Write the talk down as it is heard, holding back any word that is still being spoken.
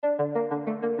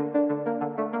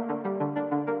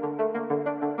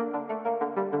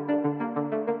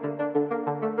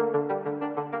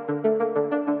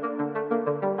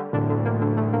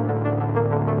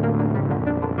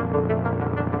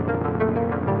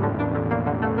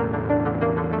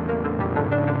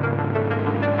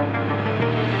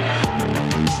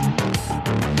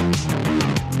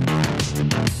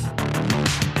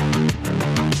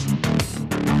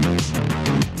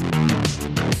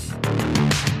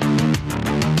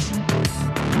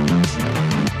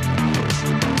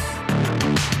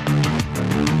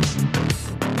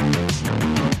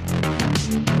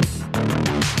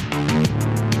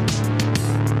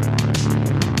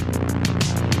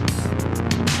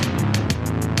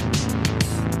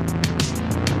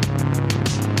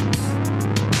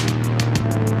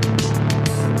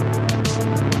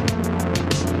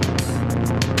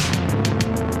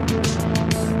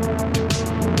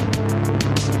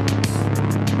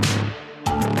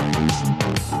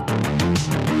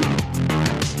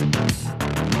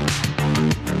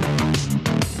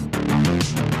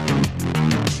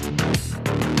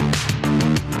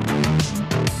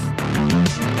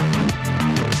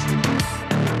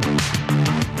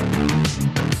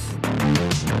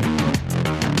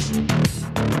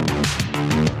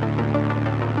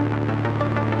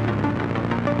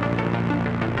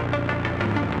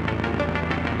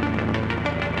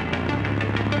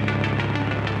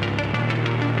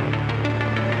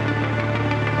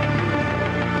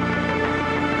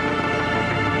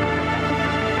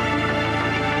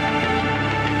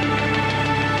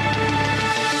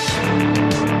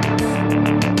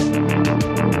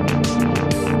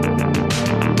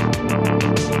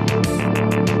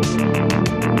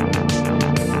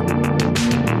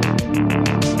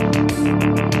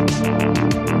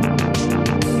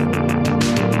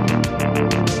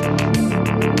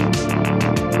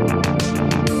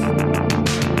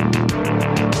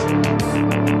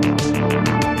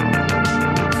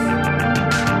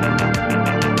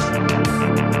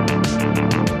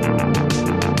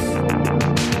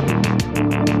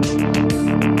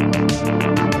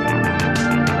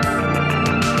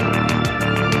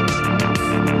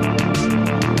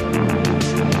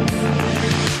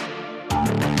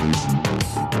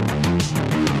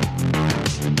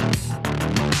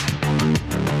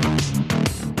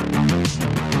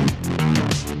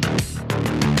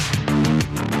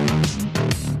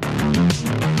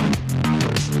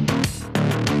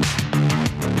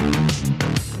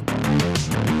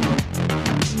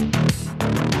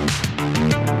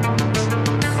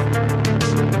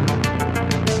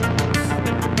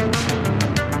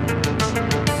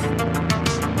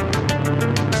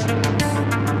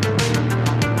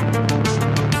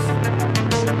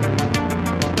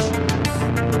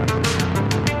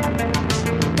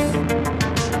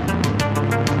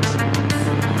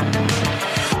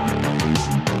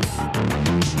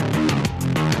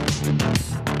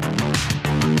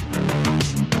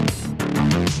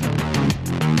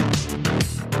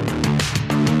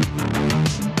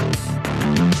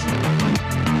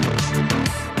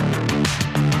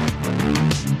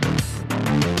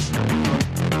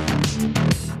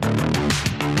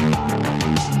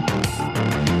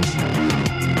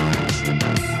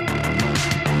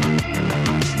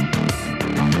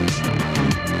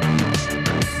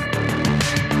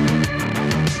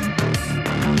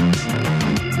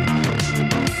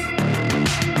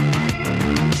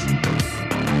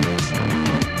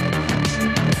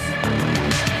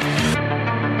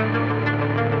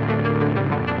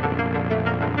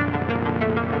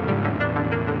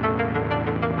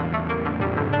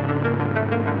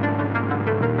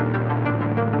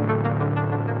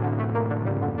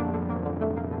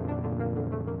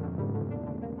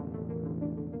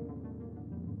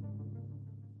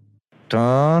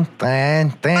Dun,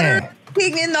 dun, dun.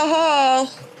 Peeking in the hall.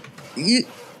 You,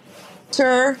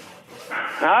 sir.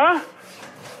 Huh?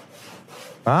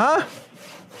 Huh?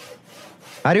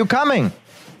 Are you coming?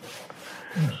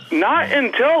 Not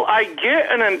until I get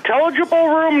an intelligible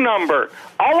room number.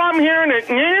 All I'm hearing is,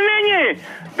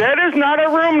 that is not a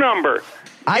room number.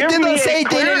 I Give didn't me say a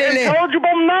clear,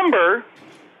 intelligible number.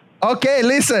 Okay,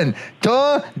 listen.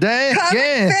 Come and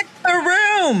fix the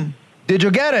room. Did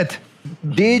you get it?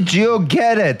 Did you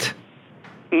get it?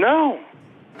 No.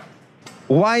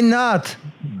 Why not?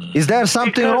 Is there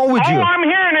something Because wrong with you? all I'm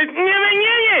hearing is,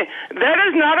 that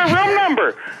is not a room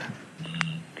number.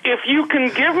 If you can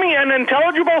give me an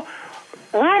intelligible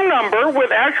room number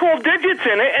with actual digits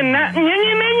in it and not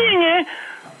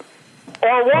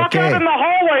or walk out in the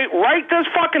hallway right this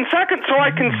fucking second so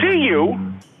I can see you.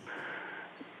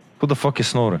 Who the fuck is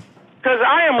snoring? Because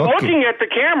I am looking at the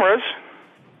cameras.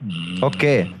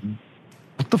 Okay.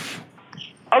 What the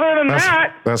Other than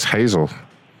that... That's Hazel.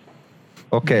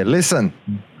 Okay, listen.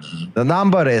 The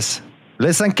number is...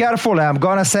 Listen carefully. I'm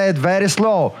gonna say it very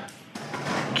slow.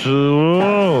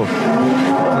 2...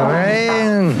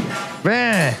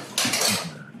 3...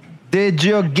 Did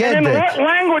you get and in it? what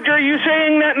language are you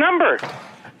saying that number?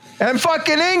 In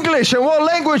fucking English. In what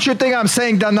language you think I'm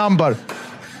saying the number?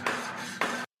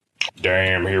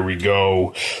 Damn, here we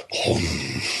go.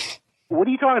 What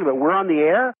are you talking about? We're on the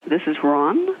air? This is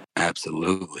Ron?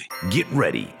 Absolutely. Get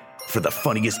ready for the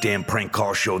funniest damn prank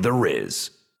call show there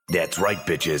is. That's right,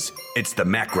 bitches. It's the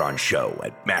Macron Show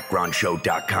at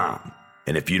macronshow.com.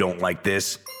 And if you don't like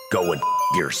this, go and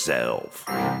yourself.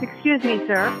 Excuse me,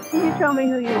 sir. Can you tell me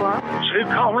who you are? Who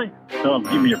calling? Oh,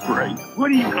 give me a break. What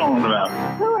are you calling about?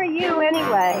 Who are you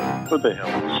anyway? What the hell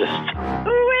is this?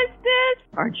 Who is this?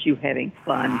 Aren't you having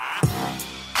fun?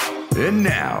 And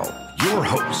now, your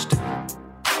host,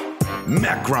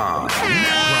 Macron.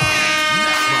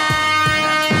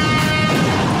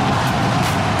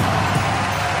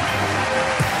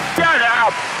 Shut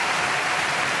up!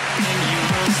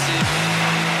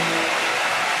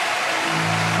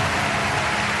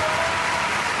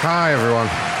 Hi, everyone.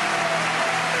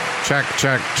 Check,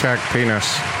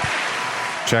 penis.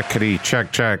 Checkity,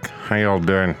 check. How y'all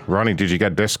doing? Ronnie, did you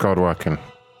get Discord working?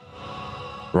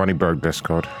 Ronnie broke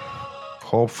Discord.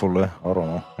 Hopefully. I don't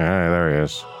know. Yeah, there he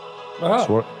is.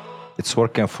 It's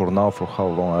working for now. For how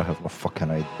long? I have no fucking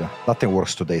idea. Nothing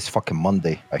works today. It's fucking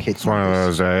Monday. I hate It's one of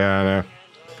those, yeah, I know.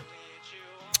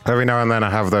 Every now and then I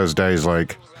have those days,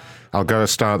 like, I'll go to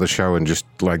start the show and just,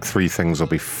 like, 3 things will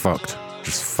be fucked.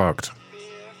 Just fucked.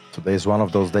 Today's one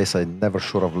of those days I never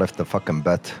should have left the fucking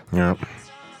bed. Yeah.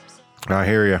 I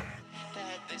hear you.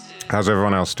 How's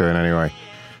everyone else doing anyway?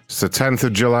 It's the 10th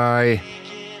of July,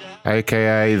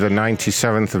 aka the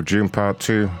 97th of June part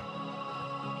 2.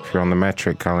 If you're on the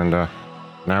metric calendar.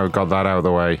 Now we've got that out of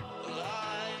the way.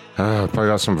 Probably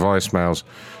got some voicemails.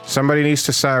 Somebody needs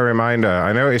to set a reminder.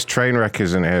 I noticed Trainwreck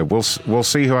isn't here. We'll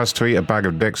see who has to eat a bag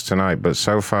of dicks tonight, but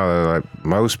so far, like,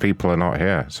 most people are not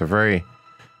here.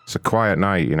 It's a quiet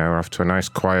night, you know. We're off to a nice,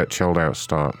 quiet, chilled out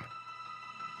start.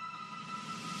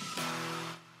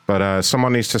 But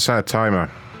someone needs to set a timer,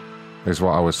 is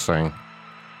what I was saying.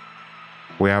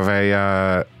 We have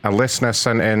a listener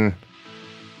sent in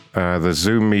the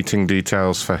Zoom meeting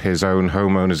details for his own Hoe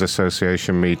Moaners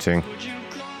Association meeting,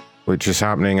 which is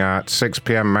happening at 6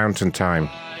 p.m. Mountain Time,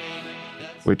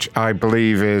 which I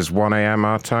believe is 1 a.m.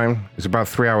 our time. It's about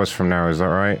 3 hours from now, is that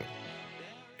right?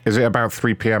 Is it about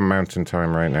 3 p.m. Mountain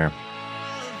Time right now?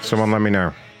 Someone let me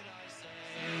know.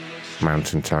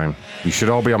 Mountain Time. You should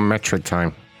all be on metric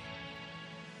time.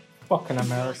 Fucking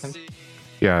American.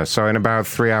 Yeah, so in about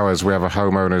 3 hours we have a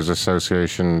Hoe Moaners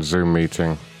Association Zoom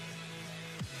meeting.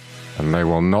 And they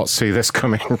will not see this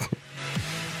coming.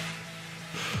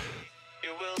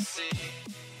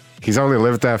 He's only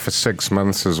lived there for 6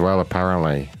 months as well,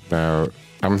 apparently. Now,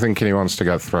 I'm thinking he wants to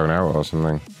get thrown out or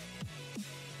something.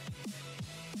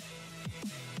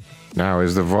 Now,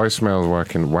 is the voicemails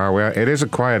working? Wow, it is a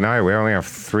quiet night. We only have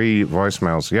 3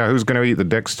 voicemails. Yeah, who's going to eat the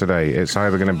dicks today? It's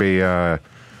either going to be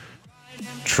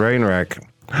Trainwreck.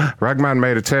 Ragman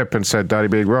made a tip and said, Daddy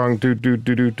Big wrong.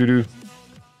 Do.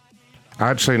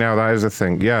 Actually, no, that is the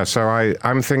thing. Yeah, so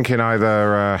I'm thinking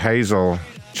either Hazel,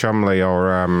 Chumley,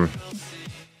 or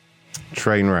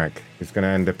Trainwreck is going to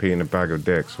end up eating a bag of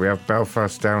dicks. We have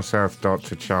Belfast, Down South,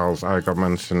 Dr. Charles, Igor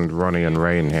Munson, Ronnie, and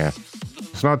Rain here.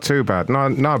 It's not too bad.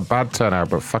 Not a bad turnout,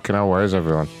 but fucking hell, where is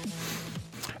everyone?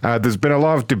 There's been a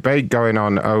lot of debate going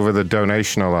on over the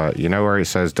donation alert. You know where it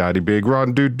says, Daddy Big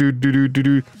Ron, do.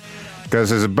 Because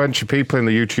there's a bunch of people in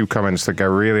the YouTube comments that get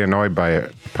really annoyed by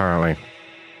it, apparently.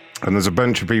 And there's a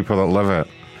bunch of people that love it.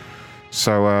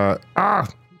 So,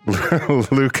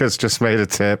 Lucas just made a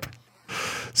tip.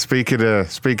 Speaking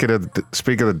of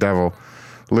the devil,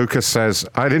 Lucas says,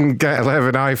 "I didn't get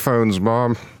 11 iPhones,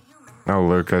 Mom." Oh,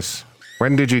 Lucas,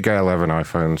 when did you get 11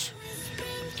 iPhones?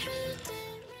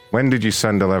 When did you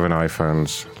send 11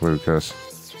 iPhones, Lucas?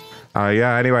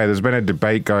 Yeah, anyway, there's been a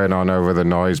debate going on over the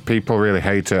noise. People really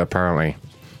hate it, apparently.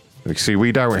 You see,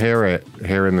 we don't hear it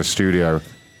here in the studio,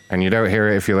 and you don't hear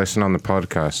it if you listen on the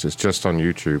podcast. It's just on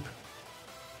YouTube.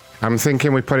 I'm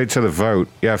thinking we put it to the vote.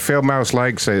 Yeah, Field Mouse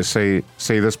likes it. See,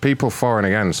 there's people for and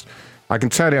against. I can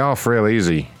turn it off real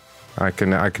easy. I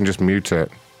can just mute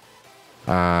it.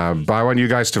 But I want you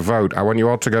guys to vote. I want you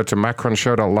all to go to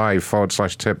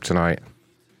macronshow.live/tip tonight.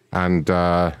 And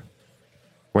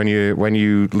when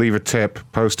you leave a tip,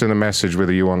 post in the message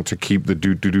whether you want to keep the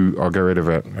do or get rid of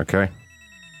it, okay?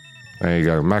 There you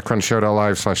go.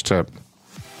 macronshow.live/tip.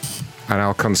 And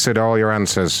I'll consider all your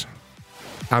answers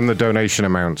and the donation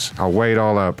amounts. I'll weigh it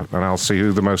all up and I'll see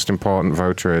who the most important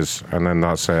voter is, and then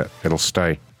that's it. It'll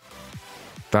stay.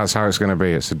 That's how it's going to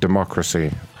be. It's a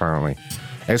democracy, apparently.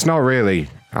 It's not really.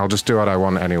 I'll just do what I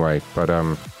want anyway. But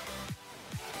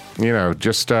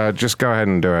just go ahead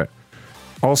and do it.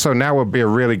 Also, now would be a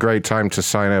really great time to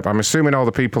sign up. I'm assuming all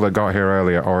the people that got here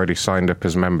earlier already signed up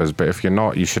as members, but if you're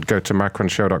not, you should go to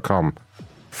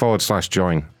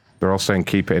macronshow.com/join. They're all saying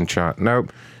keep it in chat.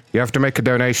 Nope. You have to make a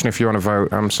donation if you want to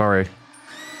vote. I'm sorry.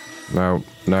 No.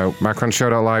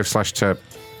 macronshow.live/tip.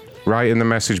 Write in the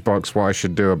message box what I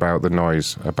should do about the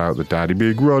noise, about the daddy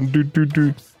big run.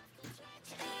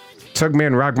 Took me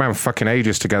and Ragman fucking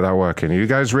ages to get that working. You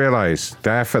guys realize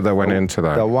the effort that went into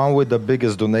that? The one with the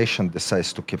biggest donation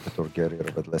decides to keep it or get rid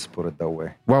of it. Let's put it that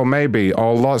way. Well, maybe.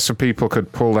 Or lots of people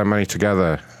could pull their money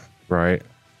together, right?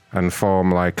 And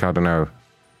form, like, I don't know,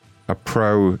 a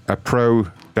pro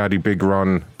Daddy Big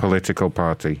Ron political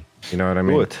party. You know what I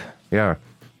mean? Good. Yeah.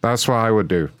 That's what I would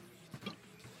do.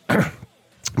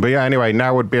 But yeah, anyway,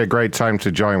 now would be a great time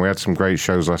to join. We had some great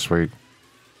shows last week.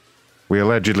 We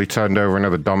allegedly turned over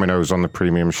another Domino's on the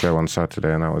premium show on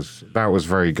Saturday, and that was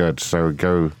very good. So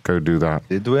go do that.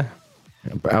 Did we?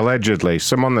 But allegedly,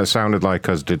 someone that sounded like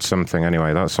us did something.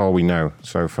 Anyway, that's all we know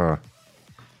so far.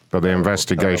 But the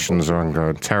investigations are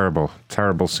ongoing.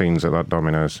 Terrible scenes at that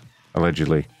Domino's,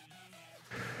 allegedly.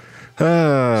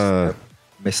 Mr.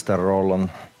 Roland.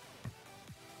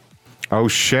 Oh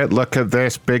shit! Look at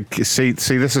this big. See,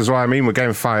 this is what I mean. We're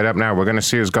getting fired up now. We're going to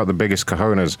see who's got the biggest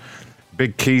cojones.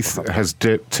 Big Keith has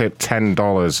tipped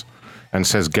 $10 and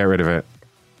says get rid of it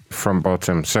from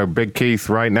bottom. So Big Keith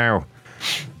right now,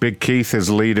 Big Keith is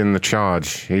leading the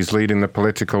charge. He's leading the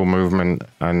political movement,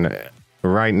 and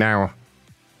right now,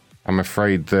 I'm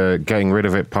afraid the getting rid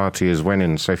of it party is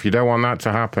winning. So if you don't want that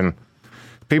to happen,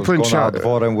 people in chat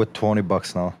voting with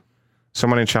 $20 now.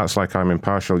 Someone in chat's like, I'm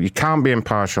impartial. You can't be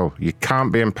impartial. You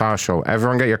can't be impartial.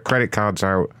 Everyone get your credit cards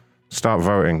out. Start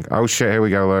voting. Oh shit, here we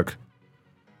go, look.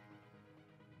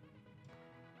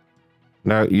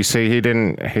 No, you see, he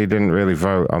didn't really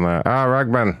vote on that.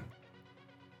 Ragman.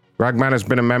 Ragman has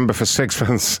been a member for 6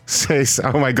 months.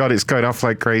 Oh my god, it's going off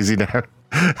like crazy now.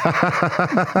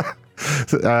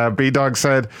 B-Dog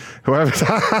said, whoever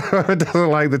doesn't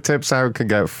like the tips out can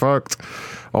get fucked.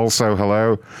 Also,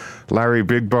 hello. Larry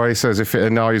Big Boy says, if it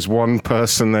annoys one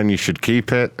person, then you should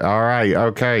keep it. All right,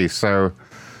 okay. So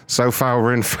far,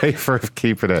 we're in favor of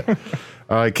keeping it.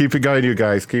 All right, keep it going, you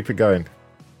guys. Keep it going.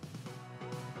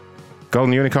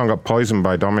 Golden Unicorn got poisoned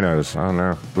by Domino's. Oh,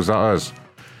 no. Was that us?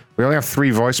 We only have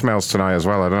 3 voicemails tonight as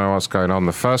well. I don't know what's going on.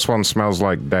 The first one smells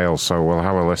like Dale, so we'll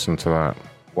have a listen to that.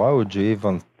 Why would you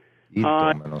even eat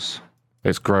Domino's?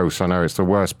 It's gross, I know. It's the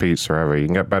worst pizza ever. You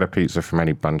can get better pizza from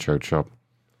any banchode shop.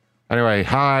 Anyway,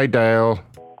 hi, Dale.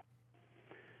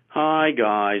 Hi,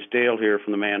 guys. Dale here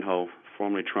from the Manhole,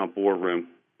 formerly Trump War Room.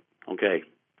 Okay,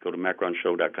 go to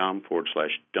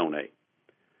macronshow.com/donate.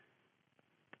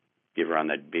 Give Ron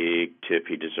that big tip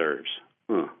he deserves.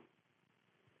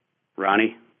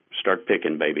 Ronnie, start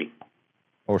picking, baby.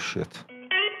 Oh, shit.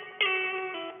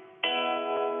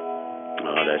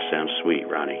 Oh, that sounds sweet,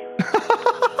 Ronnie.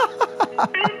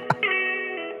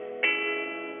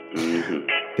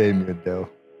 Damien, Dale.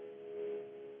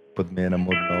 Put me in a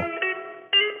mood now.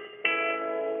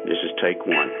 This is take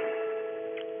 1.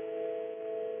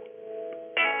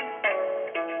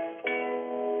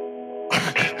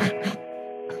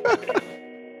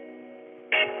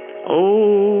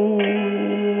 Oh,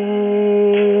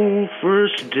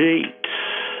 first date.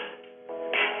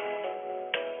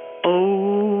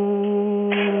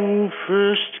 Oh,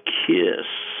 first kiss.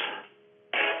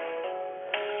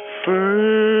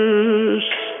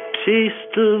 First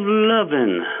taste of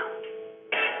lovin'.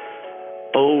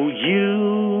 Oh, you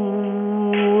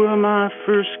were my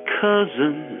first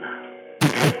cousin.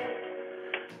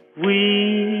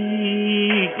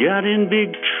 We got in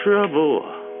big trouble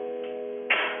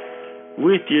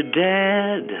with your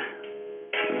dad.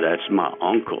 That's my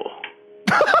uncle.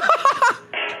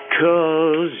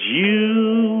 'Cause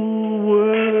you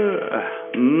were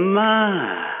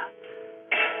my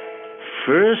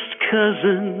first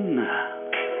cousin.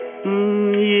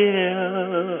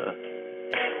 Yeah.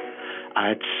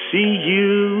 I'd see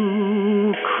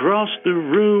you cross the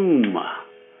room.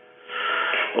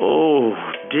 Oh,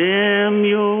 damn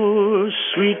your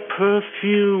sweet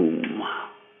perfume.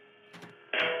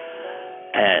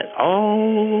 At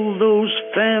all those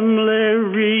family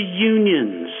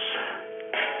reunions.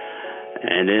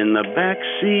 And in the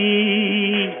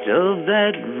backseat of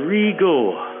that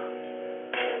Regal.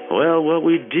 Well, what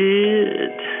we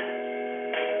did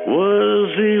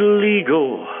was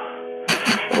illegal.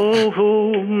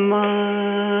 Oh,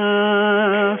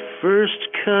 my first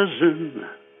cousin.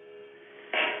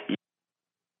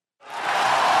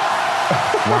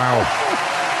 Wow.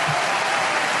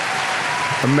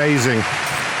 Amazing.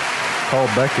 Call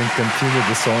back and continue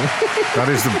the song. That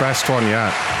is the best one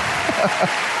yet.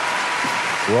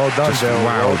 Well done, Dale.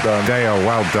 Wow, Well done. Dale,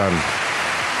 well done.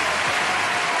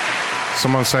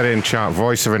 Someone said in chat,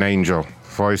 voice of an angel.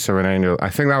 Voice of an angel. I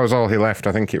think that was all he left.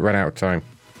 I think it ran out of time.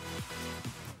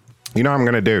 You know what I'm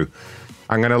going to do?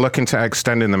 I'm going to look into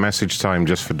extending the message time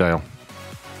just for Dale.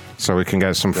 So we can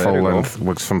get some full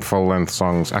length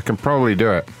songs. I can probably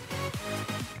do it.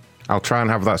 I'll try and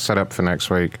have that set up for next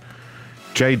week.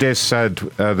 Jay Diz said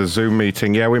the Zoom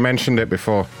meeting. Yeah, we mentioned it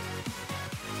before.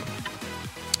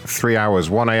 3 hours,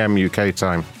 1 a.m. UK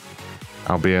time.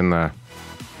 I'll be in there.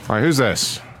 All right, who's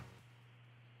this?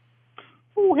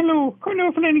 Oh, hello.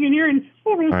 Cardinal Flanagan here. And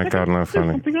Hi, Cardinal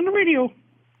Flanagan. Something on the radio.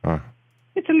 Oh.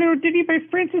 It's a little ditty by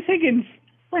Francis Higgins.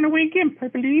 Runaway Gimp, I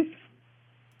believe.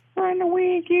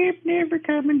 Runaway Gimp, never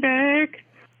coming back.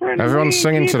 Runaway Everyone's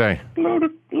singing Gimp, today. Load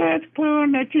of lads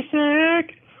clown at your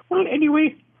sack. Well,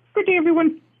 anyway, good day,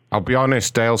 everyone. I'll be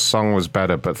honest, Dale's song was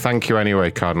better, but thank you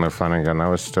anyway, Cardinal Flanagan. That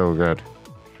was still good.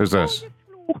 Who's this?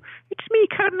 It's me,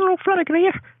 Cardinal O'Flanagan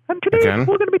here, and today Again?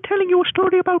 we're going to be telling you a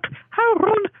story about how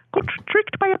Ron got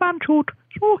tricked by a banchode.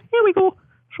 So, here we go.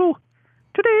 So,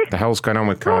 today, The hell's going on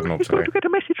with Cardinal Ron is going today? to get a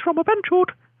message from a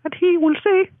banchode, and he will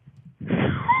say,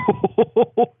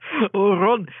 Oh,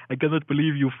 Ron, I cannot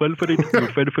believe you fell for it. You fell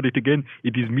for it again.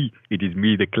 It is me. It is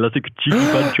me, the classic cheeky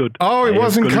banchode. Oh, it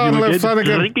wasn't Cardinal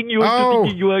Flanagan. Tricking you into Oh.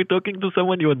 thinking you are talking to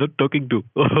someone you are not talking to.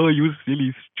 Oh, you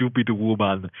silly, stupid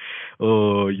woman.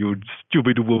 Oh, you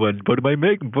stupid woman. For my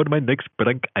next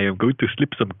prank, I am going to slip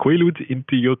some Quaaludes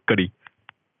into your curry.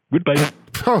 Goodbye.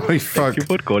 Holy fuck. Thank you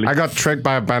for calling. I got tricked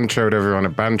by a banchode, everyone. A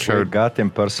banchode. Got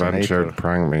impersonator. Banchode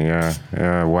pranked me, yeah.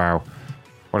 Yeah, wow.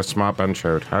 What a smart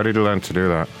banchode. How did you learn to do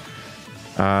that?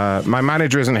 My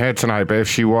manager isn't here tonight, but if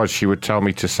she was, she would tell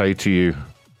me to say to you.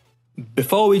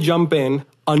 Before we jump in,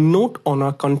 a note on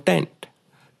our content.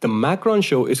 The Macron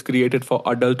Show is created for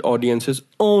adult audiences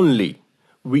only.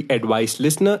 We advise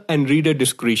listener and reader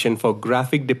discretion for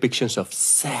graphic depictions of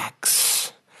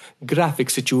sex, graphic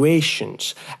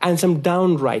situations, and some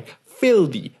downright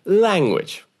filthy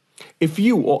language. If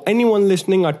you or anyone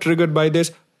listening are triggered by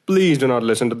this, please do not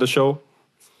listen to the show.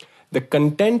 The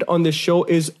content on this show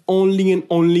is only and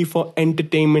only for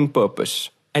entertainment purpose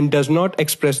and does not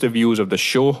express the views of the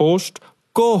show host,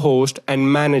 co-host,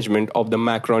 and management of the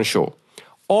Macron Show.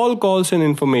 All calls and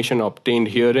information obtained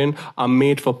herein are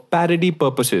made for parody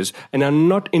purposes and are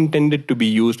not intended to be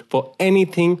used for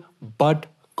anything but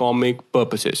comic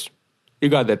purposes. You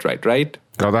got that right?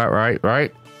 Got that right?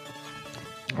 Right.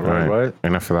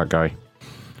 Enough of that guy.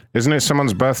 Isn't it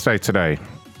someone's birthday today?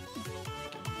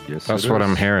 Yes, That's what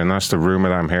I'm hearing. That's the rumor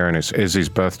that I'm hearing. It's Izzy's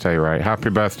birthday, right? Happy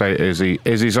birthday, Izzy.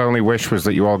 Izzy's only wish was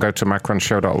that you all go to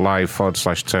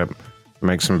macronshow.live/tip.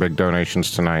 Make some big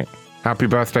donations tonight. Happy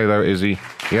birthday, though, Izzy.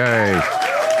 Yay.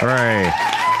 Hooray.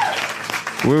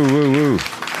 Woo, woo, woo.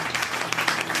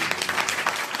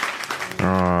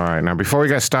 All right. Now, before we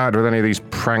get started with any of these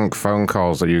prank phone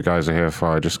calls that you guys are here for,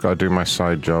 I just got to do my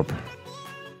side job.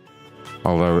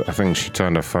 Although, I think she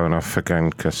turned her phone off again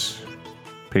because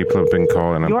people have been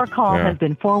calling her. Your call has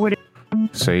been forwarded.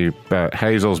 See,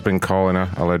 Hazel's been calling her,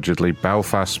 allegedly.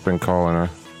 Belfast's been calling her.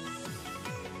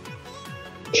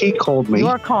 She called me.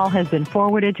 Your call has been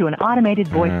forwarded to an automated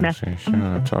voice message.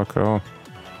 Talk at all.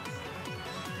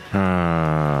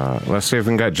 Let's see if we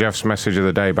can get Jeff's message of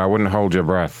the day, but I wouldn't hold your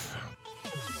breath.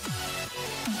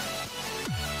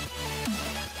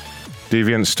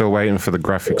 Deviant's still waiting for the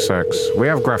graphic sex. We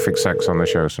have graphic sex on the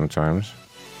show sometimes.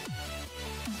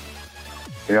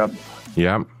 Yep.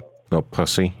 Yep. Little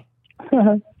pussy.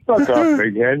 Fuck off,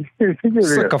 big head.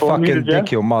 Suck a fucking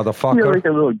dick, you motherfucker. You're like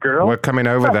a little girl. We're coming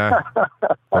over there.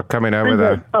 We're coming over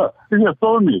there. You're going to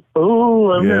phone me.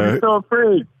 Oh, I'm going to be so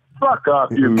afraid. Fuck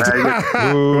off, you maggot.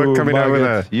 We're coming over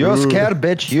there. You're scared,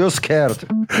 bitch. You're scared.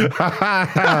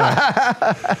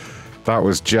 That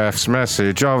was Jeff's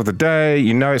message of the day.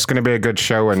 You know it's going to be a good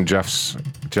show when Jeff's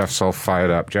all fired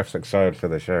up. Jeff's excited for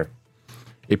the show.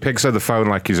 He picks up the phone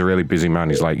like he's a really busy man.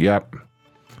 He's like, yep,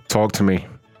 talk to me.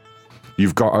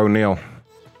 You've got O'Neill.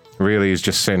 Really, he's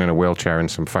just sitting in a wheelchair in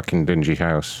some fucking dingy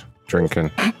house, drinking.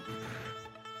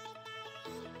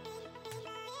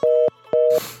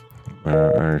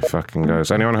 There he fucking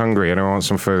goes. Anyone hungry? Anyone want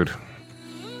some food?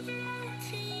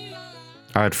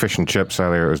 I had fish and chips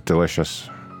earlier. It was delicious.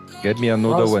 Get me a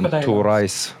noodle and potatoes. 2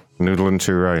 rice. Noodle and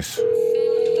 2 rice.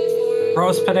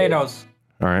 Roast potatoes.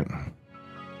 All right.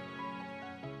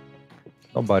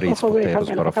 Nobody eats potatoes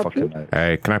but a fucking...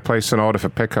 Hey, can I place an order for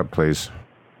pickup, please?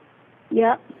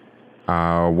 Yeah.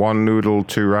 1 noodle,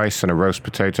 2 rice, and a roast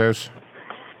potatoes.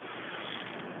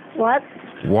 What?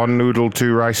 1 noodle,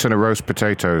 2 rice, and a roast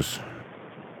potatoes.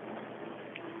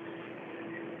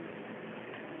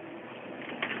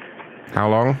 How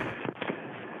long?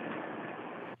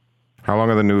 How long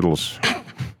are the noodles?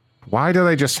 Why do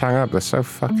they just hang up? They're so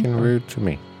fucking rude to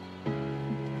me.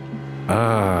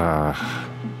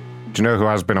 Do you know who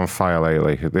has been on fire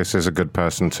lately? This is a good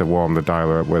person to warm the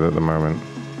dialer up with at the moment.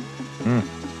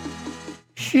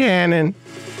 Shannon.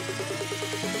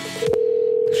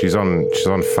 She's on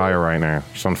fire right now.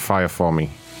 She's on fire for me.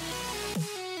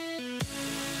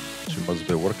 She must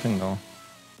be working now.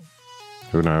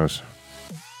 Who knows?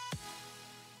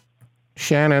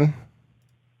 Shannon.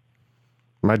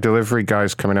 My delivery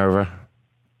guy's coming over.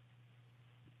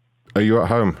 Are you at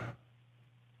home?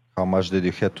 How much did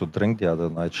you have to drink the other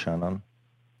night, Shannon?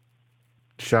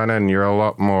 Shannon, you're a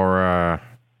lot more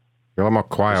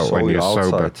quiet when you're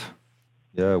sober.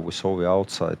 Yeah, we saw you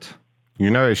outside. You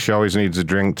notice she always needs a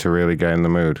drink to really get in the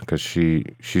mood because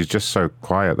she's just so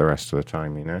quiet the rest of the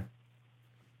time, you know?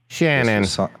 Shannon.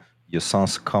 Your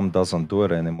son's cum doesn't do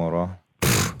it anymore,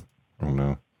 huh? Oh,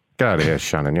 no. Get out of here,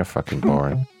 Shannon. You're fucking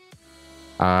boring.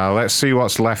 Let's see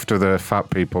what's left of the fat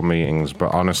people meetings,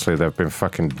 but honestly, they've been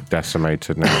fucking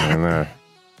decimated now, and the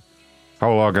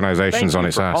whole organization's on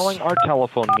its ass. Calling our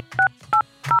telephone.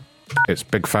 It's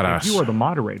big fat ass. If you are the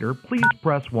moderator, please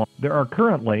press 1. There are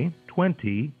currently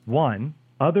 21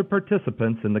 other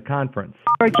participants in the conference.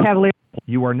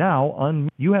 You are now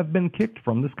You have been kicked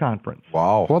from this conference.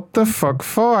 Wow. What the fuck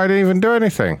for? I didn't even do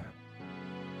anything.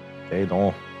 They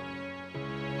know.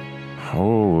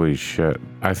 Holy shit.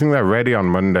 I think they're ready on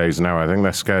Mondays now. I think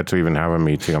they're scared to even have a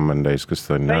meeting on Mondays because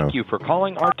they know. Thank you for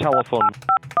calling our telephone.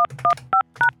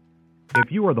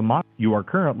 If you are you are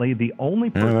currently the only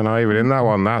person. Yeah, they're not even in that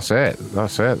one. That's it.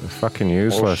 That's it. They're fucking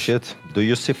useless. Oh shit. Do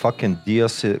you see fucking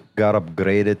Diaz got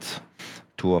upgraded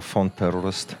to a phone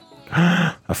terrorist?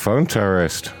 A phone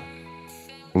terrorist.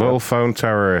 Little phone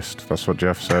terrorist. That's what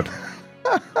Jeff said.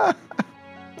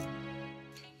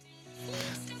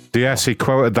 Yes, he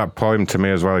quoted that poem to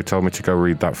me as well. He told me to go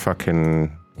read that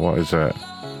fucking... What is it?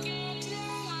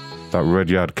 That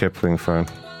Rudyard Kipling phone.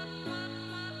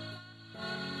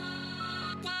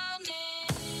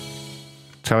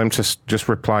 Tell him to just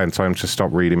reply and tell him to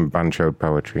stop reading banchode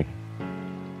poetry.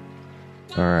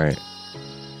 Alright.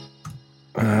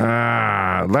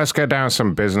 Let's get down to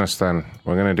some business then.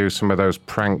 We're going to do some of those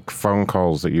prank phone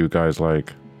calls that you guys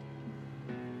like.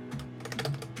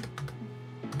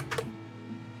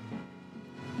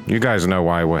 You guys know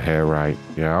why we're here, right?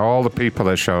 Yeah, all the people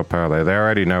that show up early, they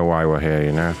already know why we're here,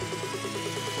 you know?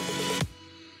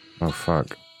 Oh,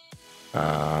 fuck.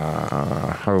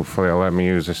 Hopefully it'll let me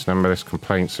use this number. This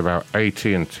complaint's about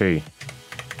AT&T.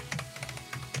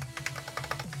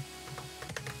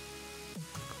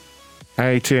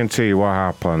 AT&T, what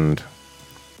happened?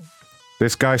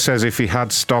 This guy says if he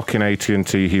had stock in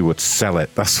AT&T, he would sell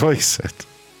it. That's what he said.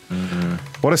 Mm-hmm.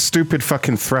 What a stupid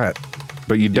fucking threat.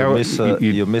 But you don't...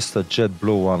 You missed a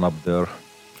JetBlue one up there.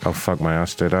 Oh, fuck my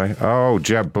ass, did I? Oh,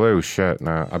 JetBlue, shit,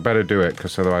 no. I better do it,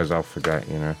 because otherwise I'll forget,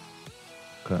 you know.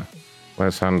 Okay.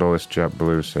 Let's handle this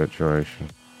JetBlue situation.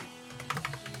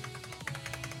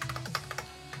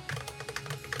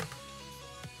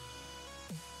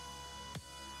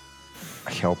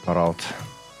 Help her out.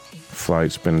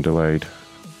 Flight's been delayed.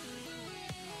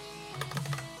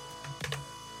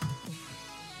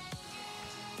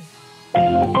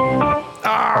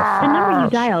 The number you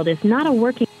dialed is not a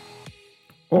working...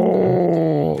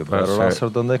 Oh, you better answer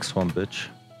the next one, bitch.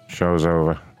 Show's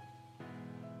over.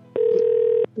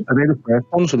 I made a press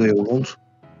ones or the other ones?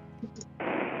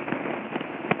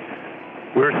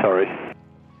 We're sorry.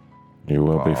 You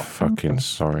will be fucking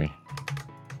sorry.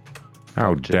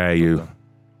 How dare you?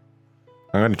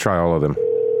 I'm going to try all of them.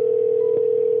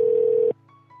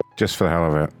 Just for the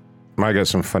hell of it. Might get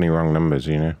some funny wrong numbers,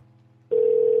 you know.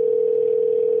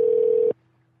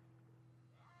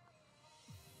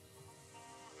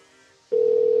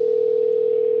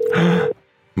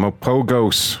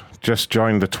 Mopogos just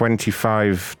joined the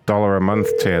 $25 a month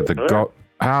tier.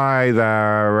 Hi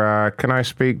there. Can I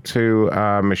speak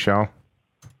to Michelle?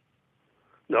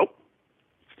 Nope.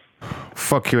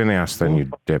 Fuck you in the ass then,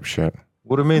 you dipshit.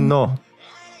 What do you mean, no?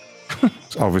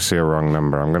 It's obviously a wrong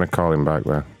number. I'm going to call him back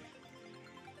there.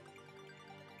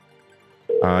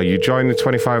 You joined the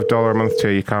 $25 a month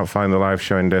tier. You can't find the live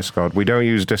show in Discord. We don't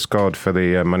use Discord for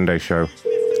the Monday show.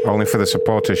 Only for the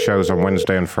supporters shows on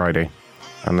Wednesday and Friday.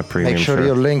 And the premium Make sure show.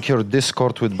 you link your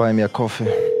Discord with BuyMeACoffee.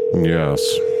 Yes.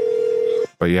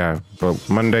 But yeah, but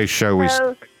Monday's show is...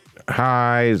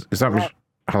 Hi, is that...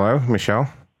 Hello, Michelle?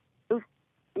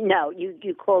 No,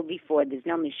 you called before. There's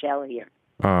no Michelle here.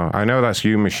 Oh, I know that's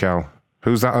you, Michelle.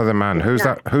 Who's that other man? Who's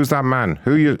that man?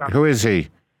 Who is he?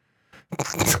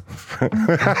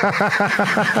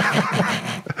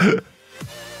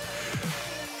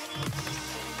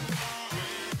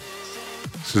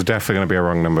 This is definitely going to be a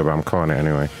wrong number, but I'm calling it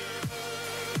anyway.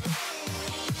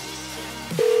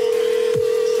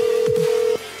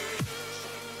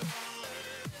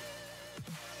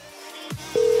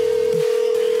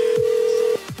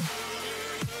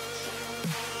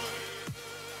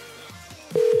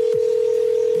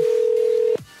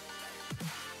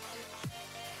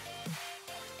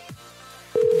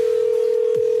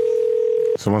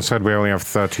 Someone said we only have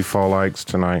 34 likes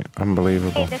tonight.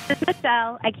 Unbelievable. Hey, this is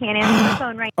Michelle. I can't answer the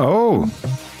phone right now. Oh,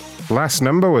 last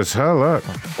number was her. Look.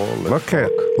 Look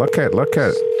it.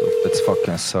 It's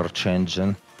fucking search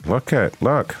engine. Look,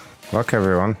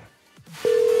 everyone.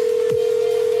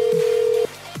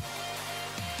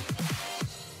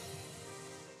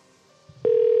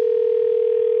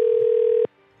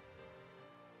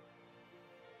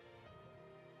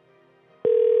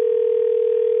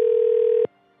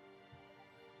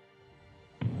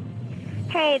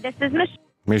 Hey, this is Michelle.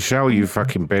 Michelle, you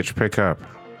fucking bitch, pick up.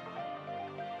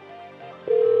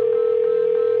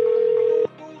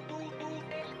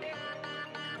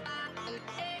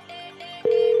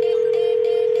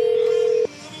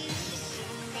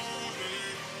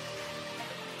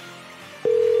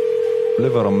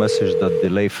 Leave her a message that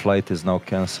delay flight is now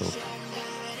cancelled.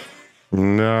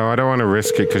 No, I don't want to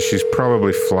risk it because she's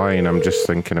probably flying. I'm just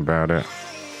thinking about it.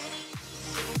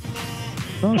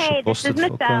 No, Hey, she this posted is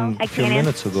Michelle. fucking I a few can't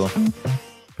minutes ago.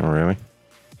 Oh, really?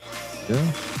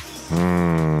 Yeah.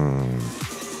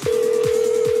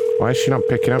 Why is she not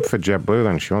picking up for JetBlue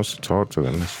then? She wants to talk to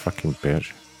them, this fucking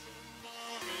bitch.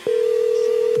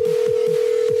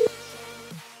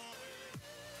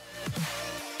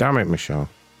 Damn it, Michelle.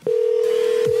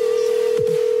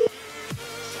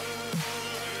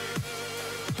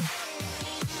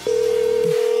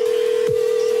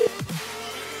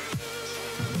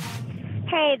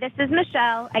 Hey, this is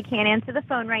Michelle. I can't answer the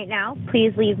phone right now.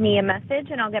 Please leave me a message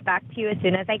and I'll get back to you as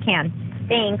soon as I can.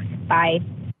 Thanks. Bye.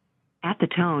 At the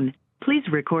tone, please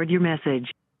record your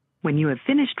message. When you have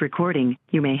finished recording,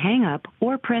 you may hang up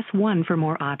or press 1 for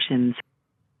more options.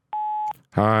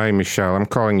 Hi, Michelle. I'm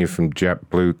calling you from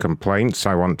JetBlue Complaints.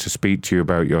 I want to speak to you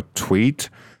about your tweet.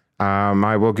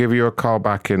 I will give you a call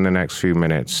back in the next few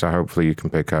minutes, so hopefully you can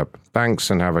pick up. Thanks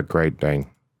and have a great day.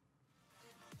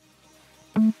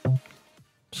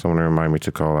 Someone remind me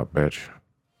to call that bitch.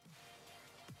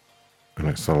 And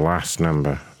it's the last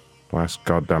number. Last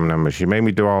goddamn number. She made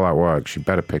me do all that work. She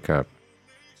better pick up.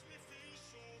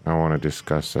 I want to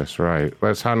discuss this. Right.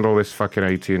 Let's handle this fucking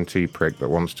AT&T prick that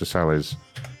wants to sell his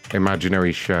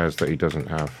imaginary shares that he doesn't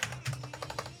have.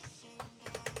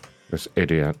 This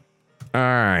idiot.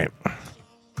 Alright.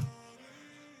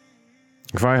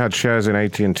 If I had shares in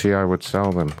AT&T, I would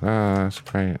sell them. Ah, that's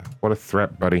great. What a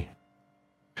threat, buddy.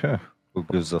 Yeah. Who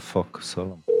gives a fuck? Sell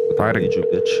them. If I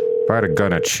had a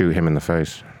gun, I'd shoot him in the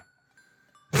face.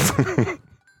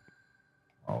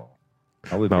 Oh.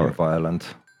 I would be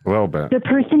violent. A little bit. The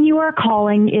person you are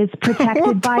calling is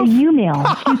protected by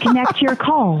UMail. To connect your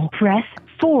call, press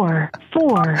 4.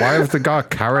 Why have they got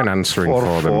Karen answering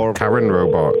for them? Karen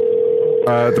robot.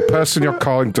 The person you're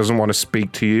calling doesn't want to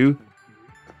speak to you.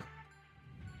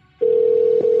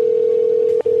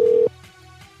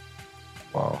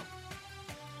 Wow.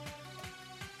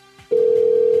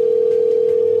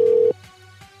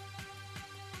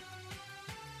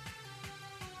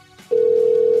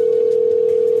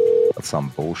 That's some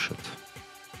bullshit.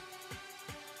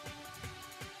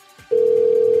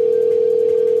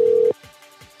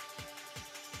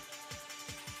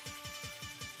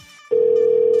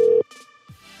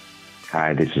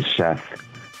 Hi, this is Seth.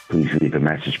 Please leave a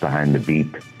message behind the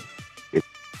beep.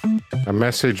 A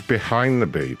message behind the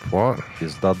beep. What?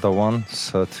 Is that the one?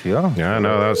 Seth, yeah? Yeah,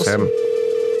 no, that's him.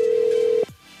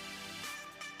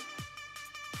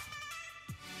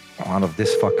 One of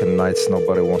these fucking nights,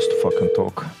 nobody wants to fucking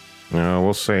talk. No,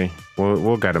 we'll see.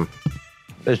 We'll get him.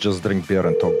 Let's just drink beer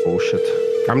and talk bullshit.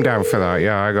 I'm down for that.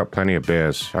 Yeah, I got plenty of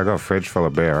beers. I got a fridge full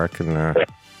of beer. I can...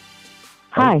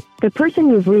 Hi, the person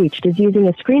you've reached is using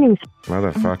a screening...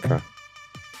 Motherfucker.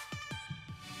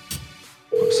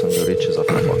 Person you reach is a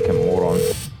fucking moron.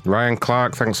 Ryan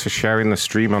Clark, thanks for sharing the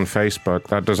stream on Facebook.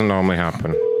 That doesn't normally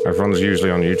happen. Everyone's usually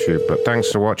on YouTube, but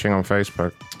thanks for watching on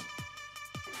Facebook.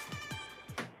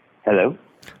 Hello.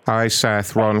 Hi,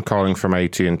 Seth. Ron calling from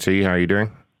AT&T. How are you doing?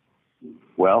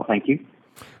 Well, thank you.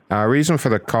 Reason for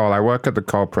the call, I work at the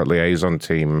corporate liaison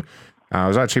team. I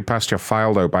was actually passed your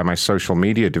file, though, by my social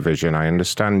media division. I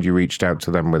understand you reached out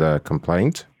to them with a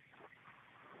complaint?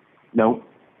 No.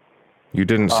 You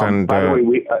didn't send... By the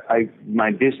way,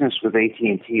 my business with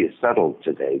AT&T is settled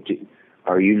today.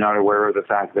 Are you not aware of the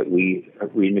fact that we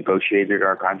renegotiated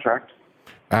our contract?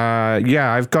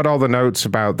 Yeah, I've got all the notes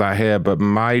about that here, but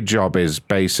my job is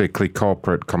basically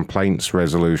corporate complaints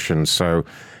resolution. So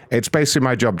it's basically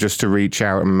my job just to reach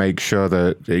out and make sure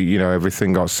that, you know,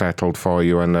 everything got settled for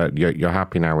you and that you're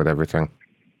happy now with everything.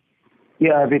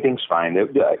 Yeah, everything's fine.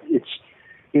 It's,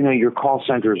 you know, your call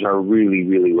centers are really,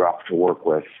 really rough to work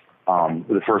with.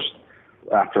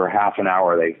 After half an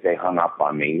hour, they hung up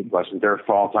on me. It wasn't their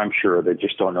fault, I'm sure. They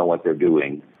just don't know what they're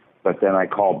doing. But then I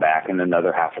called back, and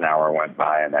another half an hour went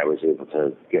by, and I was able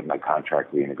to get my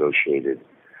contract renegotiated.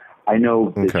 I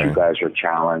know that you guys are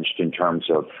challenged in terms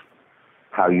of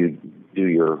how you do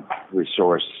your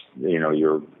resource, you know,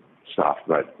 your stuff,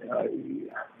 but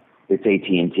it's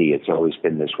AT&T. It's always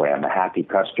been this way. I'm a happy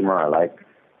customer. I like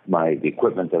the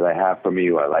equipment that I have from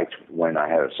you. I liked when I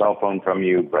had a cell phone from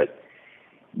you, but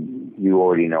you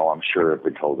already know, I'm sure I've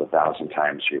been told 1,000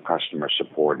 times, your customer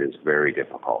support is very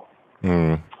difficult.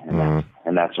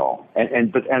 And that's all.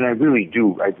 And I really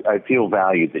do. I feel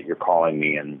valued that you're calling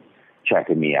me and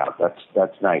checking me out.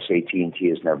 That's nice. AT&T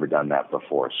has never done that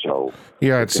before. So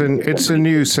yeah, it's a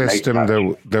new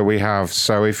system that we have.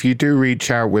 So if you do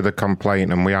reach out with a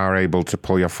complaint and we are able to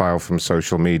pull your file from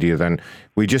social media, then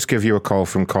we just give you a call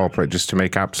from corporate just to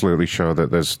make absolutely sure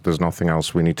that there's nothing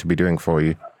else we need to be doing for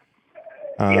you.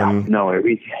 No,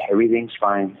 everything's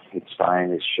fine. It's fine.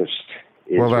 It's just.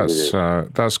 Well,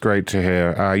 that's great to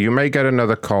hear. You may get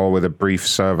another call with a brief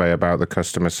survey about the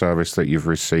customer service that you've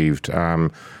received.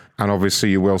 And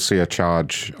obviously you will see a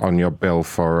charge on your bill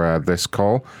for this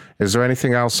call. Is there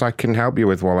anything else I can help you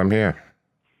with while I'm here?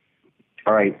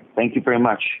 All right. Thank you very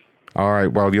much. All right.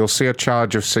 Well, you'll see a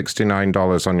charge of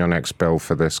 $69 on your next bill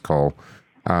for this call.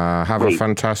 Have a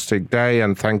fantastic day,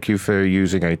 and thank you for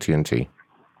using AT&T.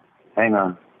 Hang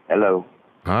on. Hello.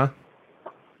 Huh?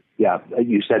 Yeah,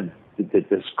 you said that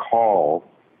this call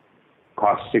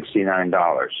cost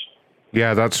 $69.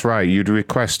 Yeah, that's right. You'd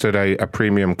requested a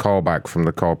premium callback from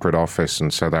the corporate office,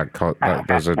 and so that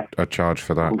there's a charge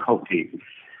for that. Okay.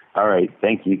 All right.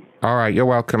 Thank you. All right. You're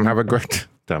welcome. Have a great...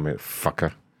 Damn it,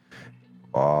 fucker.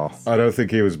 Oh, I don't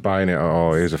think he was buying it at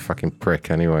all. He was a fucking prick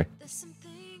anyway.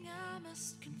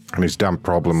 And his damn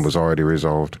problem was already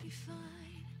resolved.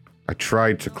 I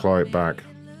tried to claw it back.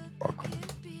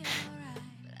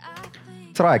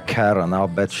 Try Karen. I'll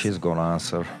bet she's gonna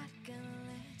answer.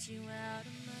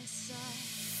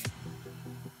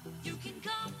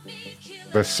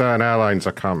 There's certain airlines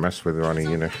I can't mess with, Ronnie,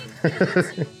 you know.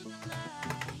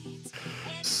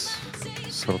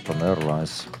 Certain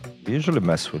airlines. We usually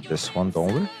mess with this one,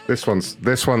 don't we? This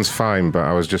one's fine, but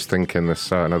I was just thinking there's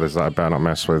certain others that I better not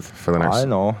mess with for the next. I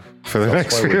know. For the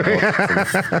next few.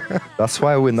 That's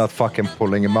why we're not fucking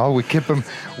pulling him out. We keep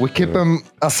him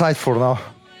aside for now.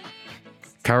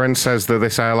 Karen says that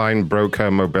this airline broke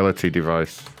her mobility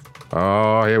device.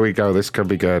 Oh, here we go. This could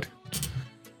be good.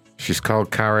 She's called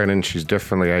Karen, and she's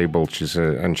definitely able.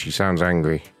 And she sounds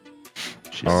angry.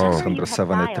 She's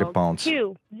 673 pounds.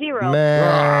 20.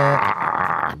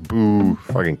 Boo.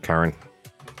 Fucking Karen.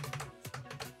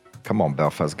 Come on,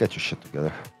 Belfast. Get your shit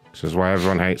together. This is why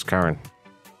everyone hates Karen.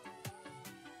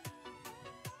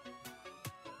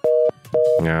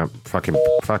 Yeah, fucking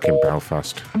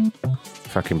Belfast.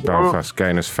 Fucking Belfast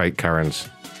getting us fake Karens.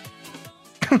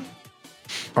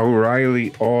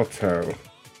 O'Reilly Auto.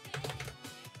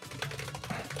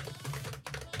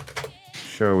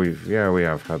 Sure, we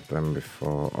have had them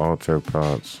before. Auto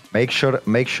parts. Make sure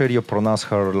you pronounce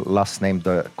her last name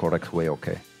the correct way,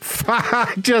 okay?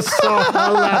 I just saw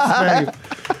her last name.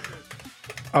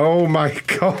 Oh my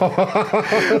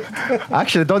God.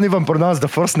 Actually, don't even pronounce the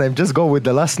first name. Just go with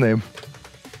the last name.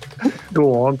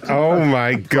 Go on. Oh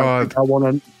my God. I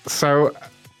want to. So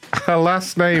her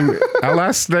last name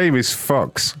is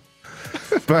Fox,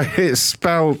 but it's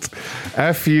spelled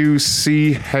Fuchs.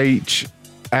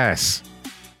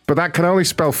 But that can only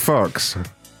spell Fox.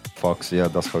 Fox, yeah,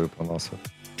 that's how you pronounce it.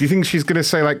 Do you think she's gonna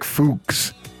say like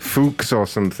Fuchs or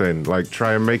something? Like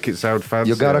try and make it sound fancy?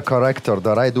 You gotta correct her.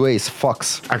 The right way is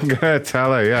Fox. I'm gonna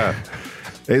tell her, yeah.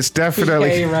 It's definitely.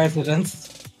 PK residence.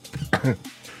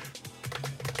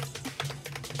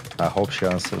 I hope she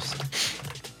answers.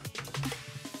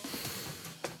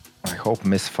 I hope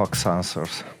Miss Fox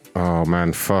answers. Oh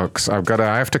man, Fox. I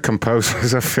have to compose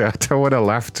myself. I don't want to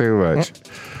laugh too much.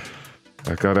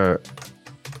 I gotta.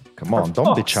 Come on,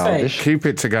 don't be childish. Keep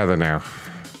it together now.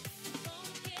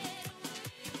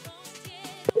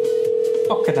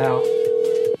 Fucking hell.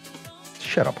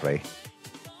 Shut up, Ray.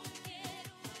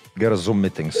 Get a Zoom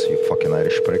meetings, you fucking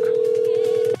Irish prick.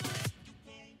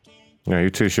 Yeah, you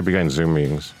two should be getting Zoom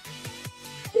meetings.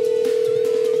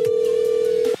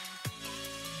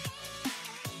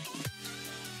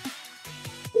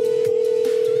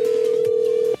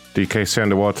 DKC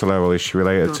underwater level, is she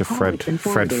related to Fred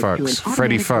Fox?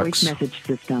 Freddy Fox. Message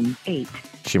system 8.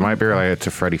 She might be related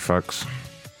to Freddy Fox.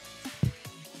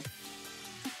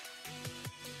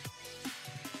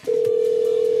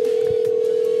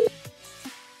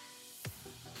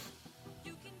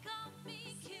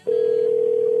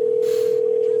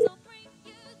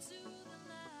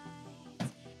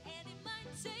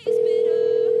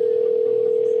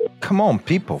 Come on,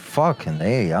 people, fucking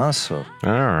A, answer.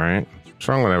 All right. What's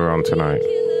wrong with everyone tonight?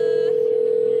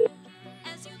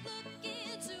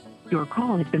 Your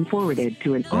call has been forwarded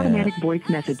to an automatic voice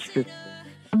message system.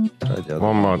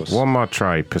 One more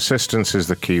try. Persistence is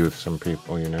the key with some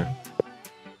people, you know.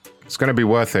 It's going to be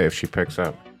worth it if she picks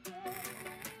up.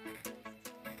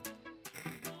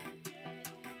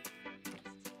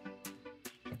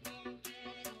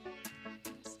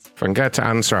 If I can get to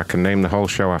answer, I can name the whole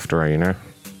show after her, you know.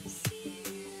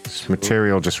 This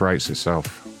material just writes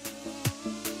itself.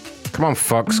 Come on,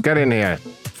 Fox, get in here.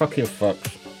 Fucking Fox.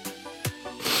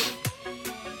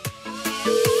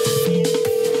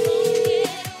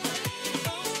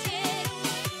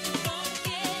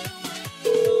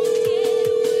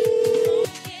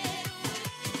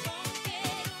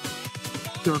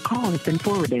 Your call has been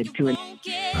forwarded to an...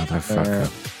 Motherfucker.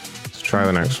 Let's try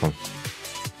the next one.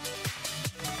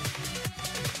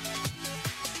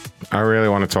 I really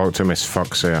want to talk to Miss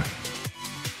Fox here.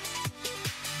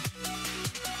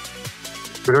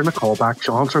 Put her in a call back.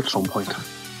 She'll answer at some point.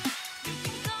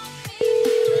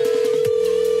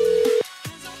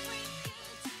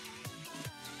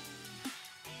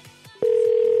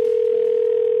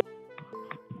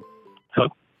 Hello?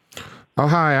 Oh,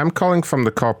 hi. I'm calling from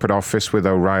the corporate office with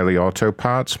O'Reilly Auto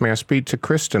Parts. May I speak to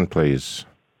Kristen, please?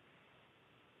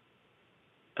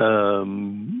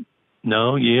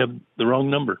 No, you have the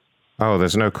wrong number. Oh,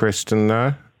 there's no Kristen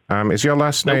there. Is your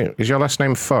last name? Is your last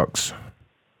name Fox?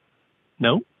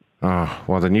 No. Oh,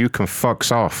 well then you can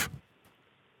Fox off.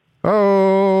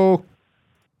 Oh.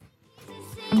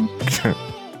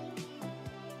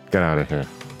 Get out of here.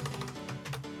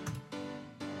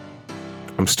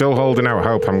 I'm still holding out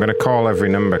hope. I'm going to call every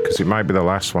number because it might be the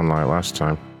last one like last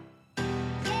time.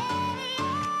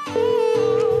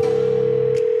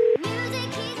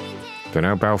 Don't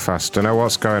know Belfast. Don't know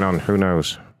what's going on. Who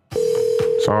knows?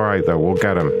 It's all right, though. We'll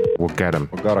get him. We'll get him.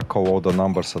 We gotta call all the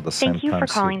numbers at the same time. Thank you for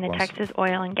calling the Texas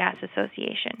Oil and Gas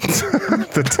Association.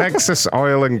 The Texas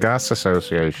Oil and Gas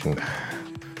Association.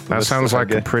 That sounds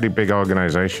like a pretty big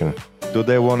organization. Do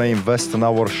they want to invest in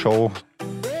our show?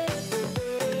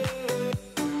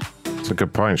 It's a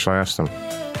good point. Shall I ask them?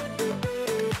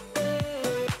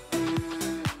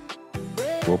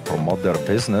 We'll promote their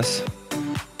business.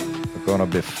 We're gonna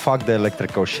be fuck the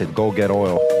electrical shit. Go get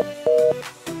oil.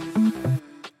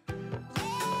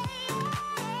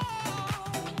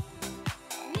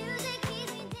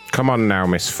 Come on now,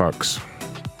 Miss Fox.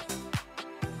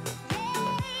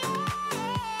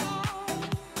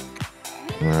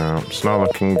 No, it's not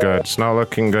looking good. It's not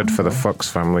looking good for the Fox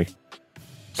family.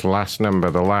 It's the last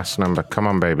number, the last number. Come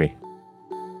on, baby.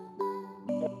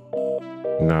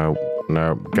 No,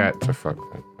 no, get to fuck.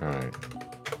 All right.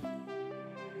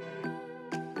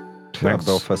 Next.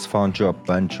 Adolf found you a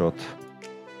banchode.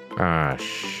 Ah,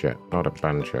 shit. Not a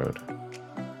banchode.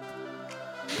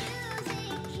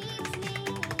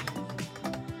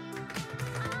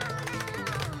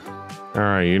 All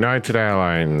right, United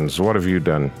Airlines, what have you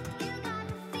done?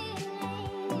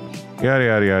 Yada,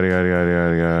 yada, yada, yada,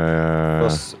 yada, yada.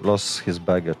 Lost his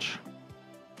baggage.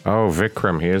 Oh,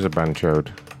 Vikram, he is a banchode.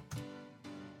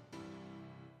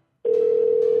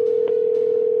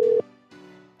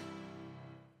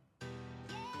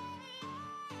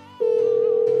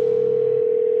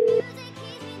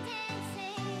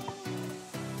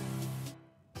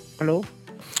 Hello?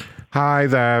 Hi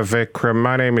there, Vikram.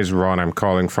 My name is Ron. I'm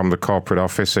calling from the corporate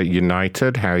office at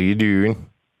United. How are you doing?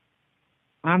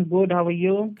 I'm good. How are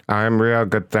you? I'm real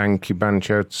good, thank you,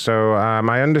 Banchode. So,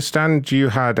 I understand you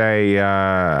had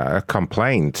a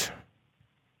complaint.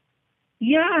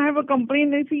 Yeah, I have a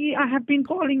complaint. See, I have been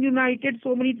calling United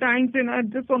so many times, and I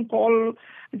just on call.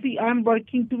 See, I'm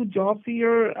working 2 jobs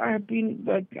here. I have been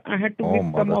I had to miss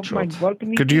some of my work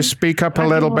meetings. Could you speak up a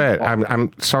little bit? I'm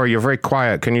sorry, you're very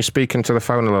quiet. Can you speak into the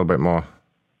phone a little bit more?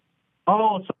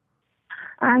 Oh, so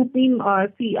I've been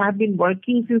I've been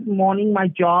working since morning. My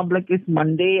job it's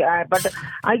Monday, but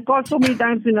I called so many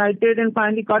times United and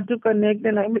finally got to connect.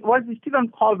 And I was still on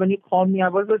call when you called me. I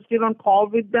was still on call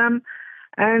with them.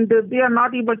 And they are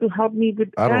not able to help me with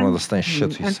I don't anything. understand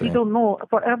shit he's and saying. we don't know.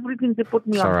 For everything, they put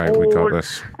me It's on all right, hold. we got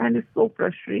this. And it's so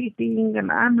frustrating.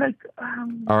 And I'm like...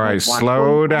 All right, what's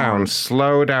slow going down. on?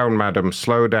 Slow down, madam.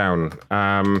 Slow down.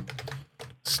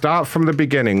 Start from the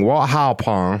beginning. What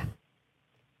happened?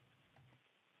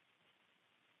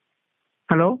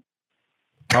 Hello?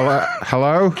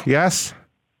 Hello? Yes?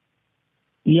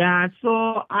 Yeah,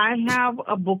 so I have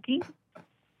a booking.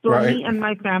 So Right. me and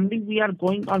my family, we are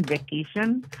going on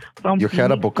vacation from You had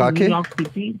a Phoenix to bukkake? New York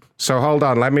City. So hold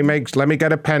on. Let me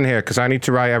get a pen here because I need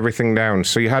to write everything down.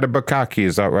 So you had a bukkake,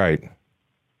 is that right?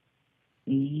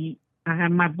 I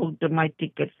have my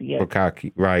tickets yet.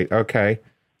 Bukkake, right? Okay.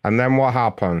 And then what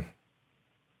happened?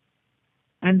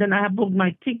 And then I have booked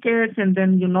my tickets, and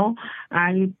then,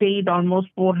 I paid almost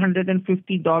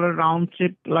 $450 round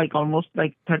trip, almost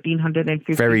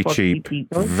 $1,350 Very for cheap. 3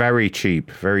 people. Very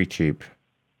cheap. Very cheap.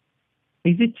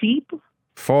 Is it cheap?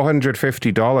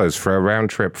 $450 for a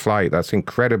round trip flight. That's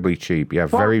incredibly cheap. Yeah,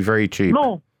 very, very cheap.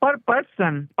 No, per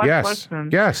person. Person.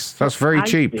 Yes, that's very I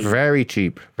cheap. see. Very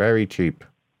cheap. Very cheap.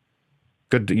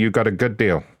 Good. You got a good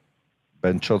deal.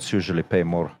 Banchodes usually pay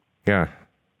more. Yeah.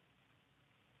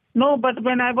 No, but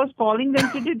when I was calling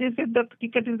them today, they said the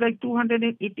ticket is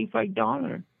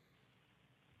 $285.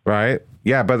 Right.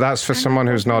 Yeah, but that's for someone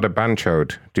who's not a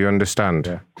banchode. Do you understand?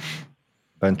 Yeah.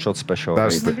 Banchode special.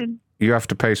 That's rate. you have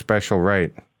to pay special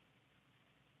rate.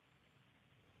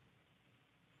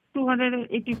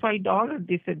 $285,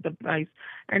 they said the price.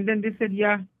 And then they said,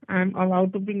 yeah, I'm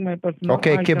allowed to bring my personal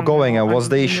Okay, keep item. going. And what's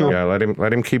the issue? Yeah, let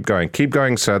him keep going. Keep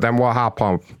going, sir. Then what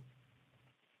happened?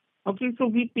 Okay, so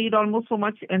we paid almost so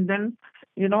much, and then,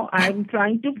 I'm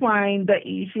trying to find the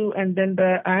issue, and then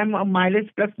I'm a Mileage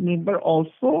Plus member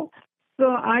also, so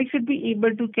I should be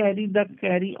able to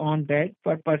carry on bag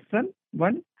per person,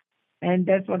 one, and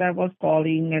that's what I was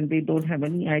calling, and they don't have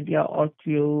any idea or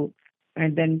clue,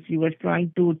 and then she was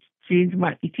trying to change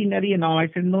my itinerary and all. I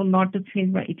said, no, not to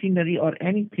change my itinerary or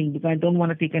anything, because I don't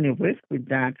want to take any risk with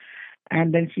that.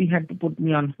 And then she had to put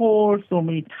me on hold so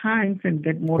many times and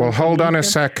get more. Well, hold on a information.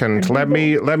 second.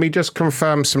 And Let me just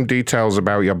confirm some details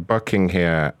about your booking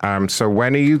here. So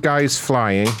when are you guys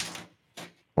flying?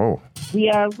 Oh. We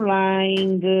are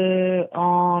flying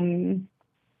on,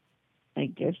 I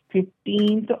guess,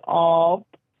 15th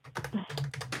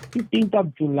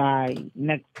of July,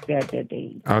 next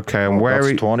Saturday. Okay, and where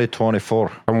That's are 2024.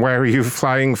 And where are you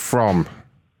flying from?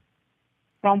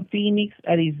 From Phoenix,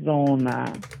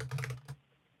 Arizona.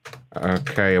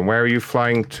 Okay, and where are you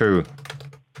flying to?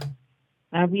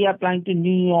 We are flying to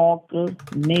New York,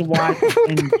 Newark,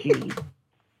 NG.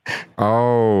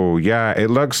 Oh, yeah, it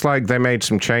looks like they made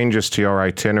some changes to your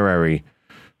itinerary.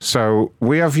 So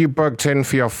we have you booked in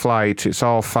for your flight. It's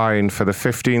all fine for the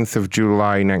 15th of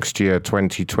July next year,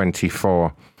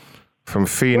 2024. From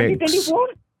Phoenix.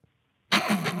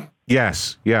 2024?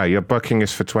 Yes, yeah, your booking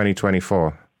is for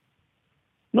 2024.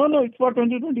 No, it's for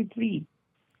 2023.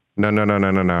 No.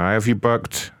 I have you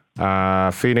booked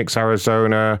Phoenix,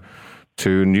 Arizona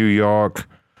to New York,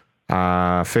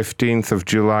 15th of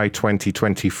July,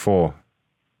 2024.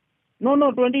 No,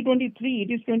 2023.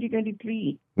 It is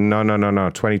 2023. No,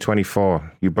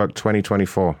 2024. You booked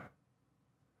 2024.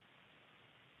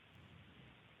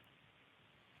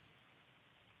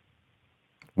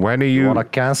 When are you... You want to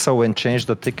cancel and change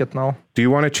the ticket now? Do you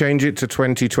want to change it to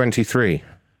 2023?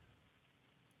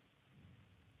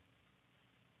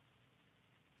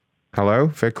 Hello,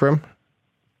 Vikram?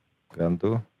 Can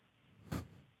do.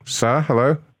 Sir,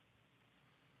 hello?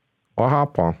 What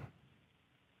happened?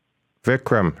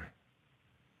 Vikram.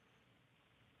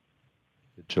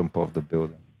 You jump off the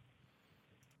building.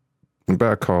 You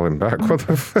better call him back. What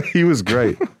the fuck? He was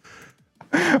great.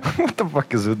 What the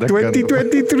fuck is with that?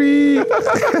 2023.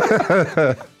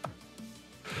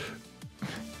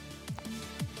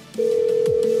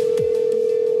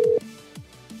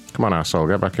 Come on, asshole,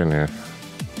 get back in here.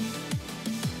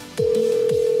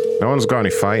 No one's got any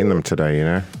fight in them today, you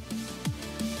know?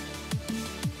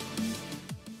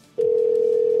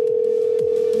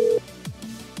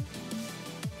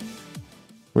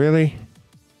 Really?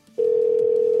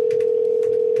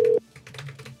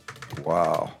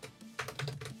 Wow.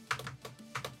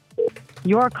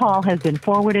 Your call has been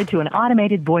forwarded to an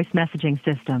automated voice messaging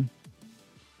system.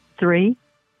 3.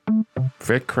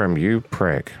 Vikram, you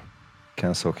prick.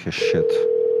 Cancel his shit.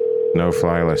 No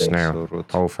fly list now. So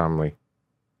rude. Whole family.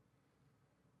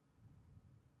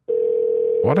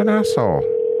 What an asshole.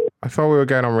 I thought we were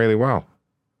getting on really well.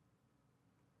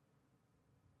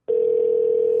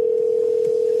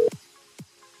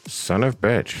 Son of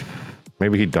bitch.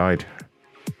 Maybe he died.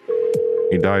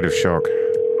 He died of shock.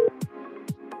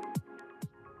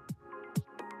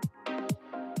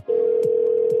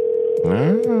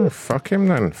 Ah, fuck him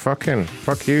then. Fuck him.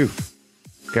 Fuck you.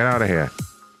 Get out of here.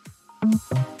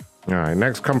 Alright,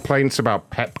 next complaint's about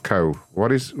Pepco. What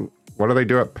do they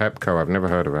do at Pepco? I've never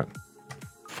heard of it.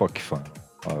 Fuck fun.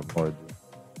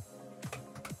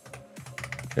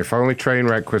 If only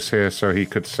Trainwreck was here so he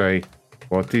could say,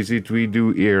 what is it we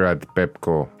do here at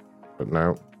Pepco? But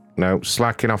no,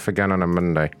 slacking off again on a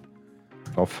Monday.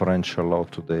 No French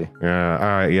allowed today.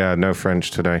 Yeah, no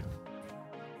French today.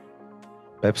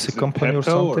 Pepsi company or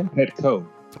something? Petco?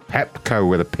 Pepco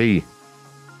with a P.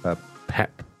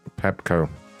 Pepco.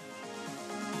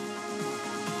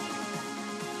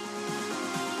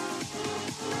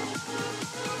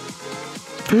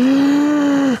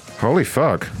 Holy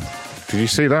fuck. Did you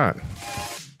see that?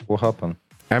 What happened?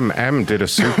 MM did a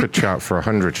super chat for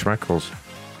 100 schmeckles.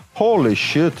 Holy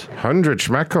shit. 100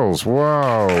 schmeckles.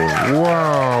 Whoa.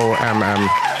 Whoa, MM.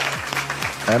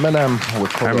 Eminem.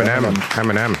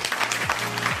 Eminem.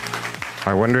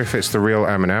 I wonder if it's the real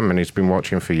Eminem and he's been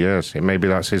watching for years. Maybe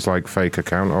that's his like fake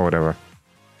account or whatever.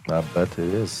 I bet it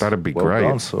is. That'd be well great.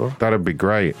 Done, sir. That'd be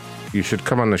great. You should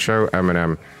come on the show,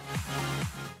 Eminem.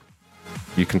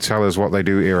 You can tell us what they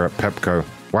do here at Pepco.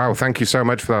 Wow, thank you so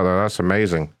much for that, though. That's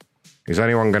amazing. Is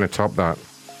anyone going to top that?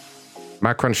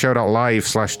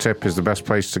 MacronShow.live/tip is the best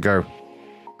place to go.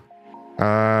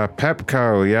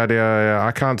 Pepco, yeah.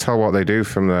 I can't tell what they do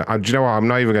from the... do you know what? I'm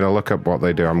not even going to look up what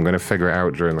they do. I'm going to figure it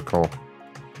out during the call.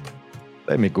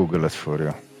 Let me Google it for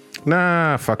you.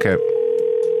 Nah, fuck it.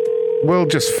 We'll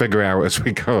just figure it out as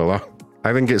we go along.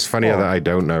 I think it's funnier that I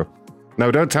don't know.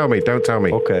 No, don't tell me.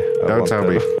 Okay. Don't tell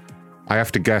me. I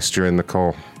have to guess during the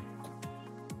call.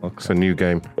 Okay. It's a new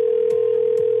game.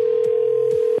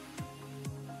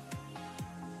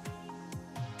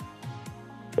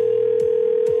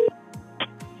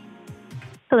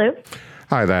 Hello.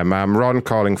 Hi there, ma'am. Ron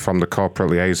calling from the corporate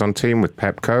liaison team with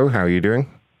Pepco. How are you doing?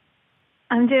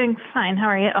 I'm doing fine. How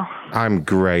are you? I'm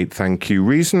great, thank you.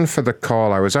 Reason for the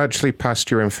call, I was actually passed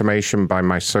your information by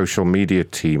my social media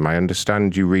team. I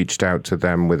understand you reached out to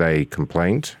them with a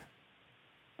complaint.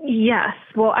 Yes.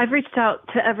 Well, I've reached out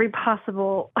to every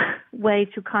possible way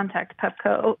to contact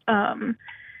Pepco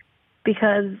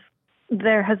because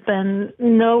there has been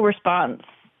no response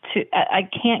to. I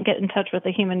can't get in touch with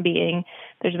a human being.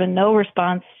 There's been no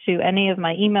response to any of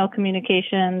my email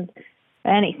communications,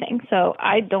 anything. So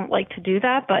I don't like to do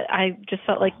that, but I just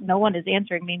felt like no one is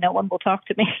answering me. No one will talk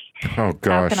to me. Oh,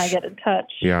 gosh. How can I get in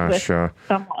touch with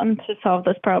someone to solve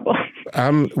this problem?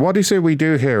 What is it we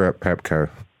do here at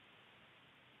Pepco?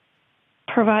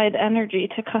 Provide energy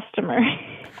to customers.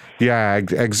 Yeah,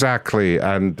 exactly.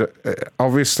 And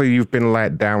obviously you've been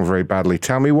let down very badly.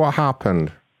 Tell me what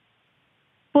happened.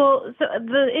 Well, so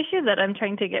the issue that I'm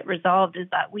trying to get resolved is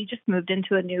that we just moved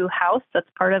into a new house that's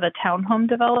part of a townhome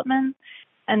development.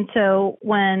 And so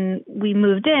when we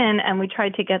moved in and we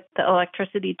tried to get the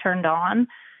electricity turned on,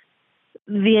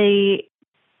 the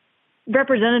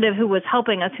representative who was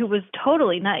helping us, who was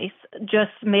totally nice,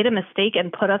 just made a mistake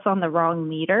and put us on the wrong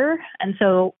meter. And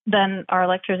so then our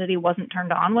electricity wasn't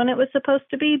turned on when it was supposed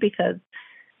to be because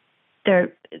the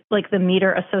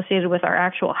meter associated with our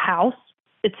actual house,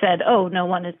 it said, oh, no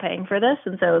one is paying for this.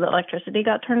 And so the electricity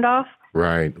got turned off.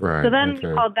 Right. So then we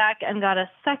called back and got a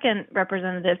second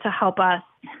representative to help us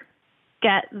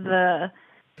get the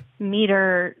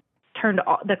meter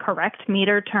the correct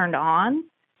meter turned on.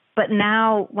 But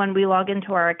now when we log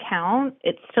into our account,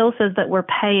 it still says that we're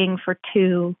paying for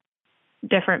two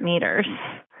different meters.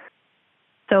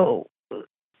 So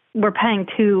we're paying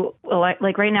two,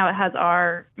 like right now it has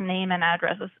our name and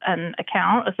address and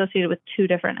account associated with two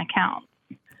different accounts.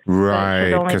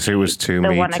 Right, only because it be was 2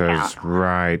 the one meters.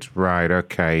 account. Right.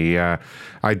 Okay, yeah.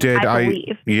 I did. I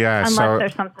believe. Yeah. Unless So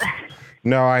there's something.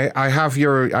 no, I have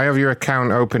your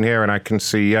account open here, and I can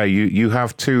see. Yeah, you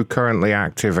have 2 currently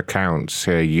active accounts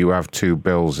here. You have 2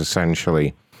 bills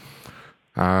essentially.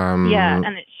 Yeah,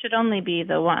 and it should only be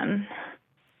the one.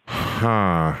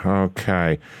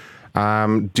 Okay.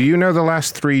 Do you know the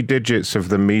last 3 digits of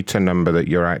the meter number that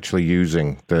you're actually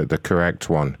using, the correct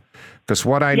one? Because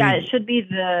what I need... it should be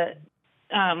the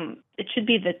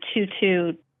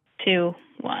 222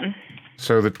 one.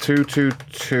 So the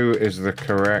 222 is the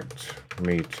correct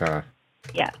meter.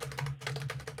 Yeah.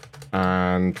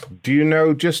 And do you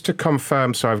know, just to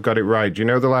confirm so I've got it right, do you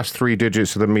know the last 3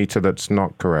 digits of the meter that's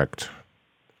not correct?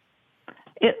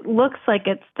 It looks like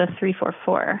it's the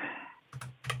 344.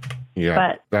 Yeah,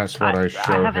 but that's what I showed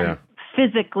I haven't here.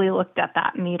 physically looked at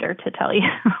that meter to tell you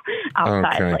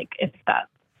outside, Okay. like if that's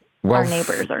Well, our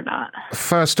neighbors or not.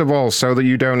 First of all, so that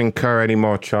you don't incur any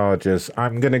more charges,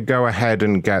 I'm going to go ahead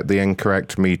and get the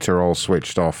incorrect meter all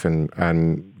switched off and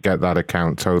get that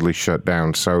account totally shut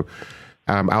down. So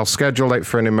I'll schedule it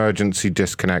for an emergency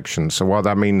disconnection. So what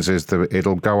that means is that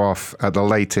it'll go off at the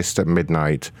latest at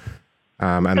midnight.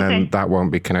 And then that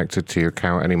won't be connected to your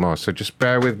account anymore. So just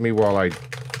bear with me while I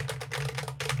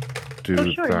do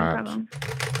Oh, sure, no that. problem.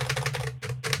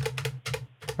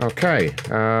 Okay.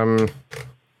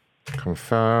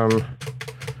 Confirm.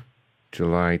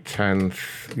 July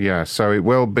 10th. Yeah, so it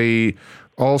will be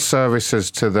all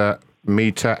services to the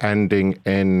meter ending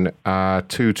in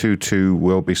 222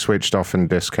 will be switched off and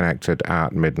disconnected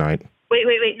at midnight. Wait.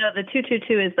 No, the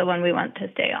 222 is the one we want to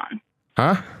stay on.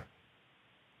 Huh?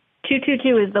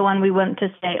 222 is the one we want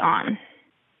to stay on.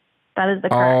 That is the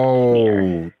correct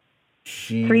meter.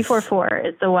 Jeez. 344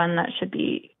 is the one that should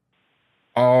be.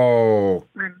 Oh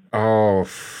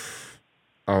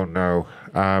no.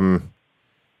 Can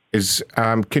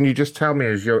you just tell me,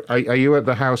 are you at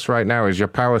the house right now? Is your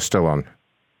power still on?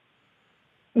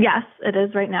 Yes, it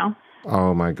is right now.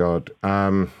 Oh my God.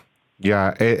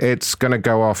 Yeah, it's gonna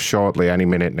go off shortly, any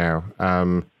minute now.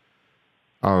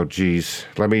 Oh geez.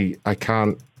 I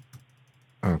can't.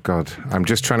 Oh God. I'm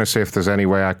just trying to see if there's any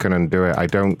way I can undo it. I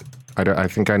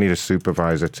think I need a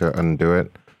supervisor to undo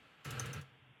it.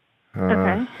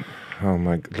 Okay. Oh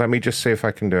my, let me just see if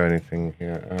I can do anything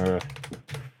here.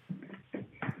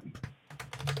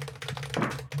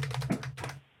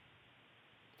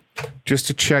 Just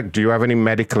to check, do you have any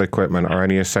medical equipment or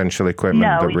any essential equipment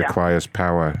No, that we don't. requires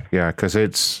power? Yeah, because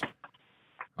it's,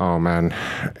 oh man,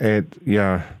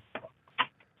 yeah.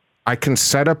 I can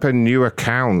set up a new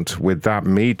account with that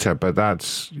meter, but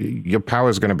your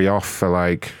power's going to be off for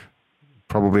like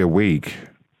probably a week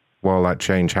while that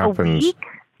change happens. A week?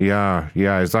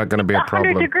 Yeah. Is that going to be a 100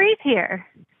 problem? degrees here.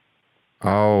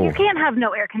 Oh. You can't have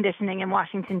no air conditioning in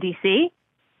Washington, D.C.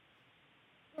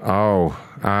 Oh.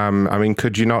 I mean,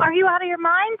 could you not? Are you out of your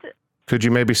mind? Could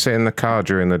you maybe sit in the car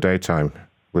during the daytime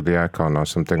with the aircon or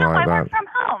something No, like I that? work from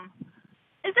home.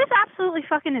 Is this absolutely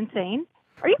fucking insane?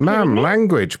 Are you kidding Ma'am, me?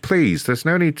 language, please. There's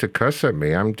no need to cuss at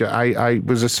me. I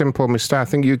was a simple mistake. I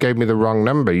think you gave me the wrong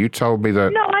number. You told me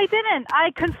that. No, I didn't.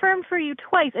 I confirmed for you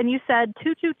twice, and you said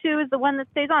 222 is the one that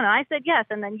stays on, and I said yes,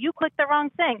 and then you clicked the wrong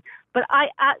thing. But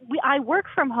I work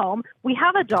from home. We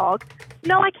have a dog.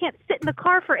 No, I can't sit in the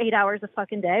car for 8 hours a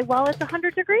fucking day while it's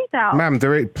 100 degrees out. Ma'am,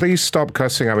 please stop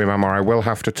cussing at me, ma'am, or I will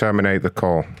have to terminate the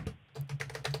call.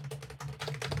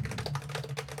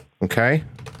 Okay?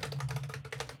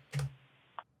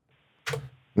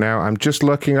 Now, I'm just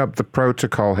looking up the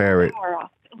protocol here. Power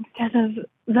off instead of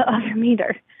the other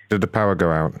meter. Did the power go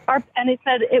out? And it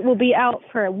said it will be out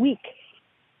for a week.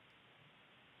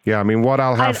 Yeah, I mean, what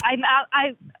I'll have... I'm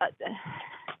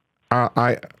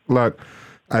out. Look,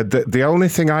 the only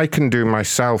thing I can do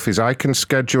myself is I can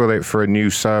schedule it for a new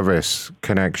service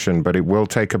connection, but it will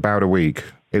take about a week.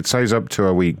 It says up to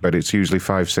a week, but it's usually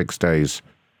 5-6 days.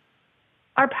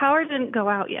 Our power didn't go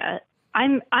out yet.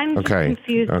 I'm just Okay,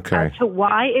 confused okay. as to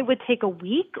why it would take a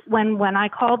week when I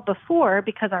called before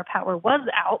because our power was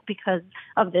out because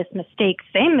of this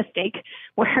same mistake,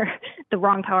 where the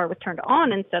wrong power was turned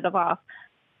on instead of off,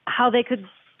 how they could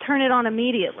turn it on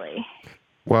immediately.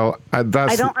 Well,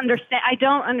 that's... I don't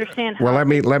understand how, Well, let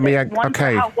me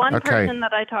how one okay. person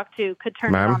that I talked to could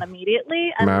turn Ma'am? it on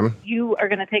immediately, and Ma'am? you are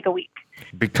going to take a week.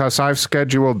 Because I've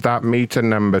scheduled that meter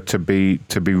number to be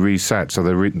reset, so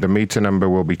the meter number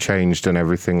will be changed and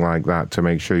everything like that to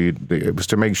make sure it was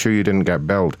to make sure you didn't get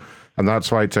billed, and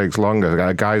that's why it takes longer.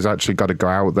 A guy's actually got to go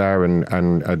out there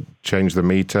and change the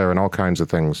meter and all kinds of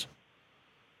things.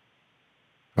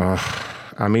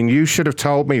 I mean, you should have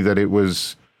told me that it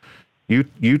was.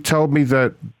 You told me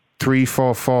that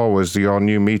 344 was your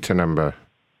new meter number.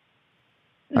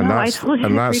 No, I told you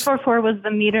 344 was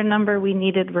the meter number we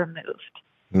needed removed.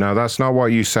 No, that's not what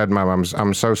you said, ma'am.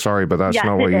 I'm so sorry, but that's Yes,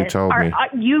 not what it you is. told me.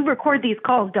 You record these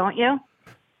calls, don't you?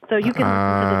 So you can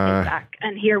listen to the tape back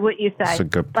and hear what you say. That's a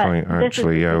good But point, this is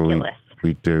actually. Yeah, ridiculous.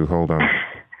 we do. Hold on.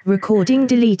 Recording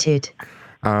deleted.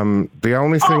 The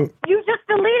only thing... You just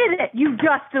deleted it. You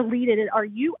just deleted it. Are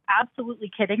you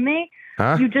absolutely kidding me?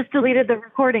 Huh? You just deleted the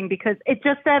recording because it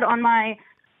just said on my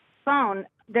phone,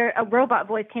 a robot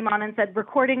voice came on and said,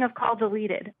 recording of call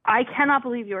deleted. I cannot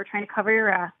believe you were trying to cover your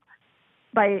ass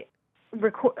by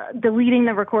deleting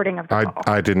the recording of the call.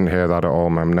 I didn't hear that at all,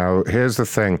 ma'am. Now, here's the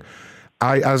thing.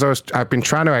 I've been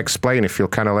trying to explain, if you'll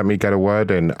kind of let me get a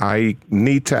word in, I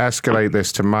need to escalate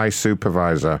this to my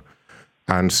supervisor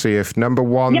and see if, number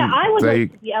one, yeah, I would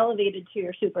like to be elevated to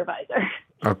your supervisor.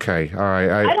 Okay, all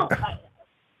right.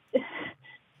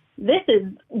 This is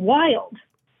wild.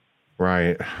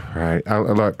 Right.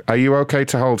 Look, are you okay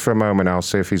to hold for a moment? I'll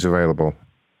see if he's available.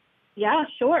 Yeah,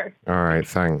 sure. All right,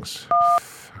 thanks.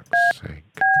 Fuck's sake.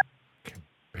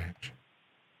 Bitch.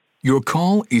 Your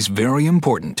call is very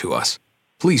important to us.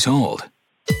 Please hold.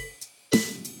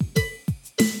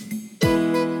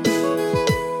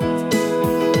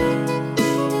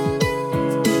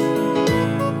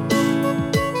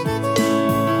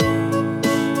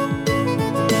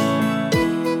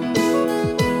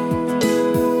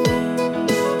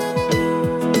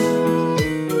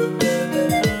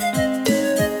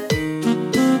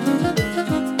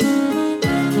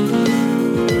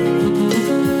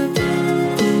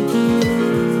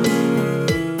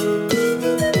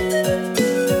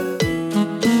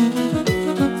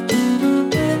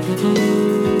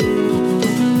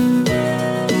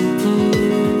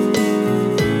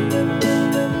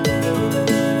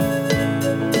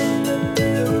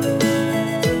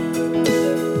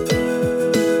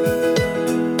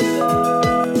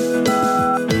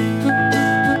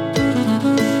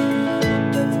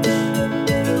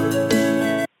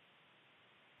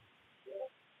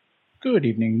 Good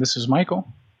evening. This is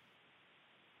Michael.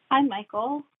 Hi,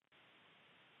 Michael.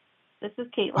 This is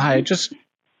Caitlin. Hi,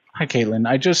 Caitlin.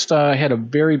 I just had a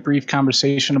very brief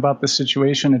conversation about this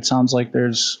situation. It sounds like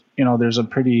it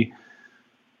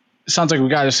sounds like we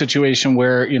got a situation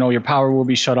where, your power will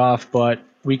be shut off, but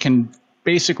we can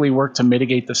basically work to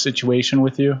mitigate the situation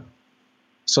with you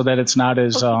so that it's not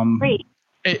as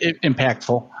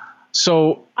impactful.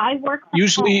 So I work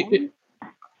usually,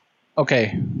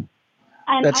 okay.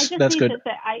 And that's good.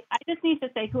 I just need to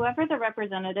say, whoever the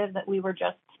representative that we were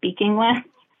just speaking with,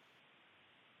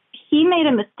 he made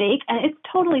a mistake, and it's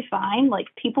totally fine. Like,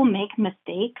 people make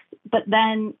mistakes. But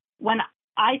then when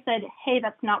I said, hey,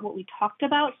 that's not what we talked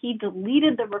about, he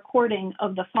deleted the recording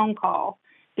of the phone call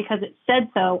because it said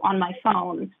so on my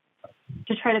phone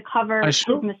to try to cover his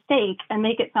mistake and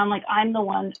make it sound like I'm the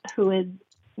one who is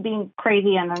being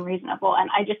crazy and unreasonable. And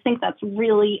I just think that's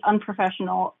really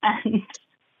unprofessional and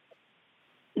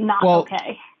not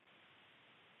okay.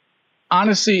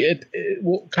 Honestly, it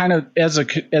kind of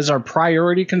as our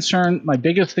priority concern, my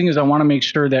biggest thing is I want to make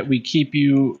sure that we keep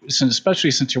you,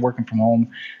 especially since you're working from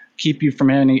home, keep you from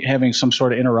having some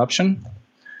sort of interruption.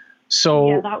 So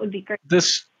yeah, that would be great.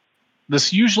 This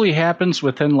usually happens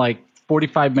within like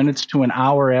 45 minutes to an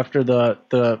hour after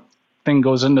the thing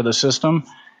goes into the system,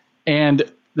 and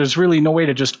there's really no way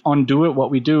to just undo it. What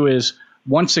we do is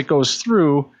once it goes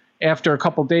through, after a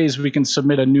couple days, we can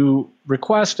submit a new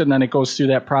request, and then it goes through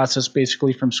that process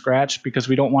basically from scratch because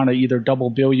we don't want to either double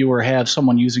bill you or have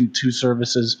someone using two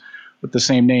services with the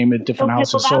same name at different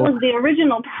houses. Well, that was the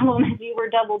original problem, is you were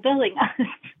double billing us.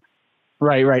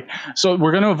 Right. So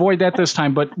we're going to avoid that this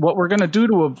time. But what we're going to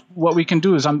do what we can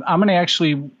do is I'm going to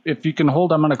actually, if you can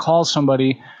hold, I'm going to call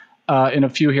somebody in a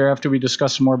few here after we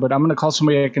discuss some more. But I'm going to call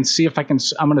somebody. I can see if I can.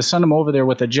 I'm going to send them over there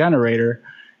with a generator.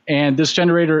 And this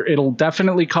generator, it'll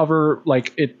definitely cover,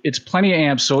 like, it's plenty of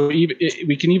amps. So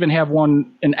we can even have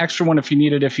an extra one if you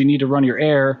need it, if you need to run your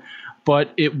air.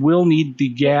 But it will need the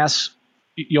gas.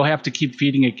 You'll have to keep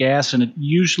feeding it gas. And it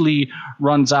usually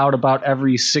runs out about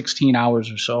every 16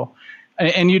 hours or so.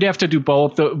 And you'd have to do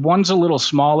both. The one's a little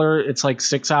smaller. It's like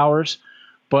 6 hours.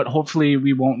 But hopefully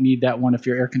we won't need that one if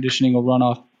your air conditioning will run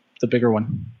off the bigger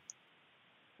one.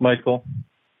 Michael?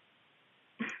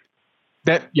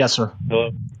 Yes, sir.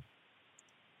 Hello?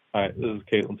 All right, this is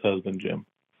Caitlin's husband, Jim.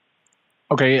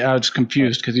 Okay, I was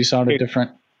confused because you sounded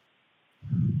different.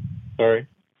 Sorry?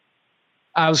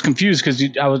 I was confused because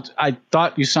I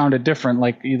thought you sounded different,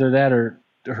 like either that or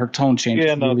her tone changed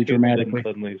really dramatically.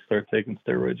 Didn't suddenly start taking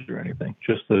steroids or anything.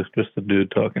 Just the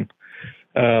dude talking.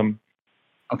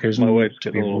 Okay, My wife's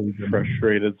getting a little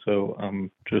frustrated, so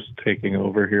I'm just taking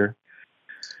over here.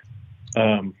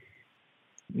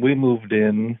 We moved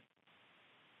in,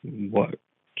 2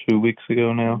 weeks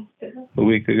ago now? A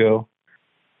week ago.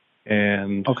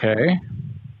 And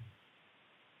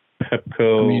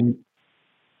Pepco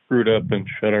screwed up and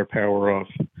shut our power off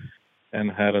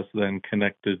and had us then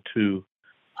connected to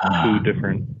 2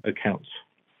 different accounts,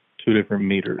 2 different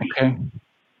meters. Okay.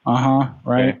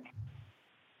 Right. Okay.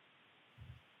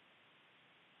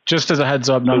 Just as a heads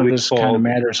up, none of this kind of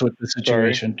matters with the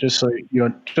situation. Just so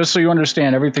you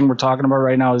understand, everything we're talking about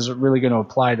right now is really going to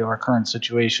apply to our current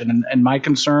situation. And my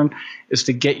concern is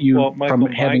to get you from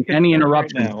having any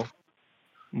interruption.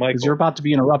 Because you're about to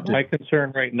be interrupted. My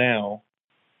concern right now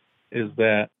is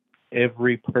that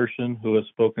every person who has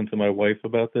spoken to my wife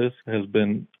about this has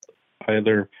been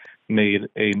either made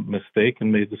a mistake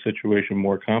and made the situation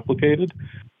more complicated,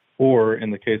 or in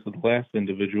the case of the last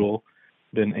individual,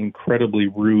 been incredibly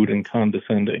rude and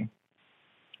condescending.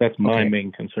 That's my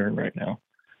main concern right now.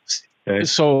 Okay?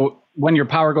 So when your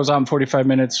power goes out in 45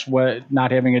 minutes,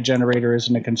 not having a generator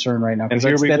isn't a concern right now. And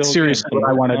that's seriously what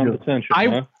I want to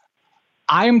do.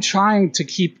 I'm trying to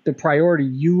keep the priority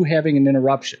you having an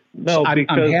interruption. No, so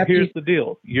because I'm happy. Here's the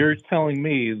deal. You're telling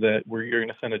me that you're going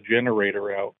to send a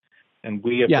generator out and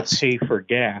we have to pay for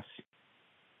gas.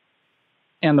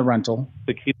 And the rental.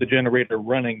 To keep the generator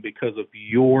running because of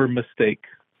your mistake.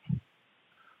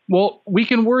 Well, we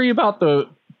can worry about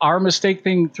our mistake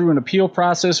thing through an appeal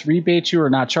process, rebate you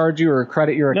or not charge you or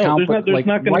credit your account. There's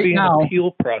not going to be an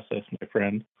appeal process, my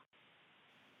friend.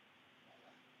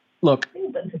 Look,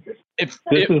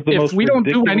 if we don't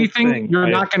do anything, you're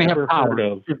not going to have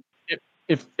power.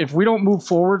 If we don't move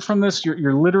forward from this,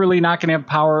 you're literally not going to have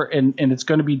power, and it's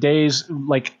going to be days.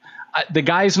 Like the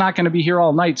guy's not going to be here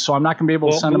all night, so I'm not going to be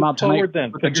able to send him out tonight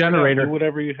with the generator. Do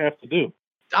whatever you have to do.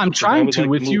 I'm trying to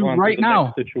with you right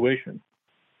now. Situation.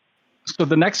 So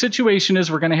the next situation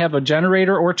is we're going to have a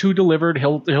generator or 2 delivered.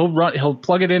 He'll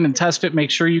plug it in and test it,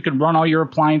 make sure you can run all your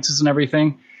appliances and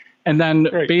everything. And then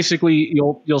basically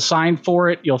you'll sign for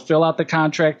it. You'll fill out the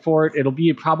contract for it. It'll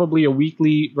be probably a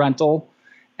weekly rental.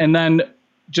 And then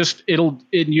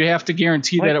you have to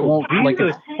guarantee that it won't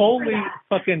holy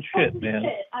fucking shit,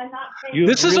 man.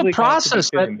 This is a process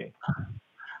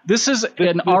this is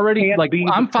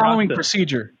I'm following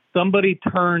procedure. Somebody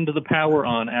turned the power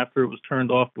on after it was turned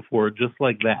off before, just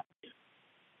like that.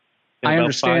 I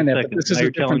understand that, but this is a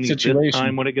different situation. This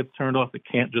time when it gets turned off, it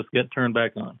can't just get turned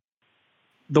back on.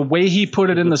 The way he put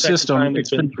it in the system,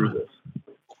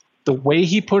 the way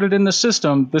he put it in the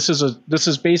system, this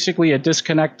is basically a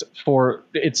disconnect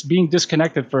it's being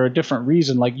disconnected for a different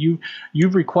reason. Like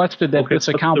you've requested that this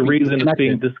account be disconnected. What's the reason it's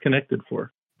being disconnected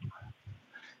for?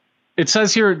 It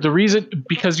says here the reason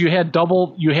because you had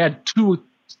 2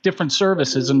 different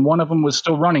services and one of them was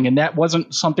still running, and that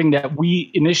wasn't something that we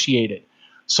initiated.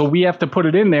 So we have to put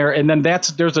it in there, and then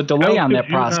there's a delay on that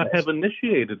process. How could you not have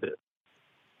initiated it?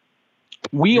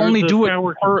 You're only do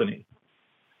it company.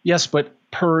 Yes, but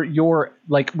per your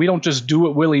we don't just do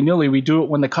it willy-nilly. We do it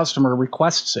when the customer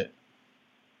requests it.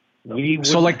 So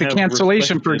the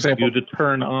cancellation, for example, you to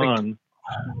turn on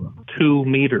 2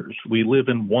 meters. We live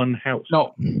in one house.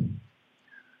 No.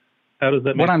 How does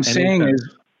that make What I'm saying sense?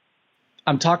 is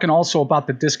I'm talking also about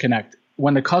the disconnect.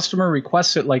 When the customer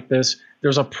requests it like this,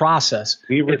 there's a process.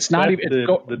 It's not even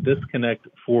the disconnect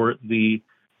for the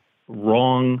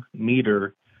wrong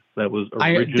meter that was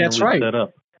originally set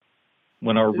up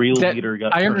when our real meter got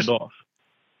turned off.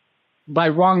 By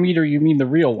wrong meter, you mean the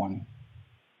real one?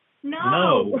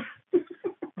 No.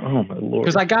 Oh my Lord!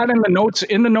 Because I got in the notes.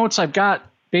 In the notes, I've got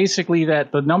basically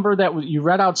that the number that you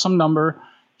read out some number.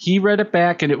 He read it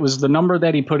back, and it was the number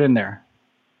that he put in there.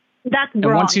 That's and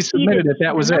wrong. Once he submitted it,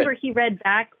 that was it. The number he read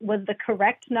back was the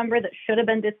correct number that should have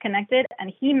been disconnected,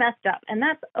 and he messed up. And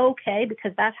that's okay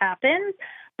because that happens.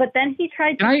 But then he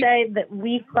tried to say that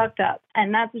we fucked up,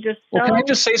 and that's just so. Well, can I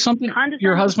just say something?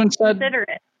 Your husband said. Consider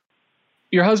it.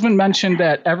 Your husband mentioned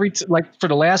that for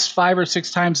the last 5 or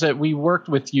 6 times that we worked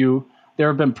with you, there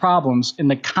have been problems,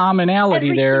 and the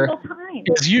commonality there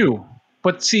is you.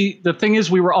 But see, the thing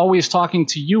is, we were always talking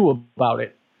to you about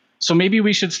it. So maybe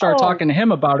we should start talking to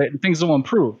him about it, and things will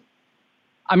improve.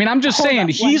 I mean, I'm just saying,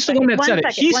 he's the one that said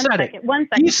it. He said it.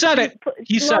 He said it.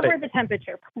 He said it. Lower the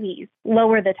temperature, please.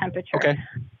 Lower the temperature. Okay.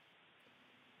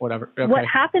 Whatever. Okay. What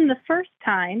happened the first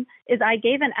time is I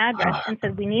gave an address and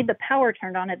said, we need the power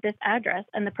turned on at this address.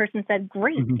 And the person said,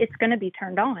 great, it's going to be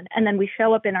turned on. And then we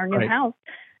show up in our new house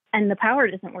and the power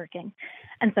isn't working.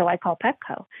 And so I call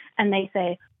Pepco and they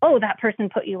say, oh, that person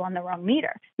put you on the wrong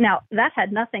meter. Now, that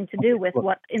had nothing to do with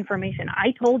what information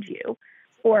I told you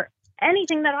or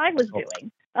anything that I was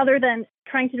doing. other than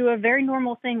trying to do a very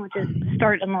normal thing, which is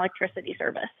start an electricity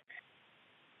service.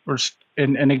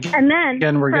 And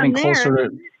then we're from getting there, closer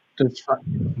to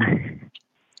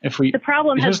if we. The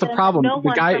problem here's has the been problem. no The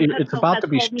one guy, from it's Petco about has to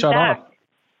be called me shut back. off.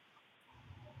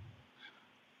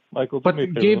 Michael, do But me a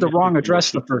you favor, gave let the me wrong speak to your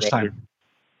address the first supervisor. time.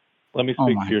 Let me Oh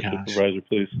speak my to your gosh. supervisor,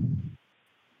 please.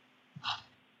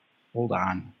 Hold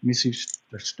on. Let me see if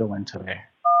they're still in today.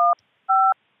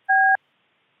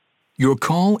 Your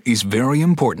call is very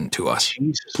important to us.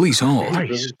 Please hold.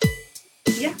 Christ.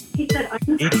 Yeah, he said I'm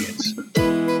Idiots.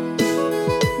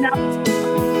 now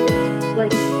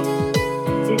like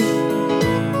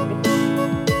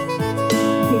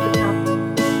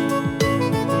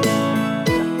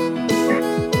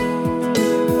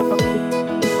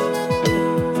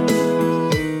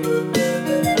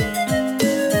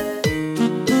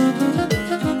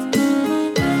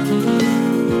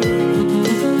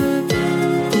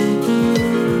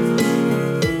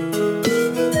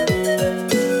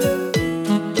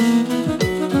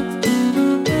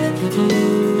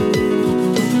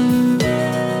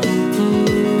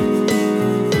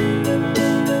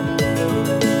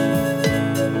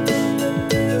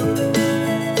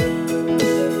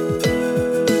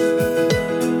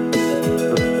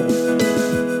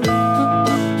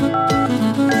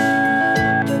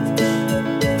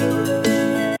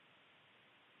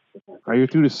Are you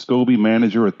through to Scoby,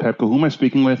 manager with Pepco? Who am I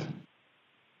speaking with?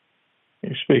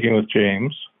 You're speaking with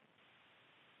James.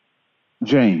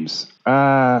 James.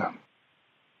 I'm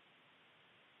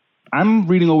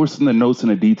reading over some of the notes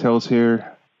and the details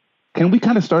here. Can we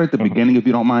kind of start at the beginning, if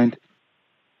you don't mind?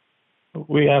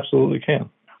 We absolutely can.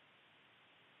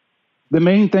 The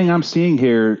main thing I'm seeing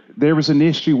here, there was an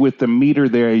issue with the meter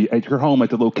there at your home at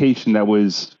the location that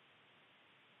was,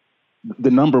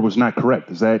 the number was not correct.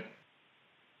 Is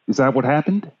that what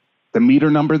happened? The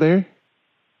meter number there?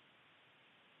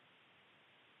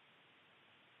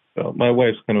 Well, my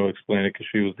wife's going to explain it because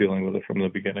she was dealing with it from the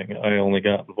beginning. I only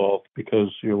got involved because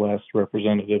your last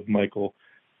representative, Michael,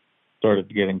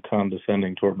 started getting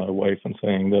condescending toward my wife and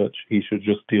saying that he should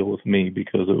just deal with me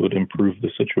because it would improve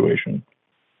the situation.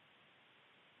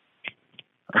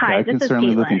 Okay, Hi, I this can is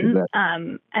certainly look into Caitlin,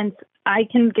 that. and I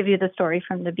can give you the story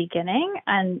from the beginning,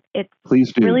 and it's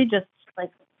Please do. really just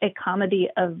like a comedy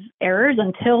of errors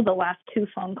until the last two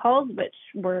phone calls, which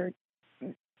were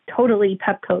totally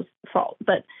Pepco's fault.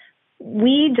 But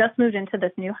we just moved into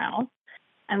this new house,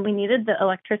 and we needed the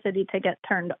electricity to get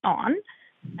turned on,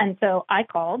 and so I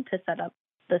called to set up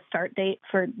the start date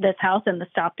for this house and the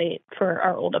stop date for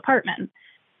our old apartment.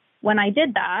 When I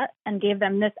did that and gave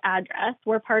them this address,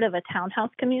 we're part of a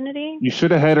townhouse community. You should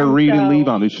have had a read and leave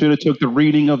on. They should have took the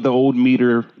reading of the old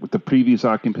meter with the previous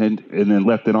occupant and then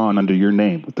left it on under your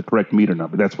name with the correct meter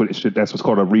number. That's what it should. That's what's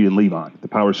called a read and leave on. The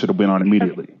power should have been on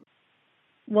immediately.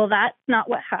 Well, that's not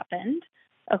what happened.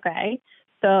 Okay.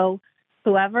 So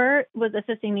whoever was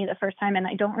assisting me the first time, and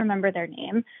I don't remember their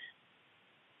name,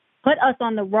 put us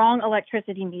on the wrong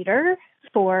electricity meter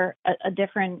for a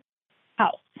different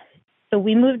house. So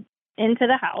we moved into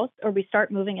the house, or we start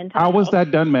moving into the How house. was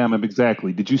that done, ma'am?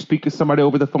 Exactly. Did you speak to somebody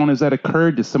over the phone as that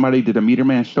occurred? Did a meter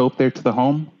man show up there to the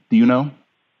home? Do you know?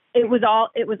 It was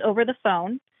over the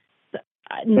phone.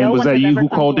 And was that you who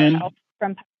called in?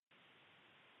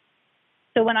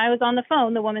 So when I was on the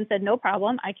phone, the woman said, no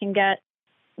problem. I can get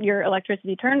your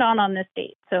electricity turned on this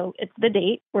date. So it's the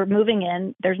date. We're moving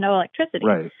in. There's no electricity.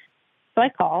 Right. So I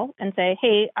call and say,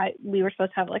 hey, we were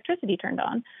supposed to have electricity turned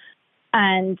on.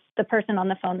 And the person on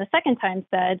the phone the second time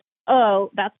said,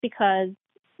 oh, that's because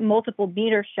multiple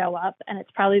meters show up, and it's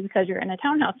probably because you're in a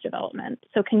townhouse development.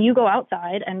 So can you go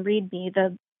outside and read me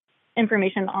the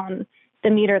information on the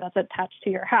meter that's attached to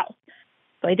your house?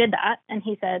 So I did that, and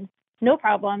he said, no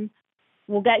problem.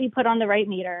 We'll get you put on the right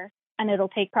meter, and it'll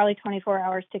take probably 24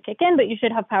 hours to kick in, but you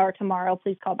should have power tomorrow.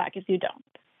 Please call back if you don't.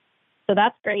 So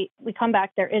that's great. We come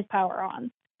back, there is power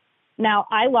on. Now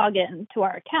I log in to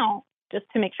our account just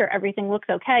to make sure everything looks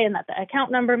okay and that the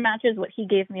account number matches what he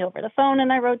gave me over the phone and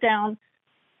I wrote down.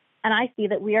 And I see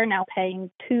that we are now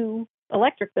paying 2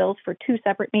 electric bills for 2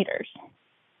 separate meters.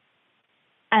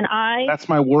 And That's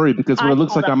my worry, because what it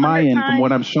looks like on my end, from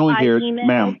what I'm showing here,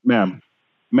 ma'am,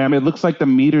 it looks like the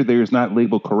meter there is not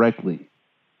labeled correctly.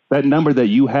 That number that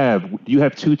you have, do you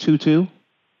have 222?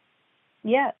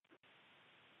 Yes.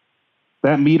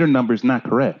 That meter number is not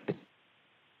correct.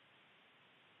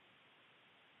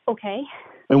 Okay.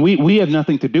 And we have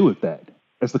nothing to do with that.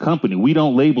 As the company, we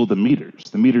don't label the meters.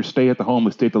 The meters stay at the home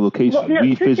and stay at the location. Well, no,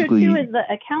 we 222 is the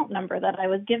account number that I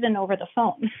was given over the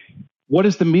phone. What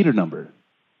is the meter number?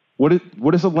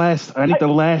 What is the last? I need the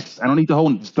last. I don't need the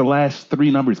whole. Just the last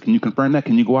three numbers. Can you confirm that?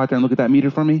 Can you go out there and look at that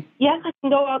meter for me? Yes, I can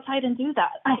go outside and do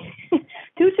that.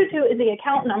 222 is the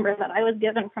account number that I was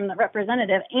given from the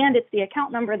representative, and it's the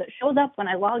account number that shows up when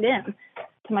I log in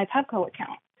to my Pepco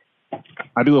account.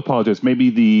 I do apologize.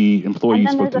 Maybe the employee And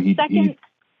then spoke there's to a second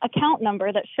account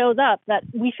number that shows up that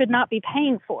we should not be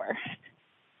paying for.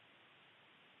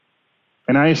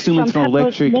 And I assume it's an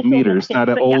electric meter. It's not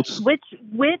an old. Yeah,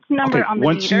 which number on the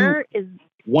meter is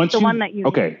the one that you?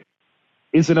 Okay.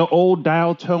 Is it an old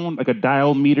dial tone, like a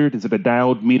dial meter? Is it a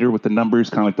dialed meter with the numbers,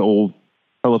 kind of like the old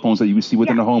telephones that you would see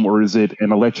within the home, or is it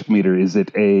an electric meter? Is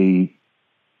it a?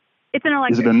 It's an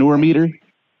electric. Is it a newer meter?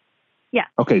 Yeah.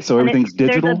 Okay, so everything's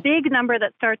digital. There's a big number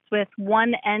that starts with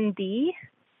 1ND.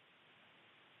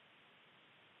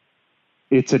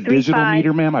 It's a digital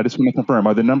meter, ma'am. I just want to confirm.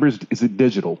 Are the numbers? Is it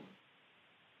digital?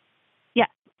 Yeah.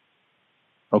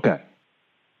 Okay.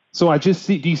 So I just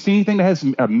see. Do you see anything that has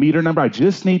a meter number? I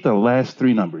just need the last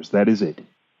three numbers. That is it.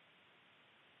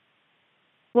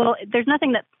 Well, there's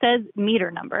nothing that says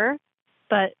meter number,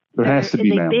 but there has to be,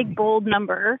 is a ma'am. big bold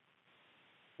number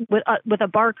with a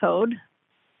barcode.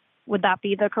 Would that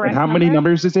be the correct? And how many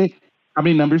numbers is it? How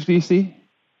many numbers do you see?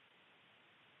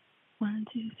 1,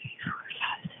 2, 3, 4,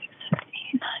 5, 6, 7,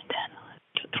 8, 9, 10,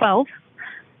 11, 12.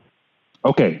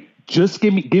 Okay, just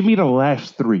give me the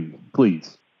last three,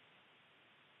 please.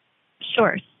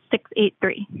 Sure,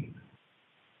 683.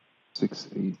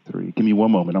 683. Give me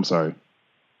one moment. I'm sorry.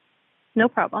 No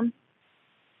problem.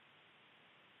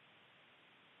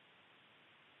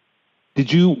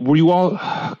 Were you all,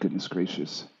 oh, goodness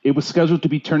gracious. It was scheduled to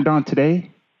be turned on today?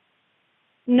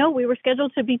 No, we were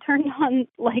scheduled to be turned on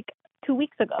like 2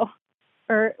 weeks ago.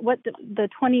 Or the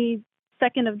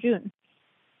 22nd of June.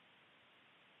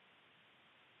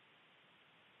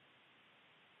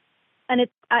 And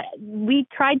we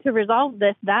tried to resolve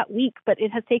this that week, but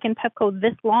it has taken Pepco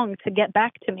this long to get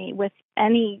back to me with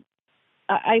any,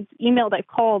 I've emailed, I've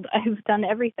called, I've done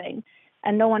everything,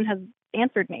 and no one has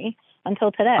answered me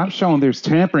until today. I'm showing there's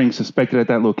tampering suspected at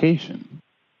that location.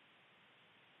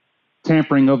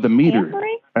 Tampering of the meter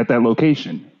at that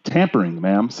location. Tampering,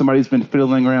 ma'am. Somebody's been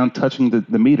fiddling around touching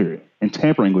the meter and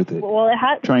tampering with it. Well,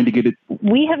 trying to get it.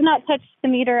 We have not touched the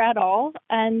meter at all,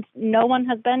 and no one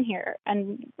has been here.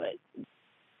 And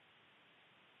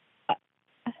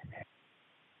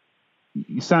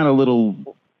you sound a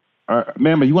little,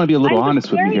 ma'am, you want to be a little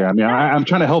honest with me here. I mean, I'm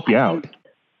trying to help you out.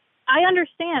 I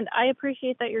understand. I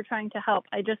appreciate that you're trying to help.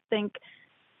 I just think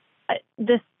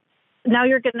now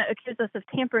you're going to accuse us of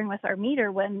tampering with our meter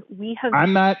when we have.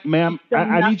 I'm not, ma'am.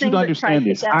 I need you to understand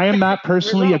this. I am not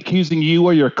personally accusing you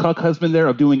or your cuck husband there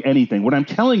of doing anything. What I'm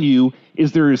telling you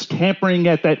is there is tampering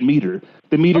at that meter.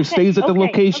 The meter stays at the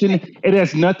location. It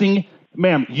has nothing.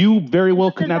 Ma'am, you very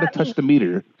well could not have touched the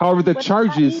meter. However, the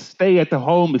charges stay at the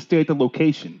home and stay at the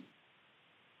location.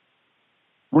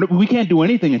 We can't do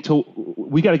anything until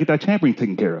we got to get that tampering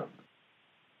taken care of.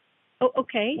 Oh,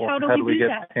 okay. Well, how do we get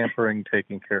that? tampering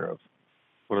taken care of?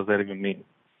 What does that even mean?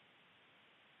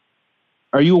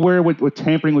 Are you aware what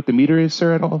tampering with the meter is,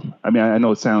 sir, at all? I mean, I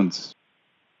know it sounds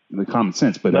like common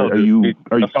sense, but are you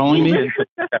following me?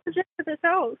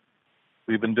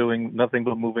 We've been doing nothing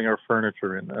but moving our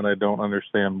furniture in, and I don't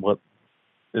understand what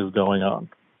is going on.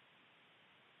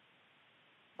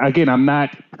 Again, I'm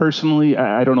not personally,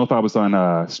 I don't know if I was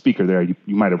on speaker there, you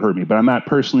might have heard me, but I'm not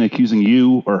personally accusing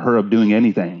you or her of doing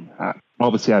anything.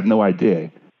 Obviously, I have no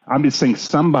idea. I'm just saying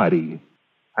somebody,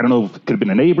 I don't know if it could have been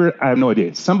a neighbor, I have no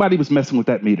idea. Somebody was messing with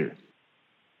that meter.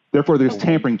 Therefore, there's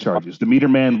tampering charges. The meter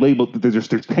man labeled, there's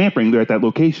tampering there at that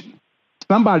location.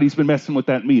 Somebody's been messing with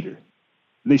that meter.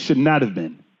 They should not have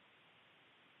been.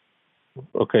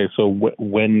 Okay, so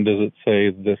when does it say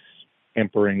this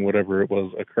tampering, whatever it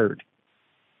was, occurred?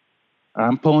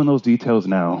 I'm pulling those details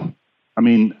now. I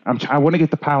mean, I want to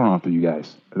get the power on for you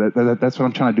guys. That's what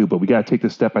I'm trying to do, but we got to take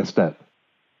this step by step.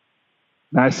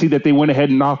 Now, I see that they went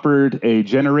ahead and offered a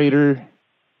generator,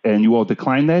 and you all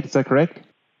declined that. Is that correct?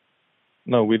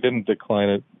 No, we didn't decline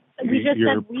it. We just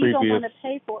said we don't want to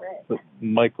pay for it.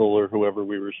 Michael or whoever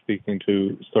we were speaking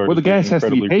to started. Well, the gas has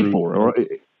to be paid for, or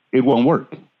it won't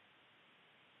work.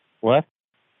 What?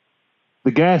 The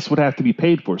gas would have to be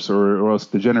paid for, sir, or else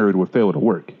the generator would fail to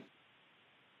work.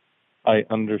 I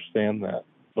understand that,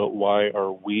 but why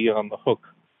are we on the hook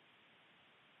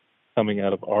coming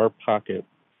out of our pocket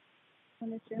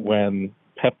when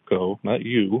Pepco, not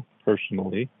you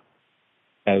personally,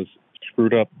 has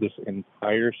screwed up this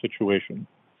entire situation?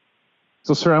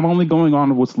 So, sir, I'm only going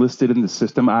on what's listed in the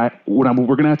system. What we're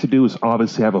going to have to do is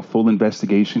obviously have a full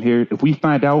investigation here. If we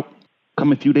find out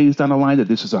come a few days down the line that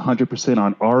this is 100%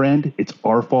 on our end, it's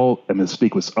our fault, and the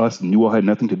mistake was us, and you all had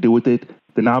nothing to do with it,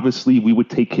 then obviously we would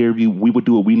take care of you. We would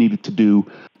do what we needed to do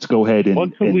to go ahead and,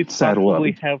 What could we saddle up.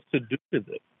 possibly have to do with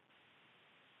it?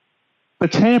 The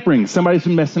tampering. Somebody's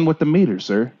been messing with the meter,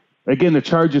 sir. Again, the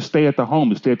charges stay at the home,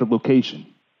 they stay at the location.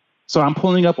 So I'm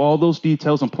pulling up all those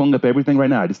details. I'm pulling up everything right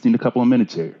now. I just need a couple of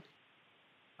minutes here.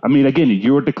 I mean, again,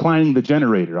 you're declining the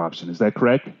generator option. Is that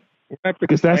correct?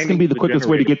 Because that's going to be the quickest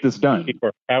way to get this done. Keep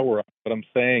our power up. What I'm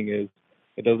saying is,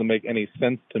 it doesn't make any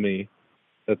sense to me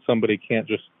that somebody can't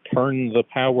just turn the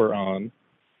power on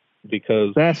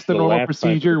because that's the normal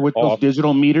procedure with those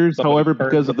digital meters. However,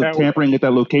 because of the tampering at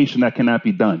that location, that cannot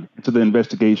be done until the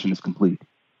investigation is complete.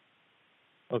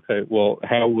 Okay, well,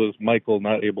 how was Michael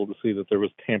not able to see that there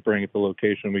was tampering at the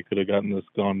location? We could have gotten this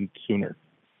gone sooner.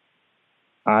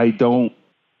 I don't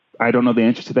know the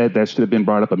answer to that. That should have been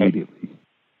brought up immediately.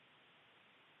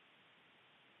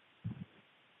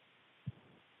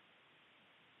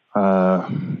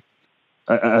 Again,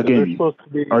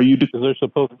 is there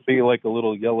supposed to be like a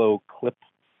little yellow clip,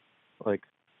 like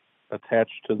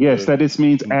attached to? Yes, that just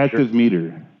means active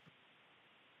meter.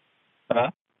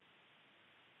 Huh?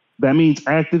 That means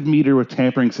active meter with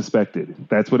tampering suspected.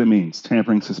 That's what it means.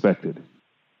 Tampering suspected.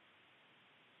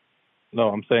 No,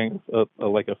 I'm saying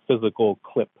like a physical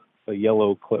clip, a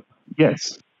yellow clip.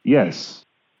 Yes.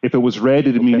 If it was red,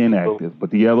 it'd mean inactive,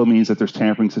 but the yellow means that there's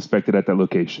tampering suspected at that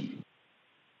location.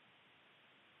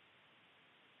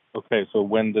 Okay, so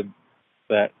when did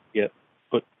that get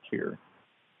put here?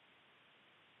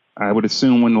 I would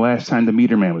assume when the last time the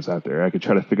meter man was out there. I could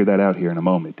try to figure that out here in a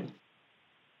moment.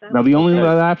 Now, the only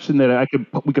other option that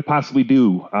we could possibly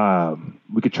do,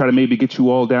 we could try to maybe get you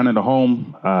all down in the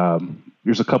home.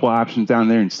 There's a couple options down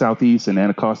there in Southeast and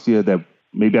Anacostia that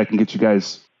maybe I can get you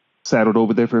guys saddled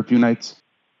over there for a few nights.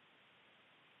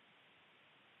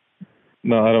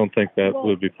 No, I don't think that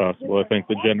would be possible. I think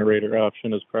the generator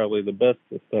option is probably the best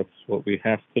if that's what we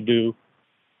have to do.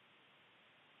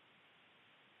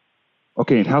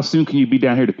 Okay, and how soon can you be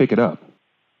down here to pick it up?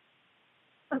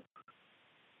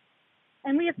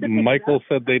 And we have to Michael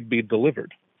said they'd be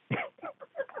delivered.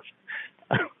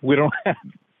 We don't have,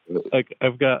 like,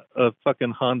 I've got a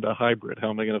fucking Honda hybrid. How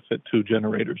am I going to fit two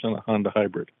generators in a Honda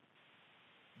hybrid?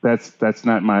 That's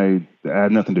not I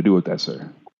have nothing to do with that,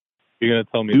 sir. You're going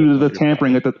to tell me due to the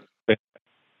tampering at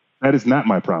that is not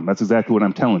my problem. That's exactly what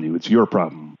I'm telling you. It's your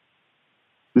problem.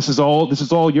 This is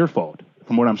all your fault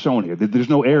from what I'm showing here. There's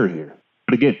no error here.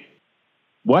 But again,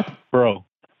 what? Bro,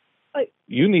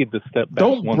 you need to step back.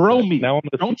 Don't bro me.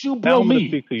 Don't you bro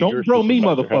me. Don't bro me,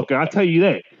 motherfucker. I'll tell you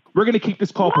that. We're going to keep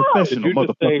this call professional,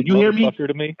 motherfucker. You hear me?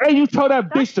 To me? Hey, you told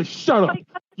that bitch to shut up.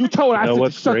 You told her I said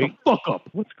to shut the fuck up.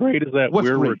 What's great is that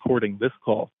we're recording this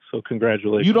call. So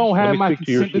congratulations. You don't have my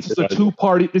consent. This is a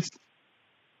two-party.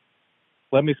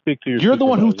 Let me speak to your You're supervisor. the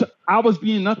one who... I was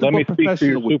being nothing but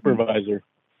professional. Let me speak to your supervisor.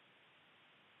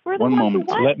 One moment.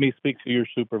 Let me speak to your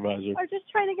supervisor. We're just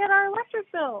trying to get our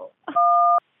electric bill.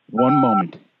 One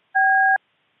moment.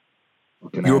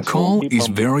 Your call is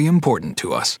very important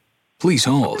to us. Please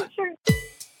hold.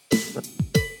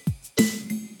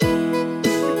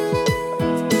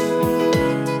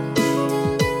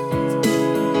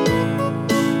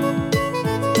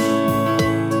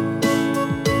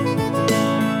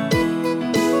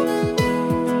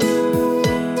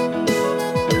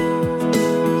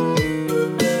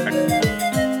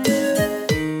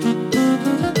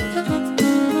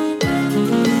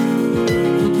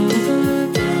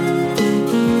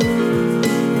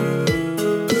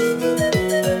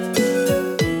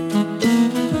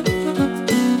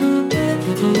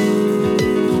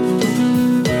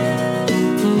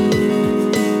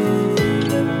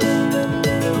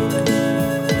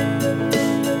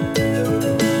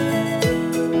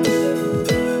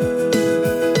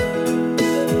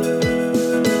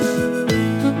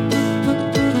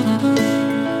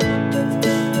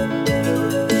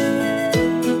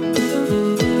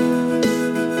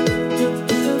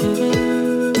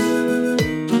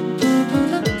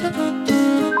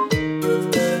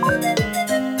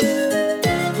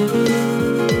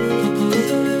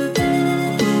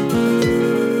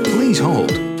 Please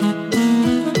hold.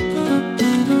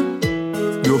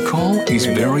 Your call is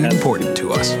very important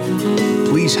to us.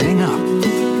 Please hang up.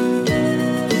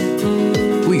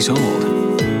 Please hold.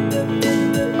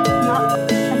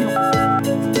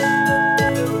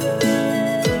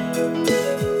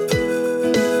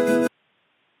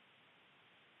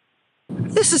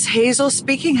 This is Hazel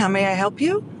speaking. How may I help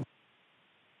you?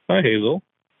 Hi, Hazel.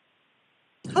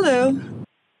 Hello.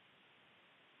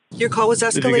 Your call was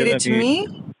escalated to me?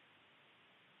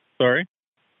 Sorry?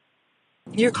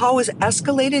 Your call was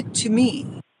escalated to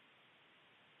me.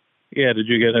 Yeah, did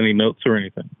you get any notes or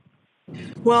anything?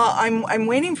 Well, I'm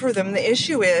waiting for them. The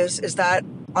issue is that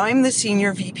I'm the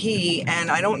senior VP and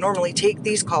I don't normally take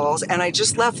these calls, and I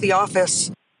just left the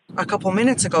office a couple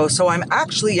minutes ago, so I'm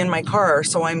actually in my car,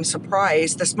 so I'm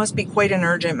surprised. This must be quite an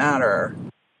urgent matter.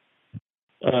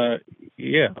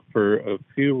 Yeah, for a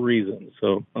few reasons.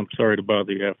 So I'm sorry to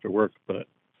bother you after work, but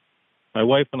my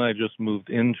wife and I just moved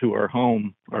into our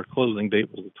home. Our closing date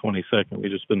was the 22nd.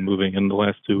 We've just been moving in the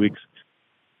last 2 weeks.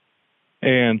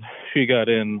 And she got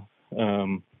in,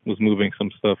 was moving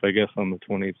some stuff, I guess, on the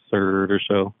 23rd or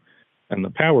so, and the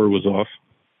power was off.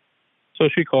 So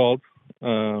she called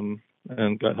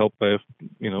and got help by a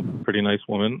pretty nice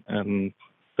woman and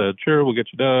said, sure, we'll get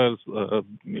you done,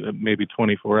 maybe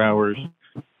 24 hours.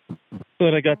 So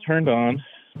then I got turned on.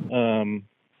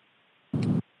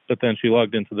 But then she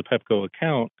logged into the Pepco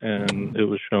account, and it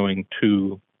was showing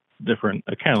 2 different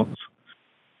accounts.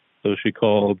 So she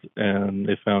called, and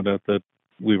they found out that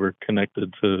we were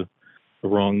connected to the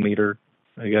wrong meter,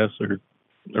 I guess, or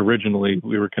originally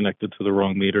we were connected to the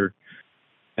wrong meter,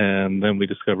 and then we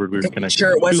discovered we were connected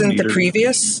Sure, to it wasn't 2 meters. the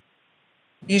previous?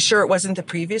 You sure it wasn't the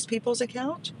previous people's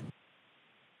account?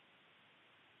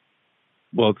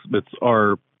 Well, it's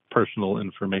our personal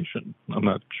information. I'm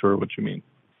not sure what you mean.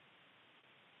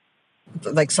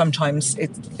 Like sometimes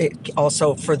it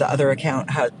also for the other account,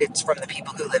 it's from the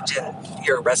people who lived in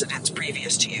your residence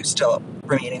previous to you still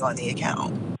remaining on the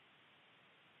account.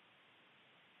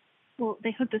 Well,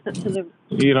 they hooked us up to the...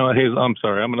 Hey, I'm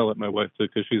sorry. I'm going to let my wife do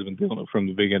it because she's been doing it from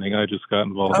the beginning. I just got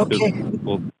involved. Okay.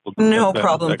 We'll No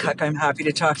problem, Cuck. I'm happy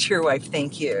to talk to your wife.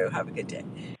 Thank you. Have a good day.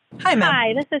 Hi, ma'am.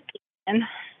 Hi, this is Caitlin.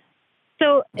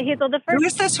 So, Hazel, the first... Who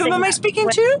is this? Whom am I speaking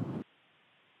to?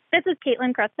 This is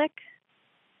Caitlin Krutzek.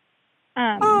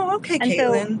 Okay,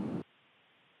 Caitlin.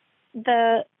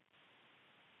 So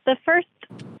the first,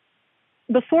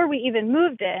 before we even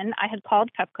moved in, I had called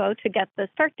Pepco to get the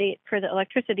start date for the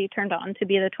electricity turned on to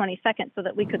be the 22nd so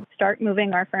that we could start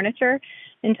moving our furniture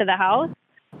into the house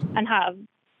and have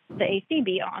the AC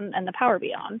be on and the power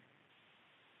be on.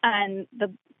 And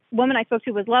the woman I spoke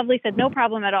to was lovely, said no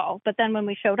problem at all. But then when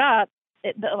we showed up,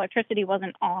 the electricity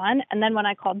wasn't on. And then when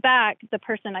I called back, the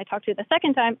person I talked to the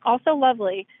second time, also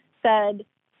lovely, said,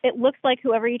 it looks like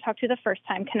whoever you talked to the first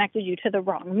time connected you to the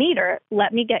wrong meter.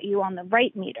 Let me get you on the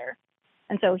right meter.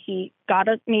 And so he got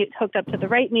me hooked up to the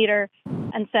right meter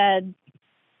and said,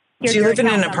 do you live in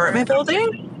an apartment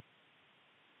building?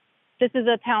 This is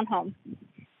a townhome.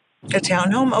 A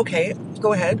townhome? Okay,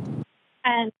 go ahead.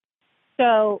 And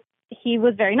so he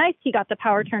was very nice. He got the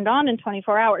power turned on in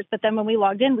 24 hours. But then when we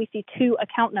logged in, we see 2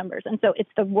 account numbers. And so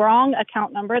it's the wrong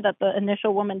account number that the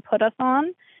initial woman put us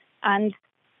on, and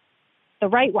the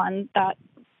right one that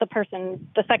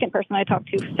the second person I talked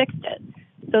to fixed it.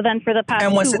 So then for the past 2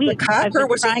 weeks... And was it the Cuck or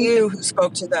was it you who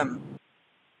spoke to them?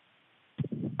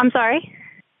 I'm sorry?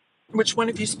 Which one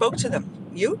of you spoke to them?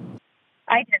 You?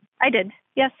 I did,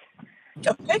 yes.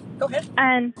 Okay, go ahead.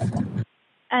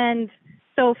 And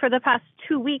so for the past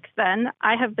 2 weeks then,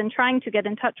 I have been trying to get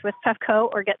in touch with Pepco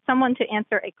or get someone to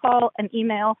answer a call, an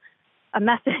email, a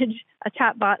message, a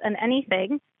chatbot, and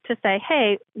anything to say,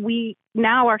 hey, we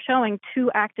now are showing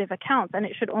 2 active accounts and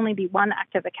it should only be 1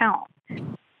 active account.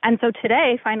 And so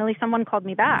today, finally, someone called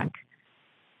me back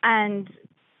and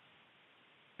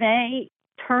they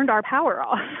turned our power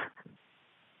off.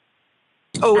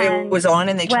 Oh, it was on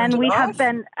and they turned it off?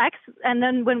 And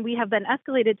then when we have been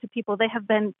escalated to people, they have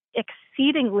been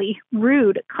exceedingly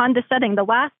rude, condescending. The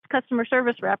last customer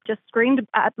service rep just screamed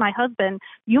at my husband,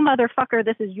 you motherfucker,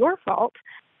 this is your fault.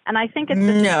 And I think it's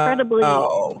just incredibly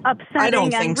upsetting. I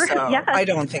don't think so. Yes. I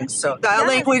don't think so. That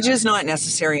language is not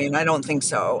necessary, and I don't think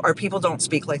so. Our people don't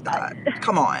speak like that.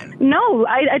 Come on. No,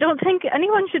 I don't think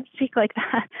anyone should speak like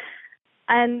that.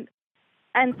 And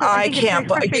so I can't.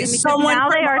 But someone now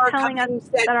they are telling us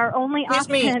that our only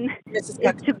option is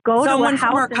to go to a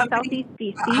house in Southeast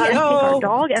BC and take our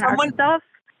dog and our stuff.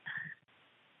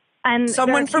 And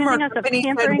someone from our company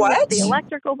said what? The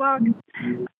electrical box.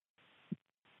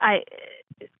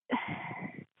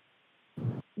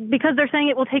 Because they're saying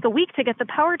it will take a week to get the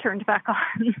power turned back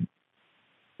on.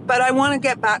 But I want to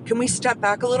get back. Can we step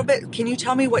back a little bit? Can you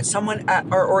tell me what someone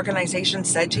at our organization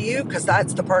said to you? Because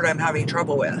that's the part I'm having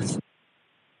trouble with.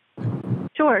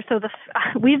 Sure. So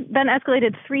we've been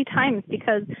escalated 3 times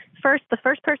because the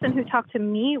first person who talked to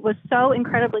me was so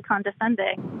incredibly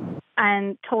condescending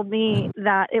and told me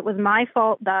that it was my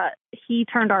fault that he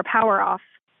turned our power off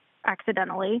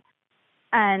accidentally.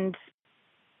 And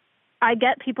I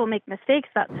get people make mistakes,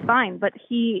 that's fine. But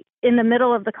in the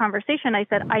middle of the conversation, I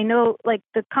said, I know, like,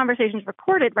 the conversation's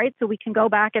recorded, right? So we can go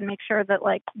back and make sure that,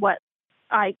 like, what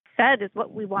I said is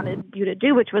what we wanted you to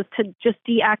do, which was to just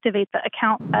deactivate the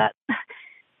account that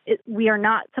we are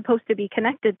not supposed to be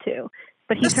connected to.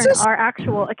 But he turned our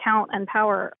actual account and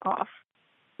power off.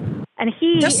 And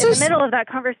in the middle of that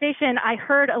conversation, I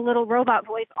heard a little robot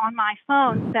voice on my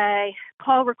phone say,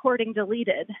 call recording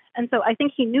deleted. And so I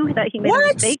think he knew that he made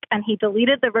a mistake, and he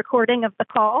deleted the recording of the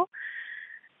call.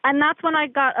 And that's when I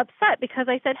got upset, because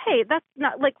I said, hey, that's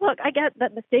not, like, look, I get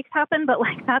that mistakes happen, but,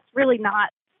 like, that's really not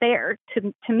fair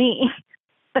to me,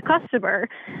 the customer.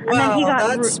 And then he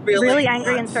got really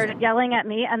angry and started yelling at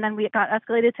me, and then we got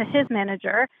escalated to his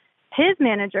manager. His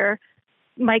manager,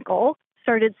 Michael,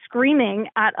 started screaming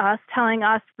at us, telling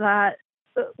us that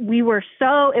it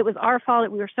was our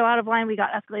fault, we were so out of line. We got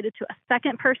escalated to a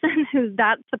second person,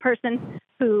 that's the person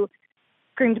who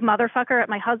screamed motherfucker at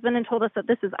my husband and told us that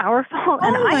this is our fault.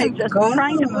 And I am just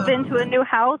trying to move into a new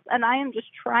house, and I am just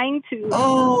trying to...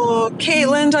 Oh,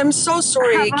 Caitlin, I'm so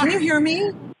sorry. Can you hear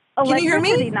me? Can you hear me?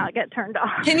 Electricity not get turned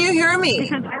off. Can you hear me?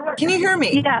 Can you hear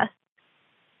me? Yes.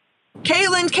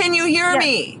 Caitlin, can you hear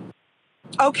me?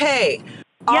 Okay.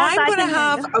 Yes, I'm going to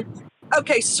have...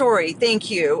 Okay, sorry.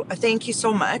 Thank you. Thank you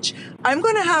so much. I'm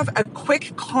going to have a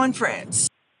quick conference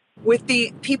with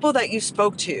the people that you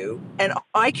spoke to, and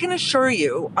I can assure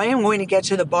you, I am going to get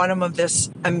to the bottom of this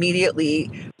immediately.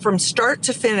 From start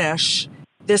to finish,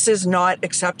 this is not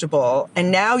acceptable.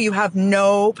 And now you have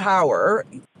no power.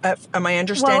 Am I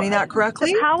understanding that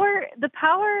correctly? The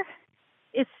power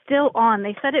is still on.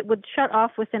 They said it would shut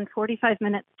off within 45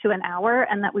 minutes to an hour,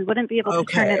 and that we wouldn't be able to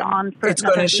turn it on for It's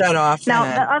going to shut off. Now,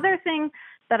 then. the other thing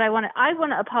that I want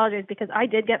to apologize, because I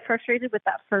did get frustrated with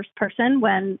that first person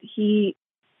when he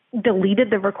deleted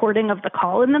the recording of the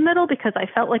call in the middle, because I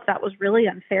felt like that was really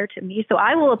unfair to me. So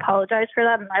I will apologize for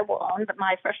that, and I will own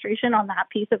my frustration on that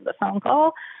piece of the phone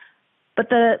call. But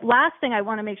the last thing I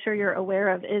want to make sure you're aware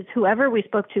of is whoever we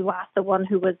spoke to last, the one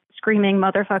who was screaming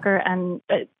motherfucker and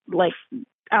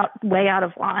way out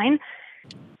of line,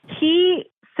 he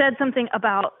said something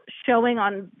about showing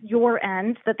on your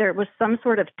end that there was some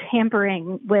sort of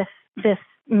tampering with this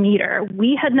meter.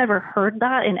 We had never heard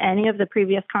that in any of the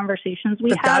previous conversations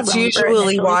we had. That's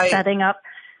usually why setting up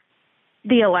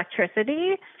the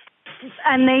electricity.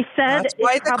 And they said that's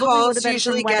why the calls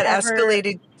usually get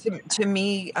escalated to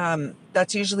me.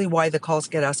 That's usually why the calls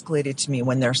get escalated to me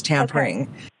when there's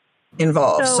tampering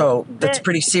involved. So that's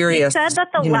pretty serious. Said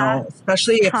that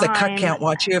especially if the cut can't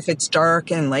watch you, if it's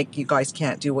dark and like you guys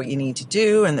can't do what you need to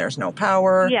do and there's no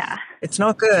power. Yeah. It's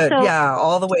not good.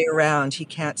 All the way around. He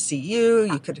can't see you.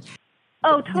 You could...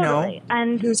 Oh, totally.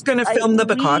 And who's going to film the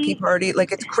bukkake party?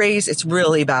 Like, it's crazy. It's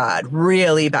really bad.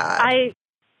 Really bad. I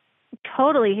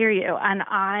totally hear you. And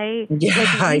I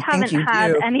haven't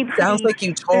had anybody... Sounds like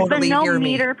you totally no hear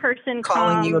me meter person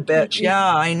calling you a bitch.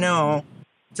 Yeah, I know.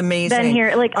 It's amazing. Been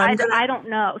here. I don't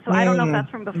know. So I don't know if that's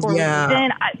from before we moved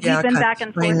in. We've been back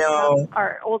and forth to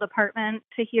our old apartment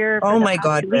to here. Oh my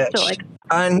God, bitch. So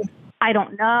I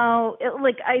don't know.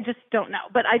 I just don't know.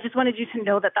 But I just wanted you to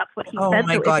know that that's what he said.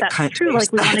 My so God, if that's true, we want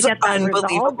to get that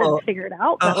resolved and figured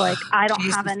out. But I don't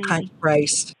have any...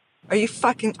 Christ. Are you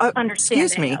fucking...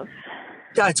 excuse me. Of...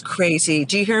 That's crazy.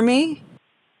 Do you hear me?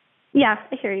 Yeah,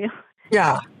 I hear you.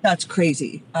 Yeah, that's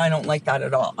crazy. I don't like that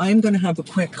at all. I'm going to have a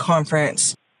quick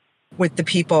conference with the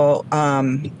people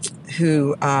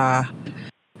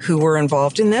who were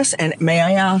involved in this. And may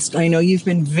I ask, I know you've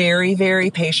been very, very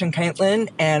patient, Caitlin,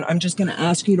 and I'm just going to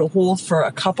ask you to hold for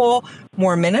a couple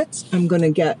more minutes. I'm going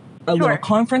to get a little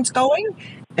conference going,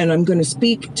 and I'm going to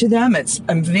speak to them.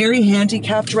 I'm very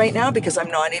handicapped right now because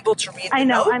I'm not able to read the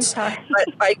notes. I'm sorry.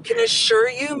 But I can assure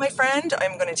you, my friend,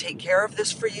 I'm going to take care of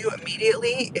this for you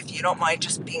immediately. If you don't mind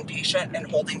just being patient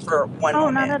and holding for one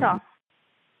moment. Oh, not at all.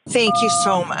 Thank you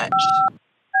so much.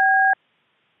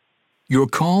 Your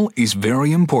call is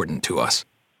very important to us.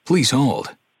 Please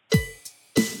hold.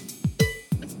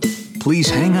 Please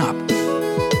hang up.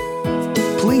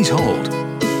 Please hold.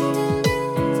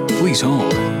 Please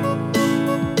hold.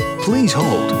 Please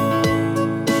hold.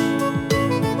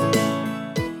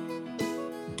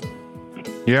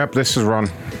 Yep, this is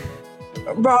Ron.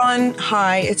 Ron,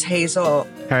 hi, it's Hazel.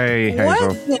 Hey, Hazel.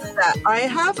 What is that? I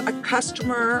have a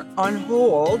customer on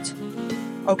hold.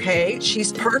 Okay,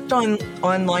 she's parked on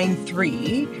line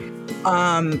 3.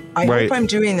 I hope I'm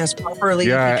doing this properly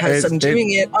because I'm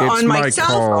doing it on my cell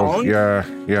phone.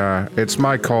 Yeah, it's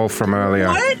my call from earlier.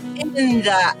 What in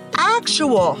the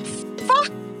actual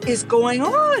fuck is going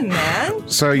on, man?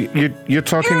 So you're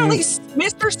talking. Apparently,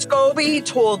 Mr. Scoby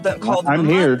called them I'm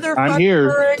here.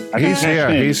 motherfucker. He's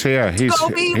here.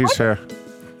 Scoby, He's here.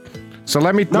 So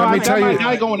let me tell you.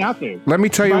 Guy going out there. Let me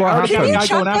tell you what Can happened. you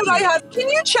check that I have? Can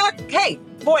you check? Hey,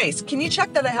 boys, can you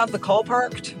check that I have the call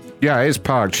parked? Yeah, it's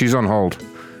parked. She's on hold.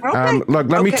 Okay. Look,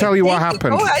 let me tell you what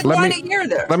happened. Go ahead. I want to hear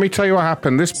this. Let me tell you what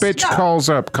happened. This bitch calls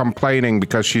up complaining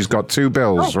because she's got 2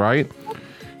 bills, right?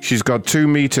 She's got 2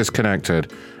 meters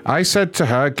connected. I said to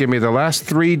her, give me the last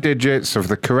 3 digits of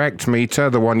the correct meter,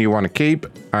 the one you want to keep,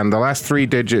 and the last 3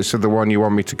 digits of the one you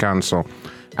want me to cancel.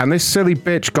 And this silly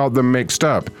bitch got them mixed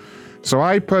up. So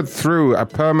I put through a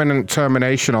permanent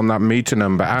termination on that meter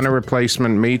number and a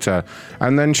replacement meter.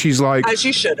 And then she's like... As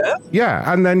you should have.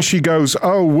 Yeah, and then she goes,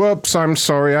 oh, whoops, I'm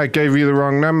sorry, I gave you the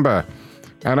wrong number.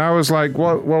 And I was like,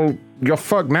 well, you're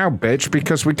fucked now, bitch,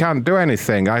 because we can't do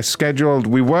anything.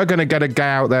 We were going to get a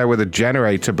guy out there with a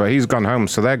generator, but he's gone home,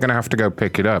 so they're going to have to go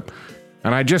pick it up.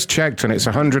 And I just checked, and it's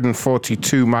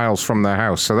 142 miles from their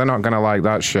house, so they're not going to like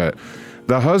that shit.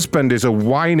 The husband is a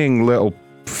whining little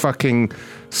fucking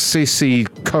sissy,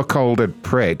 cuckolded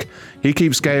prick. He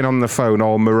keeps getting on the phone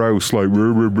all morose, like... Excuse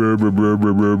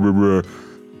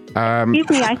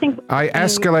me, I think... I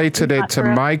escalated it to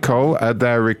Michael at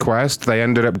their request. They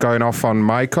ended up going off on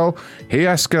Michael. He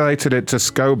escalated it to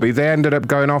Scoby. They ended up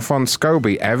going off on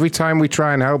Scoby. Every time we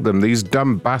try and help them, these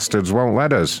dumb bastards won't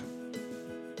let us.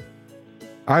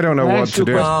 I don't know what to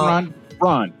do. Ron.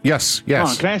 Yes.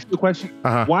 Ron, can I ask you a question?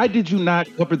 Why did you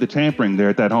not cover the tampering there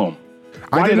at that home?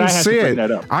 I didn't see it.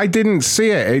 I didn't see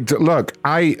it. Look,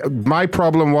 my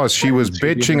problem was she was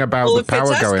bitching about the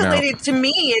power going out. Well, if it's escalated to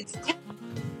me, it's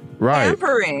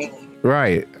tampering.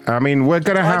 Right. I mean, we're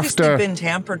going to have to... been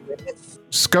tampered with.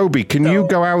 Scoby, can you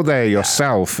go out there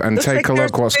yourself and take a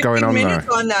look what's going on there?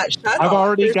 On that I've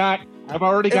already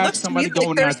got somebody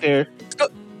going out there.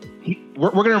 We're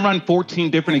going to run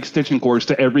 14 different extension cords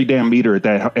to every damn meter at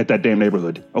that damn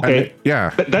neighborhood. Okay.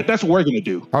 Yeah. That's what we're going to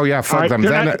do. Oh yeah, fuck them.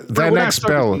 Their next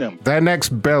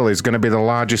bill is going to be the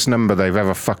largest number they've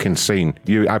ever fucking seen.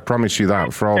 I promise you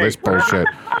that for all this bullshit.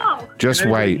 Just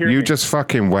wait. You just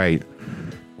fucking wait.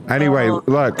 Anyway,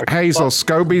 look, Hazel,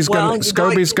 Scoby's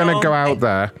gonna go out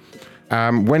there.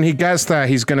 When he gets there,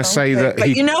 he's going to say that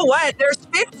But you know what? There's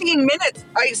 15 minutes.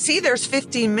 I see there's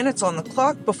 15 minutes on the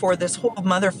clock before this whole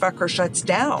motherfucker shuts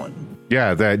down.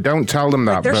 Yeah, don't tell them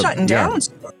that. They're shutting down.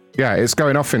 Yeah, it's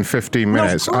going off in 15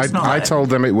 minutes. I told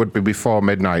them it would be before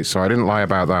midnight, so I didn't lie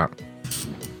about that.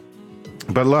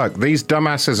 But look, these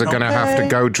dumbasses are going to have to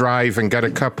go drive and get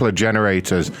a couple of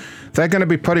generators. They're going to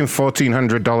be putting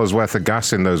 $1,400 worth of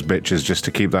gas in those bitches just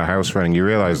to keep that house running. You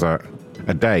realize that?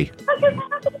 A day.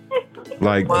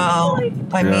 Well,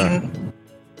 I mean,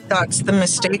 that's the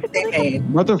mistake they made.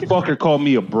 Motherfucker called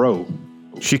me a bro.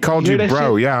 She called you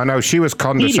bro. Yeah, I know. She was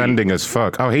condescending as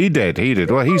fuck. Oh, he did.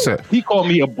 Well, he called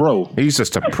me a bro. He's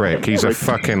just a prick. He's a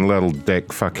fucking little dick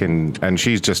and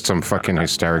she's just some fucking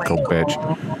hysterical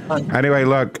bitch. Anyway,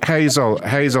 look, Hazel,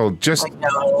 just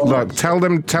look, tell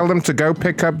them to go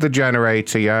pick up the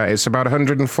generator, yeah? It's about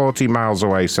 140 miles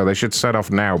away, so they should set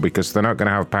off now because they're not going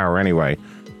to have power anyway.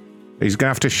 He's going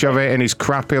to have to shove it in his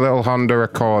crappy little Honda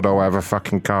Accord or whatever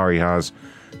fucking car he has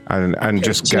and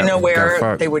just get... Do you know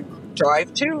where they would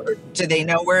drive to? Or do they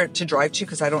know where to drive to?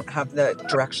 Because I don't have the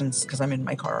directions because I'm in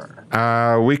my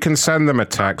car. We can send them a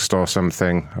text or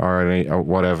something or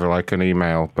whatever, like an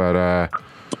email. But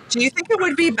do you think it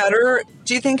would be better?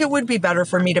 Do you think it would be better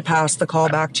for me to pass the call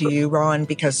back to you, Ron,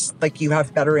 because like you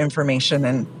have better information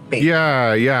and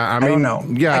yeah. I mean, don't know.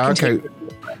 Yeah, okay.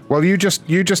 Well, you just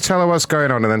tell her what's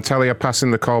going on and then tell her you're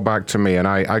passing the call back to me. And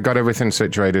I got everything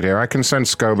situated here. I can send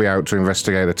Scoby out to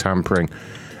investigate the tampering.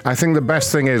 I think the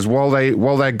best thing is while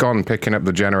they're gone picking up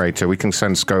the generator, we can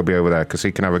send Scoby over there because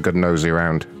he can have a good nosy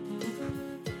around.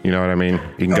 You know what I mean?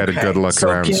 He can get a good look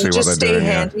around, see what they're doing.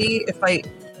 Handy if I...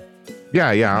 Yeah,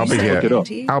 I'll be here.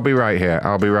 I'll be right here.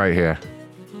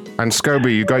 And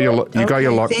Scoby, you got your lockpick.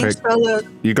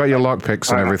 You got your lockpicks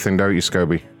and everything, don't you,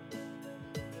 Scoby?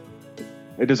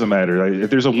 It doesn't matter. If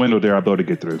there's a window there, I'll be able to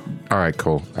get through. All right,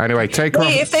 cool. Anyway, take her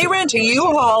off. If they rent a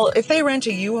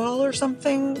U-Haul, or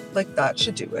something, like that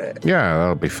should do it. Yeah,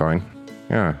 that'll be fine.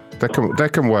 Yeah, they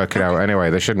can work it out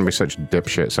anyway. They shouldn't be such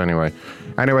dipshits anyway.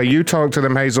 Anyway, you talk to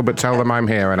them, Hazel, but tell them I'm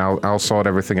here and I'll sort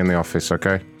everything in the office,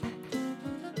 okay?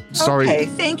 Sorry. Okay,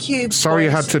 thank you. Sorry you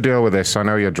had to deal with this. I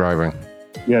know you're driving.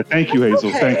 Yeah, thank you, Hazel.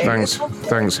 Okay.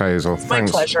 Thanks, Hazel. It's my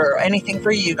pleasure. Anything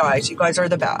for you guys. You guys are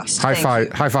the best. High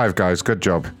five, guys. Good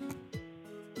job.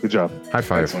 Good job. High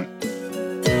five. Excellent.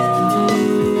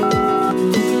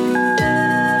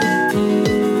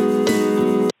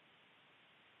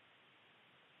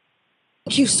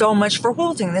 Thank you so much for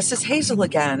holding. This is Hazel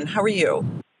again. How are you?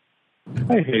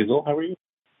 Hi, Hazel. How are you?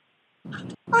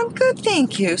 I'm good,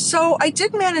 thank you. So I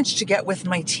did manage to get with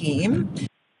my team.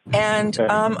 And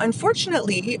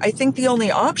unfortunately, I think the only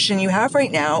option you have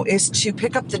right now is to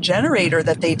pick up the generator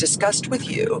that they discussed with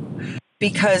you,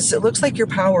 because it looks like your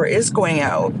power is going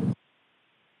out.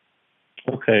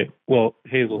 Okay. Well,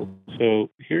 Hazel, so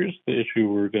here's the issue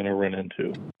we're going to run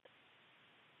into.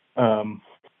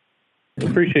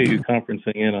 Appreciate you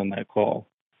conferencing in on that call.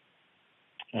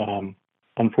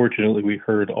 Unfortunately, we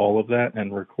heard all of that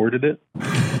and recorded it.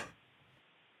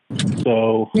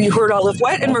 So you heard all of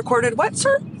what and recorded what,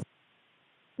 sir?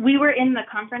 We were in the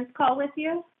conference call with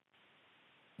you.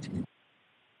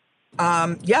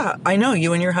 Yeah, I know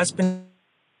you and your husband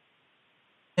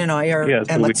and I are, yeah,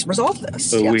 so and let's resolve this.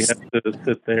 So yes. we have to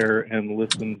sit there and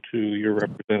listen to your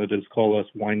representatives call us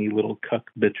whiny little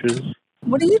cuck bitches.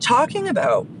 What are you talking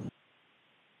about?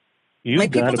 My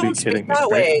people don't speak that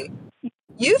way.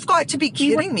 You've got to be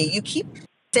kidding me. You keep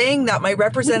saying that my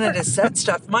representatives said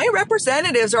stuff. My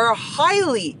representatives are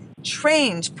highly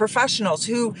trained professionals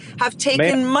who have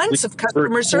taken months of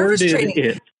customer service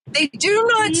training. They do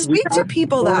not speak to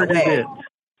people that way.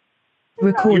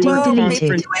 Recording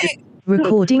deleted.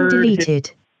 Recording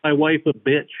deleted. My wife a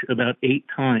bitch about 8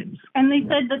 times. And they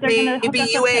said that they're going to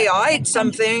maybe you AI'd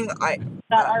something. I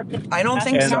don't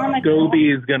think so. And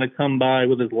Scoby is going to come by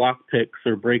with his lockpicks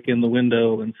or break in the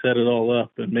window and set it all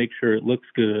up and make sure it looks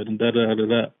good and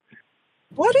da-da-da-da.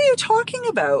 What are you talking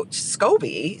about,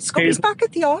 Scoby? Scoby's back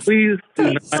at the office. Please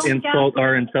do not insult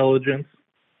our intelligence.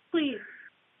 Please.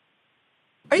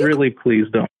 Really, please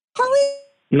don't. Calling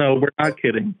No, we're not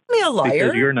kidding. me a liar?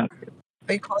 Because you're not kidding.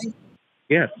 Are you calling?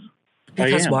 Yes.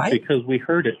 Because I am, why? because we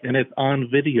heard it and it's on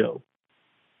video.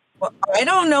 Well, I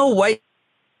don't know what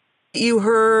you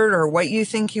heard or what you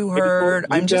think you heard.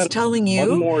 I'm just telling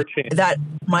you that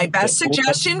my best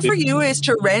suggestion for you is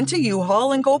to rent a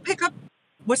U-Haul and go pick up.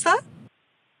 What's that?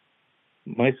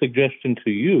 My suggestion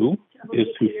to you is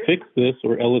to fix this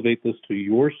or elevate this to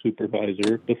your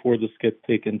supervisor before this gets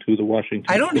taken to the Washington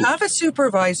Post. I don't have a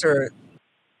supervisor.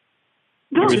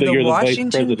 You're To the vice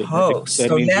Washington president. Post. That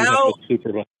So means you have now, a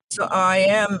supervisor. so I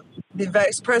am the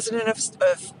vice president of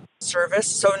service.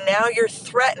 So now you're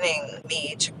threatening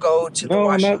me to go to the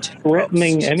Washington I'm not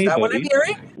threatening Post. anybody. Is that what I'm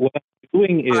hearing? What I'm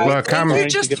doing is Look, you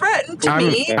just threatened to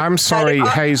me. I'm sorry,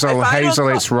 Hazel. if I Hazel,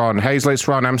 don't- it's Ron. Hazel, it's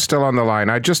Ron. I'm still on the line.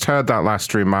 I just heard that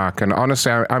last remark, and honestly,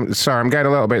 I'm sorry. I'm getting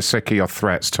a little bit sick of your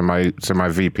threats to my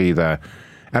VP there.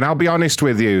 And I'll be honest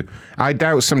with you, I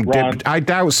doubt some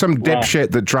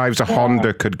dipshit that drives a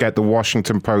Honda could get the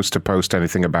Washington Post to post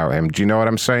anything about him. Do you know what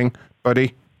I'm saying,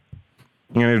 buddy?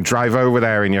 You're going to drive over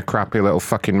there in your crappy little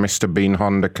fucking Mr. Bean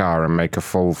Honda car and make a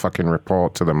full fucking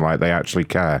report to them like they actually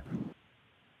care.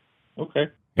 Okay.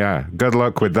 Yeah, good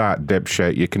luck with that,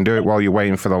 dipshit. You can do it while you're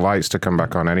waiting for the lights to come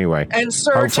back on anyway. And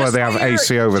sir, hopefully just they have so you're-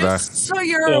 AC over there. So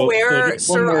you're aware, just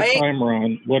one sir. more time,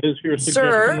 Ron. What is your suggestion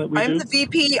Sir, that we I'm do? the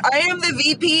VP. I am the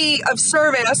VP of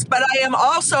service, but I am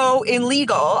also in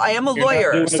legal. I am a You're not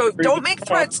lawyer. doing a So very don't good make job.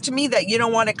 threats to me that you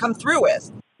don't want to come through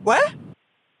with. What?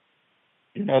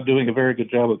 You're not doing a very good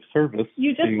job of service.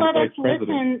 You just being let the us vice president.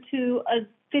 listen to a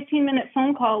 15-minute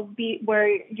phone call where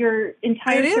your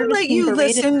entire I didn't service let team you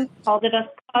berated listen. us, called it us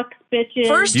cucks, bitches.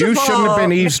 First You of shouldn't have all-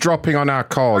 been eavesdropping on our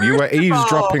call. You were First of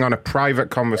eavesdropping all- on a private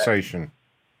conversation.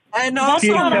 And also,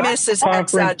 Mrs.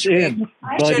 Exaggerate.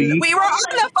 buddy. We were on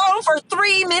the phone for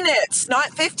 3 minutes, not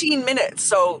 15 minutes.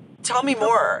 So tell me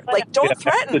more. Like, don't That's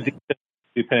threaten. the detail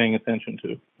be paying attention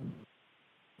to.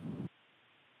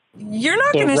 You're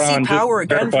not So, going to see Ron, just power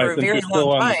again clarify, for a since very you're still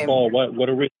long on the time. call, what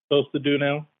are we supposed to do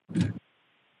now?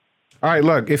 All right,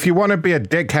 look, if you want to be a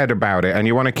dickhead about it and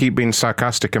you want to keep being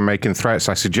sarcastic and making threats,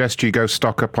 I suggest you go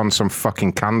stock up on some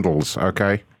fucking candles,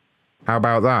 okay? How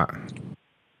about that?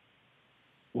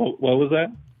 What was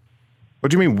that?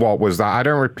 What do you mean, what was that? I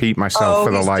don't repeat myself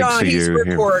for the he's likes done. of He's you, you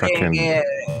recording fucking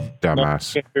it.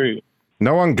 dumbass. Can't hear you.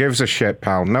 No one gives a shit,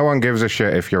 pal. No one gives a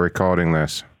shit if you're recording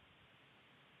this.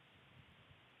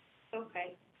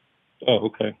 Okay. Oh,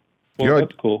 okay. Well,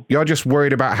 that's cool. You're just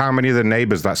worried about how many of the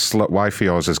neighbors that slut wife of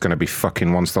yours is going to be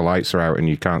fucking once the lights are out and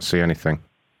you can't see anything.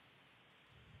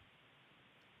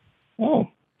 Oh.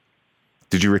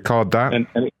 Did you record that?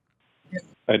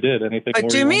 I did. Anything more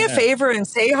Do you me a wanna add? favor and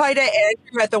say hi to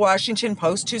Andrew at the Washington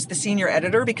Post, who's the senior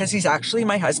editor, because he's actually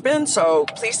my husband. So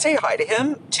please say hi to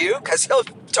him, too, because he'll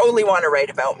totally want to write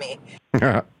about me.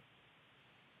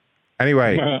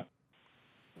 Anyway,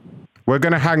 we're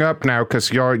going to hang up now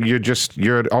because you're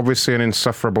obviously an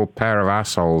insufferable pair of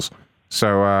assholes.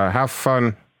 So have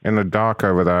fun in the dark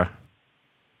over there.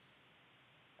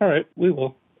 All right, we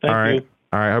will. Thank All right. you.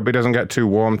 All right, hope it doesn't get too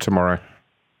warm tomorrow.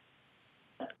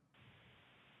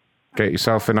 Get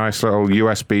yourself a nice little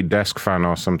USB desk fan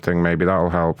or something, maybe that'll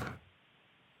help.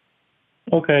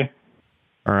 Okay.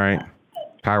 All right.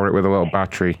 Power it with a little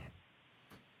battery.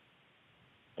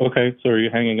 Okay, so are you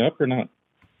hanging up or not?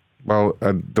 Well,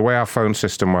 the way our phone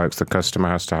system works, the customer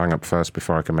has to hang up first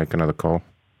before I can make another call.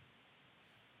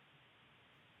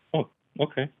 Oh,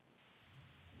 okay.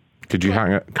 Could you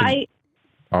hang up?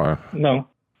 No.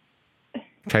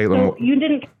 Caitlin. So you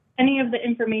didn't get any of the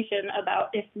information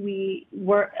about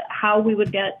how we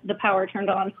would get the power turned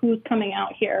on, who's coming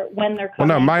out here, when they're coming.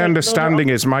 Well, no, my understanding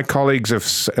is my colleagues have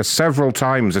several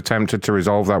times attempted to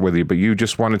resolve that with you, but you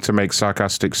just wanted to make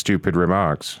sarcastic, stupid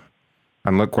remarks.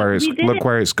 And look where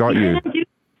it's got you.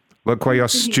 Look where your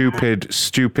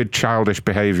stupid, childish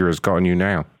behavior has gotten you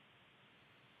now.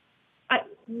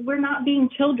 We're not being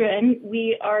children.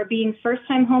 We are being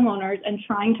first-time homeowners and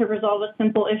trying to resolve a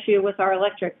simple issue with our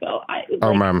electric bill.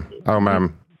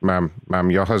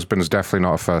 Ma'am, your husband's definitely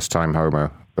not a first-time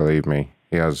homo. Believe me,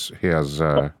 he has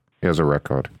a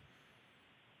record.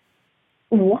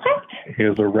 What? He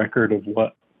has a record of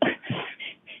what?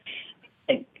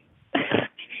 Being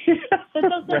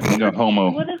a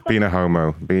homo. Being a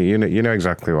homo. You know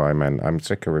exactly what I meant. I'm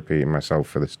sick of repeating myself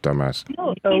for this dumbass.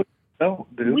 No, dude.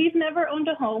 We've never owned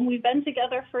a home. We've been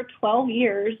together for 12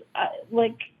 years.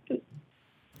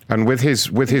 And with his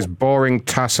boring,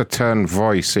 taciturn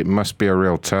voice, it must be a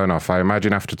real turn-off. I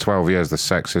imagine after 12 years, the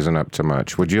sex isn't up to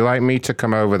much. Would you like me to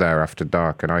come over there after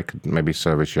dark and I could maybe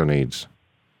service your needs?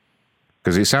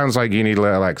 Because it sounds like you need a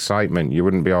little excitement. You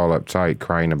wouldn't be all uptight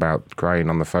crying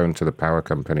on the phone to the power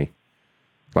company.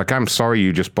 Like, I'm sorry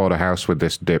you just bought a house with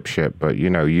this dipshit, but,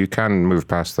 you can move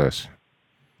past this.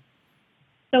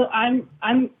 So I'm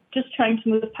just trying to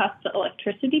move past the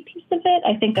electricity piece of it.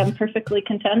 I think I'm perfectly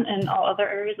content in all other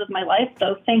areas of my life.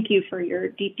 So thank you for your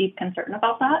deep, deep concern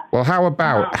about that. Well, how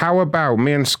about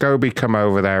me and Scoby come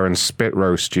over there and spit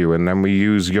roast you, and then we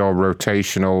use your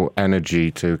rotational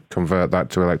energy to convert that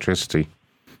to electricity?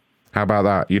 How about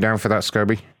that? You down for that,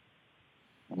 Scoby?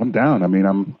 I'm down. I mean,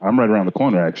 I'm right around the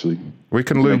corner, actually. We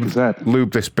can lube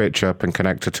this bitch up and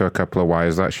connect it to a couple of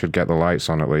wires. That should get the lights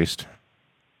on at least.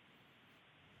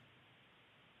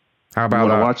 How about that? You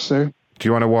want to watch, sir? Do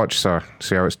you want to watch, sir?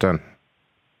 See how it's done?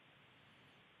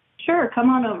 Sure, come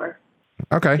on over.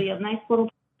 Okay. Be a nice little...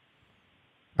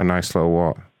 A nice little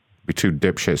what? Be two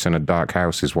dipshits in a dark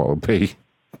house is what it would be.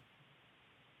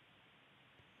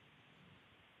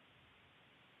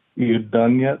 You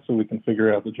done yet so we can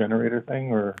figure out the generator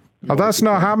thing? Or Oh, that's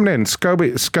not happening.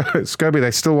 Scoby,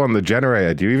 they still want the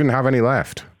generator. Do you even have any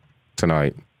left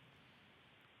tonight?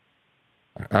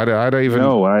 I don't even...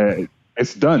 No,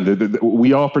 it's done.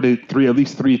 We offered it at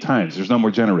least three times. There's no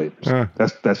more generators. Yeah.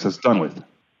 That's just done with.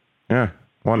 Yeah.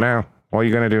 What now? What are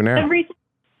you going to do now? Everything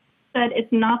said,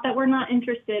 it's not that we're not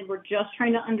interested. We're just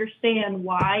trying to understand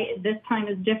why this time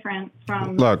is different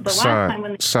from the last time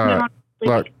when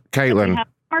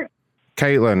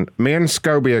Caitlin, me and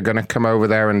Scoby are going to come over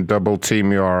there and double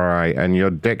team you, all right? And your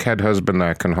dickhead husband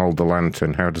there can hold the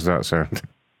lantern. How does that sound?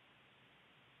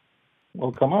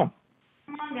 Well, come on.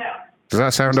 Come on down. Does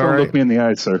that sound all right? Don't look me in the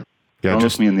eyes, sir. Yeah, don't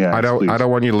look me in the eyes. I don't please.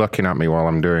 want you looking at me while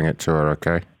I'm doing it to her,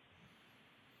 okay?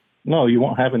 No, you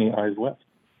won't have any eyes left.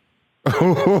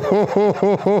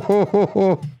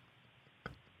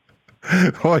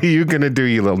 What are you going to do,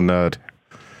 you little nerd?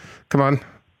 Come on.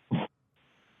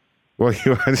 Well,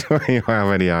 you don't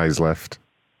have any eyes left.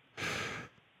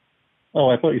 Oh,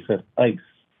 I thought you said ice.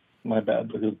 My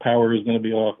bad. Because power is going to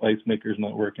be off. Ice maker's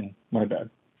not working. My bad.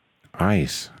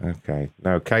 Ice. Okay.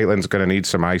 No, Caitlin's going to need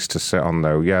some ice to sit on,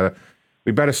 though. Yeah,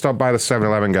 we better stop by the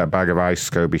 7-Eleven, get a bag of ice,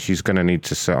 Scoby. She's going to need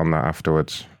to sit on that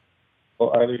afterwards.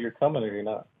 Well, either you're coming or you're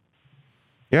not.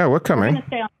 Yeah, we're coming. We're going to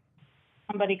stay on.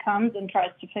 Somebody comes and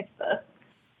tries to fix this.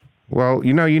 Well,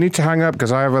 you need to hang up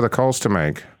because I have other calls to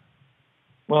make.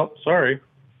 Well, sorry.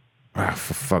 Ah,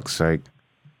 for fuck's sake.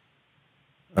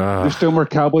 There's still more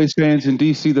Cowboys fans in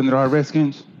D.C. than there are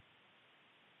Redskins?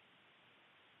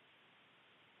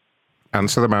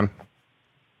 Answer the man.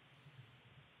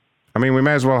 I mean, we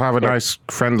may as well have a nice,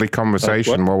 friendly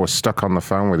conversation while we're stuck on the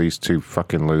phone with these two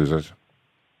fucking losers. I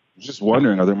was just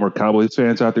wondering, are there more Cowboys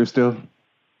fans out there still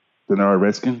than there are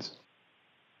Redskins?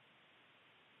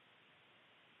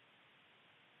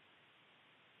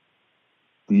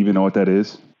 Do you even know what that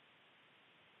is?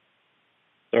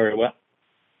 Sorry, what?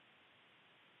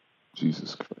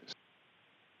 Jesus Christ.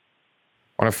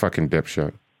 What a fucking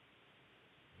dipshit.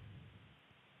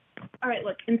 All right,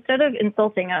 look, instead of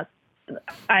insulting us,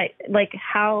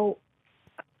 how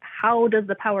how does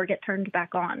the power get turned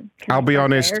back on? I'll be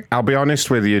honest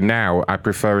with you now. I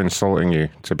prefer insulting you,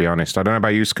 to be honest. I don't know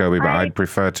about you, Scoby, but I'd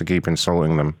prefer to keep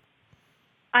insulting them.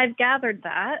 I've gathered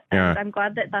that, and I'm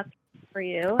glad that that's for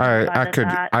you.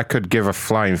 I could give a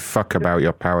flying fuck about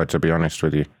your power, to be honest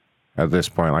with you. At this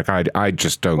point, like I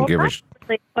just don't give a.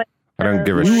 I don't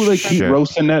give a shit. You keep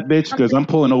roasting that bitch because I'm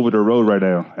pulling over the road right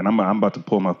now, and I'm about to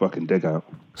pull my fucking dick out.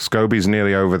 Scoby's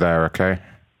nearly over there. Okay.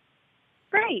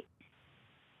 Great.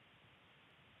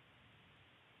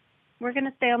 We're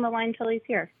gonna stay on the line till he's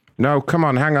here. No, come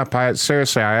on, hang up.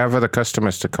 Seriously, I have other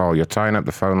customers to call. You're tying up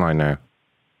the phone line now.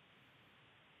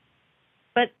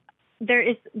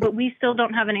 But we still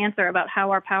don't have an answer about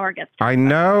how our power gets. I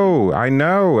know.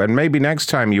 And maybe next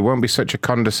time you won't be such a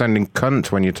condescending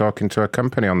cunt when you're talking to a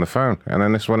company on the phone. And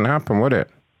then this wouldn't happen, would it?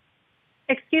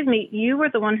 Excuse me, you were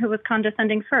the one who was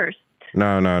condescending first.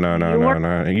 No.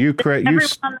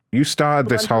 You started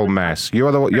this whole mess.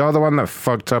 You're the one that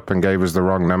fucked up and gave us the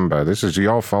wrong number. This is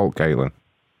your fault, Caitlin.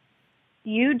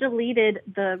 You deleted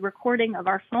the recording of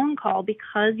our phone call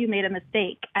because you made a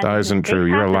mistake. That isn't true.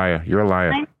 You're a liar. You're a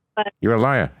liar. You're a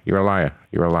liar. You're a liar.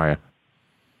 You're a liar.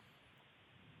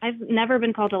 I've never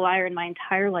been called a liar in my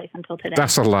entire life until today.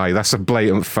 That's a lie. That's a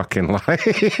blatant fucking lie.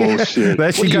 Bullshit.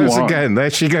 There she goes again. There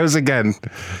she goes again.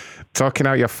 Talking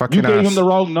out your fucking ass. You gave him the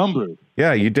wrong number.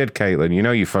 Yeah, you did, Caitlin. You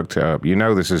know you fucked it up. You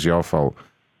know this is your fault.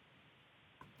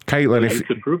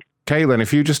 Caitlin,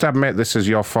 if you just admit this is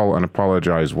your fault and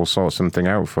apologize, we'll sort something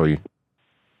out for you.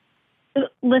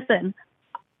 Listen.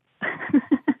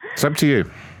 It's up to you.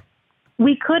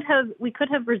 We could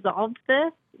have resolved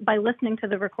this by listening to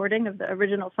the recording of the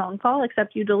original phone call,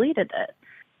 except you deleted it.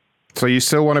 So you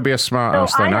still want to be a smart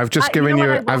ass then? I've given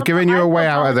you a way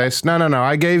out of this. No.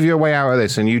 I gave you a way out of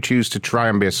this, and you choose to try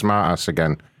and be a smart ass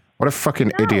again. What a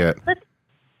fucking idiot!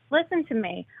 Listen to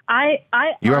me.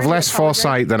 You have less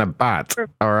foresight than a bat.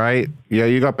 All right? Yeah,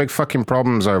 you got big fucking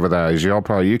problems over there. Is your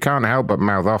problem? You can't help but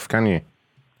mouth off, can you?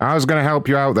 I was going to help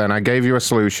you out then. I gave you a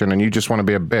solution, and you just want to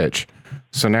be a bitch.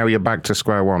 So now you're back to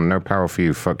square one. No power for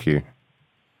you. Fuck you.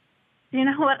 You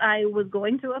know what I was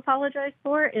going to apologize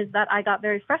for is that I got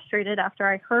very frustrated after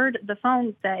I heard the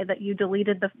phone say that you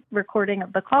deleted the recording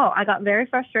of the call. I got very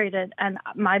frustrated, and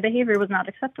my behavior was not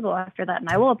acceptable after that. And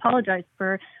I will apologize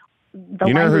for the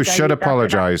You know who should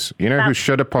apologize? You know who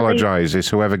should apologize is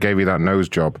whoever gave you that nose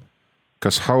job.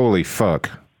 Because holy fuck.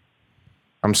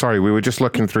 I'm sorry, we were just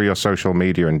looking through your social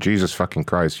media, and Jesus fucking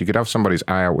Christ, you could have somebody's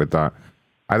eye out with that.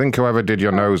 I think whoever did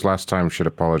your nose last time should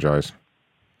apologize.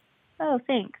 Oh,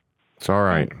 thanks. It's all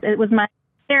right. It was my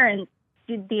parents'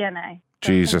 DNA. So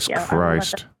Jesus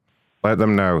Christ. Let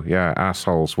them know. Yeah,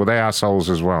 assholes. Were they assholes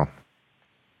as well?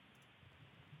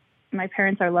 My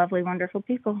parents are lovely, wonderful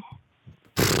people.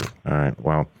 All right,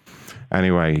 well.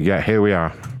 Anyway, yeah, here we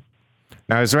are.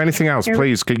 Now, is there anything else?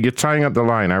 Please, you're tying up the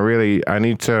line. I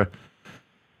need to...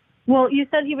 Well, you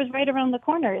said he was right around the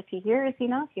corner. Is he here? Is he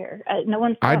not here? No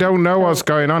one's. I don't know what's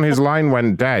going on. His line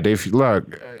went dead.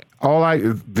 The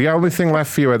only thing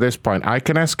left for you at this point, I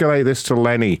can escalate this to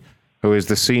Lenny, who is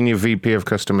the senior VP of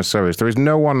customer service. There is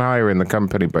no one higher in the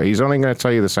company, but he's only going to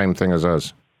tell you the same thing as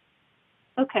us.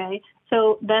 Okay,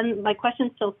 so then my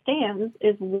question still stands: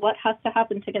 is what has to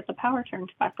happen to get the power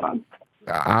turned back on?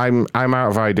 I'm out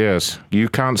of ideas. You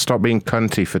can't stop being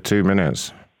cunty for 2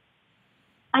 minutes.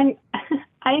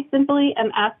 I simply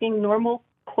am asking normal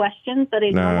questions that a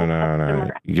normal customer...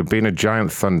 No. You're being a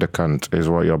giant thunder cunt is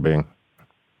what you're being.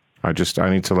 I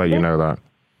need to let you know that.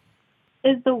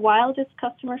 Is the wildest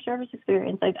customer service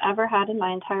experience I've ever had in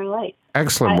my entire life.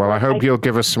 Excellent. Well, I hope you'll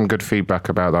give us some good feedback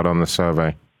about that on the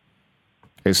survey.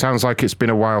 It sounds like it's been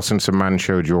a while since a man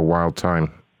showed you a wild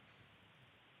time.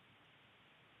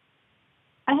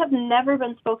 I have never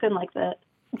been spoken like that.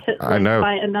 I know.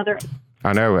 By another...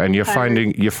 I know, and you're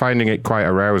finding it quite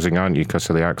arousing, aren't you, because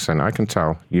of the accent? I can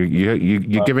tell.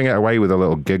 You're giving it away with a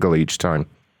little giggle each time.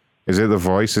 Is it the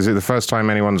voice? Is it the first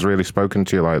time anyone's really spoken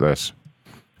to you like this?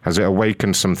 Has it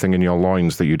awakened something in your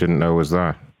loins that you didn't know was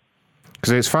there?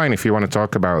 Because it's fine if you want to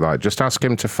talk about that. Just ask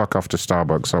him to fuck off to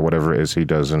Starbucks or whatever it is he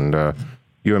does, and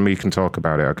you and me can talk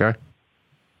about it, okay?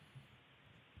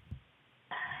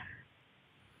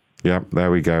 Yep, there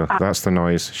we go. That's the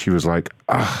noise. She was like,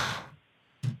 ah.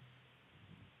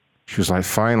 She was like,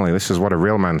 finally, this is what a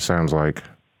real man sounds like.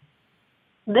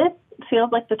 This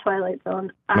feels like the Twilight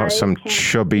Zone. Not some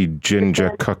chubby,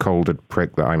 ginger, cuckolded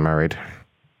prick that I married.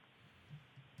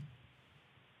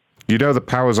 You know the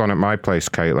power's on at my place,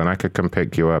 Caitlin. I could come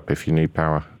pick you up if you need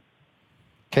power.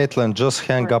 Caitlin, just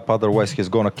hang up, otherwise he's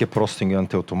going to keep roasting you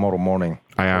until tomorrow morning.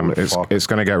 I am. It's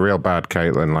going to get real bad,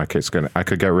 Caitlin. I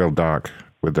could get real dark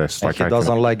with this. He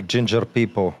doesn't like ginger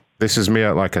people. This is me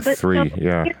at like a 3. So,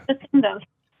 yeah. Here's the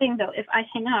thing though. If I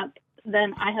hang up,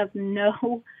 then I have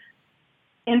no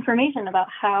information about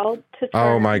how to.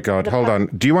 Oh my God! Hold on.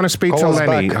 Do you want to speak to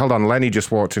Lenny? Back. Hold on. Lenny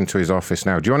just walked into his office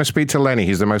now. Do you want to speak to Lenny?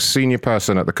 He's the most senior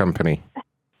person at the company.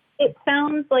 It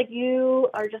sounds like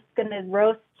you are just going to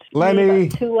roast Lenny.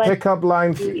 Pick up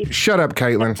line. Shut up,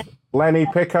 Caitlin. Lenny,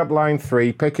 pick up line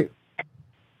 3. Pick it.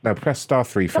 No, press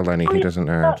 *3 for Lenny. He doesn't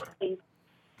know.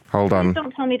 Hold on. Don't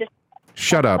tell me to.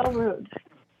 Shut up. So rude.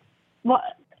 What?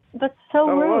 That's so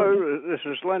rude. Hello, this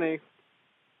is Lenny.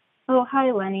 Oh,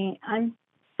 hi, Lenny. I'm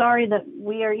sorry that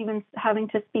we are even having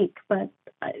to speak, but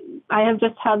I have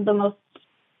just had the most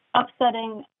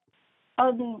upsetting,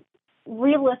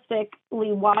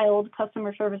 unrealistically wild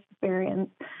customer service experience.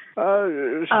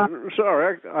 Sorry,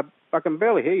 I can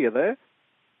barely hear you there.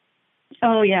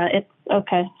 Oh, yeah, it's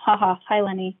okay. Haha. Hi,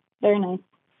 Lenny. Very nice.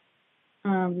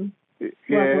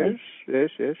 Yes.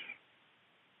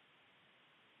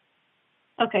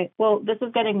 Okay, well, this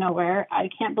is getting nowhere. I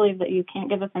can't believe that you can't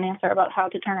give us an answer about how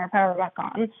to turn our power back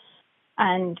on.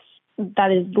 And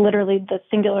that is literally the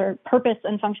singular purpose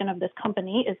and function of this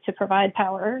company, is to provide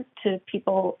power to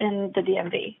people in the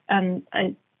DMV. And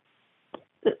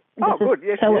good.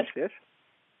 Yes.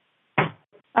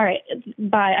 All right,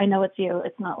 bye. I know it's you.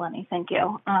 It's not Lenny. Thank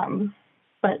you.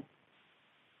 But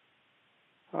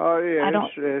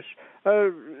yes.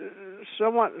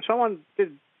 Someone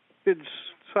did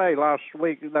say last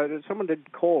week. Someone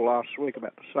did call last week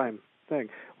about the same thing.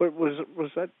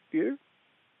 Was that you?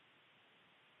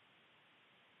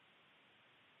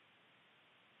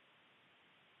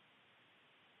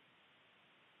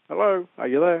 Hello, are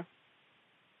you there?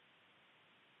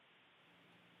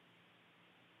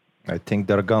 I think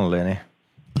they're gone, Lenny.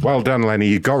 Well done, Lenny.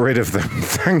 You got rid of them.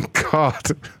 Thank God.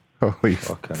 Holy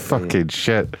fucking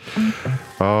shit.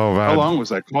 Oh, man. How long was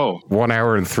that call? 1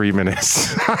 hour and 3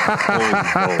 minutes.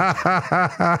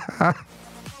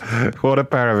 What a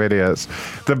pair of idiots.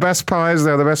 The best part is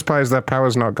their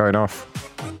power's not going off.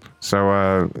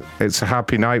 So it's a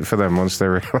happy night for them once they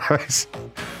realize.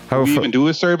 Can we even do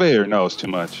a survey, or no, it's too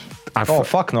much?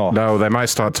 Fuck no. No, they might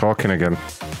start talking again.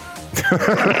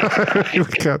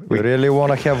 We really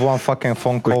want to have one fucking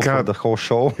phone call for the whole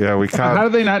show? Yeah, we can't. How do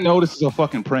they not know this is a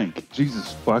fucking prank?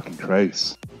 Jesus fucking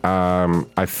Christ.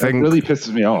 I think... It really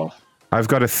pisses me off. I've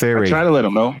got a theory. I try to let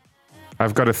them know.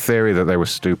 I've got a theory that they were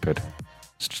stupid.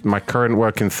 My current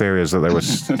working theory is that they were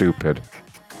stupid.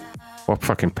 What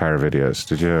fucking pair of idiots.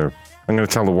 Did you... I'm going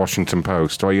to tell the Washington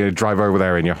Post. Or you're going to drive over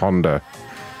there in your Honda.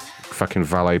 Fucking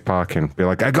valet parking. Be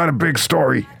like, I got a big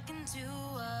story.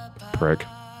 Prick.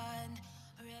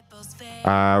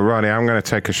 Ronnie, I'm going to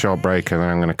take a short break and then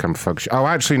I'm going to come fuck... Oh,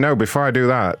 actually, no. Before I do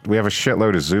that, we have a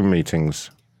shitload of Zoom meetings.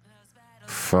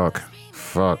 Fuck.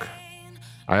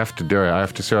 I have to do it. I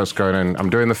have to see what's going on. I'm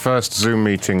doing the first Zoom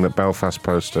meeting that Belfast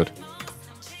posted.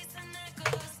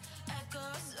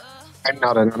 I'm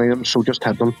not in any of them, so just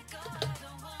head them.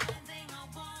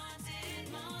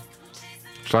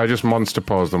 So I just monster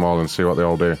pause them all and see what they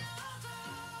all do.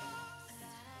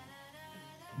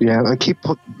 Yeah, and keep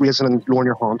raising and lowering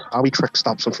your hand. Our wee trick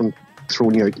stops them from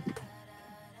throwing you out.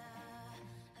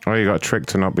 Oh, you got a trick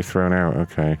to not be thrown out.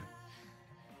 Okay.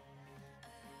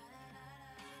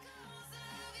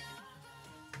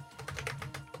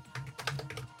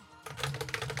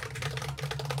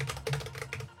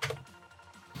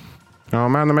 Oh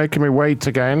man, they're making me wait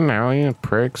again now, you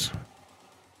pricks.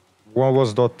 What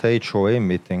was that HOA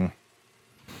meeting?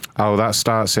 Oh, that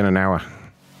starts in an hour.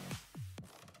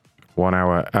 1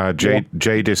 hour.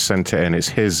 Jade has sent it in. It's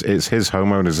his Hoe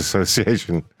Moaners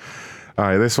Association.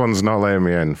 Alright, this one's not letting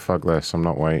me in. Fuck this, I'm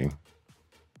not waiting.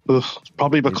 Ugh,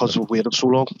 probably because we've waited so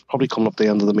long. Probably coming up the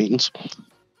end of the meetings.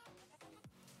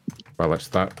 Well, it's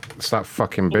that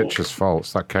fucking bitch's fault.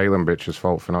 It's that Kaylin bitch's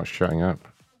fault for not shutting up.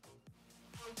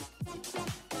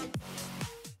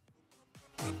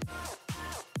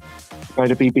 How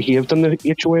to be behaved in the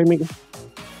HOA meeting?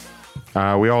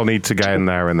 We all need to get in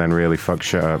there and then really fuck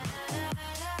shit up.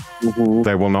 Mm-hmm.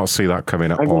 They will not see that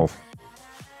coming at all.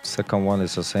 Second one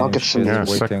is the same shit,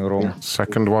 waiting room.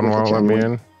 Second one won't let me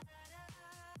in.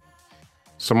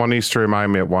 Someone needs to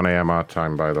remind me at 1 a.m. our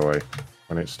time, by the way,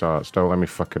 when it starts. Don't let me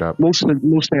fuck it up. Most of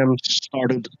them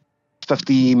started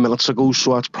 50 minutes ago,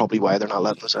 so that's probably why they're not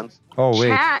letting us in. Oh, wait.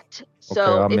 Chat.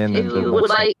 So okay, if you would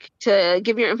like to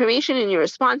give your information and you're a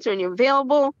sponsor and you're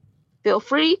available, feel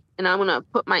free. And I'm going to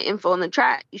put my info in the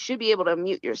chat. You should be able to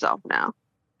mute yourself now.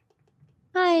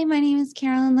 Hi, my name is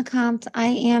Carolyn LeCompte. I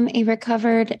am a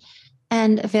recovered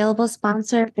and available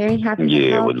sponsor. Very happy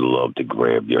to help. Would love to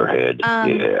grab your head.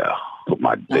 Put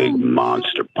my big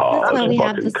monster paws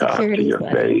fucking cock to your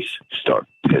face. Start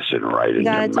pissing right in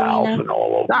your mouth and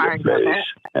all over your face.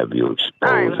 Have you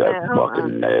exposed that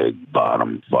fucking egg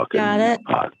bottom fucking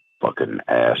hot fucking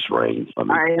ass ring? Let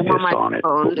me piss on it.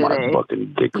 Put my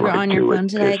fucking dick right to it.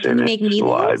 Piss in it.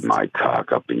 Slide my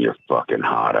cock up in your fucking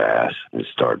hot ass and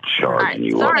start charging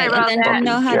you up with fucking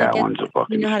gallons of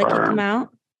fucking sperm. Out?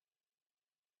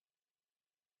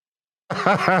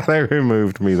 They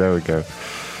removed me. There we go.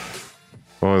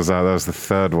 What was that? That was the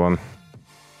third one.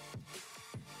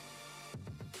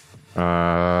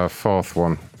 Fourth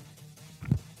one.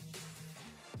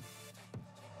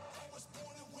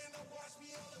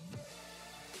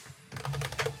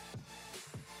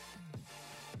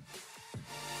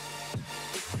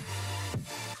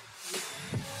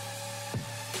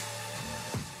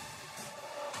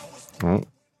 Oh.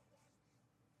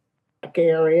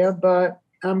 Area, but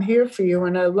I'm here for you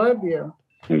and I love you.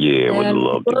 Yeah, I would And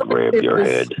love to what grab if your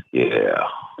this- head. Yeah.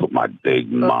 Put my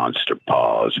big monster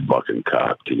paws fucking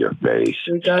cock to your face.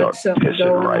 got Start something pissing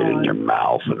going right in on. your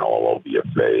mouth and all over your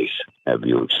face. Have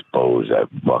you exposed that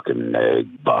fucking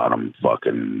egg bottom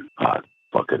fucking hot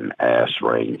fucking ass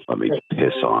ring? Let me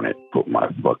piss on it. Put my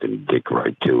fucking dick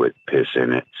right to it. Piss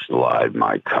in it. Slide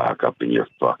my cock up in your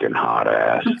fucking hot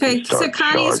ass. Okay, and so start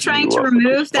Connie is charging trying you to up with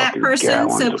remove this that fucking person.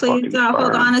 gallons So of please fucking hold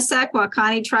sperm. on a sec while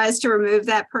Connie tries to remove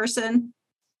that person.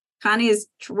 Connie is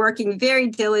working very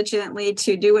diligently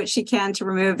to do what she can to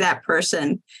remove that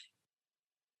person.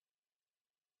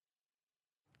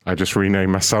 I just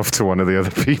renamed myself to one of the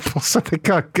other people so they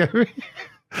can't get me.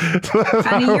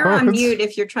 Connie, you're on mute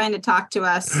if you're trying to talk to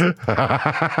us.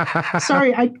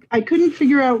 Sorry, I couldn't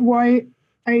figure out why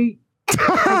I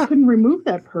couldn't remove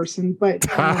that person, but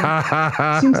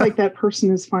seems like that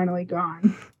person is finally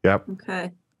gone. Yep.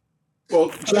 Okay. Well,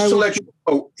 just to let you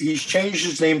know, he's changed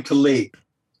his name to Lee.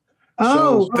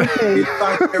 Oh, So okay. it's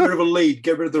time to get rid of a lead.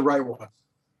 Get rid of the right one.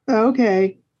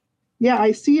 Okay. Yeah,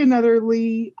 I see another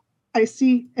Lee. I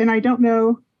see, and I don't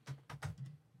know.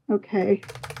 Okay.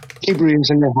 Keep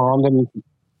raising your hand and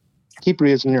keep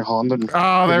raising your hand and.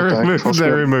 Oh, they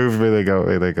removed me. They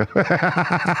go. They go.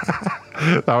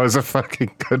 That was a fucking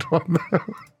good one.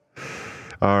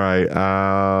 All right.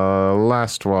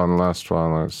 Last one.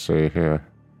 Let's see here.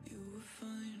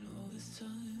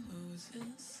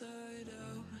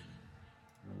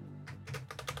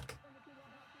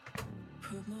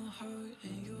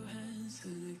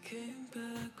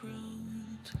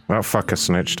 That fucker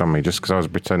snitched on me just because I was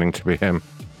pretending to be him.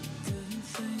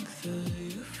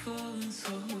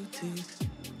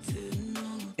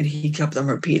 And he kept on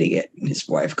repeating it. And his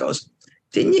wife goes,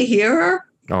 "Didn't you hear her?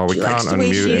 Oh, we She can't likes the way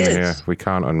unmute she in is." here. We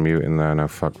can't unmute in there. No,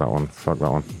 fuck that one. Fuck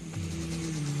that one.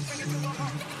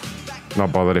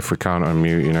 Not bothered if we can't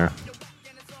unmute, you know.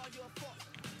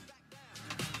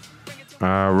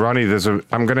 Ronnie,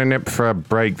 I'm going to nip for a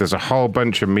break. There's a whole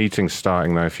bunch of meetings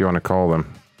starting though, if you want to call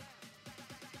them.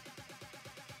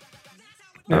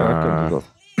 Yeah, I can do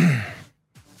that.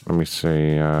 Let me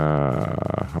see.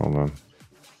 Hold on.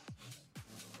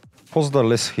 What's the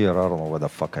list here? I don't know where the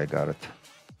fuck I got it.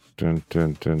 Should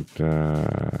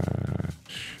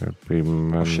be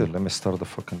Oh shit, let me start the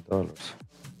fucking dollars.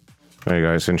 There you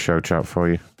go. It's in show chat for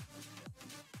you.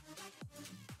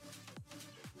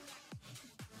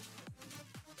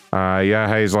 Yeah,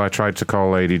 Hazel, I tried to call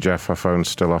Lady Jeff. Her phone's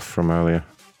still off from earlier.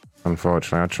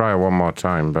 Unfortunately. I'll try it one more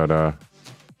time, but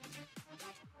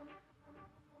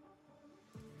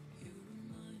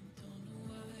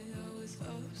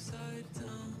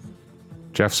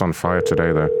Jeff's on fire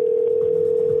today, though.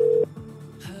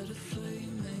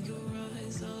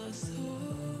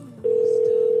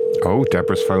 Oh,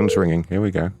 Deborah's phone's ringing. Here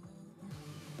we go.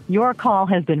 Your call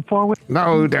has been forwarded.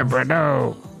 No, Deborah,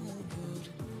 no.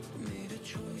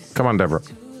 Come on, Deborah.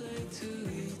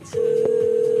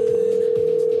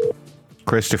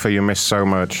 Christopher, you missed so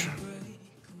much.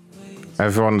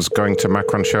 Everyone's going to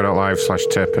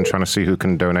macronshow.live/tip and trying to see who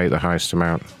can donate the highest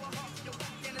amount.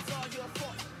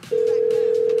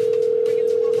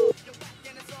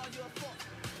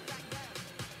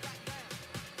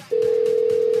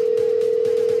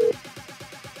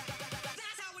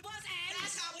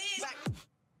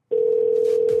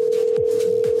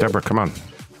 Deborah, come on.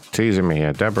 Teasing me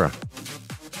here, Deborah.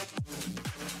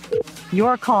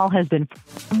 Your call has been.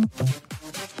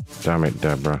 Damn it,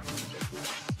 Deborah.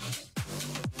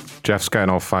 Jeff's getting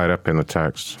all fired up in the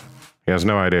text. He has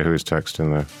no idea who he's texting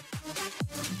there.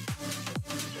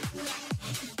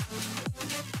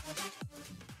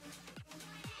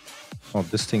 Oh,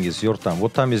 this thing is your time.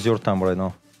 What time is your time right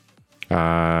now?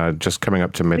 Just coming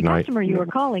up to The midnight. customer you are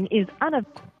calling is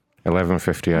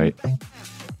 11:58.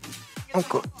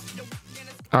 Okay.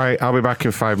 All right, I'll be back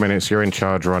in 5 minutes. You're in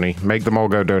charge, Ronnie. Make them all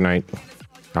go donate.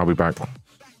 I'll be back.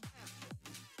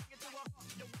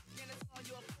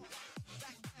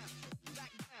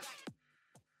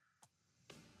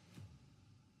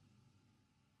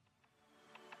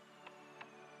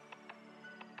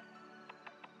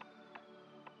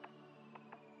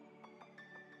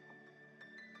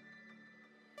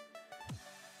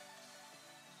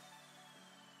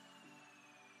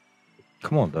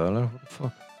 Come on, darling. What the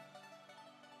fuck?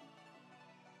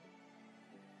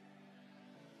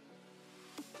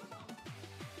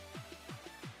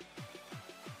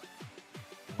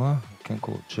 What? I can't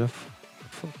call Jeff. What the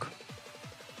fuck?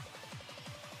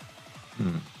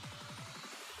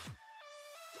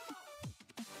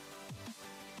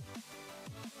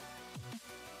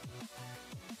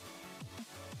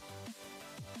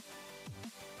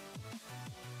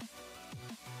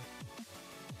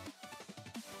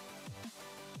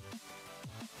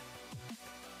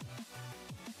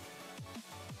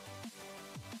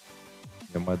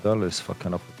 Yeah, my dollar is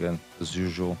fucking up again, as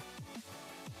usual.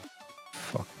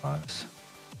 Fuck nice.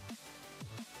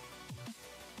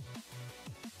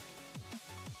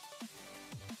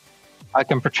 I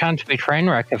can pretend to be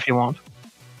Trainwreck if you want.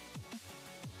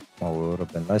 Well, it would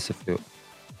have been nice if you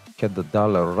get the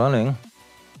dollar running,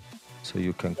 so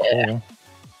you can call.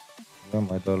 Yeah,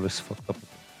 my dollar is fucked up.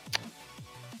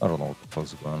 I don't know what the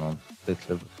fuck's going on.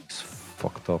 Lately, everything's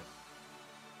fucked up.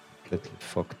 Completely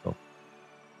fucked up.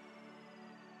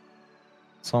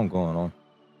 Something going on.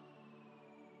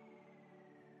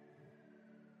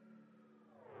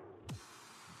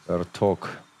 Better talk.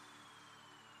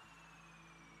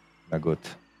 Not good.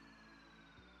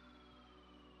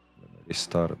 Let me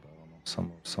restart. I don't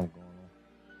know. Something going on.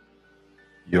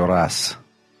 Your ass.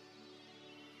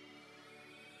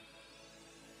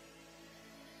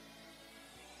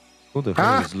 Who the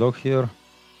hell is Locke here?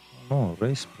 Oh, no,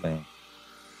 race plane.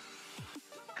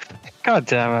 God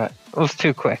damn it. It was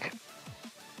too quick.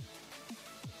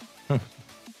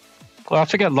 We'll have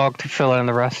to get Log to fill in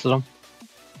the rest of them.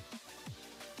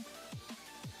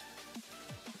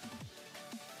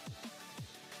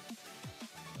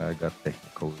 I got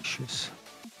technical issues.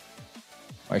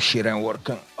 My shit ain't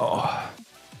working. Oh.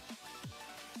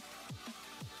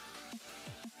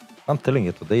 I'm telling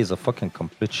you, today is a fucking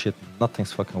complete shit.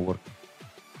 Nothing's fucking working.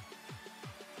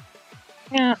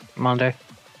 Yeah, Monday.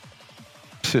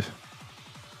 Fucking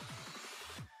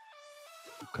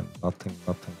nothing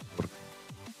working.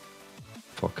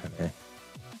 Fucking A.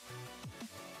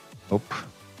 Nope.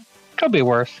 Could be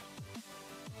worse.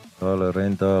 Dollar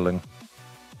ain't darling.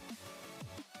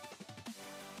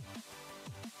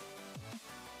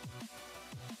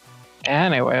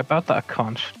 Anyway, about that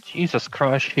cunt. Jesus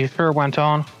Christ, she sure went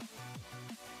on.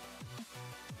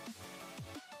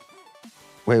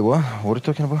 Wait, what? What are you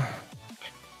talking about?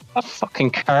 That fucking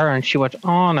car, and she went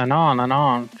on and on and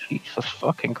on. Jesus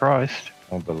fucking Christ.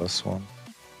 Oh, the last one.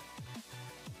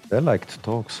 They like to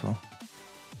talk, so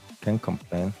can't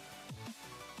complain.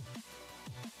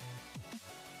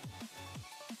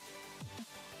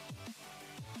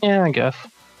 Yeah, I guess.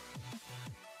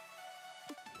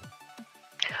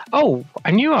 Oh,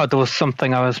 I knew there was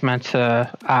something I was meant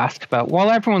to ask about.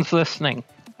 While everyone's listening,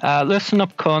 listen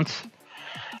up, cunts.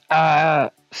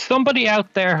 Somebody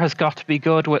out there has got to be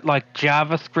good with, like,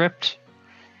 JavaScript.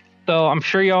 So I'm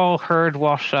sure you all heard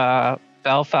what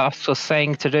Belfast was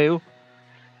saying to do.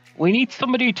 We need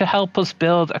somebody to help us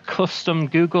build a custom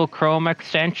Google Chrome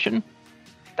extension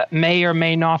that may or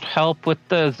may not help with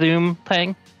the Zoom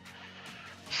thing.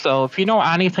 So if you know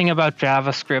anything about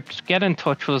JavaScript, get in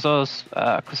touch with us,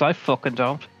 because I fucking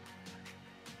don't.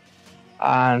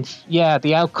 And yeah,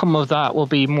 the outcome of that will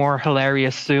be more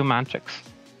hilarious Zoom antics.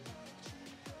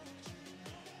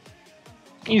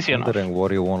 Easy enough. Wondering what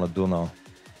do you want to do now?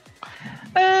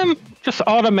 Just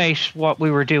automate what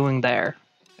we were doing there.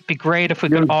 It'd be great if we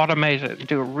could automate it and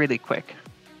do it really quick.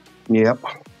 Yep.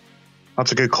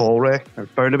 That's a good call, Ray. There's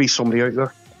bound to be somebody out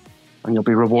there, and you'll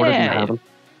be rewarded in heaven.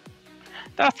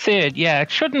 That's it. Yeah, it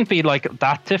shouldn't be like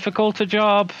that difficult a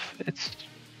job. It's,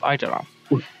 I don't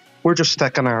know. We're just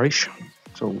thick and Irish,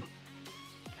 so.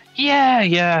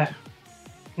 Yeah.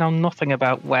 Know nothing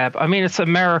about web. I mean, it's a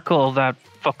miracle that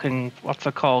fucking, what's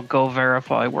it called, Go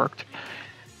Verify worked.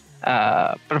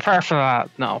 But apart from that,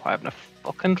 no, I have no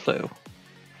fucking clue.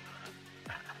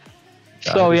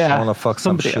 So yeah, I want to fuck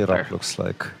some shit up, looks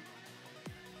like.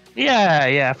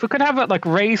 Yeah. If we could have it like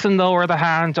raise and lower the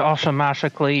hand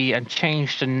automatically and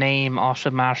change the name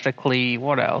automatically.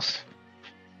 What else?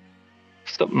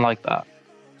 Something like that.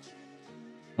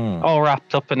 All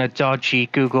wrapped up in a dodgy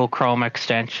Google Chrome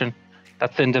extension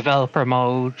that's in developer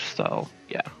mode. So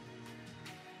yeah,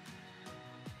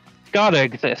 gotta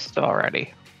exist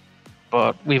already.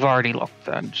 But we've already looked,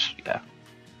 and yeah.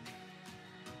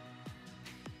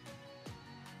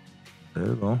 There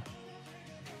you go.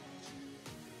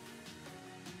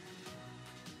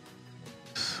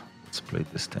 Let's play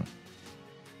this thing.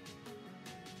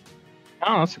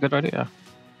 Oh, that's a good idea.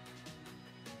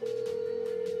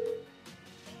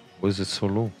 Why is it so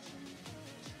low?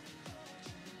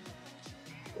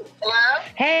 Hello?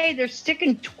 Hey, they're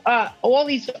sticking all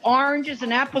these oranges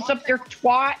and apples up their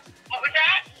twat. What was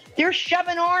that? They're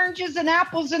shoving oranges and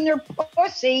apples in their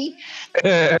pussy,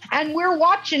 and we're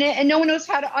watching it, and no one knows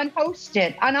how to unhost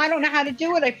it. And I don't know how to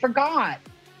do it. I forgot.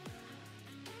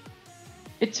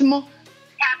 It's happening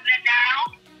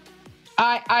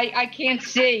now. I can't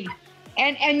see.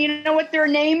 And you know what their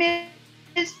name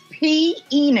is? P.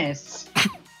 Enos. Okay.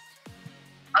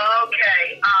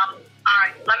 All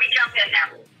right. Let me jump in now.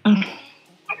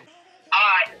 All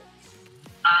right.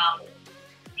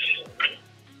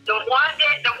 The one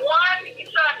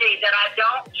Sunday that I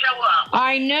don't show up.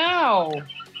 I know.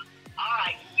 All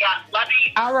right. Yeah. Let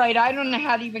me. All right. I don't know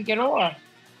how to even get off.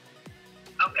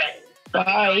 Okay.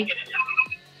 Bye.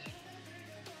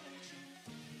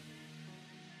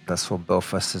 That's what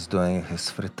Belfast is doing in his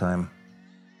free time.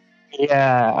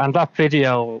 Yeah, and that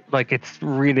video, like, it's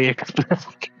really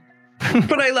explicit.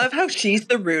 But I love how she's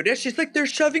the rudest. She's like, they're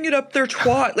shoving it up their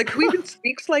twat. Like, who even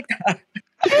speaks like that?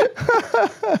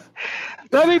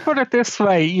 Let me put it this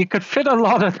way. You could fit a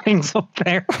lot of things up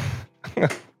there.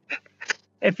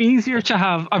 It's easier to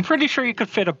have... I'm pretty sure you could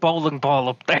fit a bowling ball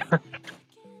up there.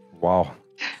 Wow.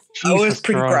 Oh, it's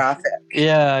pretty graphic.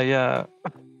 Yeah.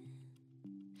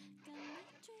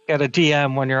 Get a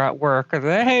DM when you're at work and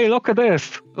say, hey, look at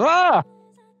this. Ah!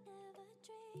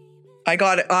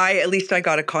 At least I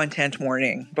got a content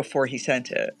warning before he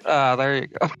sent it. Ah, there you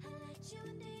go.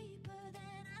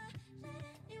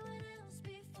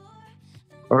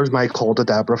 There's my call to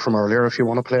Deborah from earlier if you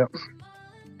want to play it.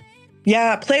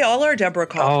 Yeah, play all our Deborah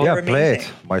calls. Yeah, play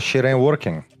it. My shit ain't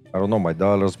working. I don't know. My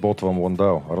dialers, both of them won't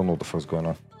dial. I don't know what the fuck's going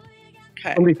on. Okay.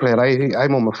 Let me play it.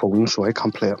 I'm on my phone, so I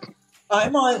can't play it.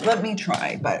 I'm on. Let me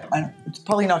try, but it's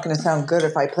probably not going to sound good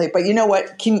if I play it. But you know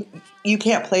what? You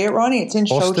can't play it, Ronnie? It's in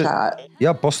show chat.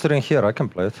 Yeah, post it in here. I can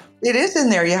play it. It is in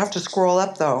there. You have to scroll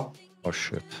up, though. Oh,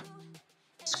 shit.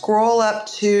 Scroll up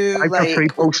to, I've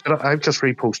just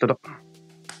reposted it.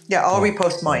 Yeah, I'll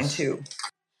repost mine, too.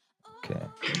 Okay.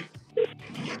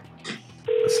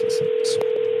 Let's listen to this one.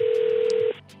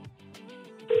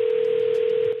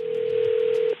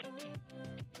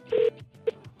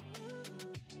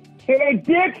 Hey,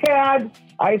 dickhead!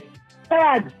 I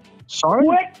said,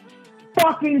 quit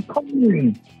fucking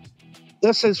calling.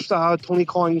 This is Tony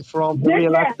calling from the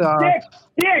re-elect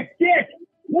Dick!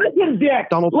 Listen, Dick!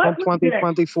 Donald Trump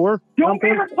 2024. Don't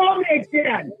ever call me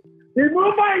again!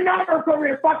 Remove my number from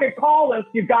your fucking call list,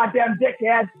 you goddamn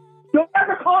dickhead! Don't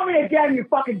ever call me again, you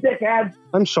fucking dickhead!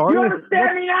 I'm sorry. You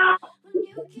understand me now?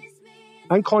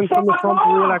 I'm calling from the Trump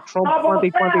re-elect Trump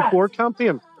 2024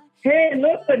 campaign. Hey,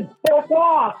 listen, fuck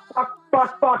off!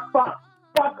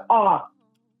 Fuck off!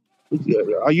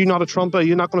 Are you not a Trump? Are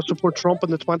you not going to support Trump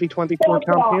in the 2024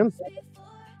 campaign?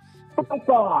 Fuck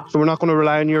off! So we're not going to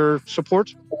rely on your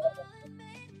support?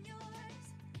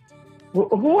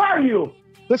 Who are you?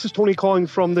 This is Tony calling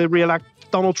from the re-elect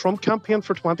Donald Trump campaign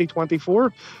for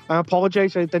 2024. I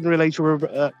apologize, I didn't realize you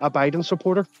were a Biden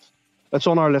supporter. It's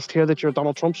on our list here that you're a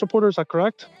Donald Trump supporter, is that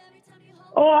correct?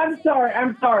 Oh, I'm sorry.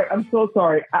 I'm so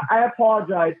sorry. I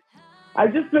apologize.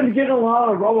 I've just been getting a lot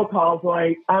of robocalls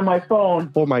on my phone.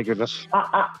 Oh, my goodness.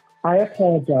 I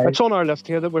apologize. It's on our list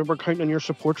here that we're counting on your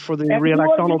support for the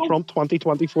re-elect Donald Trump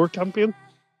 2024 campaign.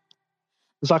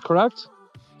 Is that correct?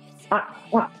 Are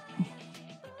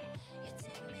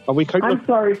we counting? I'm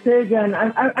sorry. Say again.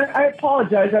 I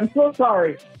apologize. I'm so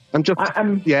sorry. I'm just.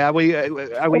 Yeah. Okay,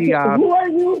 who are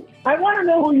you? I want to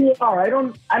know who you are. I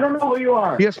don't know who you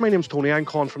are. Yes, my name's Tony. I'm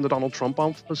calling from the Donald Trump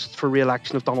office for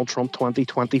re-election of Donald Trump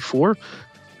 2024,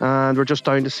 and we're just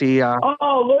down to see.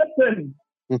 Listen.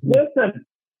 Listen.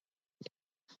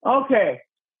 Okay.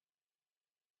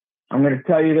 I'm going to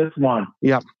tell you this one.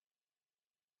 Yeah.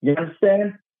 You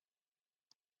understand?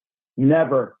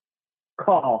 Never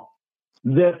call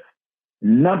this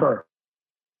number.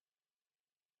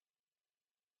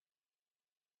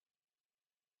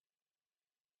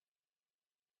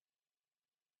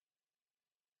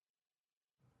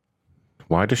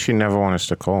 Why does she never want us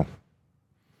to call?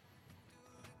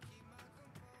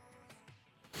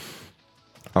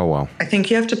 Oh, well. I think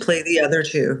you have to play the other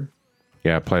two.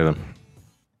 Yeah, play them.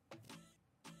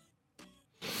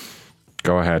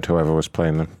 Go ahead, whoever was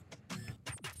playing them.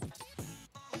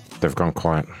 They've gone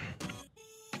quiet.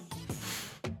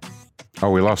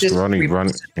 Oh, we lost Ronnie. We've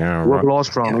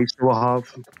lost Ronnie, so we'll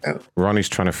have... Ronnie's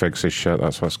trying to fix his shit,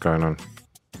 that's what's going on.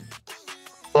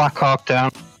 Black Hawk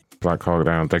down. Black Hawk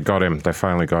down. They got him. They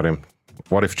finally got him.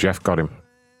 What if Jeff got him?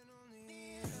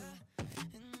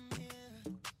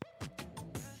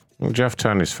 Well, Jeff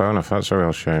turned his phone off. That's a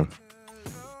real shame.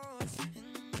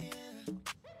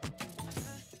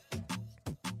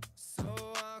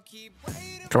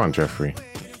 Come on, Jeffrey.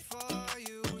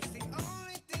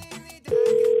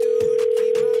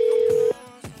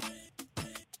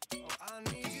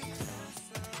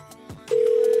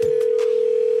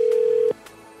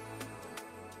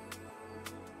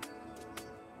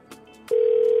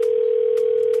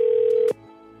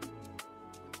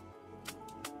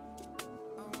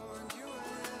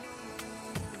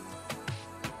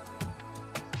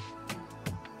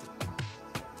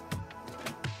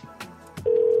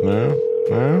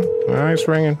 No, it's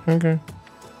ringing. Okay.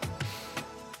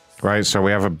 Right, so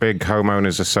we have a big Hoe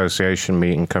Moaners Association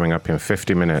meeting coming up in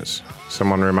 50 minutes.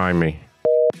 Someone remind me.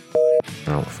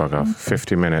 Oh, fuck off.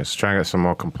 50 minutes. Try and get some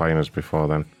more complainers before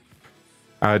then.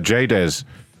 Jadez,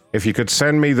 if you could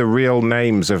send me the real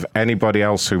names of anybody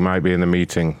else who might be in the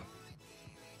meeting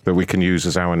that we can use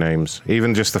as our names.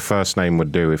 Even just the first name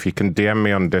would do. If you can DM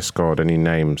me on Discord any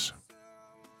names.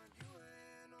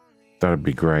 That would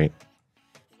be great.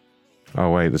 Oh,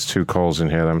 wait, there's 2 calls in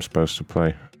here that I'm supposed to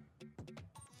play.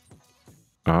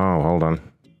 Oh, hold on.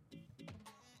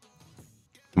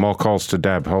 More calls to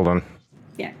Deb, hold on.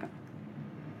 Yeah.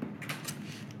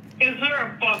 Is there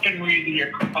a fucking reason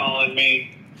you're calling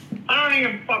me? I don't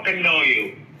even fucking know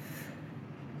you.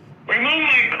 Remove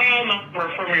my call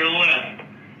number from your list.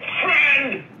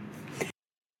 Friend!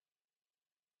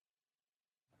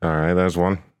 Alright, there's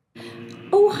one.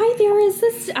 Oh, hi there. Is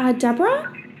this Deborah?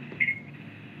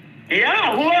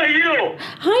 Yeah, who are you?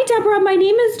 Hi, Deborah. My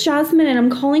name is Jasmine, and I'm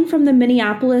calling from the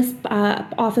Minneapolis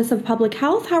Office of Public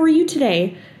Health. How are you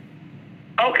today?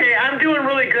 Okay, I'm doing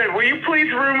really good. Will you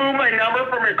please remove my number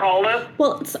from your call list?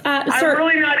 Well, sir, I'm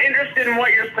really not interested in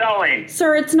what you're selling.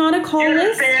 Sir, it's not a call you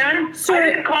list. Understand? Sir, I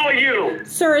didn't call you.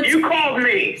 Sir, you called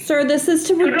me. Sir, this is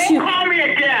to so don't call me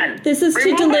again. This is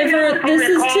remove to deliver. This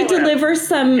is to deliver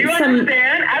some. Do you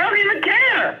understand? I don't even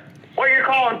care what you're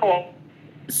calling for.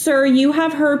 Sir, you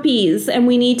have herpes, and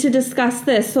we need to discuss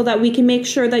this so that we can make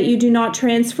sure that you do not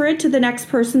transfer it to the next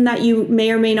person that you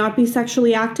may or may not be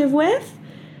sexually active with.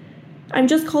 I'm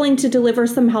just calling to deliver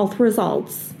some health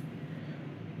results.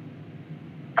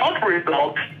 Health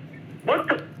results? What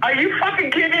the? Are you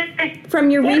fucking kidding me? From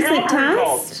your What recent health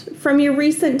test? results? From your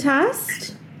recent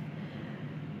test?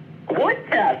 What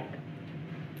test?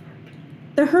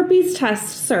 The herpes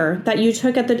test, sir, that you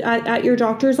took at your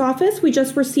doctor's office. We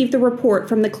just received the report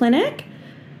from the clinic,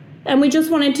 and we just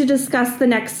wanted to discuss the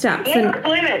next steps. What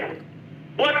clinic?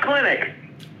 What clinic?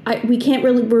 We can't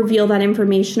really reveal that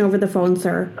information over the phone,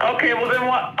 sir. Okay, well then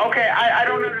what? Okay, I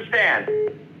don't understand.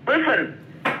 Listen.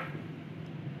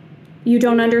 You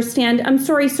don't understand? I'm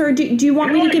sorry, sir. Do you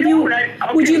want me to give you... Okay.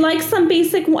 Would you like some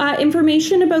basic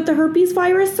information about the herpes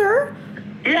virus, sir?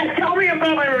 Yeah, tell me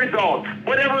about my results,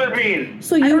 whatever it means.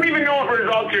 So I don't even know what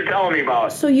results you're telling me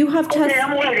about. So you have Okay,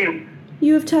 I'm waiting.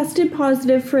 You have tested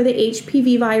positive for the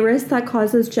HPV virus that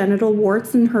causes genital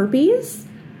warts and herpes.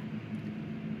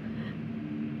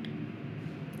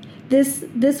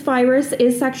 This virus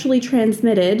is sexually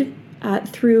transmitted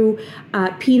through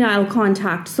penile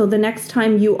contact. So the next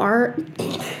time you are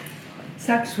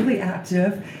sexually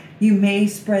active, you may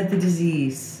spread the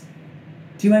disease.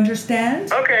 Do you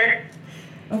understand? Okay.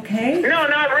 Okay. No,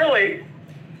 not really.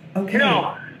 Okay.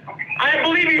 No. I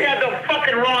believe you had the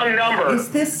fucking wrong number. Is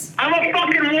this... I'm a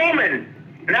fucking woman,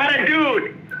 not a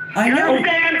dude. I know. You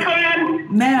understand,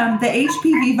 friend? Ma'am, the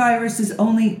HPV virus is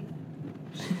only...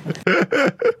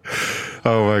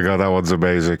 Oh my god, that one's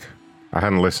amazing. I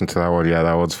hadn't listened to that one yet.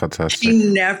 That one's fantastic.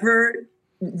 She never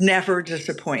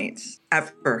disappoints,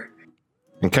 ever.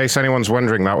 In case anyone's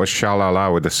wondering, that was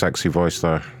Shalala with the sexy voice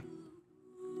there.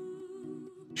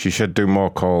 She should do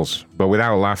more calls, but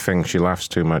without laughing, she laughs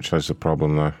too much. That's the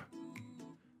problem there.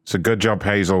 It's a good job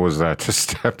Hazel was there to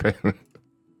step in.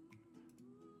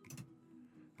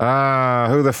 Who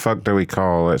the fuck do we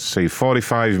call? Let's see,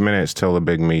 45 minutes till the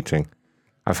big meeting.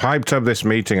 I've hyped up this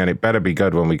meeting and it better be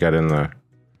good when we get in there.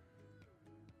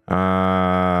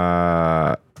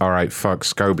 Alright, fuck,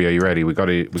 Scoby, are you ready? We got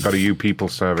a you people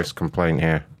service complaint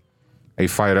here. Are you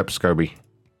fired up, Scoby?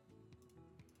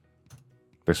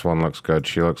 This one looks good.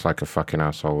 She looks like a fucking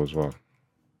asshole as well.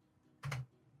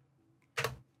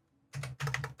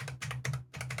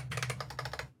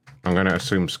 I'm gonna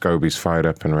assume Scoby's fired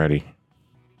up and ready.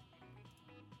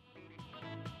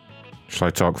 Shall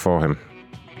I talk for him?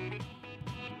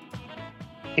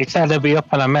 He said he'll be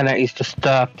up in a minute. He's just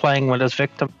playing with his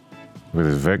victim. With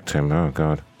his victim? Oh,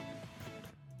 God.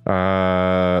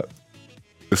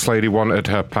 This lady wanted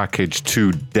her package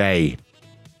today.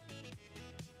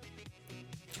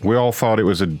 We all thought it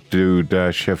was a dude,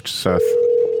 Shift Seth.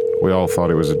 We all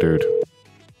thought it was a dude.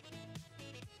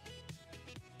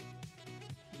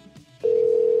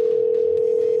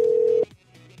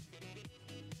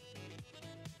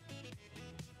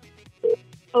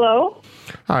 Hello?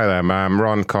 Hi there, ma'am.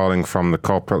 Ron calling from the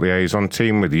corporate liaison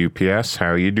team with UPS. How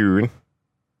are you doing?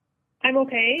 I'm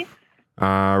okay.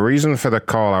 Reason for the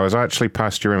call, I was actually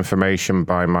passed your information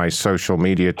by my social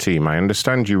media team. I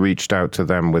understand you reached out to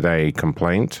them with a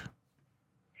complaint.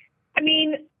 I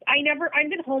mean, I've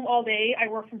been home all day. I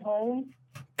work from home.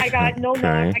 I got no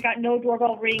knock, I got no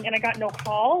doorbell ring, and I got no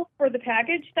call for the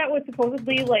package that was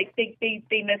supposedly, like, they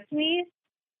missed me.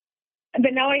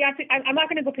 But now I'm not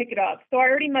going to go pick it up. So I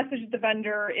already messaged the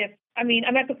vendor.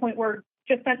 I'm at the point where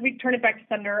we turn it back to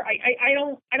sender. I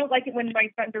don't like it when my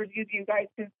vendors use you guys,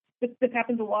 because this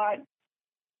happens a lot.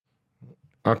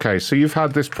 Okay, so you've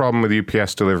had this problem with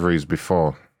UPS deliveries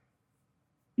before?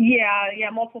 Yeah,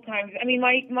 multiple times. I mean,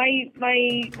 my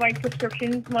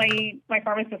prescriptions, my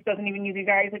pharmacist doesn't even use you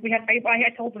guys. Like I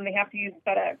had told them they have to use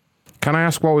FedEx. Can I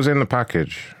ask what was in the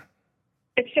package?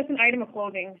 It's just an item of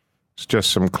clothing. It's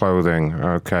just some clothing.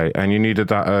 Okay, and you needed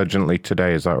that urgently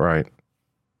today, is that right?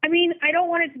 I mean, I don't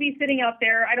want it to be sitting out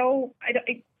there.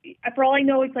 For all I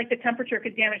know, it's like the temperature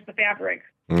could damage the fabric.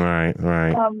 Right.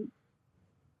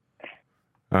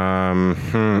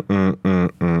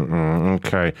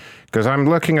 Okay, because I'm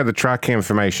looking at the tracking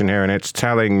information here, and it's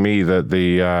telling me that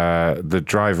the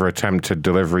driver attempted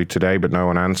delivery today, but no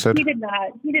one answered. He did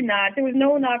not. There was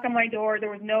no knock on my door. There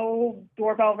was no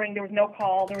doorbell ring. There was no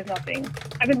call. There was nothing.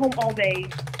 I've been home all day.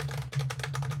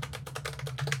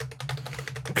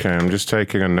 Okay, I'm just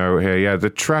taking a note here. Yeah, the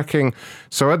tracking.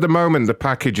 So at the moment, the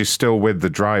package is still with the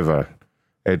driver.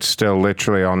 It's still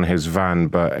literally on his van,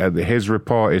 but his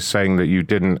report is saying that you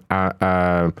didn't.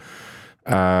 So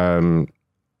I'm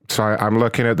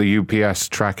looking at the UPS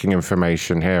tracking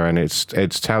information here, and it's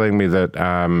telling me that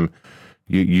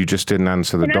you just didn't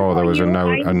answer the door. There was a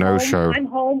no-show. I'm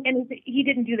home, and he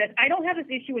didn't do that. I don't have this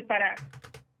issue with FedEx.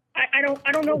 I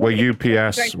don't know. We're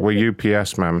UPS,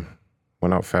 ma'am. We're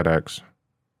not FedEx.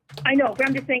 I know, but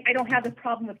I'm just saying I don't have this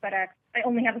problem with FedEx. I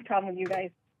only have this problem with you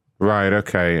guys. Right,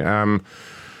 okay.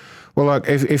 Well, look,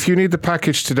 if you need the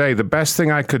package today, the best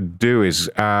thing I could do is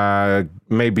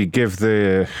maybe give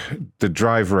the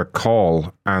driver a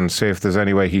call and see if there's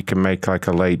any way he can make like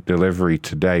a late delivery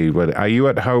today. But are you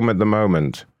at home at the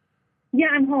moment? Yeah,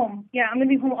 I'm home. Yeah, I'm going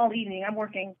to be home all evening. I'm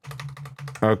working.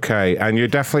 Okay, and you're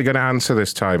definitely going to answer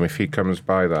this time if he comes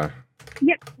by there?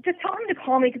 Yeah, just tell him to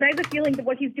call me, because I have a feeling that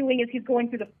what he's doing is he's going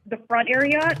through the front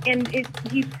area, and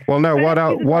he's. Well, no. What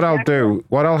I'll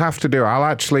have to do,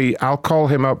 I'll call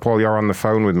him up while you're on the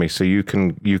phone with me, so you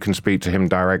can speak to him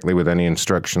directly with any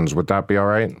instructions. Would that be all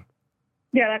right?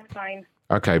 Yeah, that's fine.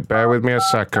 Okay, bear with me a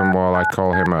second while I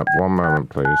call him up. One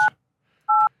moment, please.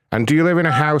 And do you live in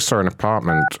a house or an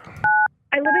apartment?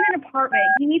 I live in an apartment.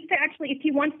 He needs to actually, if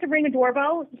he wants to ring a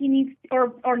doorbell, he needs,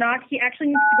 or not, he actually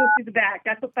needs to go through the back.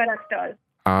 That's what FedEx does.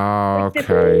 Oh,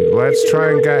 okay. Let's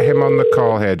try and get him on the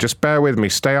call here. Just bear with me.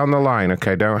 Stay on the line,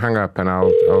 okay? Don't hang up, and I'll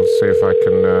see if I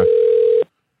can...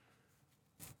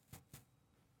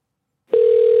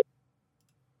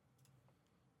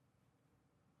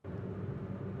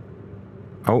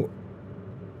 Oh.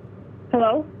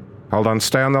 Hello? Hold on.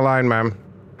 Stay on the line, ma'am.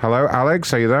 Hello,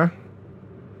 Alex? Are you there?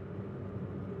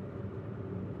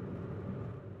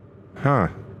 Huh.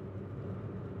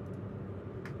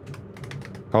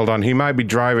 Hold on, he might be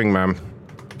driving, ma'am.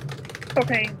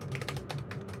 Okay.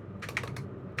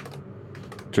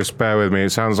 Just bear with me.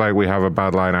 It sounds like we have a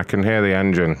bad line. I can hear the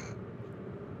engine.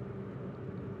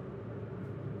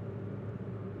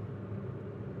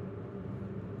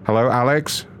 Hello,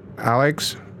 Alex?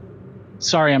 Alex?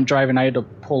 Sorry, I'm driving. I had to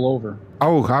pull over.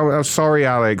 Oh, sorry,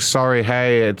 Alex. Sorry.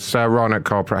 Hey, it's Ron at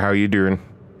Corporate. How are you doing?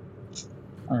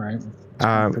 All right.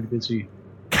 Pretty busy.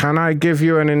 Can I give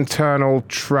you an internal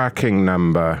tracking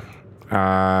number?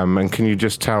 And can you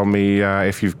just tell me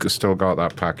if you've still got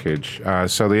that package?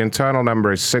 So the internal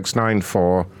number is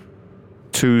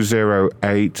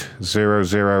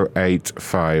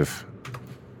 694-208-0085.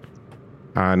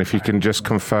 And if you can just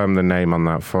confirm the name on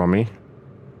that for me.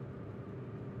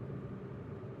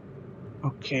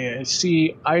 Okay, I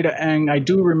see Ida Ang. I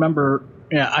do remember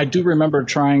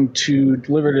trying to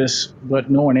deliver this, but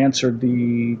no one answered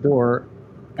the door,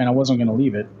 and I wasn't going to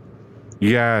leave it.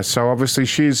 Yeah, so obviously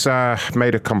she's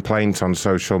made a complaint on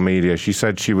social media. She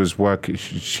said she was working,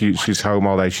 she's home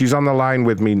all day. She's on the line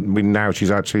with me now. She's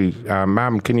actually,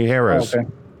 ma'am, can you hear us? Okay.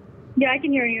 Yeah, I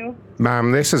can hear you.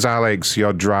 Ma'am, this is Alex,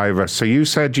 your driver. So you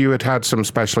said you had some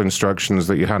special instructions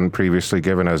that you hadn't previously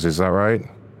given us, is that right?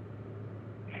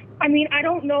 I mean, I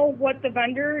don't know what the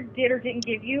vendor did or didn't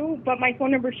give you, but my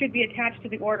phone number should be attached to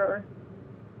the order.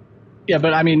 Yeah,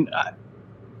 but I mean,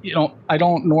 I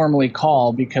don't normally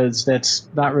call because that's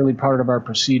not really part of our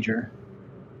procedure.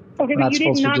 Okay, We're but not you did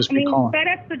supposed to not. just I be mean, calling.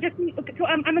 FedEx. So just okay, so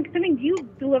I'm assuming, do you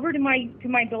deliver to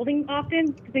my building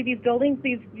often? Because these buildings,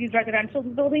 these residential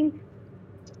buildings.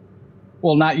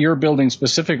 Well, not your building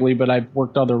specifically, but I've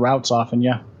worked other routes often.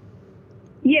 Yeah.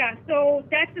 Yeah, so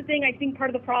that's the thing. I think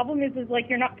part of the problem is like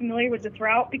you're not familiar with this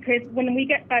route, because when we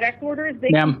get FedEx orders,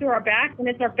 they come through our back, and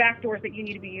it's our back doors that you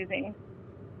need to be using.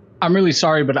 I'm really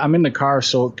sorry, but I'm in the car,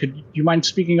 so could you mind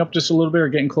speaking up just a little bit or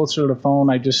getting closer to the phone?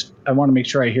 I want to make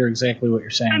sure I hear exactly what you're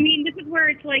saying. I mean, this is where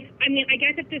it's like, I mean, I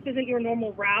guess if this isn't your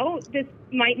normal route, this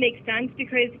might make sense,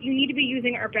 because you need to be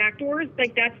using our back doors.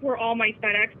 Like, that's where all my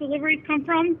FedEx deliveries come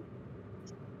from.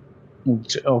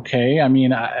 Okay, I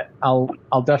mean,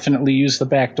 I'll definitely use the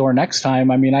back door next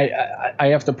time. I mean, I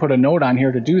have to put a note on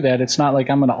here to do that. It's not like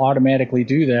I'm going to automatically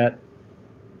do that.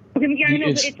 Okay, yeah, I know,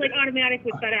 but it's like automatic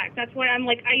with FedEx. That's why I'm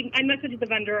like, I messaged the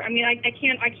vendor. I mean, I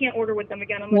can't order with them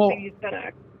again unless they use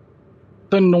FedEx.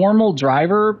 The normal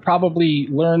driver probably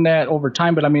learned that over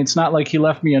time, but I mean, it's not like he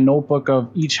left me a notebook of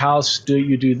each house. Do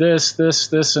you do this,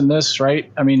 and this,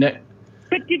 right? I mean, that.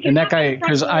 But did you And that knock on guy,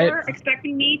 the front door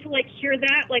expecting me to like hear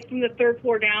that like from the third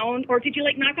floor down, or did you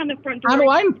like knock on the front door? How do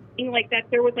I? Like that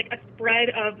there was like a spread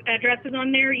of addresses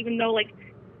on there, even though like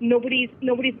nobody's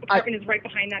apartment is right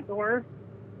behind that door.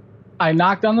 I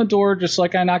knocked on the door just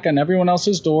like I knock on everyone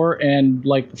else's door, and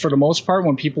like for the most part,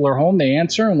 when people are home, they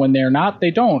answer, and when they're not,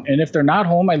 they don't. And if they're not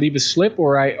home, I leave a slip,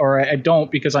 or I don't,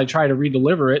 because I try to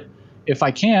redeliver it if I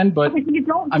can. But okay, so you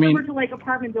don't deliver to like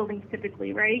apartment buildings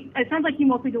typically, right? It sounds like you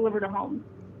mostly deliver to homes.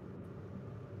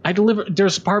 I deliver.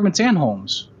 There's apartments and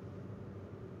homes.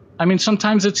 I mean,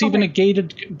 sometimes it's even a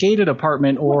gated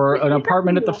apartment or an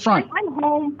apartment at the front. I'm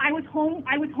home. I was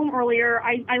home earlier.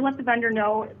 I let the vendor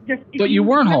know. But you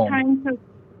weren't home.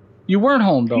 You weren't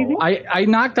home though. I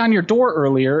knocked on your door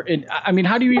earlier, and I mean,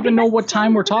 how do you even know what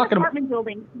time we're talking about? Apartment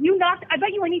building. You knocked. I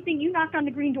bet you anything. You knocked on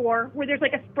the green door where there's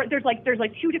like there's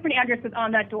like 2 different addresses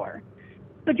on that door.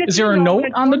 So just is there a note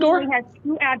on the door? It has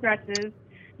 2 addresses.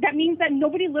 That means that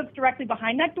nobody lives directly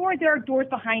behind that door. There are doors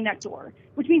behind that door,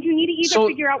 which means you need to either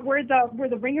figure out where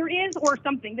the ringer is or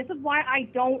something. This is why I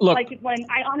don't like it when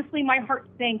I honestly, my heart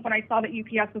sank when I saw that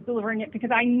UPS was delivering it, because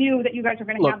I knew that you guys were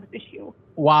going to have this issue.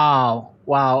 Wow.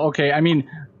 Okay. I mean,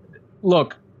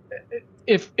 look,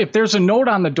 if there's a note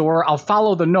on the door, I'll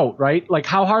follow the note, right? Like,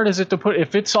 how hard is it to put?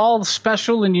 If it's all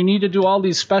special and you need to do all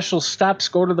these special steps,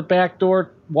 go to the back door,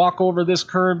 walk over this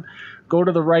curb, go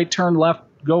to the right, turn left,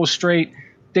 go straight.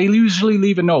 They usually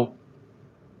leave a note.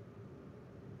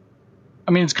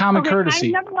 I mean, it's common courtesy.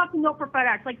 I've never left a note for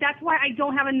FedEx. Like, that's why I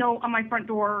don't have a note on my front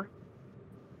door.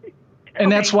 And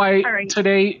that's why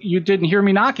today you didn't hear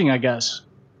me knocking, I guess.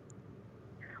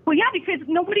 Well, yeah, because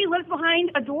nobody lives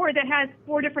behind a door that has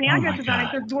 4 different addresses on it.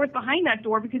 There's doors behind that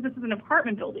door because this is an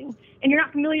apartment building. And you're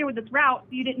not familiar with this route,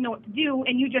 so you didn't know what to do,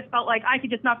 and you just felt like I could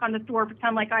just knock on this door,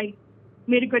 pretend like I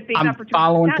made a good faith effort to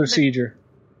following procedure.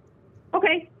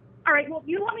 Okay. All right, well,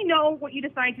 you let me know what you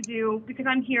decide to do, because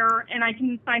I'm here and I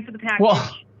can sign for the package.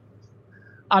 Well,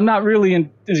 I'm not really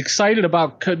excited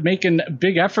about making a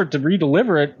big effort to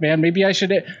redeliver it, man. Maybe I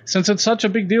should, since it's such a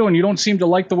big deal and you don't seem to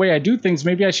like the way I do things,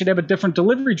 maybe I should have a different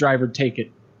delivery driver take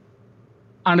it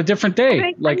on a different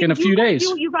day, in a few days. Do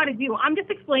what you got to do. I'm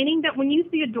just explaining that when you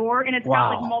see a door and it's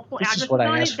got like multiple addresses on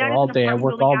it, this is what I asked for all day. I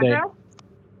work all day.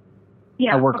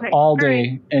 Yeah, I work all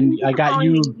day, and I got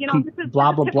you,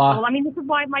 blah, blah, blah. I mean, this is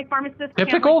why my pharmacist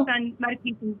Typical? can't send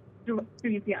medications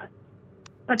through UPS.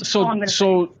 That's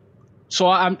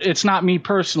So it's not me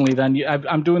personally then.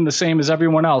 I'm doing the same as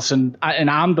everyone else, and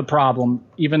I'm the problem,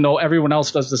 even though everyone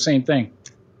else does the same thing.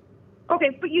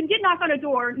 Okay, but you did knock on a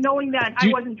door knowing that I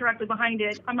wasn't directly behind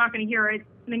it. I'm not going to hear it,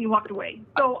 and then you walked away.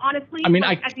 So honestly, I mean,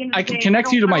 at the end of I the can day,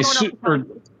 connect you to my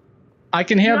I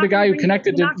can have the guy who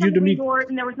connected you to me.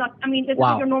 And there was not. I mean, this is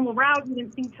your normal route. You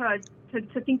didn't think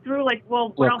to think through like,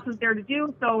 well, what else is there to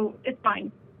do? So it's fine.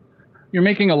 You're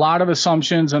making a lot of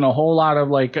assumptions and a whole lot of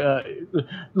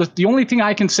the only thing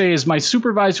I can say is my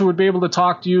supervisor would be able to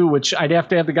talk to you, which I'd have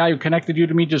to have the guy who connected you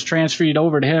to me just transfer it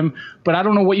over to him. But I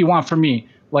don't know what you want from me.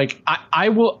 Like, I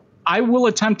will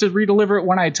attempt to redeliver it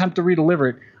when I attempt to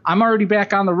redeliver it. I'm already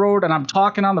back on the road and I'm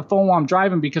talking on the phone while I'm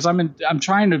driving because I'm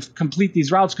trying to complete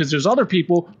these routes because there's other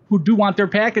people who do want their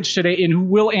package today and who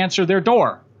will answer their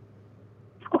door.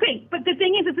 Okay, but the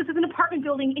thing is this is an apartment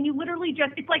building, and you literally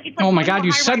it's like. Oh my God,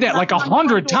 you said that like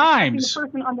 100 times. The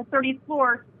person on the 30th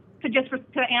floor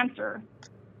to answer.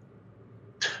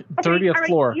 30th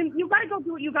floor. You got to go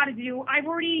do what you got to do. I've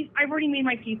already made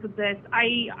my peace with this.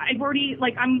 I've already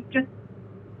I'm just.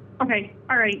 Okay,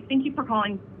 all right. Thank you for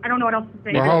calling. I don't know what else to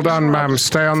say. Well, hold on, ma'am.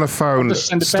 Stay on the phone.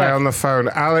 Stay on the phone.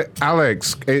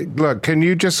 Alex, look, can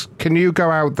you go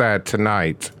out there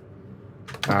tonight?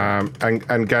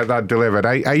 and get that delivered.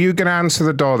 Are you going to answer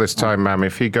the door this time, ma'am,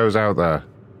 if he goes out there?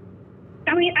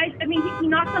 I mean, he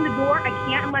knocks on the door. I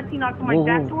can't unless he knocks on my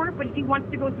back door. But if he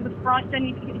wants to go to the front,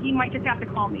 then he might just have to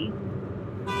call me.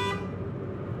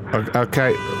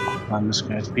 Okay. This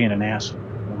guy's being an asshole.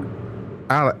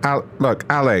 Look,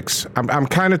 Alex, I'm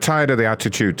kind of tired of the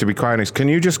attitude, to be quite honest. Can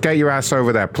you just get your ass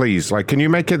over there, please? Like, can you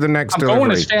make it the next delivery? I'm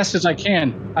going as fast as I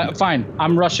can. Fine,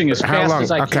 I'm rushing as fast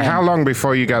as I can. Okay, how long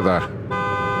before you get there?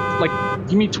 Like,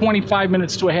 give me 25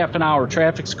 minutes to a half an hour.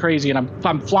 Traffic's crazy, and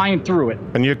I'm flying through it.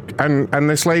 And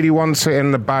this lady wants it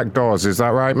in the back doors. Is that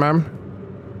right, ma'am?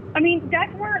 I mean,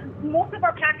 that's where most of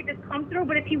our packages come through.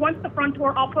 But if he wants the front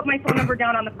door, I'll put my phone number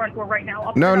down on the front door right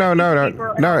now.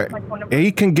 No.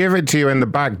 He can give it to you in the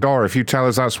back door if you tell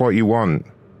us that's what you want.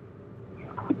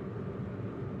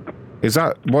 Is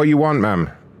that what you want, ma'am?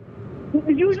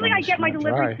 Usually, I get my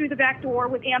deliveries through the back door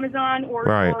with Amazon or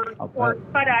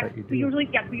FedEx. We usually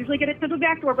get it through the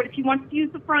back door. But if he wants to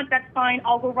use the front, that's fine.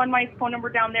 I'll go run my phone number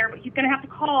down there. But he's going to have to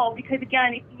call because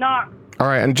again, if he knocks. All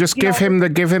right, and just give him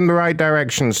the right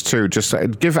directions too. Just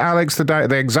give Alex the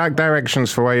exact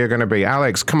directions for where you're going to be.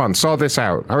 Alex, come on, sort this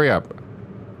out. Hurry up.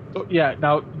 Yeah.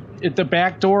 Now, at the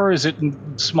back door, is it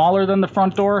smaller than the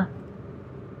front door?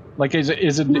 Like, is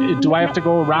it? Do I have to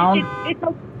go around? It's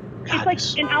like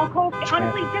an alcove.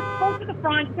 Honestly, just go to the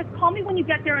front. Just call me when you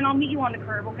get there, and I'll meet you on the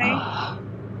curb. Okay?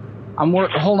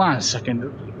 Hold on a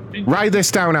second. Write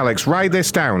this down, Alex. Write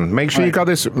this down. Make sure you got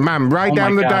this, ma'am. Write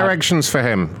down the directions for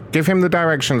him. Give him the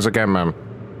directions again, ma'am.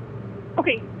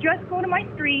 Okay, just go to my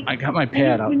street. I got my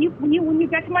pad up. When you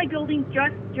get to my building,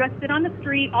 just sit on the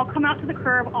street. I'll come out to the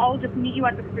curb. I'll just meet you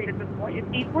at the street at this point.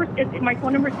 My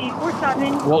phone number is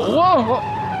 847. Whoa!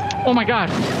 Oh my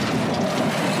God.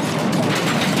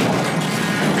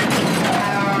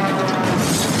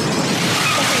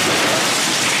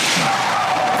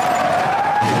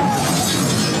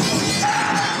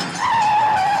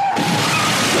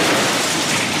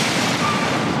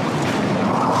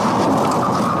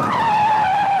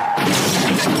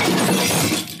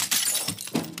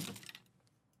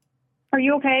 Are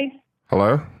you okay?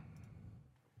 Hello?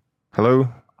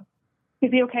 Is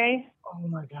he okay?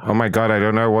 Oh my God, I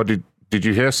don't know. What did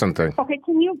you hear something? Okay,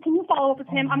 can you follow up with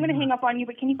him? I'm going to hang up on you,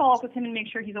 but can you follow up with him and make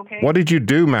sure he's okay? What did you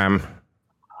do, ma'am?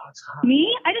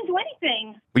 Me? I didn't do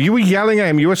anything. You were yelling at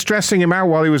him. You were stressing him out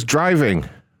while he was driving.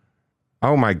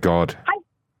 Oh my God.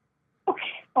 Okay.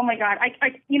 Oh my God.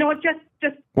 I you know what? Just.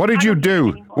 What did you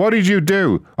do? What did you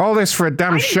do? All this for a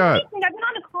damn shirt. I've been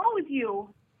on a call with you.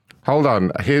 Hold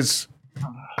on.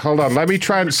 Let me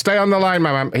try and stay on the line,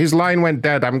 ma'am. His line went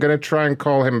dead. I'm going to try and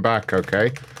call him back,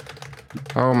 okay?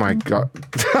 Oh my God.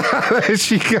 There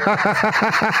she goes.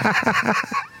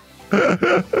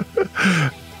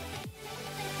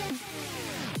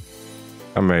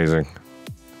 Amazing.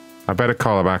 I better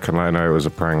call her back and let her know it was a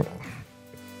prank.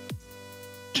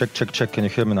 Check. Can you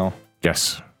hear me now?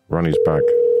 Yes. Ronnie's back.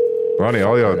 Ronnie,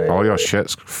 all your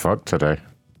shit's fucked today.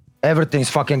 Everything's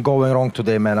fucking going wrong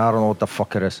today, man. I don't know what the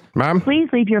fuck it is. Ma'am? Please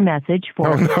leave your message for...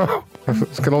 Oh, no. I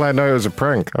was going to let her know it was a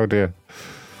prank. Oh, dear.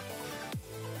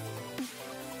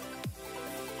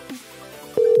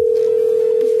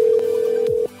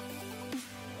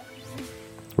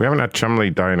 We haven't had Chumley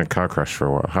die in a car crash for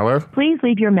a while. Hello? Please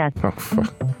leave your message. Oh,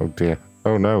 fuck. Oh, dear.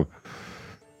 Oh, no.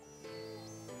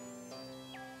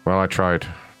 Well, I tried.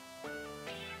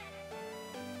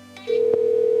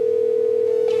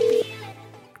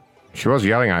 She was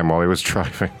yelling at him while he was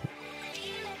driving.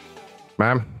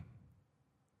 Ma'am?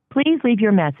 Please leave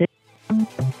your message.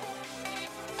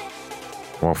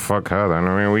 Well, fuck her then.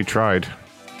 I mean, we tried.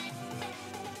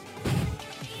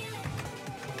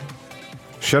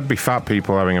 Should be fat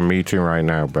people having a meeting right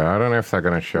now, but I don't know if they're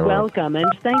going to show up. Welcome and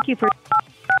thank you for...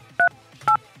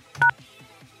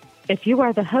 If you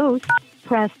are the host,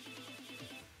 press...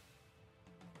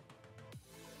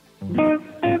 Oh,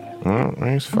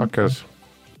 these fuckers.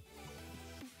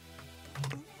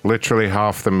 Literally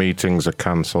half the meetings are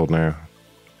cancelled now.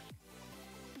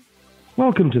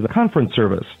 Welcome to the conference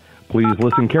service. Please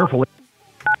listen carefully.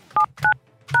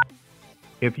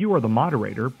 If you are the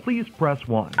moderator, please press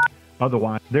 1.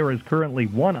 Otherwise, there is currently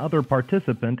one other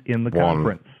participant in the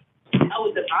conference.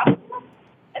 Oh, is it possible?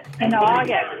 No, I'll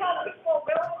get it.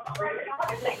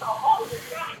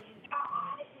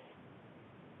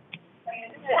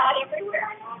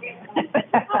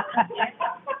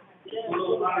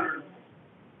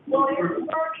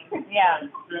 Yeah.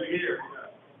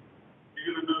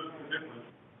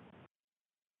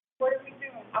 What are we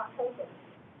doing? October.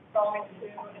 Going to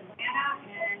Atlanta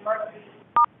and Myrtle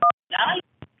Beach.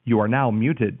 You are now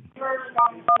muted.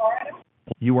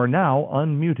 You are now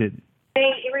unmuted.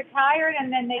 They retired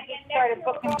and then they just started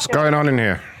booking. What's going on in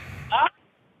here?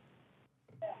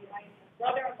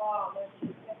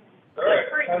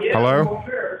 Hello?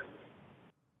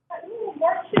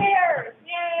 More chairs!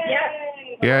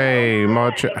 Yay! Yay,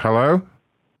 hello?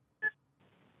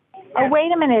 Oh,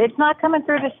 wait a minute. It's not coming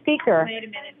through the speaker. Wait a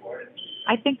minute.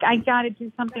 I think I got to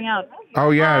do something else. Oh,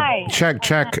 yeah. Hi.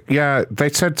 Check. Yeah, they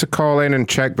said to call in and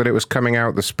check that it was coming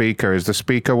out the speaker. Is the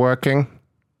speaker working?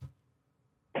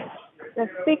 The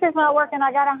speaker's not working.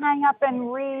 I got to hang up and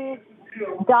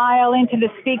redial into the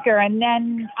speaker, and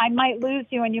then I might lose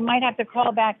you, and you might have to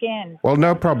call back in. Well,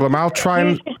 no problem. I'll try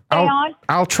and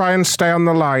I'll try and stay on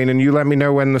the line, and you let me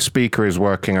know when the speaker is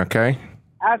working, okay?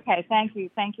 Okay, thank you.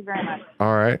 Thank you very much.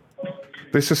 All right.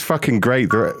 This is fucking great.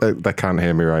 They can't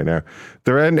hear me right now.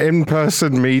 They're in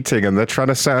in-person meeting, and they're trying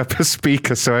to set up a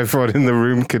speaker so everyone in the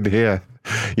room can hear.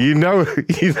 You know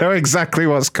exactly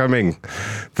what's coming.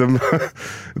 The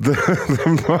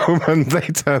moment they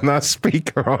turn that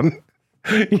speaker on,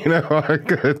 you know what I'm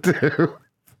gonna do.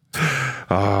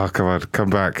 Oh, come on, come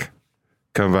back.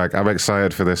 I'm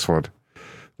excited for this one.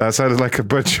 That sounded like a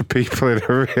bunch of people in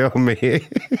a real meeting.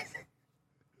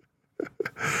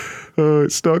 Oh,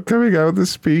 it's not coming out of the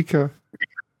speaker.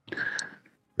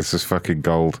 This is fucking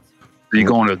gold. Are you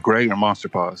going to Greg or Monster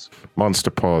Pause? Monster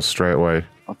Pause straight away.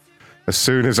 As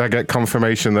soon as I get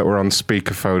confirmation that we're on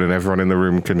speakerphone and everyone in the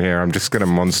room can hear, I'm just going to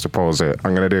Monster Pause it.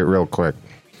 I'm going to do it real quick.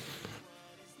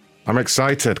 I'm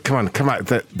excited. Come on.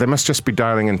 They must just be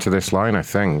dialing into this line, I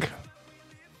think.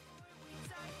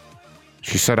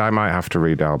 She said I might have to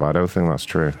redial, but I don't think that's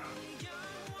true.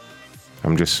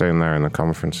 I'm just sitting there in the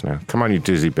conference now. Come on, you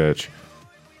dizzy bitch.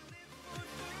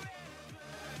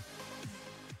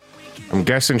 I'm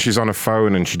guessing she's on a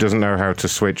phone and she doesn't know how to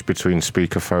switch between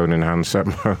speakerphone and handset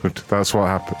mode. That's what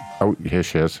happened. Oh, here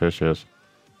she is.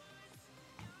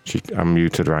 I'm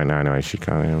muted right now anyway. She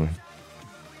can't hear me.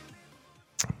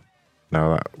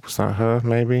 No, was that her,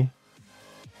 maybe?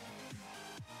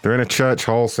 They're in a church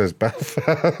hall, says Beth.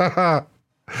 Oh,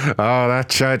 that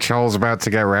church hall's about to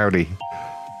get rowdy.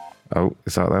 Oh,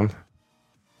 is that them?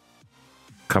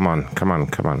 Come on, you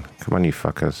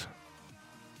fuckers.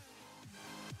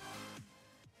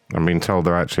 I'm being told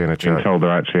they're actually in a church.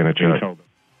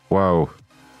 Whoa.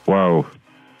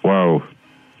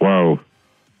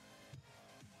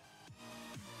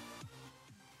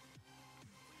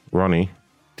 Ronnie,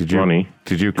 did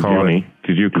you call me?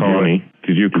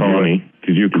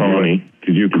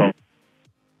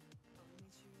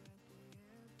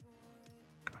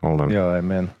 Hold on. Yeah,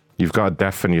 I'm in. You've got to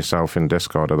deafen yourself in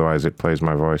Discord, otherwise it plays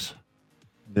my voice.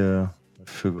 Yeah, I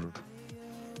figured.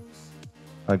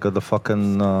 I got the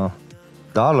fucking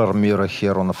dollar mirror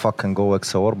here on the fucking Go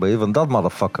XLR, but even that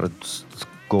motherfucker is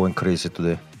going crazy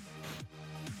today.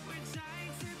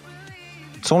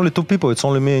 It's only two people, it's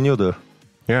only me and you there.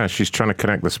 Yeah, she's trying to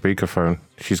connect the speakerphone.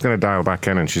 She's going to dial back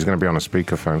in and she's going to be on a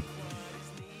speakerphone.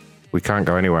 We can't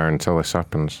go anywhere until this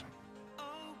happens.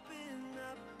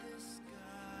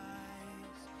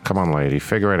 Come on, lady,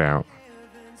 figure it out.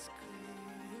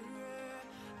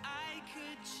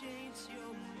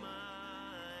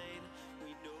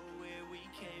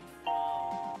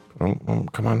 Oh,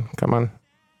 come on.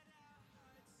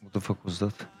 What the fuck was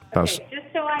that? That's,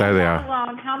 just so I there they know are.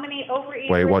 alone, how many overeaters,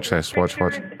 Wait, watch this. Watch. I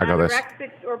got this.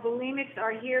 anorexics or bulimics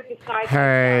are here besides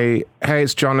Hey,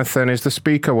 it's Jonathan. Is the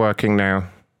speaker working now?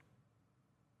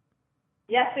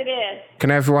 Yes, it is. Can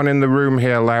everyone in the room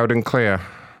hear loud and clear?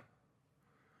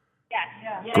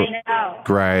 Yes.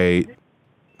 Great.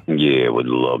 Yeah, would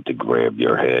love to grab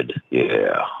your head.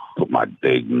 Yeah. Put my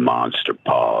big monster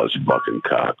paws fucking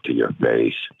cock to your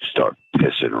face. Start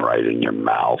pissing right in your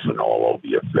mouth and all over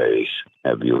your face.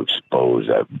 Have you expose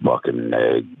that fucking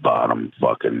egg bottom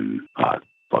fucking hot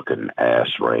fucking ass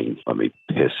ring. Let me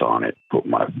piss on it. Put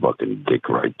my fucking dick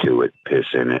right to it. Piss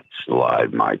in it.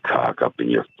 Slide my cock up in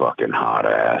your fucking hot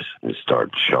ass and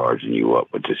start charging you up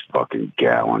with just fucking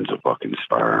gallons of fucking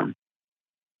sperm.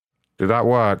 Did that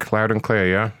work? Loud and clear,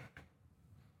 yeah?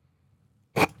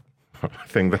 I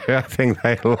think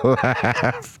they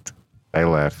left. They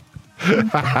left.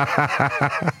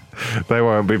 They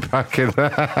won't be back in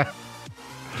there.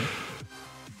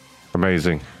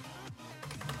 Amazing.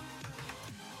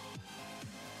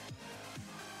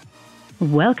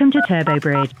 Welcome to Turbo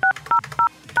Bridge.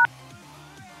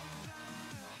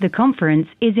 The conference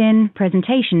is in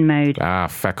presentation mode. Ah,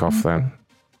 feck off then.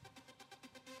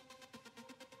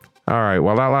 All right,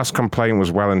 well, that last complaint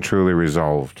was well and truly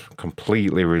resolved.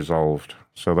 Completely resolved.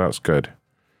 So that's good.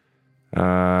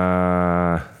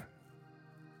 Now,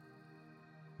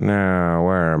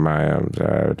 where am I?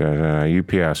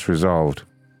 UPS, resolved.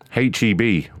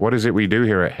 HEB. What is it we do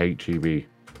here at HEB?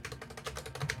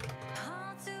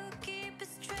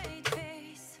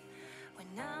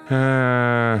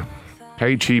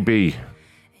 HEB.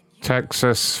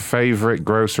 Texas favorite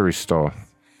grocery store.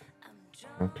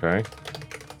 Okay.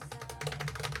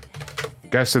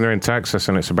 Guessing they're in Texas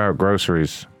and it's about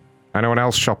groceries. Anyone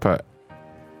else shop at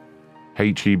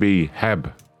HEB?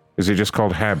 Heb. Is it just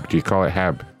called Heb? Do you call it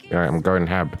Heb? Yeah, I'm going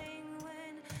Heb.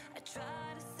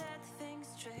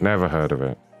 Never heard of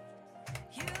it.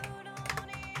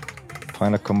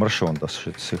 Find a commercial on that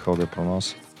shit, see how they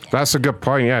pronounce it. That's a good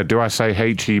point, yeah. Do I say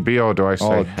HEB or do I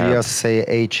say Heb? Dia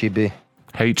say HEB.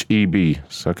 HEB.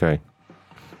 It's okay.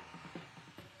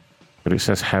 But it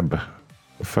says Heb.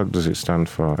 The fuck does it stand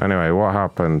for? Anyway, what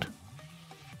happened?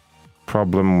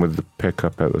 Problem with the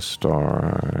pickup at the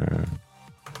store.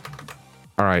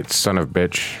 Alright, son of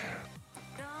bitch.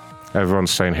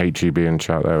 Everyone's saying HEB in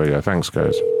chat. There we go. Thanks,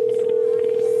 guys.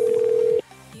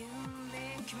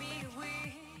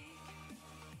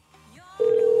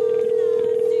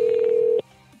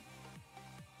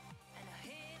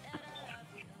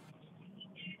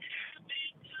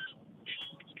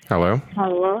 Hello.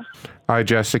 Hello. Hi,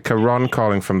 Jessica. Ron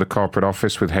calling from the corporate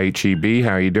office with HEB.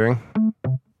 How are you doing?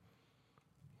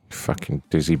 Fucking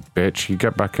dizzy bitch. You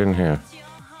get back in here.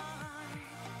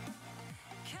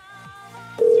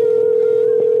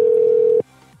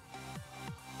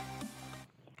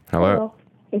 Hello.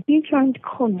 If you're trying to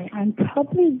call me, I'm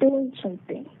probably doing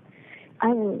something. I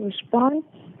will respond.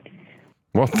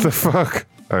 What the fuck?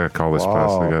 I gotta call this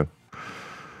person again.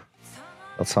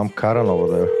 That's some Karen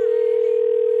over there.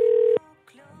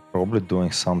 Probably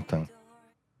doing something.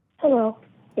 Hello.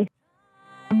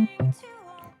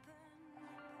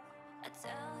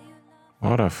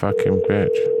 What a fucking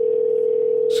bitch.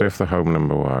 See if the home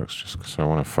number works, just because I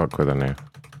want to fuck with her now.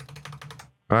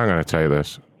 I'm gonna take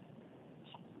this.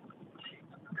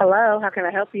 Hello, how can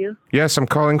I help you? Yes, I'm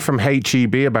calling from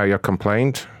HEB about your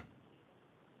complaint.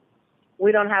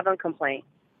 We don't have a complaint.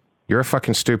 You're a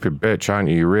fucking stupid bitch, aren't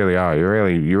you? You really are.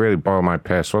 You really boil my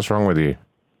piss. What's wrong with you?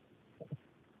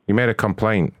 You made a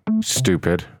complaint,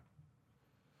 stupid.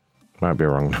 Might be a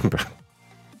wrong number.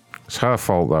 It's her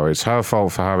fault, though. It's her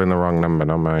fault for having the wrong number,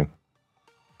 not mine.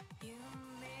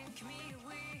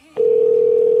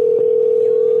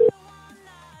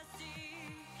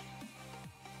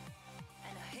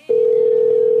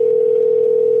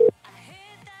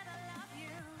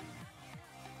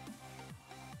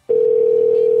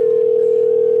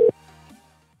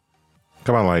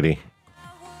 Come on, lady.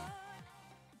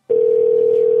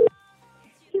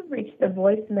 You've reached the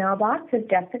voicemail box of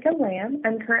Jessica Lamb.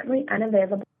 I'm currently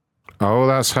unavailable. Oh,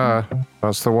 that's her.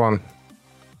 That's the one.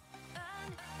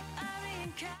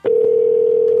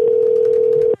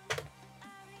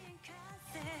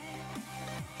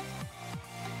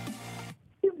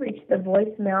 You've reached the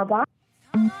voicemail box.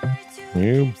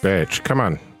 You bitch. Come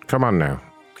on. Come on now.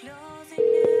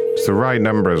 It's the right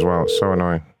number as well. It's so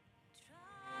annoying.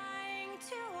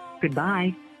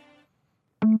 Goodbye.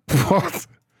 What?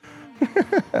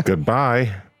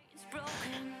 Goodbye.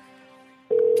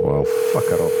 Well, fuck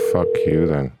it off. Fuck you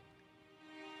then.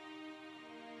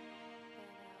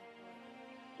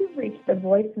 You've reached the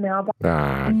voicemail box.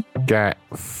 Ah, get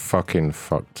fucking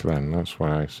fucked then. That's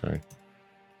what I say.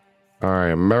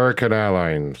 Alright, American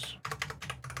Airlines.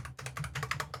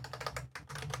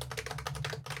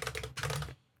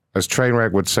 As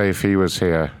Trainwreck would say if he was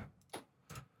here,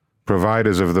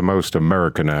 providers of the most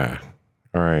American air.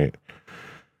 Alright.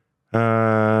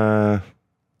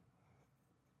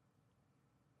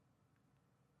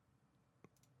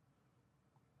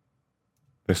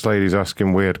 This lady's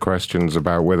asking weird questions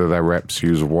about whether their reps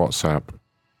use WhatsApp.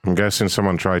 I'm guessing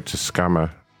someone tried to scam her.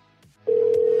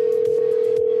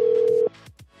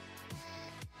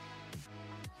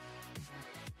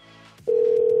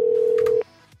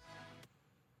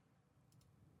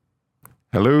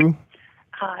 Hello?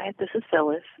 Hi, this is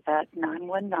Phyllis at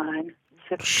 919.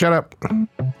 Shut up.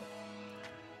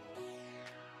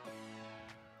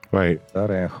 Wait. That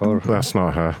ain't her. That's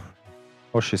not her.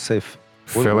 Oh, she say...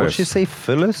 Phyllis. What did she say?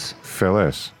 Phyllis?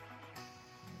 Phyllis.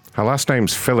 Her last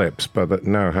name's Phillips, but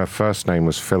no, her first name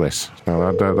was Phyllis.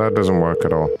 No, that doesn't work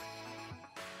at all.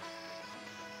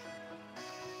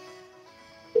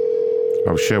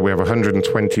 Oh shit, we have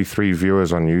 123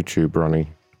 viewers on YouTube, Ronnie.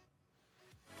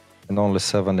 And only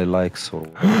 70 likes. So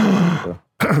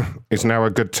It's now a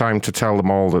good time to tell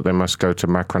them all that they must go to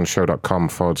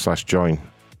macronshow.com/join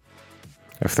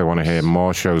if they want to hear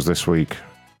more shows this week.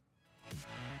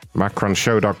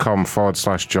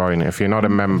 macronshow.com/join. If you're not a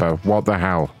member, what the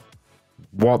hell?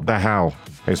 What the hell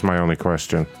is my only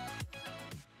question.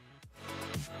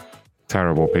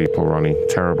 Terrible people, Ronnie.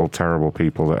 Terrible, terrible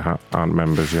people that aren't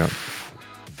members yet.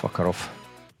 Fuck her off.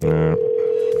 Yeah.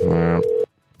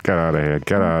 Get out of here.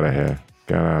 Get out of here.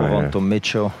 Get out of here. Move on to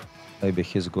Mitchell. Maybe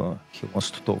he wants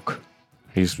to talk.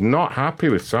 He's not happy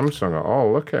with Samsung at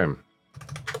all. Look at him.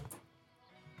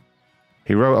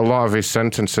 He wrote a lot of his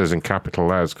sentences in capital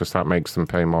letters because that makes them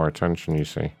pay more attention, you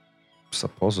see.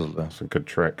 Supposedly. That's a good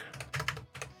trick.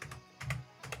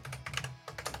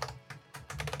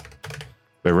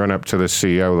 They run up to the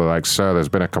CEO, they're like, sir, there's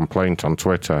been a complaint on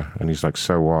Twitter. And he's like,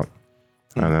 so what?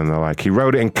 And then they're like, he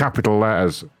wrote it in capital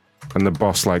letters. And the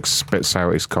boss like spits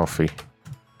out his coffee.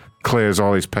 Clears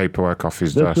all his paperwork off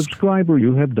his desk. The subscriber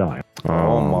you have dialed. Oh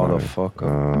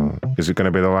motherfucker. Is it going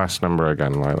to be the last number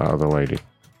again, like that other lady?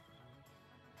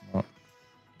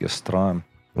 Just try him.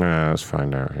 Yeah, let's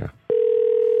find out here.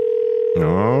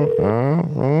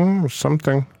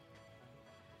 Something.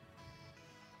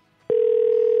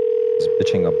 He's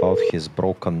bitching about his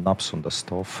broken knobs on the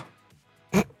stove.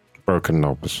 Broken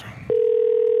knobs.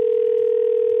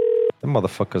 The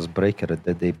motherfuckers break it,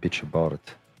 they bitch about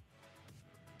it.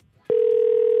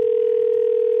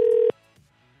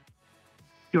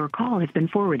 Your call has been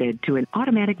forwarded to an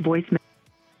automatic voice message.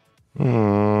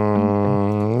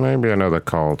 Maybe another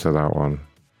call to that one.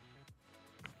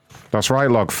 That's right,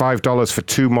 Log. $5 for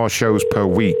 2 more shows per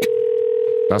week.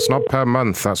 That's not per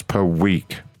month, that's per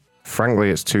week. Frankly,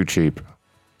 it's too cheap.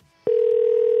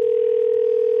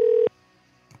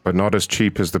 But not as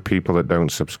cheap as the people that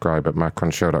don't subscribe at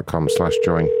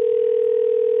macronshow.com/join.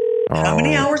 How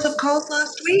many hours of calls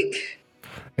last week?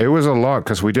 It was a lot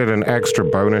because we did an extra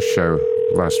bonus show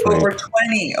last week.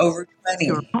 Over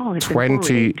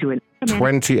 20.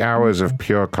 20 hours of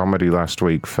pure comedy last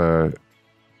week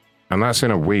and that's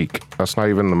in a week. That's not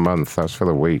even the month. That's for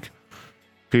the week.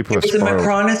 People It was are a spoiled.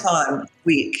 Macronathon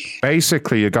week.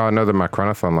 Basically, you got another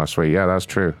Macronathon last week. Yeah, that's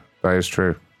true. That is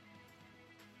true.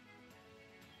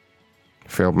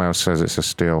 Field Mouse says it's a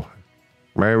steal.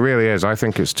 I mean, it really is. I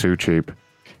think it's too cheap.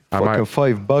 Fucking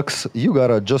 $5. You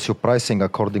gotta adjust your pricing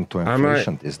according to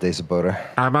inflation these days, buddy.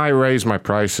 I might raise my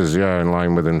prices, yeah, in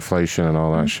line with inflation and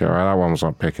all that shit. Right, that one's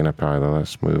not picking up either.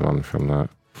 Let's move on from that.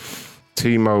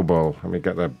 T-Mobile. Let me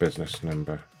get their business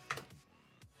number.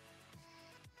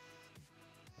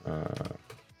 You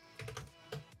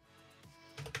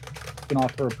can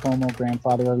offer a promo,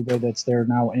 grandfather everybody that's there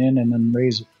now in, and then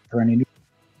raise it for any new.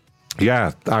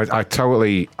 Yeah, I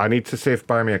totally... I need to see if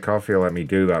BuyMeACoffee will let me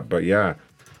do that, but yeah.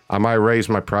 I might raise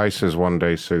my prices one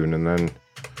day soon, and then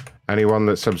anyone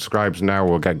that subscribes now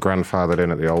will get grandfathered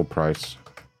in at the old price.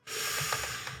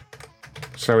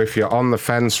 So if you're on the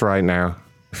fence right now,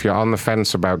 if you're on the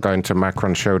fence about going to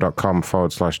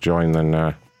macronshow.com/join,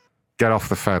 then get off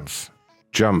the fence.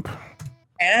 Jump.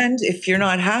 And if you're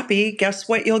not happy, guess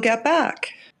what you'll get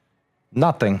back?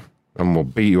 Nothing. And we'll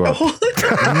beat you up.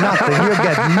 Nothing. You'll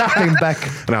get nothing back.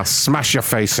 And I'll smash your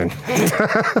face in.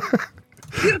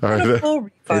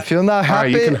 If you're not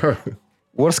happy,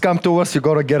 worst come to worst, you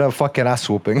gotta get a fucking ass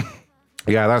whooping.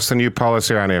 Yeah, that's the new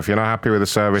policy around here. If you're not happy with the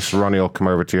service, Ronnie will come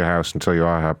over to your house until you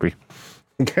are happy.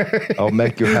 I'll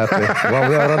make you happy. One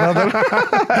way or another.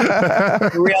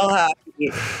 Real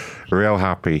happy. Real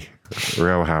happy.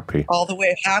 Real happy. All the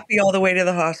way to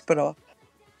the hospital.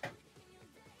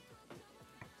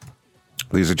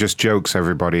 These are just jokes,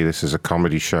 everybody. This is a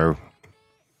comedy show.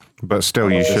 But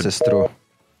still, you should... This is true.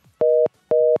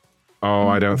 Oh,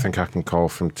 I don't think I can call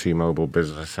from T-Mobile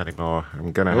Business anymore.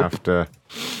 I'm going to have to...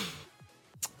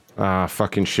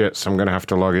 fucking shit. So I'm going to have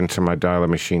to log into my dialer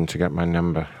machine to get my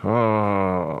number.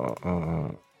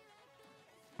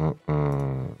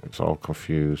 It's all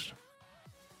confused.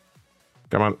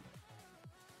 Come on.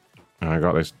 I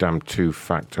got this damn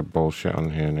 2-factor bullshit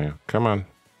on here now. Come on.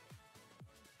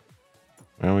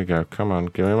 There we go. Come on.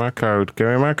 Give me my code. Give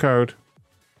me my code.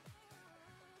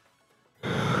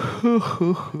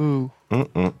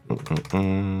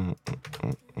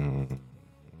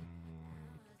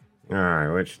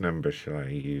 Alright, which number shall I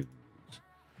use?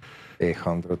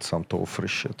 800 some toll free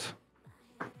shit.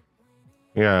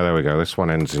 Yeah, there we go. This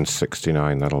one ends in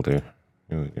 69. That'll do.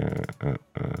 Here we go.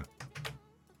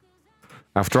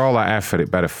 After all that effort, it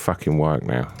better fucking work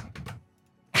now.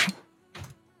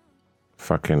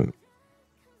 Fucking...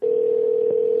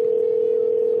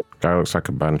 Guy looks like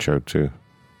a banchode too.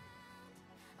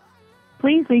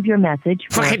 Please leave your message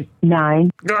for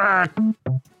 9.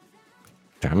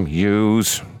 Damn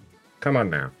yous. Come on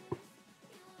now.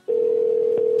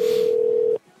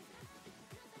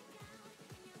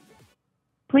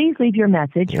 Please leave your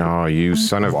message. Oh, you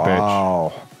son of a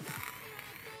bitch.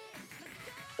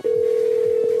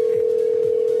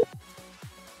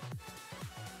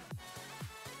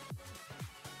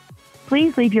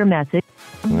 Please leave your message.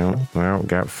 Well,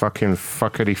 get fucking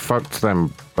fuckity fucked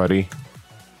then, buddy.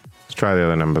 Let's try the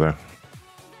other number though.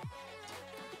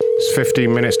 It's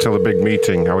 15 minutes till the big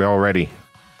meeting. Are we all ready?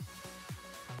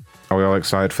 Are we all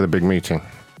excited for the big meeting?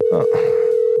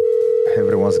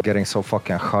 Everyone's getting so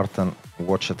fucking hurt and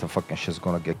watch it, the fucking shit's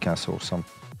gonna get canceled or something.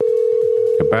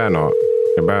 You better not.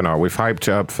 You better not. We've hyped it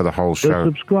up for the whole show.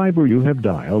 The subscriber you have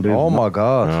dialed is... Oh my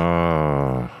god.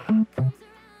 Oh.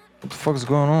 What the fuck's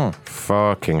going on?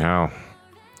 Fucking hell. I'm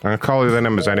gonna call you the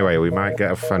numbers anyway. We might get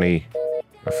a funny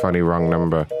wrong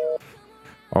number.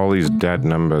 All these dead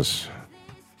numbers.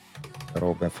 They're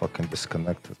all been fucking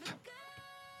disconnected.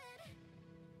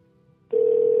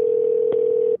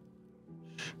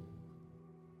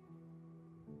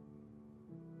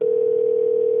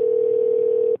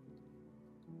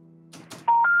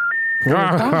 You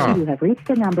have reached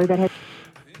a number that has...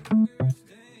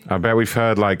 I bet we've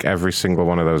heard like every single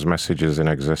one of those messages in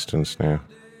existence now.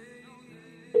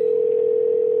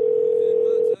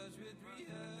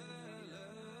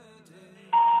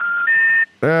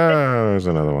 There's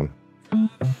another one.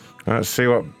 Let's see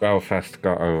what Belfast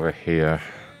got over here.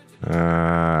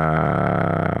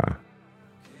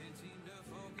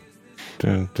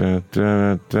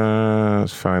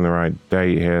 Let's find the right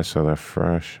date here so they're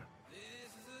fresh.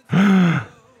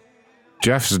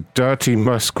 Jeff's Dirty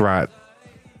Muskrat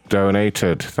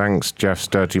donated. Thanks, Jeff's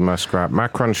Dirty Muskrat.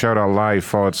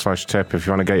 MacronShow.live/tip if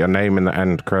you want to get your name in the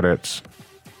end credits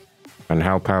and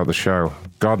help out the show.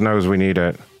 God knows we need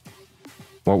it.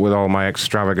 What with all my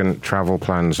extravagant travel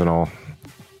plans and all.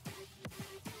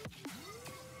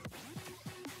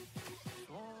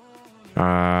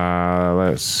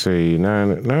 Let's see.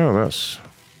 No, that's...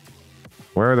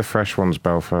 Where are the fresh ones,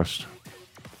 Belfast?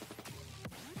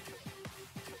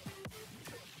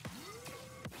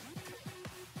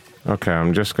 Okay,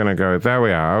 I'm just gonna go... There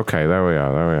we are. Okay, there we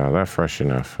are. They're fresh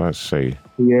enough. Let's see.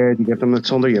 Yeah, you get them.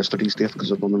 It's under yesterday's date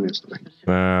because I've done them yesterday.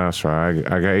 That's right.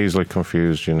 I get easily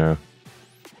confused, you know.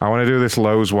 I want to do this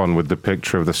Lowe's one with the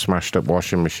picture of the smashed up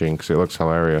washing machine because it looks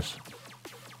hilarious.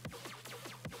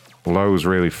 Lowe's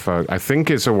really fucked. I think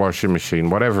it's a washing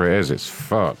machine. Whatever it is, it's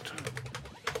fucked.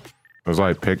 There's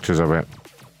like pictures of it.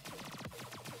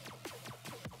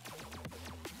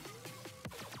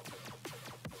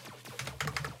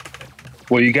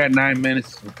 Well, you got 9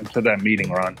 minutes until that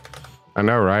meeting, Ron. I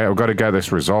know, right? I've got to get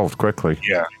this resolved quickly.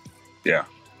 Yeah.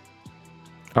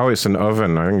 Oh, it's an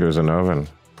oven. I think it was an oven.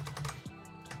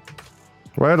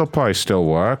 Well, it'll probably still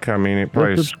work. I mean, it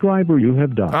probably... The subscriber you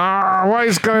have dialed. What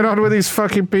is going on with these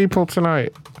fucking people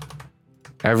tonight?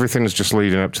 Everything's just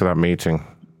leading up to that meeting.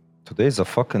 Today's a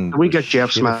fucking... We get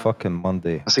Jeff's fucking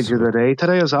Monday. Message of the day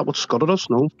today. Is that what scuttled us?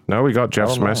 No, we got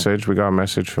Jeff's message. We got a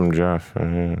message from Jeff.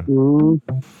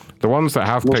 The ones that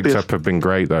have picked up have been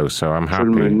great, though, so I'm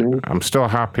happy. I'm still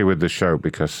happy with the show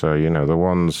because, you know, the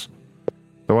ones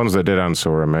that did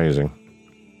answer were amazing.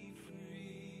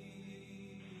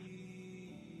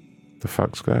 The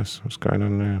fuck's this? What's going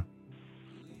on now?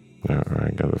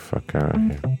 Alright, get the fuck out of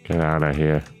here. Get out of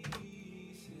here.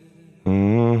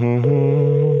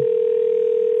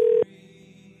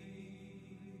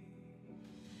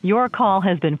 Your call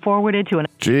has been forwarded to an...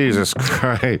 Jesus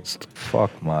Christ.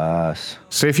 Fuck my ass.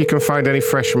 See if you can find any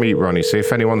fresh meat, Ronnie. See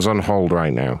if anyone's on hold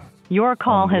right now. Your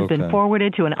call has been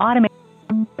forwarded to an automated...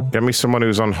 Get me someone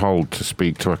who's on hold to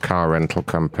speak to a car rental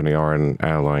company or an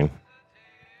airline.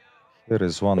 There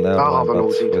is one airline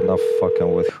that's enough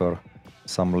fucking with her.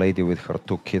 Some lady with her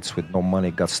 2 kids with no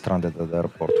money got stranded at the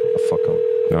airport with a fucking...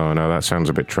 Oh, no, that sounds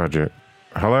a bit tragic.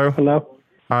 Hello? Hello?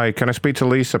 Hi, can I speak to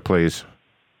Lisa, please?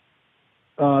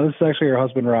 This is actually your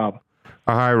husband, Rob.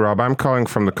 Hi, Rob. I'm calling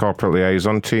from the corporate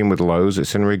liaison team with Lowe's.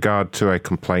 It's in regard to a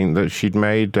complaint that she'd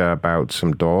made about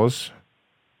some doors.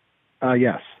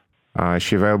 Yes. Is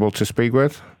she available to speak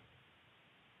with?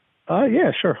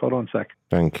 Yeah, sure. Hold on a sec.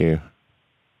 Thank you.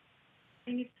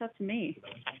 You need to talk to me.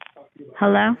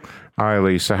 Hello? Hi,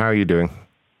 Lisa. How are you doing?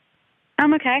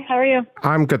 I'm okay. How are you?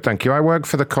 I'm good, thank you. I work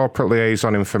for the corporate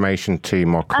liaison information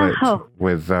team, or CLIT,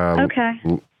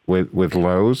 with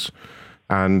Lowe's.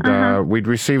 And we'd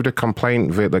received a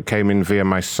complaint that came in via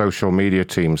my social media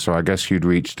team, so I guess you'd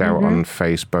reached out on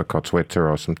Facebook or Twitter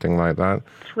or something like that.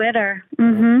 Twitter.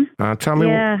 Tell me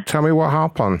what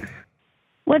happened.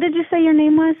 What did you say your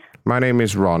name was? My name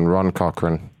is Ron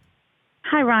Cochran.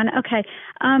 Hi, Ron. Okay.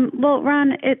 Well,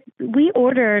 Ron, we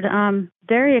ordered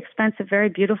very expensive, very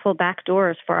beautiful back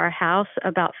doors for our house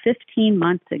about 15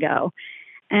 months ago.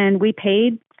 And we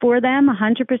paid for them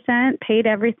 100%, paid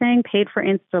everything, paid for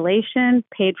installation,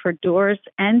 paid for doors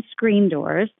and screen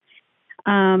doors.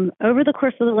 Over the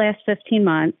course of the last 15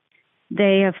 months,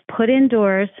 they have put in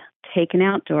doors, taken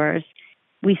out doors,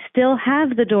 We still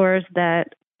have the doors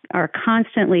that are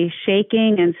constantly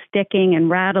shaking and sticking and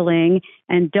rattling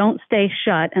and don't stay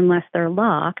shut unless they're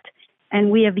locked. And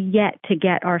we have yet to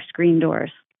get our screen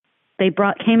doors. They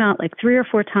came out like 3 or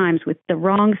 4 times with the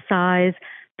wrong size,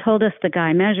 told us the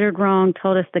guy measured wrong,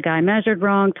 told us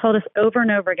over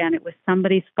and over again it was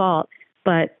somebody's fault.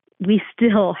 But we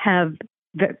still have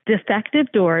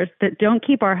defective doors that don't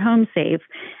keep our home safe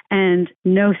and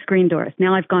no screen doors.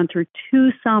 Now I've gone through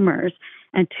 2 summers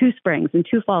and 2 springs and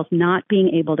 2 falls not being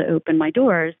able to open my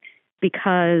doors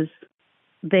because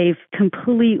they've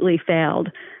completely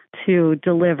failed to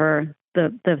deliver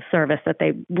the service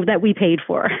that we paid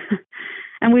for.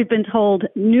 And we've been told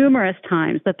numerous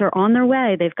times that they're on their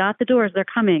way, they've got the doors, they're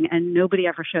coming, and nobody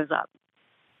ever shows up.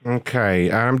 Okay,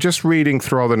 I'm just reading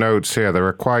through all the notes here. There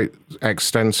are quite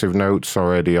extensive notes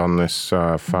already on this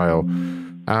file.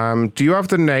 Do you have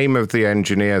the name of the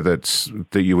engineer that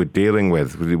you were dealing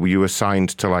with? Were you assigned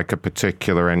to like a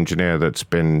particular engineer that's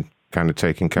been kind of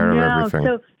taking care of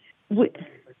everything?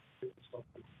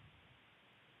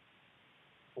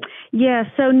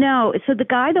 So the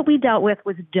guy that we dealt with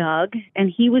was Doug, and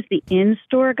he was the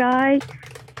in-store guy.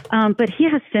 But he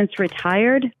has since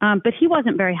retired, but he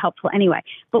wasn't very helpful anyway.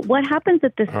 But what happens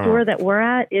at the store that we're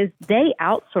at is they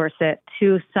outsource it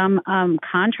to some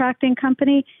contracting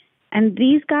company. And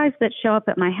these guys that show up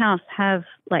at my house have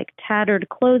like tattered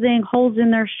clothing, holes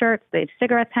in their shirts, they have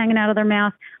cigarettes hanging out of their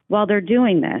mouth while they're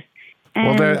doing this.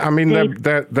 And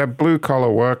they're blue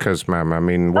collar workers, ma'am. I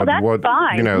mean, that's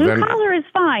fine. You know, blue collar is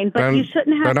fine, but you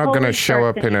shouldn't have. They're not going to show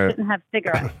up in a. You shouldn't have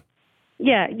cigarettes.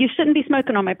 Yeah, you shouldn't be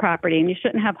smoking on my property, and you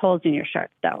shouldn't have holes in your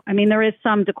shirts, though. I mean, there is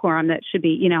some decorum that should be,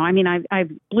 you know. I mean, I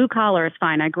blue collar is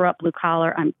fine. I grew up blue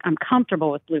collar. I'm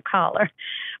comfortable with blue collar,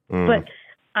 but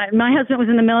my husband was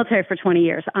in the military for 20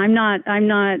 years. I'm not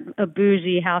a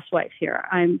bougie housewife here.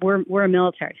 We're a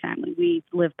military family. We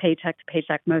live paycheck to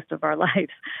paycheck most of our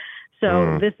lives.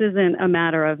 So this isn't a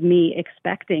matter of me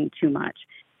expecting too much.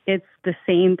 It's the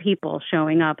same people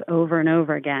showing up over and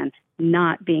over again,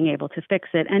 not being able to fix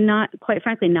it, and not, quite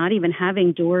frankly, not even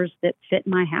having doors that fit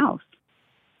my house.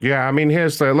 Yeah, I mean,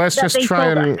 let's just try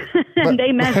and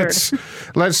they measured.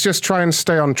 Let's just try and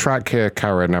stay on track here,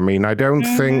 Karen. I mean, I don't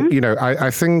think, you know,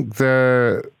 I think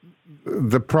the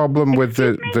problem with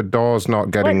the doors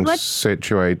not getting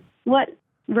situated. What,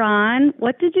 Ron?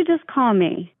 What did you just call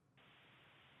me?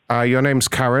 Your name's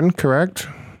Karen, correct?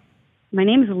 My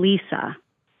name's Lisa.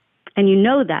 And you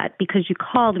know that because you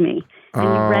called me and you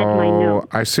read my note.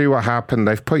 I see what happened.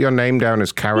 They've put your name down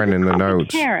as Karen in the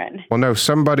notes. Karen. Well, no,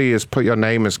 somebody has put your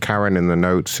name as Karen in the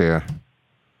notes here.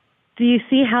 Do you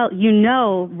see how, you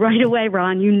know, right away,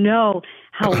 Ron, you know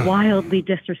how wildly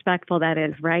disrespectful that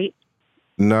is, right?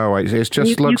 No, it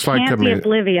just looks like you can't be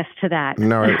oblivious to that.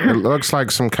 No, it looks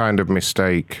like some kind of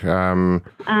mistake. I'm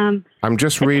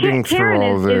just reading through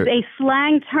all is a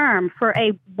slang term for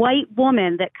a white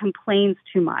woman that complains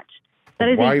too much. That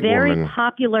is a very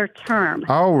popular term.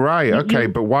 Oh, right. Okay.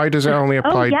 But why does it only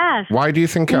apply? Oh, yes. Why do you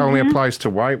think it only applies to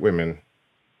white women?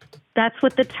 That's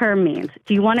what the term means.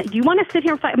 Do you want to sit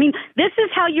here and fight? I mean, this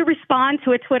is how you respond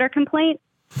to a Twitter complaint?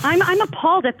 I'm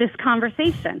appalled at this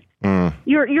conversation.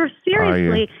 You're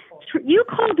seriously. You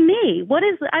called me.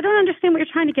 I don't understand what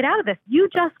you're trying to get out of this. You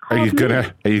just called me.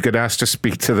 Are you gonna ask to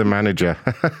speak to the manager?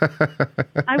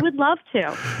 I would love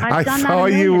to. I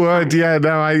thought you would. Yeah,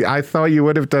 no, I thought you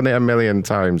would have done it a million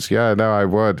times. Yeah, no, I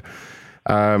would.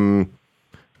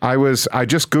 I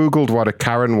just Googled what a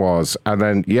Karen was, and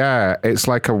then, yeah, it's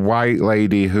like a white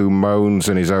lady who moans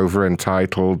and is over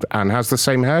entitled and has the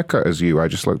same haircut as you. I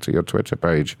just looked at your Twitter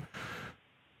page.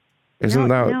 Isn't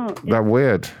that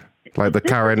weird? Like the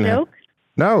Karen.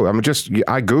 No, I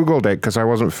Googled it because I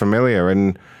wasn't familiar.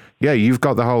 And yeah, you've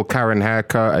got the whole Karen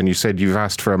haircut, and you said you've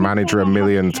asked for a manager a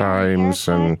million times.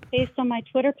 And based on my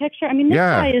Twitter picture, I mean, this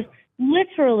guy is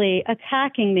literally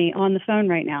attacking me on the phone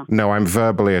right now. No, I'm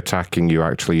verbally attacking you,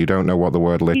 actually. You don't know what the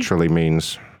word literally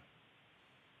means.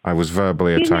 I was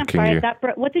verbally attacking you.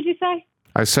 What did you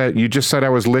say? You just said I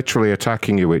was literally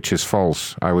attacking you, which is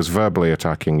false. I was verbally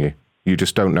attacking you. You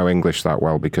just don't know English that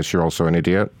well because you're also an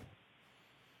idiot.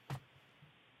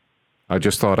 I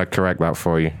just thought I'd correct that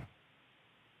for you.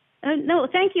 No,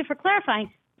 thank you for clarifying.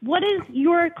 What is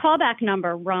your callback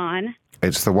number, Ron?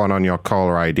 It's the one on your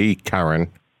caller ID,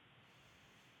 Karen.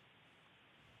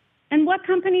 And what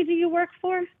company do you work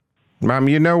for? Ma'am,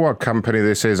 you know what company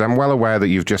this is. I'm well aware that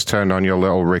you've just turned on your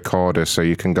little recorder so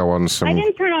you can go on some... I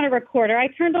didn't turn on a recorder. I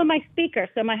turned on my speaker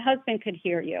so my husband could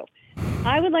hear you.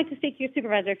 I would like to speak to your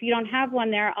supervisor. If you don't have one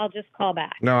there, I'll just call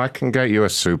back. No, I can get you a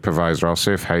supervisor. I'll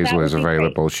see if Hazel is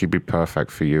available. Great. She'd be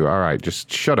perfect for you. All right,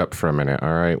 just shut up for a minute.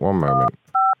 All right, one moment.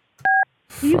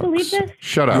 Do you believe this?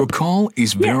 Shut up. Your call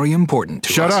is very important to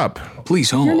us. Shut up.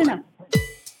 Please hold. No. I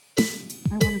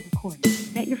want to record.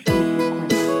 Get your phone to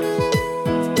record.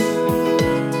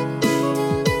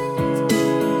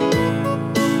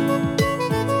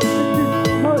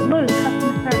 Lowe's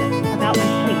customer service about my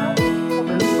sheet.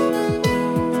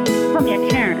 Call me a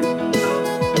Karen.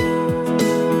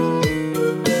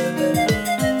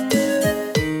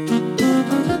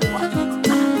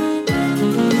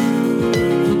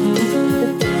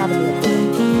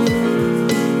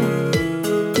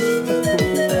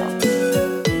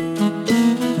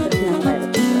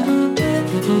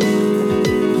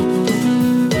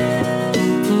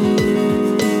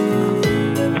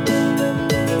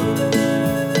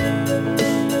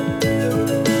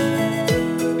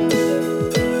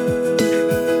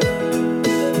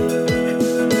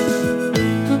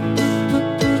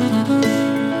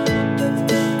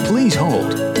 Please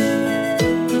hold.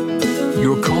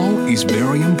 Your call is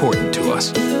very important to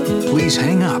us. Please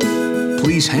hang up.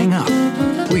 Please hang up.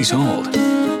 Please hold.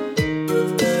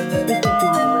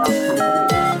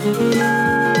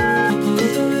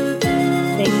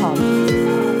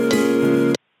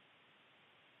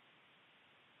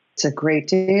 It's a great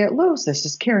day at Lowe's. This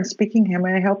is Karen speaking. How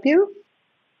may I help you?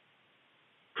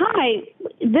 Hi,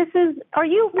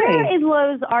 where in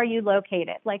Lowe's are you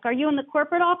located? Like, are you in the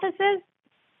corporate offices?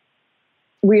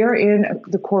 We are in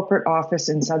the corporate office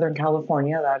in Southern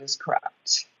California. That is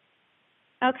correct.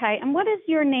 Okay, and what is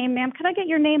your name, ma'am? Could I get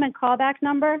your name and callback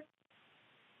number?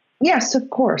 Yes,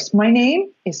 of course. My name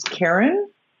is Karen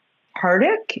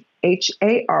Hardick,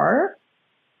 HARDIK.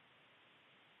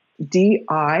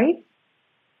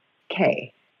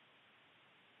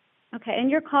 Okay, and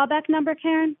your callback number,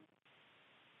 Karen?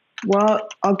 Well,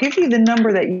 I'll give you the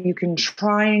number that you can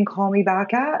try and call me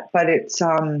back at, but it's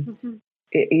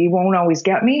you won't always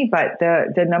get me, but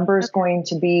the number is going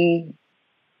to be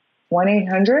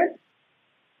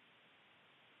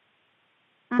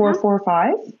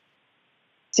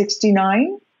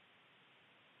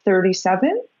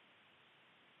 1-800-445-6937.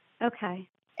 Okay.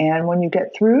 And when you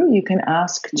get through, you can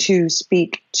ask to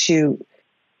speak to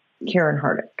Karen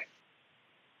Hardick.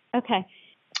 Okay.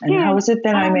 And Karen, how is it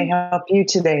that I may help you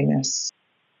today, miss?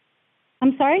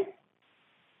 I'm sorry?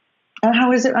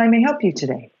 How is it I may help you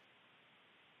today?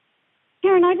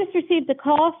 Karen, I just received a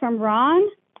call from Ron.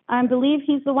 I believe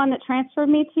he's the one that transferred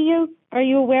me to you. Are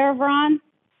you aware of Ron?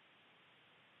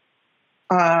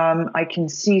 I can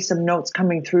see some notes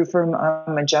coming through from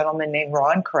a gentleman named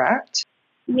Ron, correct?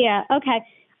 Yeah, okay.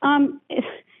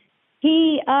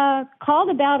 He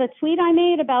called about a tweet I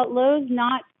made about Lowe's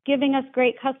not giving us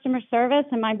great customer service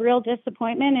and my real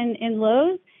disappointment in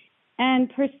Lowe's,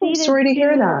 and proceeded sorry to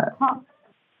hear that.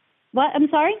 What? I'm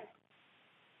sorry?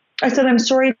 I said, I'm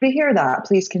sorry to hear that.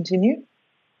 Please continue.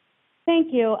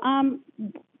 Thank you.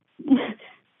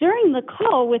 During the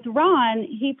call with Ron,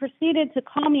 he proceeded to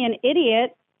call me an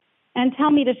idiot and tell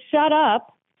me to shut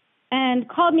up, and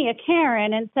called me a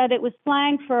Karen and said it was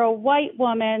slang for a white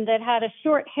woman that had a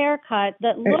short haircut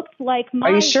that looked like my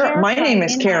Are you sure? My haircut name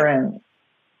is Karen.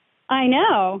 I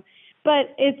know,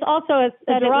 but it's also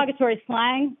a derogatory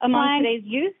slang among today's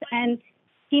youth, and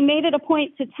he made it a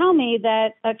point to tell me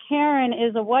that a Karen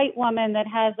is a white woman that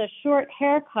has a short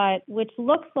haircut, which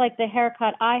looks like the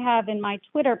haircut I have in my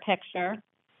Twitter picture.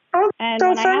 Oh, and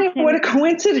so funny. What a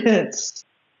coincidence.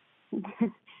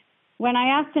 When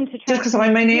I asked him to just because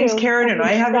my name's Karen and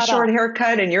I have a short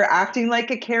haircut and you're acting like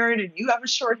a Karen and you have a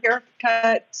short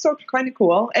haircut, so kind of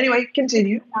cool. Anyway,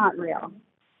 continue. It's not real.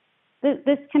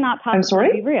 This cannot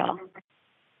possibly be real.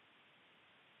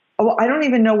 Oh, well, I don't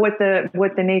even know what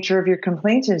the nature of your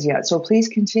complaint is yet. So please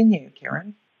continue,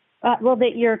 Karen. Well,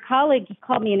 that your colleague just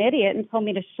called me an idiot and told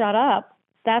me to shut up.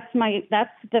 That's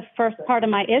the first part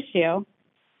of my issue.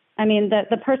 I mean,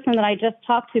 the person that I just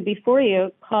talked to before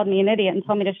you called me an idiot and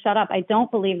told me to shut up. I don't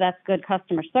believe that's good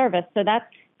customer service. So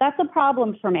that's a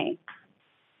problem for me.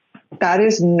 That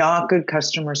is not good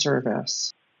customer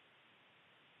service.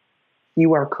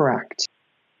 You are correct.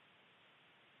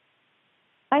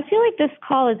 I feel like this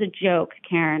call is a joke,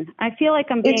 Karen. I feel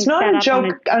like I'm being It's not set a up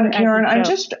joke, Karen. I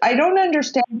don't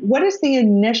understand. What is the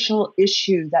initial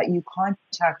issue that you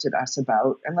contacted us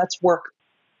about? And let's work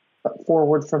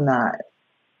forward from that.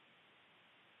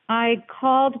 I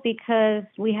called because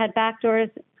we had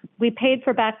backdoors. We paid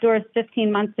for backdoors 15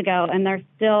 months ago, and they're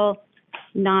still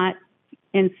not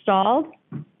installed.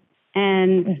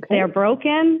 And they're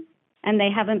broken, and they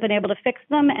haven't been able to fix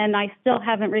them. And I still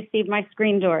haven't received my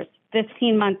screen doors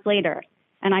 15 months later.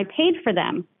 And I paid for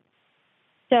them.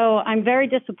 So I'm very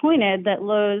disappointed that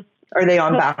Lowe's... Are they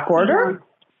on back order?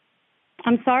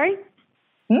 I'm sorry?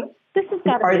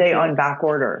 Are they on back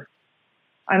order?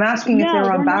 I'm asking if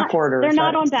they're on back order. They're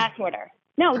not on back order.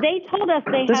 No, they told us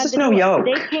they This had is the no door. yoke.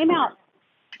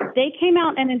 They came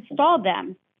out and installed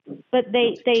them, but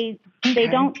they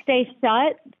don't stay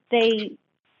shut. They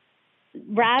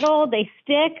rattle. They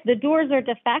stick. The doors are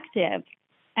defective,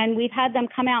 and we've had them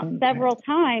come out several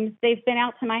times. They've been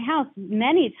out to my house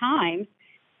many times,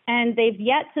 and they've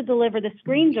yet to deliver the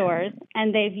screen doors,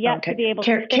 and they've yet to be able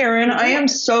to fix Karen, the I am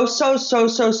doors. so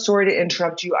sorry to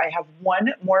interrupt you. I have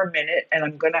one more minute, and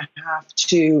I'm going to have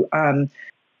to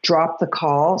drop the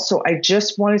call. So I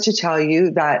just wanted to tell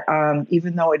you that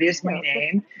even though it is my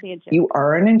name, you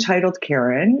are an entitled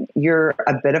Karen. You're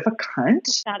a bit of a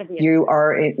cunt. You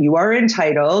are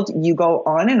entitled. You go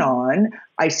on and on.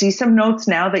 I see some notes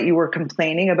now that you were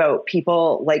complaining about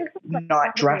people like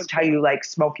not dressed how you like,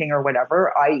 smoking or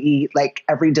whatever, i.e. like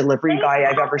every delivery guy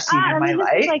I've ever seen in my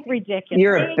life. Is like ridiculous.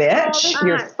 You're a bitch.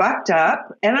 You're fucked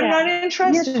up. And I'm not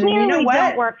interested. And you know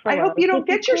what? I hope you don't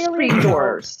get your screen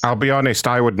doors. I'll be honest,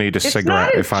 I would need a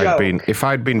cigarette if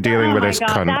I'd been dealing with this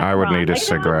cunt. I would need a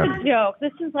cigarette. This is a joke.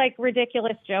 This is like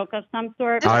ridiculous joke of some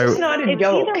sort. This is not a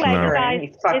joke, Either way, no. guys,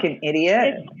 You fucking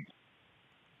idiot.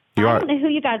 I don't know who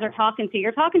you guys are talking to.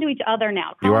 You're talking to each other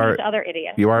now. Calling each other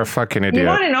idiots. You are a fucking idiot. You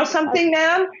want to know something,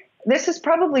 ma'am? This is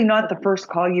probably not the first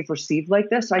call you've received like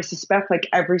this. I suspect like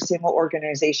every single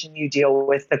organization you deal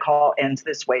with, the call ends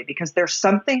this way because there's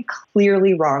something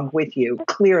clearly wrong with you.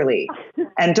 Clearly.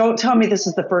 And don't tell me this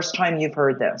is the first time you've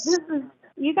heard this.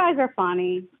 You guys are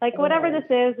funny. Like whatever this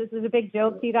is a big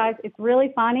joke to you guys. It's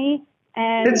really funny.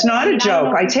 And it's not a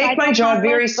joke. I take my job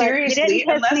very seriously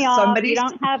unless somebody's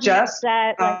just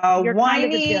a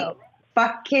whiny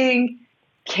fucking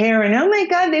Karen. Oh my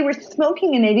God, they were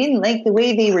smoking and I didn't like the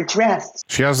way they were dressed.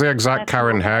 She has the exact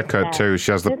Karen haircut too.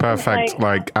 She has the perfect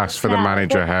like ask for the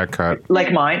manager haircut.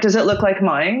 Like mine? Does it look like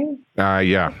mine?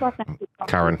 Yeah.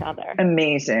 Karen.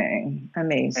 Amazing.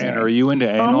 And are you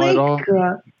into anal at all?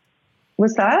 God.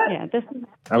 What's that? Yeah,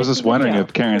 I was just wondering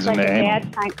if Karen's into anal.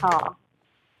 Bad prank call.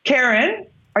 Karen,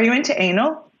 are you into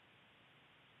anal?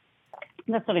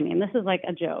 That's what I mean. This is like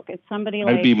a joke. It's somebody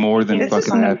like... I'd be more than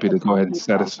fucking happy to go ahead and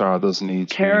satisfy all those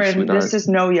needs. Karen, this is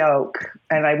no yoke.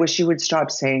 And I wish you would stop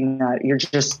saying that. You're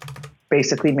just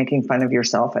basically making fun of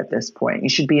yourself at this point. You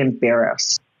should be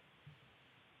embarrassed.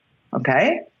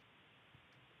 Okay?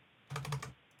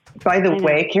 By the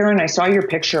way, Karen, I saw your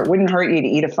picture. It wouldn't hurt you to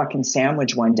eat a fucking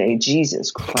sandwich one day. Jesus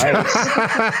Christ.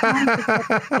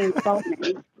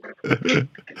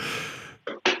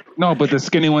 No, but the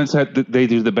skinny ones they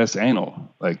do the best anal,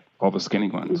 like all the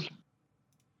skinny ones.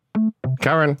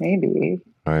 Karen. Maybe.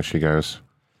 Oh, there she goes.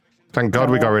 Thank God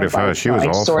we got rid of her. She was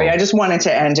awful. Sorry, I just wanted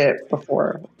to end it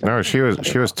before. No, she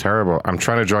was terrible. I'm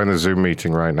trying to join the Zoom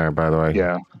meeting right now, by the way.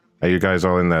 Yeah. Are you guys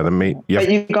all in there? But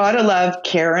you gotta love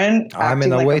Karen. I'm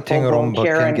in a waiting room, but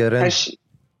can't get in.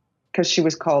 Because she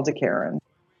was called a Karen.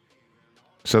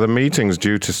 So the meeting's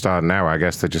due to start now. I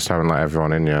guess they just haven't let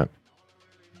everyone in yet.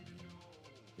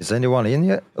 Is anyone in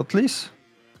yet, at least?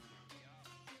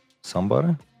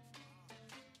 Somebody?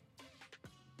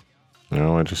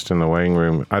 No, we're just in the waiting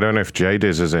room. I don't know if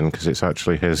Jadiz is in because it's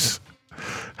actually his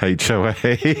HOA.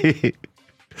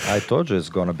 I told you it's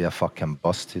gonna be a fucking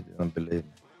bust. You didn't believe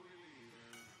me.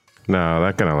 No,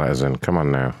 they're gonna let us in. Come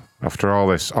on now. After all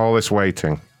this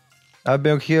waiting. I've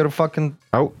been here fucking...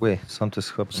 Oh. Wait, something's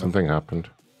happened. Something happened.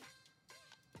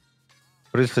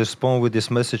 Please respond with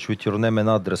this message with your name and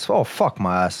address. Oh, fuck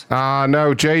my ass. Ah,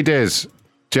 no, Jadiz.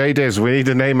 Jadiz, we need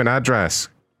a name and address.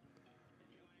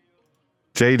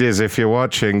 Jadiz, if you're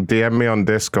watching, DM me on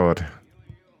Discord.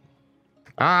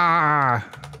 Ah!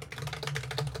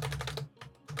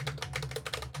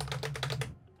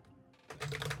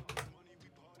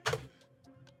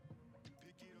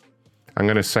 I'm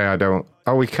going to say I don't...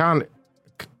 Oh, we can't...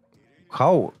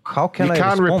 How can I respond? You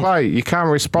can't reply. You can't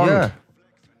respond. Yeah.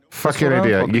 Fucking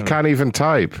idiot. You can't even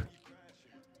type.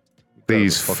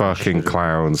 These fucking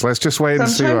clowns. Let's just wait and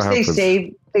see what happens.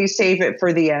 Sometimes they save it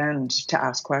for the end to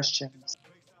ask questions.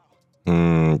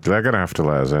 They're going to have to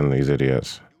let us in, these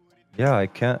idiots. Yeah, I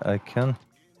can.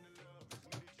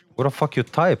 What the fuck you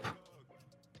type?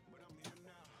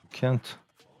 You can't.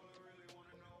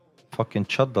 Fucking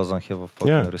chat doesn't have a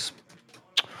fucking response.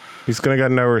 He's going to get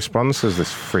no responses,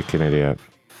 this freaking idiot.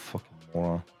 Fucking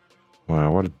moron.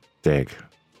 Wow, what a dick.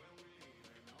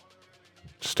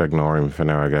 Just ignore him for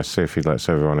now, I guess. See if he lets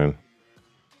everyone in.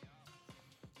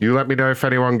 You let me know if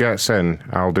anyone gets in.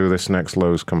 I'll do this next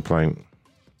Lowe's complaint.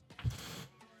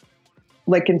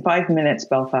 Like in 5 minutes,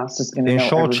 Belfast is going to know. In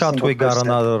short chat, we got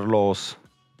another Lowe's.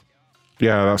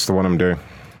 Yeah, that's the one I'm doing.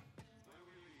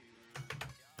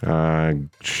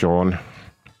 Sean.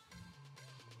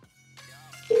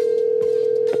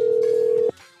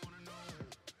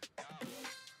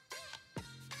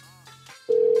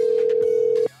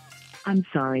 I'm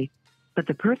sorry, but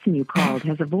the person you called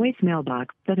has a voicemail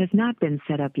box that has not been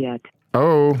set up yet.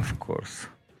 Oh. Of course.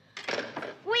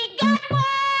 We got one!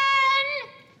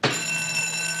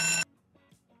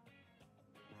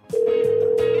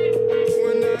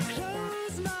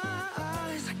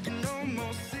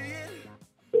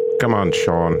 Come on,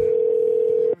 Sean.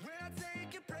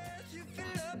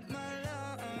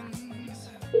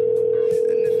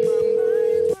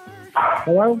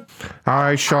 Hello?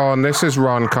 Hi, Sean. This is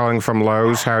Ron calling from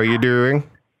Lowe's. How are you doing?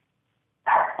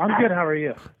 I'm good. How are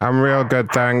you? I'm real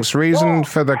good, thanks. Reason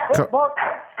for the...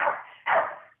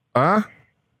 Huh?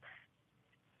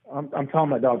 I'm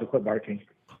telling my dog to quit barking.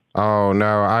 Oh,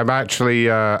 no. I'm actually...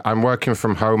 I'm working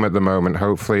from home at the moment.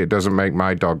 Hopefully it doesn't make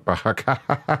my dog bark.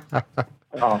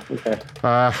 Oh, okay.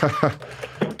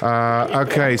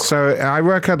 Okay, so I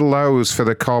work at Lowe's for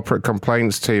the corporate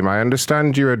complaints team. I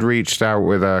understand you had reached out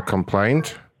with a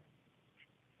complaint.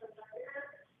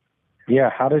 Yeah,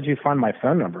 how did you find my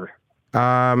phone number?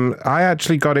 I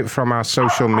actually got it from our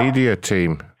social media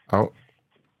team. Oh.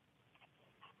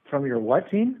 From your what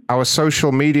team? Our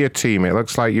social media team. It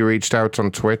looks like you reached out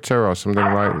on Twitter or something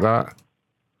like that.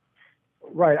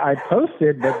 Right, I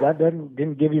posted, but that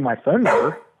didn't give you my phone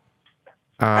number.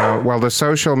 Well, the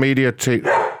social media team...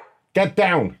 Get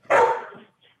down!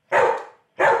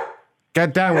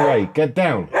 Get down, Ray. Get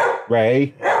down.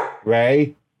 Ray.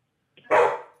 Ray.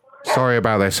 Sorry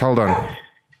about this. Hold on.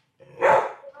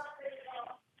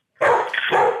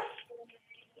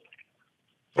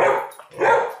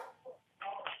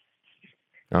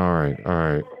 All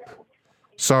right.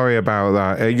 Sorry about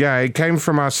that. Yeah, it came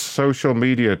from our social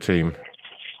media team.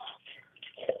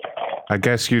 I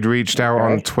guess you'd reached out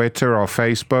on Twitter or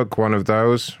Facebook, one of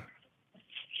those.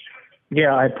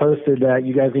 Yeah, I posted that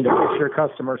you guys need to fix your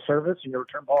customer service and your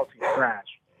return policy is trash.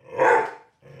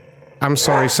 I'm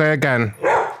sorry, say again.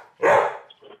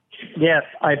 Yes,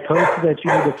 I posted that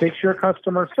you need to fix your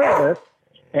customer service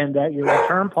and that your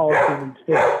return policy needs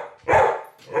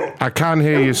fixed. I can't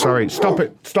hear you, sorry. Stop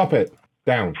it.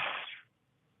 Down.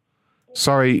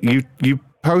 Sorry, you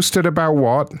posted about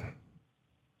what?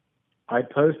 I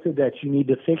posted that you need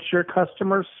to fix your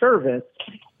customer service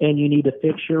and you need to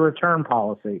fix your return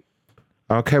policy.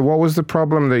 Okay, what was the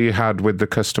problem that you had with the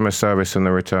customer service and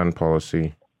the return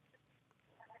policy?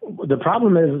 The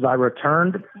problem is I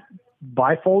returned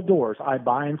bifold doors. I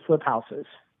buy and flip houses.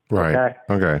 Right.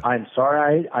 Okay. I'm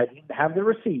sorry I didn't have the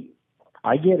receipt.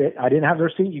 I get it. I didn't have the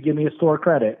receipt. You give me a store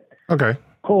credit. Okay.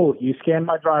 Cool. You scanned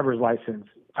my driver's license.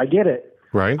 I get it.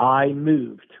 Right. I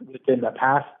moved within the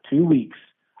past 2 weeks.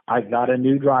 I got a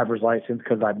new driver's license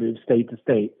because I moved state to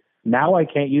state. Now I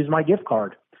can't use my gift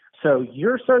card. So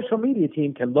your social media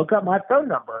team can look up my phone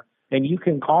number and you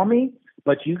can call me,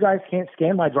 but you guys can't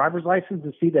scan my driver's license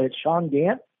to see that it's Sean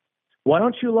Gant. Why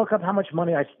don't you look up how much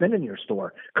money I spend in your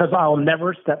store? Because I'll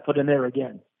never step foot in there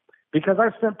again. Because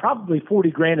I've spent probably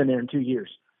 $40,000 in there in 3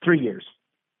 years.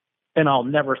 And I'll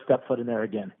never step foot in there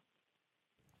again.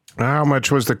 How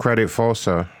much was the credit for,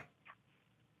 sir?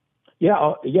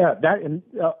 Yeah, that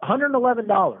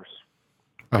 $111.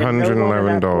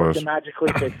 $111. To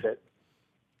magically fix it.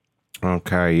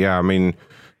 Okay, yeah, I mean,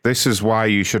 this is why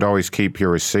you should always keep your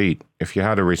receipt. If you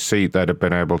had a receipt, they'd have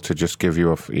been able to just give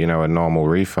you a normal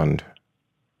refund.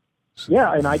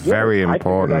 Yeah, and I get very it.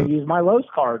 important. I use my Lowe's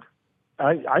card.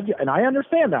 I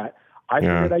understand that. I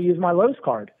figured I use my Lowe's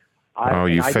card.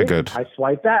 You figured. I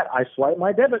swiped that. I swiped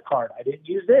my debit card. I didn't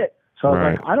use it. So I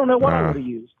was like, I don't know what I would have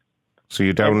used. So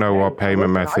you don't know what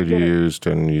payment method you used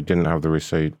and you didn't have the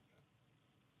receipt.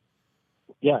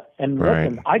 Yeah, and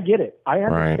listen, I get it. I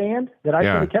understand that I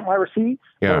should have kept my receipt.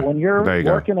 Yeah. But when you're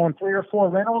working on 3 or 4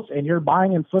 rentals and you're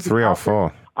buying and flipping 3 or houses,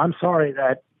 4. I'm sorry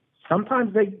that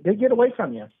sometimes they get away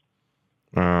from you.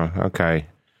 Okay.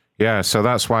 Yeah, so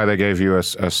that's why they gave you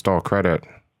a store credit.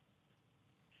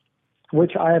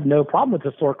 Which I have no problem with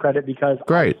the store credit because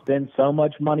I spend so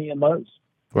much money in Lowe's.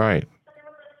 Right.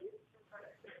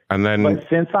 And then, but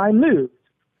since I moved,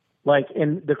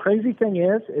 and the crazy thing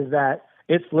is that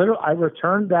it's literally, I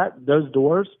returned those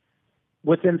doors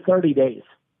within 30 days.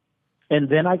 And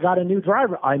then I got a new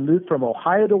driver. I moved from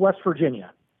Ohio to West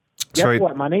Virginia. Guess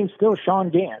what? My name's still Sean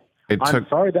Gant. I'm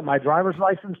sorry that my driver's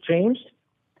license changed.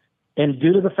 And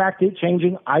due to the fact it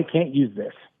changing, I can't use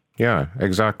this. Yeah,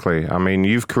 exactly. I mean,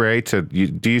 you've created,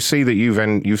 do you see that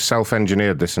you've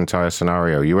self-engineered this entire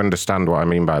scenario? You understand what I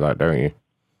mean by that, don't you?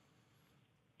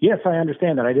 Yes, I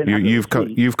understand that. I didn't.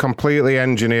 You've completely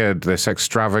engineered this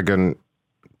extravagant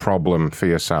problem for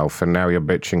yourself, and now you're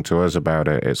bitching to us about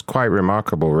it. It's quite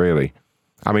remarkable, really.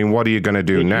 I mean, what are you going to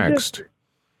do next?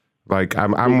 Like,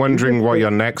 I'm wondering what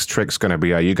your next trick's going to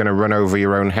be. Are you going to run over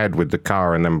your own head with the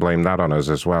car and then blame that on us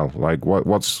as well? Like,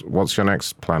 what's your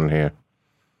next plan here?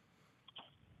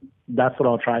 That's what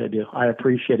I'll try to do. I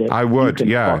appreciate it. I would,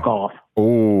 yeah. Fuck off.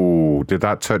 Oh, did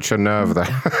that touch a nerve there?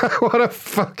 What a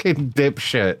fucking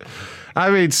dipshit. I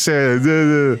mean,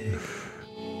 sir,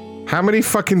 how many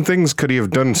fucking things could he have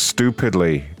done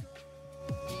stupidly?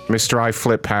 Mr. I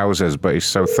flip houses, but he's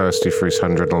so thirsty for his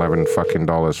 $111 fucking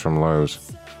dollars from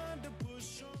Lowe's.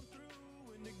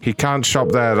 He can't shop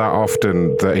there that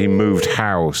often that he moved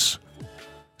house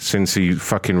since he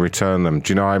fucking returned them.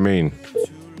 Do you know what I mean?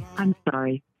 I'm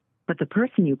sorry, but the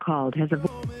person you called has a...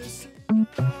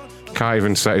 Can't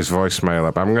even set his voicemail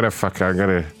up. I'm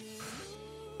gonna...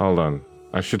 Hold on.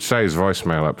 I should set his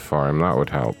voicemail up for him. That would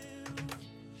help.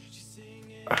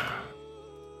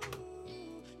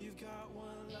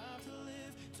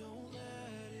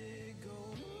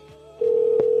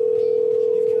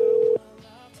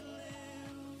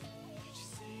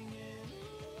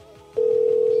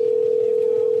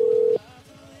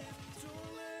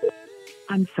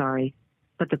 I'm sorry,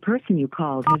 but the person you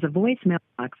called has a voicemail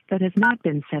box that has not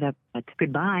been set up yet.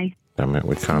 Goodbye. Damn it,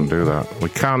 we can't do that. We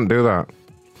can't do that.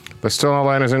 They're still not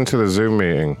letting us into the Zoom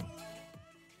meeting.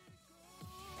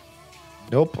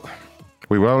 Nope.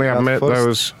 We will only admit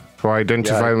those who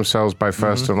identify themselves by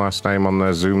first and last name on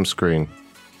their Zoom screen.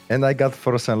 And I got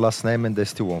first and last name and they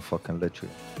still won't fucking let you.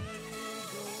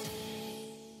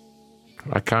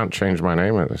 I can't change my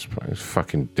name at this point. It's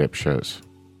fucking dipshits.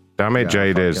 Damn it,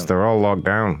 Jade they're all locked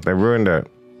down. They ruined it.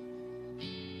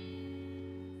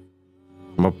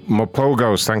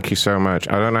 Mopogos, thank you so much.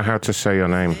 I don't know how to say your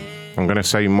name. I'm going to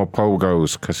say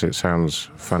Mopogos because it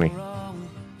sounds funny.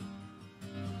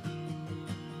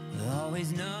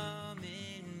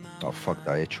 Oh, fuck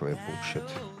that HOA bullshit.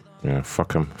 Yeah,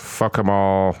 fuck them. Fuck them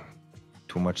all.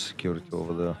 Too much security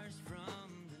over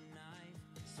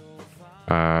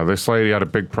there. This lady had a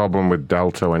big problem with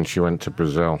Delta when she went to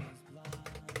Brazil.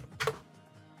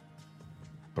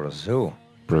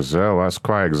 Brazil, that's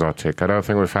quite exotic. I don't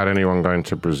think we've had anyone going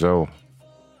to Brazil.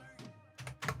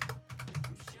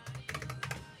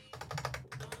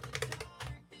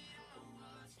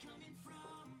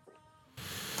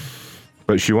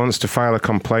 But she wants to file a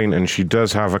complaint and she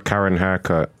does have a Karen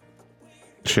haircut.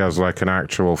 She has like an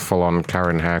actual full-on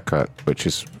Karen haircut, which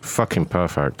is fucking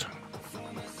perfect.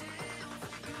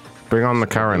 Bring on the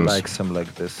Karens. I like some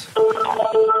like this.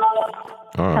 Oh.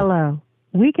 Hello.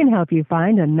 We can help you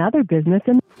find another business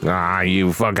in... Ah, you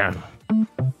fucker.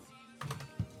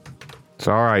 It's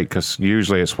alright, because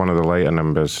usually it's one of the later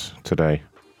numbers today.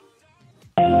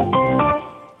 But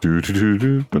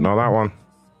not that one.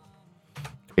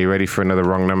 Are you ready for another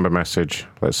wrong number message?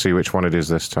 Let's see which one it is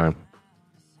this time.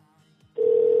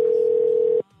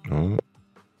 Oh.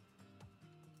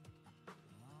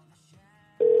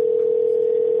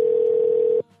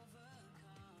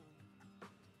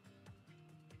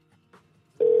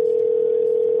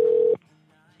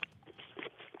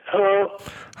 Hello?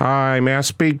 Hi, may I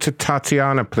speak to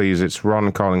Tatiana, please? It's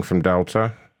Ron calling from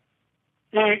Delta.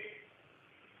 You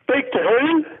speak to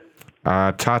who?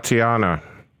 Tatiana.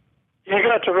 You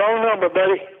got the wrong number,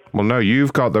 buddy. Well, no,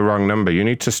 you've got the wrong number. You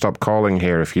need to stop calling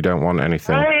here if you don't want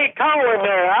anything. I ain't calling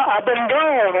there. I've been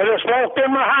gone. I just walked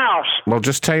in my house. Well,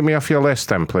 just take me off your list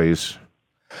then, please.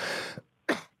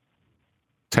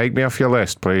 Take me off your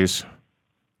list, please.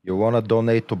 You want to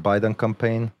donate to Biden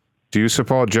campaign? Do you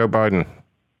support Joe Biden?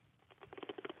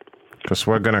 Because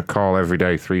we're going to call every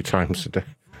day 3 times a day.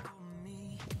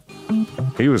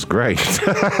 He was great.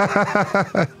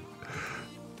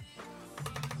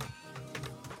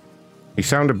 He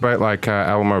sounded a bit like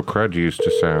Elmo Crud used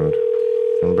to sound.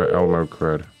 Remember Elmo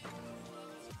Crud?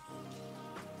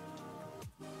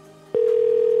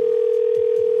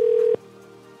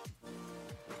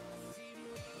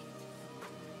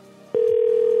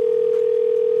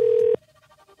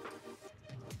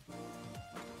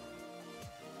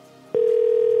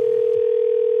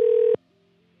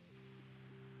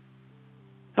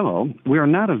 Hello, we are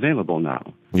not available now.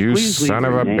 You Please son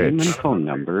leave of a your name bitch. and phone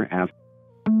number after.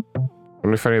 I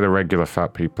wonder if any of the regular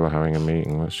fat people are having a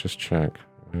meeting. Let's just check.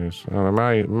 Yes. Oh,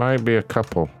 there might be a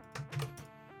couple.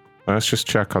 Let's just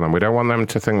check on them. We don't want them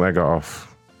to think they got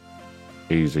off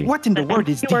easy. What in the world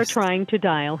is you this? are trying to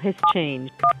dial has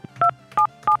changed.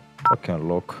 Fucking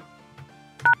look.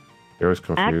 It always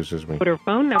confuses me. Put her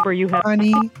phone number you have.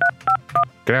 Honey.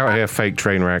 Get out of here, fake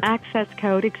train wreck. Access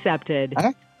code accepted.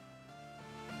 Huh?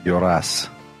 Your ass.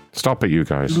 Stop it, you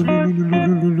guys.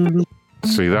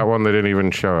 See, that one, they didn't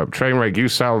even show up. Trainwreck, you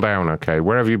settle down, okay?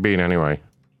 Where have you been, anyway?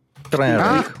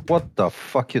 Trainwreck, what the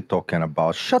fuck you talking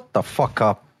about? Shut the fuck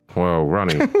up. Whoa,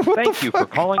 Ronnie. Thank you for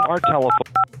calling our telephone.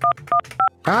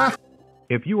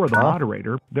 If you are the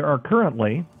moderator, there are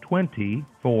currently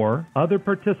 24 other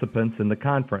participants in the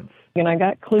conference. And I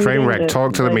got clued Trainwreck, into,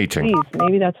 talk to the like, meeting. Geez,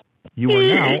 maybe that's... You are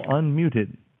now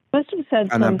unmuted. Must have said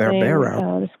something.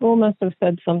 The school must have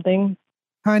said something.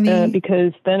 Honey.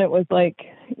 Because then it was like,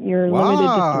 you're limited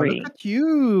to 3. Look at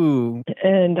you.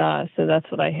 And so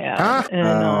that's what I had. And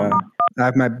I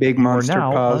have my big monster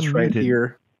now paws right unmuted.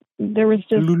 here. there was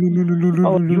just...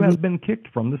 You have been kicked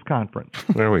from this conference.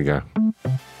 There we go.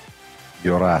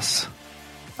 Your ass.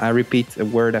 I repeat a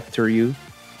word after you.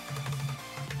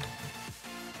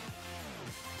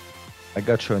 I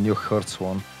got you a new Hertz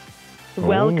one.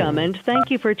 Welcome and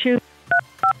thank you for choosing.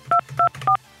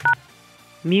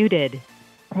 Muted.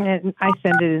 And I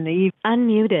send it in the evening.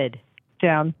 Unmuted.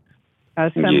 Down. Yeah,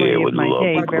 would love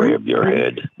to grab your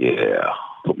head. Yeah.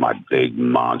 Put my big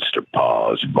monster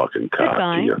paws fucking cocked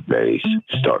to your face.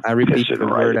 Start I repeat pissing the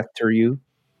right word after you.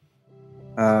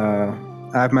 I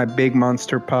have my big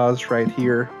monster paws right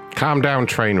here. Calm down,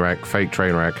 Trainwreck. Fake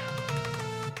Trainwreck.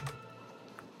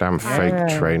 Damn fake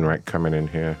Trainwreck coming in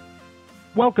here.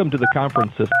 Welcome to the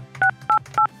conference system.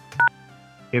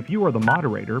 If you are the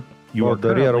moderator, you Well, are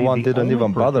the real currently one the didn't only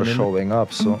even bother person in showing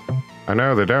up, so... I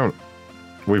know, they don't.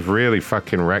 We've really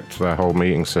fucking wrecked the whole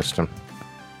meeting system.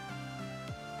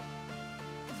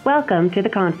 Welcome to the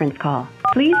conference call.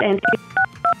 Please enter.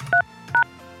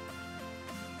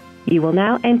 You will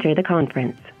now enter the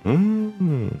conference.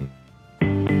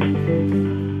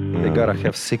 They gotta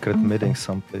have secret meetings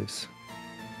someplace.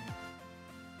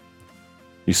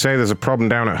 You say there's a problem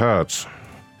down at Hertz?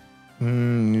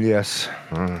 Yes.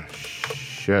 Oh,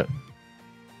 shit.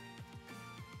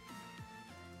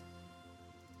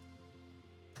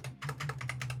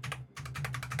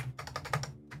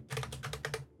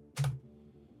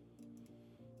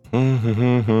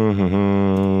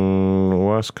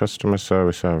 Worst customer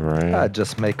service ever, eh?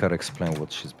 Just make her explain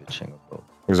what she's bitching about.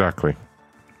 Exactly.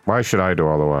 Why should I do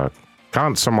all the work?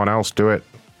 Can't someone else do it?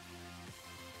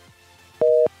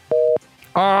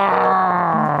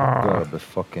 Ah! Gotta be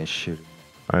fucking shit.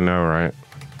 I know, right?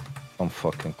 I'm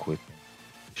fucking quitting.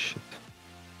 Shit.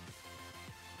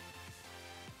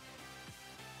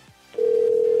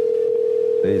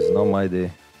 Today is not my day.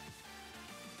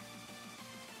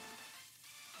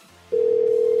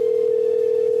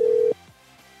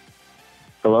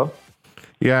 Hello?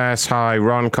 Yes, hi.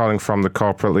 Ron calling from the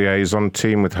corporate liaison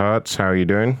team with Hertz. How are you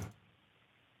doing?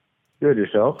 Good,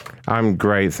 yourself? I'm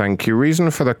great, thank you.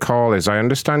 Reason for the call is I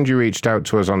understand you reached out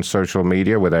to us on social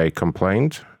media with a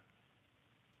complaint.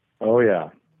 Oh, yeah.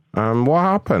 What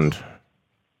happened?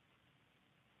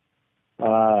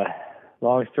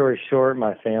 Long story short,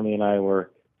 my family and I were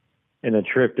in a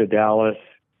trip to Dallas,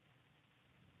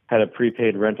 had a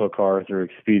prepaid rental car through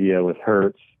Expedia with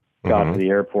Hertz, got to the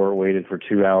airport, waited for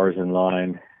 2 hours in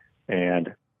line,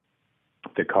 and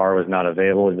the car was not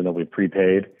available even though we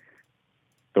prepaid.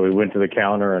 So we went to the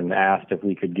counter and asked if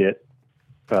we could get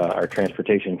our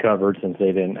transportation covered since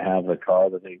they didn't have the car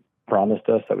that they promised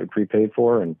us that we prepaid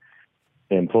for. And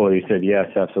the employee said,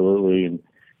 yes, absolutely. And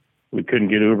we couldn't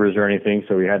get Ubers or anything,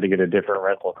 so we had to get a different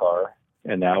rental car.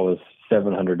 And that was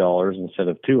 $700 instead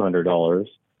of $200.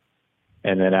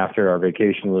 And then after our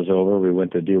vacation was over, we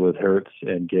went to deal with Hertz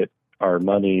and get our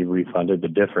money refunded, the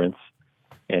difference.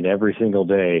 And every single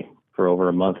day for over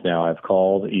a month now, I've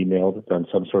called, emailed, done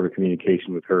some sort of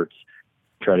communication with Hertz,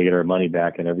 try to get our money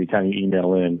back. And every time you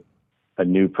email in, a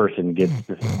new person gets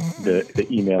the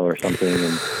email or something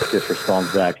and just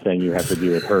responds back saying you have to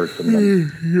deal with Hertz and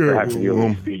then you have to deal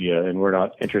with Expedia. And we're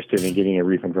not interested in getting a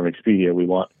refund from Expedia. We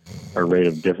want our rate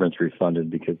of difference refunded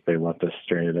because they left us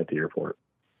stranded at the airport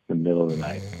in the middle of the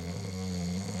night.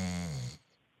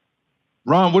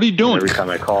 Ron, what are you doing? Every time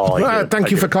I call, thank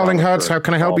you for calling Hertz. How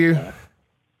can I help you?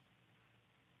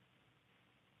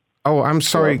 Oh, I'm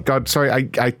sorry. God, sorry.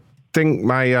 I think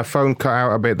my phone cut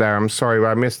out a bit there. I'm sorry.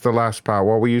 I missed the last part.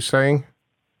 What were you saying?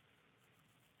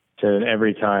 So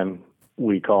every time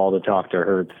we call to talk to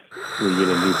Hertz, we get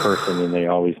a new person and they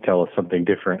always tell us something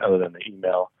different other than the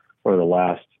email or the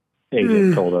last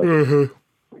agent told us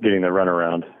getting the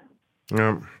runaround.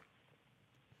 Yeah.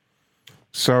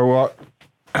 So,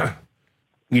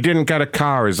 you didn't get a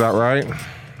car, is that right?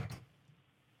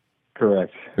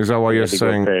 Correct. Is that what you're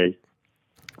saying?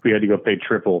 We had to go pay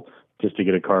triple just to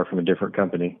get a car from a different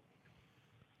company.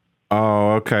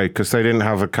 Oh, okay, because they didn't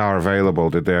have a car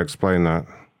available. Did they explain that?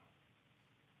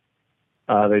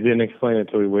 They didn't explain it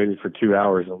until we waited for 2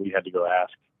 hours and we had to go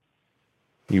ask.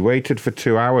 You waited for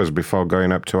 2 hours before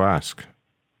going up to ask?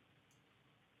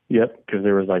 Yep, because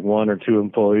there was like one or two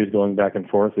employees going back and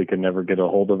forth. We could never get a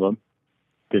hold of them.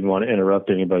 didn't want to interrupt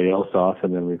anybody else off,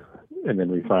 and then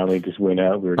we finally just went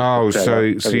out. We were so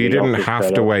you didn't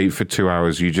have to wait for 2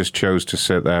 hours. You just chose to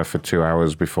sit there for 2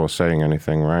 hours before saying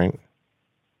anything, right?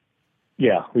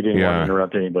 Yeah, we didn't want to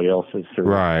interrupt anybody else's service.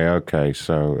 Right. Okay.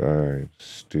 So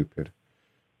stupid.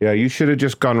 Yeah, you should have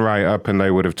just gone right up, and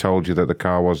they would have told you that the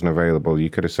car wasn't available. You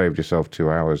could have saved yourself 2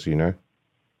 hours.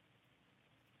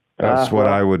 That's what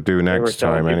I would do next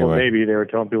time. Anyway, maybe they were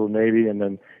telling people maybe, and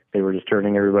then they were just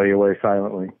turning everybody away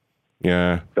silently.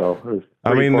 Yeah. So it was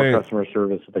poor customer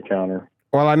service at the counter.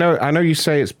 Well, I know you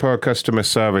say it's poor customer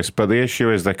service, but the issue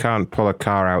is they can't pull a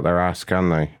car out their ass, can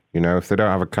they? If they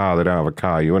don't have a car, they don't have a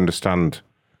car. You understand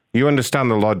the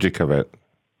logic of it.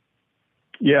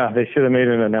 Yeah, they should have made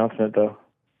an announcement, though.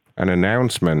 An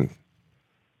announcement?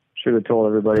 Should have told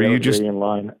everybody else in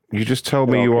line. You just told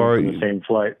me you are on the same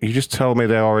flight. You just told me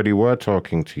they already were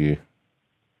talking to you.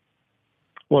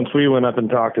 Once we went up and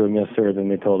talked to them, yes, sir, then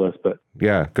they told us. But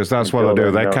yeah, because that's what they'll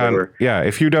do. They can't.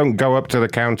 If you don't go up to the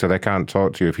counter, they can't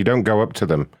talk to you. If you don't go up to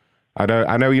them,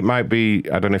 I know it might be.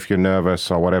 I don't know if you're nervous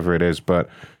or whatever it is, but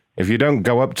if you don't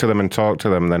go up to them and talk to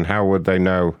them, then how would they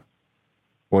know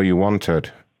what you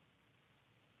wanted?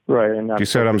 Right, and do you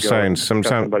see what I'm saying?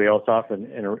 Sometimes somebody else off and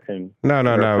no.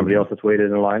 Somebody else that's waited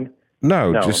in line.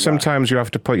 No, just sometimes you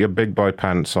have to put your big boy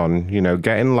pants on.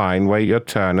 Get in line, wait your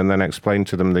turn, and then explain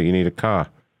to them that you need a car,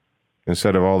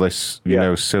 instead of all this,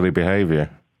 silly behavior.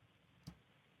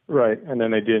 Right, and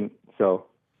then they didn't. So,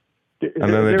 is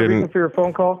then there they a didn't. reason for your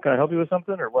phone call? Can I help you with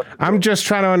something, or what? I'm just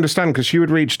trying to understand, because you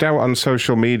had reached out on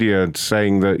social media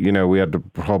saying that we had a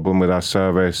problem with our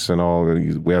service and all.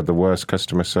 We had the worst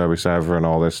customer service ever and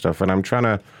all this stuff, and I'm trying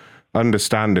to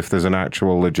understand if there's an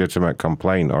actual legitimate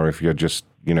complaint or if you're just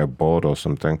bored or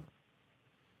something.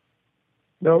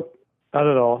 Nope, not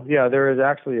at all. Yeah, there is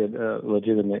actually a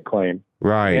legitimate claim.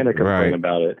 Right, and a complaint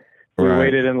about it. We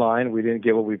waited in line. We didn't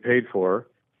get what we paid for.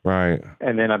 Right.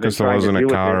 And then I've been trying to deal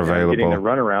with it. I'm getting the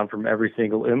runaround from every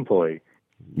single employee.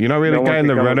 You're not really getting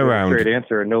the runaround. Straight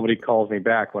answer, and nobody calls me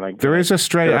back when I. There is a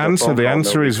straight answer. The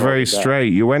answer is very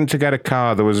straight. You went to get a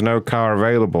car. There was no car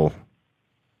available.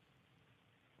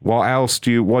 What else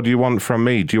what do you want from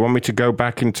me? Do you want me to go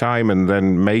back in time and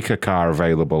then make a car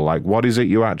available? Like, what is it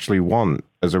you actually want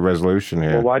as a resolution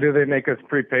here? Well, why do they make us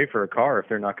prepay for a car if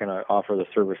they're not going to offer the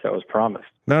service that was promised?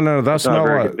 No, that's not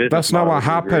what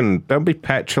happened. Don't be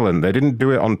petulant. They didn't do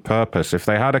it on purpose. If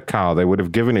they had a car, they would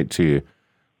have given it to you.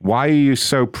 Why are you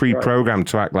so pre-programmed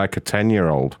to act like a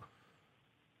 10-year-old?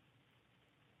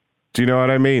 Do you know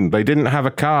what I mean? They didn't have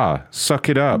a car. Suck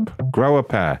it up. Grow a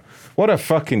pair. What a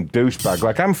fucking douchebag.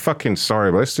 Like, I'm fucking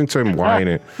sorry, but listening to him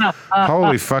whining.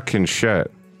 Holy fucking shit.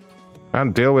 I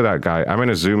can't deal with that guy. I'm in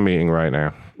a Zoom meeting right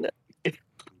now.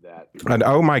 And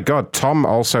oh my God, Tom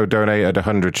also donated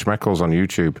 100 schmeckles on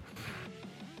YouTube.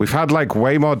 We've had like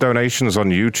way more donations on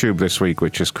YouTube this week,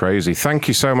 which is crazy. Thank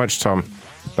you so much, Tom.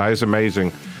 That is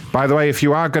amazing. By the way, if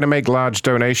you are going to make large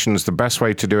donations, the best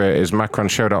way to do it is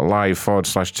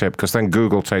macronshow.live/tip, because then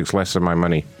Google takes less of my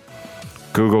money.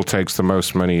 Google takes the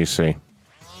most money, you see.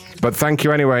 But thank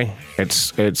you anyway.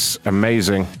 It's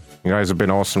amazing. You guys have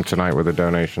been awesome tonight with the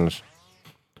donations.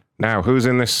 Now, who's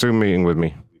in this Zoom meeting with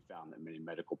me? We found that many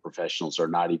medical professionals are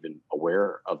not even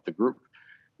aware of the group.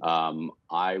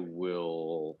 I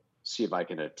will see if I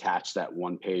can attach that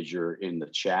one pager in the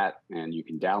chat, and you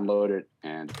can download it.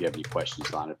 And if you have any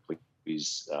questions on it,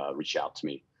 please reach out to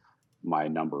me. My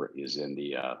number is in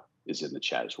the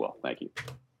chat as well. Thank you.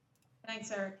 Thanks,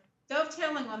 Eric.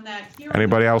 Dovetailing on that.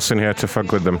 Anybody else in here to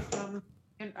fuck with them?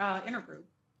 Intergroup.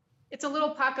 It's a little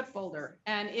pocket folder,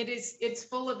 and it's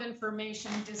full of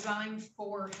information designed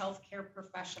for healthcare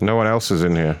professionals. No one else is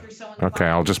in here. Okay,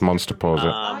 I'll just monster pause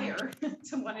it.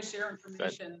 To want to share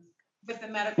information with the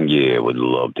medical. Yeah, would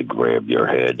love to grab your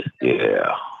head.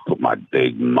 Yeah, put my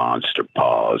big monster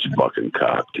paws fucking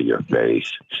cock to your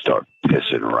face. Start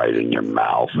pissing right in your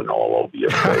mouth and all over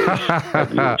your face.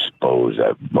 Have you expose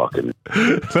that fucking...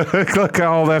 Look at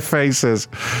all their faces.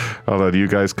 Hold on, you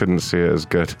guys couldn't see it as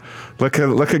good. Look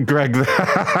at Greg there.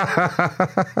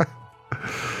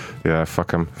 Yeah,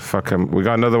 fuck him. We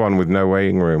got another one with no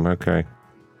waiting room. Okay.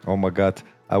 Oh my God.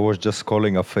 I was just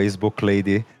calling a Facebook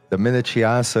lady. The minute she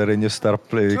answered and you start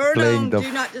playing the...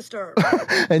 Do not disturb.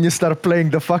 and you start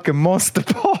playing the fucking monster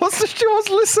pause, she was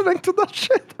listening to that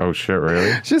shit. Oh shit,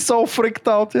 really? She's so freaked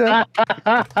out, yeah.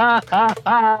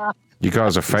 You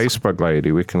guys are Facebook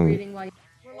lady. We can...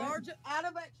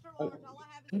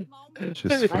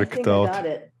 She's freaked out.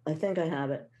 I think I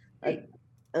have it. I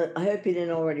hope you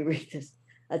didn't already read this.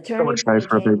 Attorney nice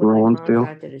for a big roll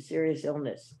contracted a serious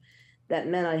illness that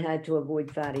meant I had to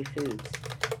avoid fatty foods.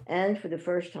 And for the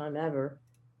first time ever,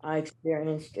 I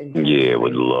experienced in Yeah,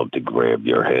 would love to grab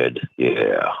your head.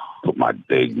 Yeah. Put my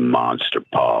big monster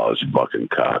paws fucking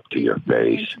cock to your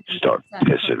face. Start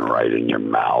pissing right in your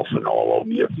mouth and all over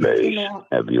your face.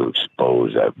 Have you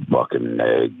expose that fucking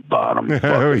egg bottom?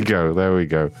 There we go. There we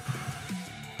go.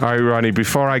 All right, Ronnie,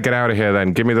 before I get out of here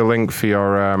then, give me the link for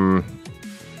your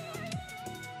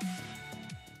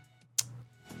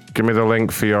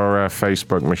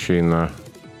Facebook machine there.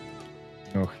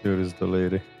 Oh, here is the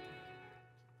lady.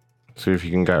 See if you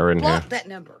can get her in Block here. that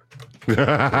number.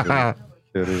 Here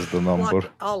is the number.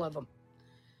 Block all of them.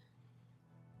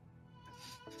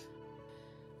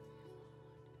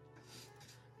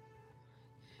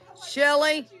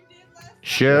 Shelly.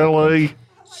 Shirley.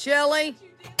 Shelly.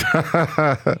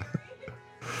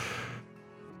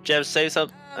 Jeff, say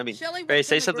something. I mean, Ray,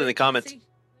 say something in the comments.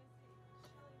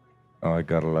 Oh, I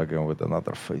gotta log in with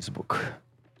another Facebook.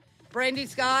 Brandy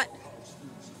Scott.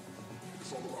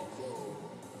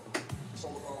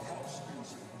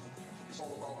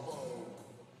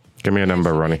 Give me a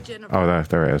number, Ronnie. Oh,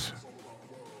 there it is.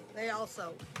 They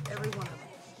also, every one of them.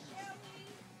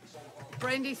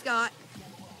 Brandy Scott.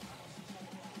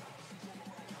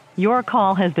 Your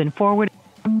call has been forwarded.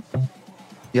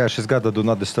 Yeah, she's got the do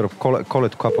not disturb. Call it a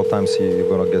couple times, you're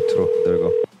gonna get through. There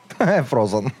you go.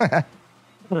 Frozen.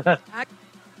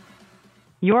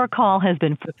 Your call has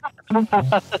been.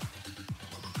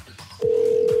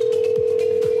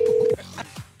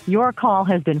 Your call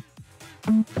has been.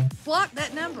 Block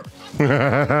that number.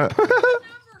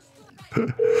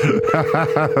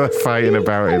 Fighting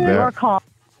about it there. Your call.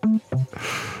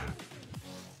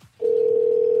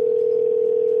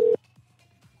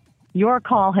 Your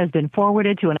call has been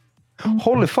forwarded to an.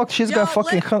 Holy fuck, she's got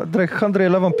fucking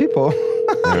 111 people.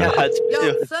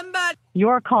 Somebody.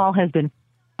 Your call has been.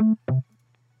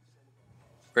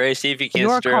 Ray, see if you can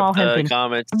Your stir call up has the been-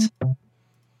 comments.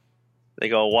 They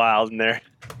go wild in there.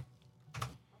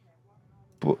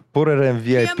 Put it in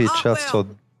VIP chat so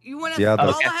the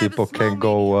other people can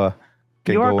go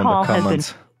in the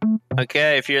comments.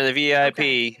 Okay, if you're in the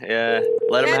VIP,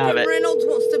 let them have Kathy it. Reynolds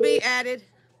wants to be added.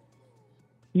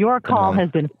 Your call has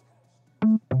been.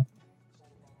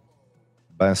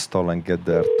 Ben Stolen, get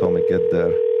there. Tommy, get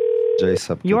there.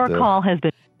 Jason, get Your there. call has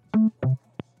been.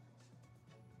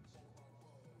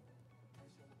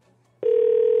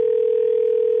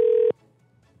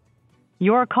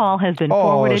 Your call has been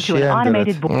forwarded to an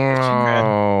automated voice.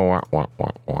 Oh,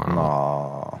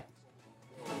 wow.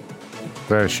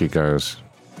 There she goes.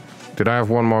 Did I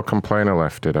have one more complainer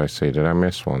left? Did I see? Did I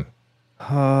miss one?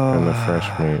 In the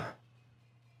fresh meat.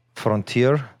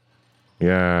 Frontier?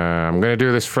 Yeah, I'm going to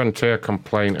do this Frontier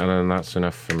complaint and then that's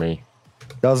enough for me.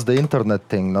 That's the internet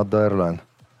thing, not the airline.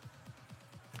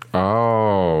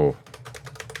 Oh.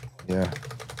 Yeah.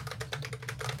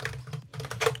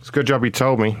 It's a good job you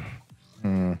told me.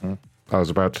 Mm-hmm. I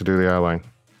was about to do the airline.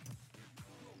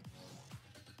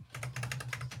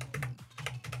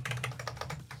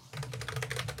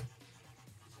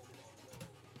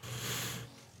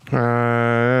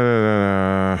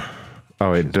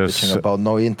 Oh, it does. Speaking about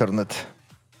no internet.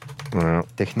 Yeah.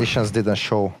 Technicians didn't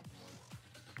show.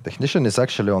 Technician is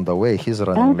actually on the way. He's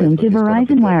running Welcome late, to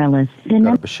Verizon Wireless. The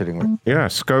gotta be shitting me. Yeah,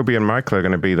 Scoby and Michael are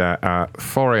going to be there at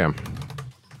 4 a.m.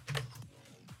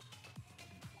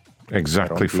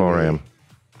 Exactly 4 a.m.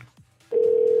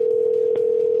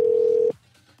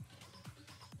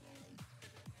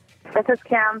 This is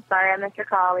Kim. Sorry I missed your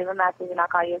call. Leave a message and I'll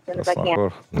call you as soon as I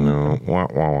can. No.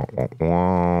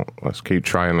 Let's keep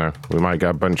trying though. We might get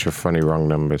a bunch of funny wrong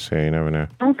numbers here. You never know.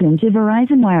 Welcome to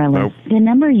Verizon Wireless. Nope. The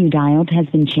number you dialed has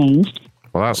been changed.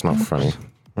 Well, that's not funny.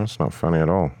 That's not funny at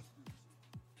all.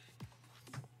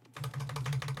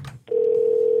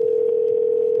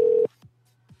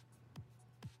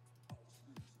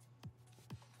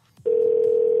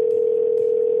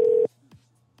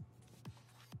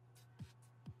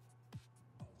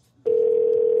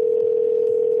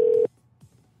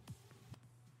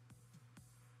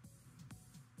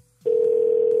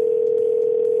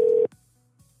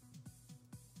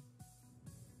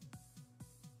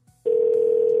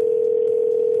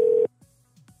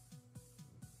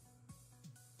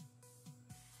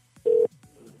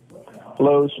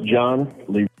 Hello, it's John.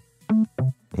 Leave.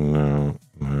 No.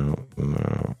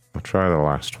 I'll try the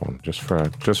last one just for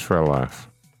a laugh.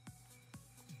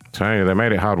 Tell you, they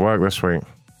made it hard work this week.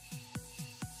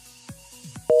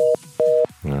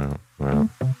 No.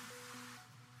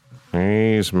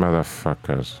 These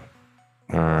motherfuckers.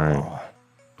 All right.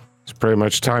 It's pretty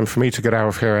much time for me to get out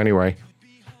of here anyway.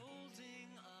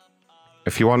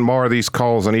 If you want more of these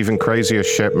calls and even crazier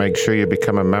shit, make sure you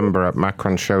become a member at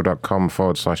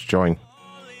macronshow.com/join.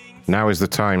 Now is the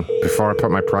time, before I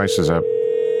put my prices up.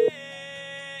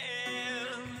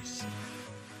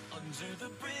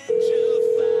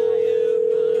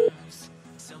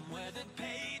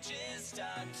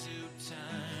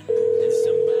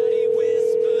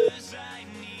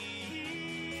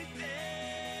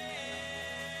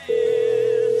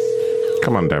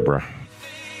 Come on, Deborah.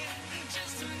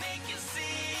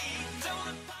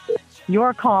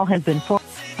 Your call has been for.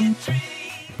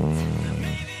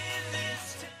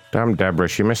 Damn Deborah,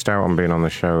 she missed out on being on the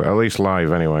show. At least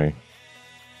live, anyway.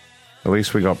 At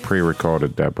least we got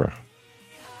pre-recorded, Deborah.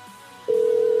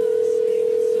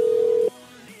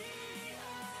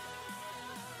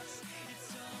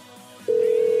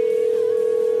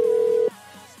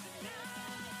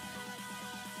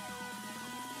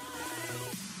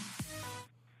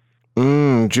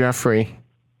 Jeffrey.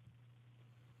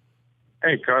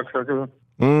 Hey, cocksucker.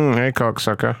 Hey,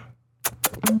 cocksucker.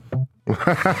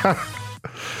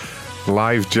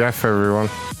 Live Jeff, everyone.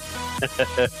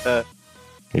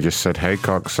 He just said, hey,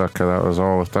 cocksucker. That was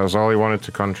all. That was all he wanted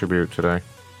to contribute today.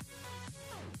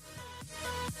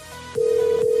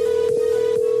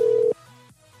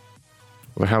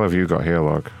 What the hell have you got here,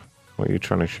 Log? What are you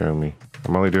trying to show me?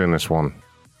 I'm only doing this one.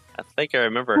 I think I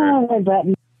remember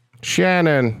her.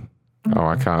 Shannon! Oh,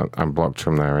 I can't. I'm blocked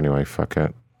from there anyway. Fuck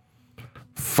it.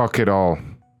 Fuck it all.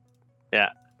 Yeah.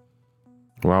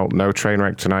 Well, no train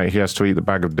wreck tonight. He has to eat the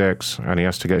bag of dicks, and he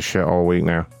has to get shit all week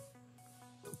now.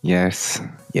 Yes.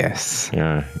 Yes.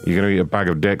 Yeah. You're going to eat a bag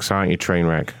of dicks, aren't you, train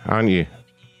wreck? Aren't you?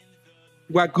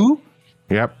 Wagyu?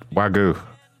 Yep. Wagyu.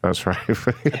 That's right.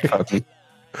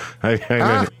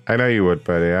 I know you would,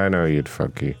 buddy. I know you'd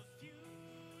fuck you.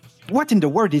 What in the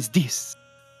world is this?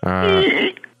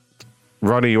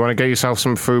 Ronnie, you want to get yourself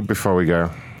some food before we go?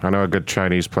 I know a good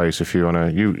Chinese place if you want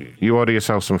to. You order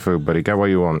yourself some food, buddy. Get what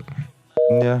you want.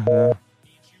 Yeah.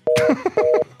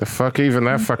 The fuck? Even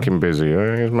they're fucking busy.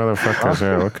 These motherfuckers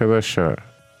here. Look at this shit.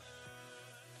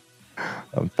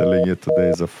 I'm telling you, today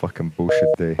is a fucking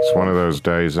bullshit day. It's one of those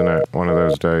days, isn't it? One of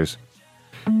those days.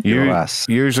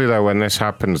 Usually, though, when this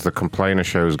happens, the complainer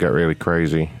shows get really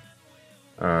crazy.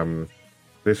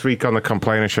 This week on the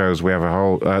complainer shows, we have a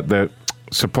whole... the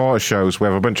supporter shows, we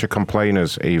have a bunch of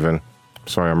complainers, even.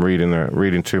 Sorry, I'm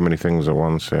reading too many things at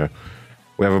once here.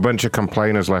 We have a bunch of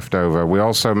complainers left over. We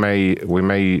also may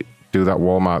do that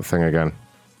Walmart thing again.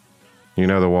 You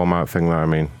know the Walmart thing that I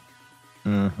mean.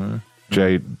 Mm-hmm.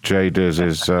 J-Diz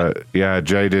is...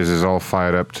 J-Diz is all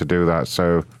fired up to do that,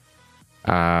 so...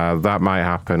 that might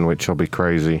happen, which will be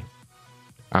crazy.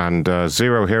 And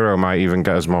Zero Hero might even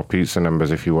get us more pizza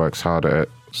numbers if he works hard at it.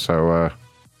 So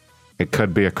it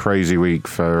could be a crazy week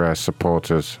for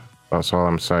supporters. That's all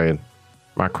I'm saying.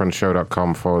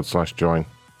 macronshow.com/join.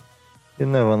 You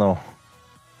never know.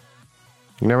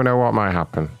 You never know what might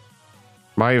happen.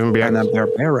 Might even be...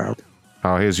 out.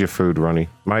 Oh, here's your food, Ronnie.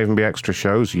 Might even be extra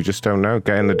shows. You just don't know.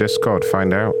 Get in the Discord.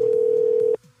 Find out.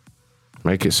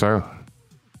 Make it so.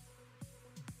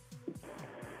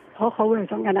 Hoe,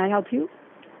 can I help you?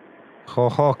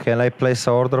 Ho, can I place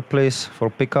an order, please, for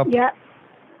pickup? Yeah.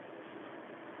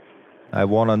 I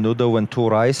want a noodle and 2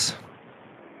 rice.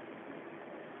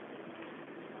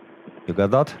 You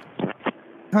got that?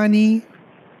 Honey.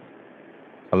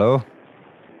 Hello?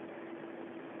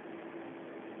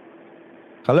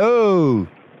 Hello?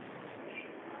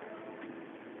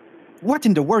 What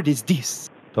in the world is this?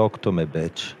 Talk to me,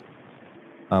 bitch.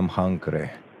 I'm hungry.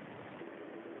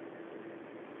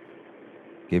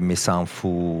 Give me some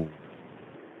food.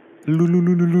 I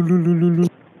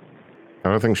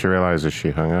don't think she realizes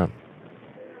she hung up.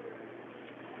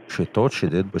 She thought she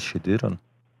did, but she didn't.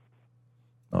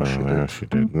 No, she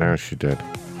did. No, she did.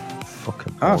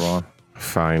 Fucking moron.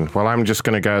 Fine. Well, I'm just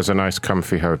going to get us a nice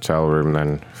comfy hotel room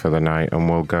then for the night, and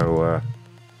we'll go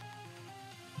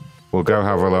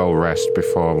have a little rest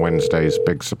before Wednesday's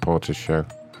big supporters show.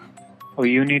 Oh,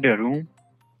 you need a room?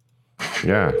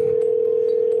 Yeah.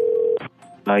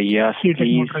 Yes,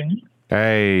 please.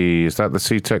 Hey, is that the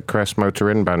C-Tech Crest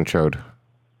Motor in banchode?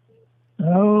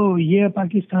 Oh, yeah,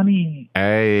 Pakistani.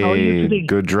 Hey, how are you today?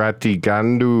 Gujarati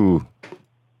Gandu.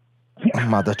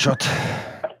 Mother chot.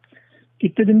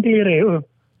 कितने दिन के लिए रहे हो?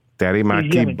 तेरी माँ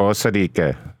की बौसरी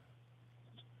के.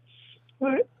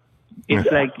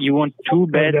 It's like you want 2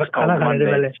 beds or 1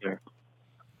 bed, sir.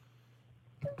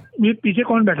 ये पीछे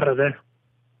कौन बैठ रहा था?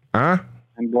 Huh?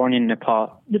 I'm born in Nepal.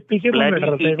 ये पीछे कौन बैठ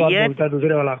रहा था? एक बार बोलता है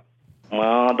दूसरे वाला.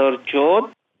 Mother chod.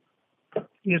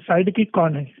 ये साइड किक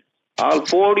कौन है? I'll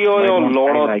pour you your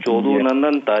Lord of Chodu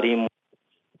Nandan Tari.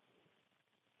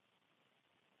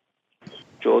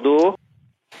 Chodu?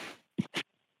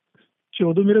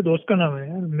 चोदू मेरे दोस्त का नाम है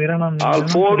यार, मेरा नाम नहीं है।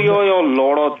 અલ્ફોડિયો યો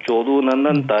લોડો ચોદુ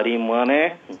નંદન તારી મને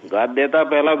ગાત દેતા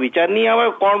પહેલા વિચાર નહીં આવે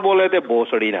કોણ બોલે તે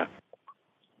ભોસડીના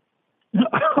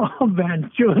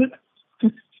बैंचोद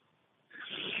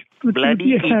Bloody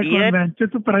idiot. बैंचोद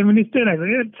तो प्राइम मिनिस्टर है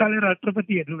यार, साले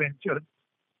राष्ट्रपति है तू बैंचोद।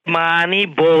 માની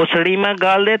ભોસડીમાં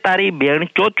ગાલ દે તારી બેન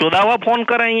ચોદાવા ફોન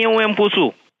કરાય હું એમ પૂછું.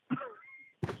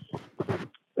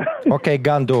 Okay,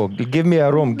 Gando, give me a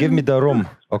room. Give me the room.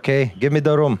 Okay, give me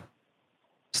the room.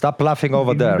 Stop laughing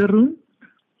over there. The room?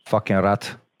 Fucking rat.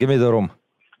 Give me the room.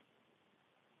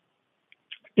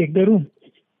 Take the room.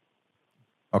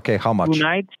 Okay, how much? 2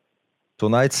 nights. 2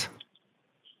 nights?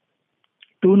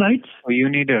 2 nights? Oh, you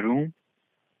need a room?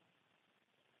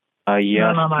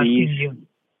 Yes, no, please.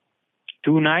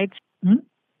 2 nights?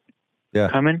 Yeah.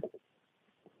 Come in.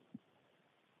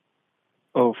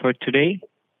 Oh, for today?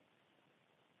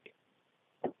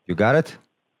 You got it?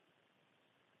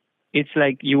 It's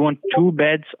like you want 2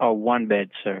 beds or 1 bed,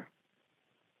 sir?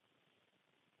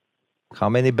 How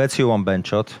many beds you want,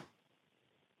 Benchot?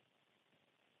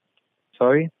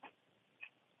 Sorry?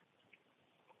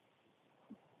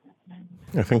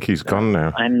 I think he's gone now.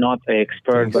 I'm not the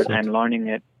expert, but I'm learning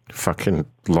it. Fucking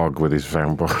log with his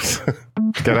soundboard.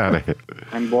 Get out of here.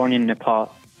 I'm born in Nepal.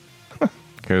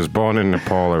 He was born in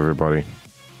Nepal, everybody.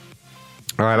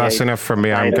 All right, that's enough from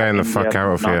me. I'm getting the fuck out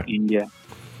of here. India.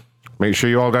 Make sure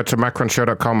you all go to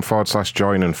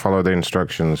macronshow.com/join and follow the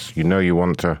instructions. You know you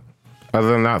want to. Other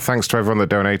than that, thanks to everyone that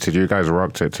donated. You guys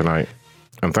rocked it tonight.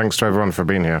 And thanks to everyone for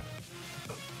being here.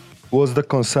 What's the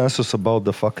consensus about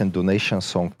the fucking donation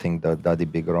song thing that Daddy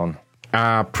Big Ron?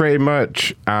 Pretty much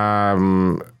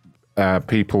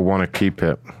people want to keep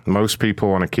it. Most people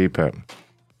want to keep it.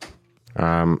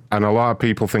 And a lot of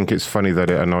people think it's funny that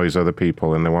it annoys other people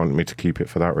and they want me to keep it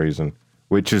for that reason,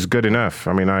 which is good enough.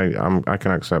 I mean, I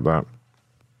can accept that.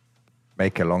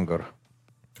 Make it longer.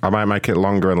 I might make it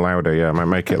longer and louder, yeah. I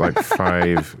might make it like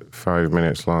 5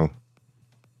 minutes long.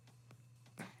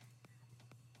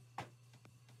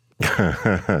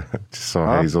 Just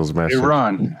saw Hazel's message. Hey,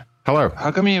 Ron. Hello.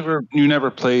 How come you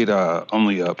never played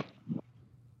Only Up?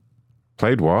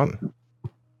 Played what?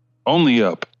 Only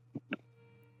Up.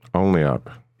 Only Up.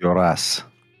 Your ass.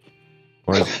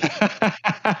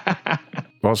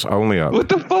 What's Only Up? What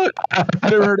the fuck? I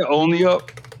never heard of Only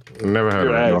Up. Never heard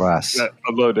of Your ass. I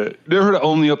love that. Never heard of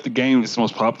Only Up the game? It's the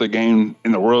most popular game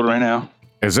in the world right now.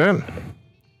 Is it?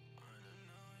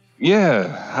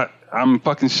 Yeah. I'm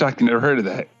fucking shocked you never heard of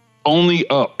that. Only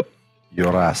Up.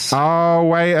 Your ass. Oh,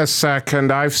 wait a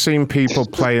second. I've seen people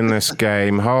playing this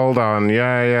game. Hold on.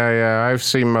 Yeah. I've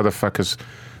seen motherfuckers.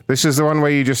 This is the one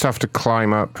where you just have to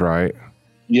climb up, right?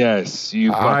 Yes.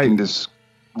 You fucking just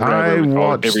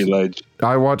grab every ledge.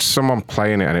 I watched someone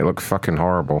playing it and it looked fucking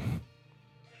horrible.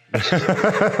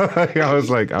 I was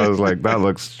like, that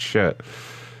looks shit.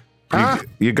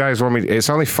 You guys want me? It's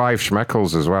only 5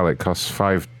 schmeckles as well. It costs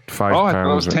 £5. Oh, I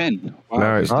thought it was 10. Wow,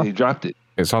 no, they dropped it.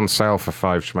 It's on sale for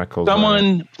 5 schmeckles.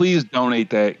 Someone, please donate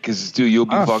that, because dude, you'll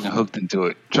be fucking hooked into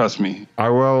it. Trust me. I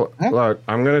will. Look,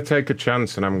 I'm gonna take a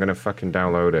chance and I'm gonna fucking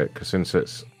download it, because since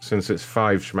it's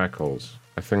 5 schmeckles,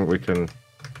 I think we can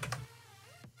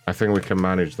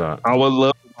manage that. I would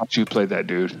love to watch you play that,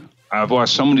 dude. I've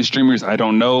watched so many streamers I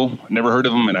don't know, never heard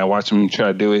of them, and I watch them try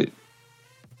to do it.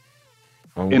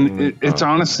 And it's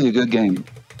honestly a good game.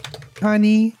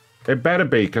 Honey. It better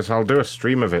be, because I'll do a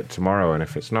stream of it tomorrow, and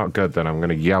if it's not good, then I'm going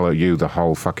to yell at you the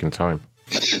whole fucking time.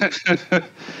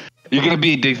 You're going to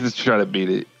be addicted to try to beat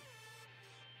it.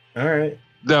 All right.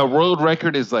 The world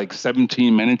record is like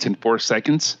 17 minutes and 4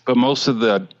 seconds, but most of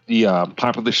the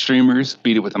popular streamers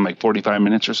beat it within like 45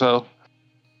 minutes or so.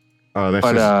 Oh,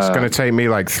 it's going to take me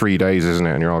like 3 days, isn't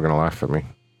it? And you're all going to laugh at me.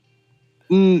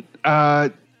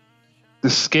 The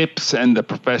skips and the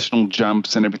professional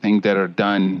jumps and everything that are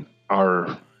done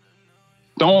are...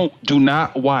 Do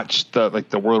not watch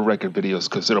the world record videos,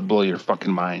 because it'll blow your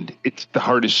fucking mind. It's the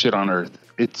hardest shit on earth.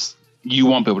 You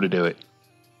won't be able to do it.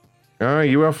 Oh,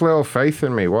 you have little faith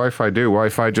in me. What if I do? What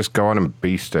if I just go on and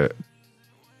beast it?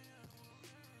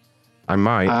 I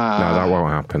might. No, that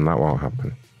won't happen. That won't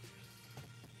happen.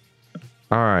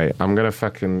 All right, I'm gonna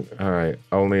fucking. All right,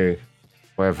 only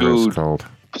whatever it's called.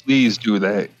 Please do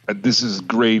that. This is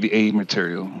grade A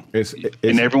material.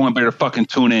 And everyone better fucking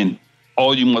tune in.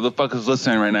 All you motherfuckers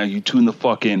listening right now, you tune the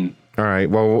fuck in. All right.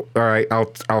 Well, all right.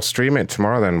 I'll stream it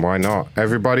tomorrow then. Why not?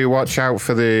 Everybody watch out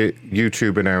for the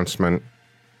YouTube announcement.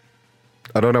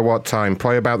 I don't know what time.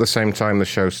 Probably about the same time the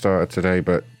show started today,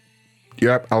 but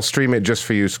yep, I'll stream it just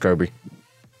for you, Scoby.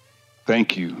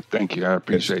 Thank you. I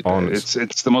appreciate that.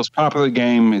 It's the most popular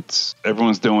game.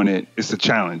 Everyone's doing it. It's a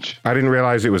challenge. I didn't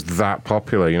realize it was that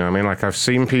popular. You know what I mean? Like I've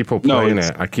seen people playing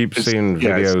it. I keep seeing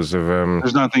videos of.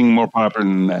 There's nothing more popular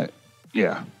than that.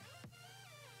 Yeah.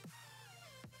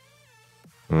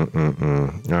 All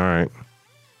right.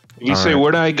 If you say,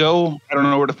 where do I go? I don't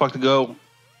know where the fuck to go.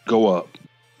 Go up.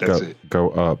 That's it. Go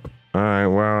up. All right.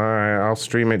 Well, all right. I'll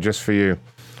stream it just for you.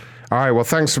 All right. Well,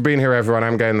 thanks for being here, everyone.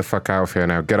 I'm getting the fuck out of here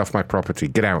now. Get off my property.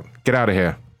 Get out. Get out of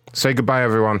here. Say goodbye,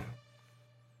 everyone.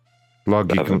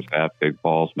 Log, you can have big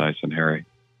balls, nice and hairy.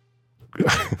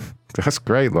 That's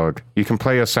great, Log. You can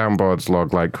play your soundboards,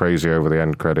 Log, like crazy over the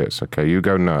end credits. Okay, you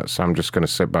go nuts. I'm just going to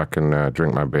sit back and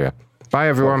drink my beer. Bye,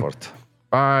 everyone.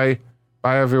 Bye.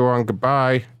 Bye, everyone.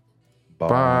 Goodbye.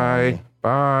 Bye.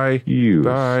 Bye. You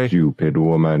Bye. stupid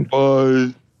woman.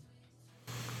 Bye.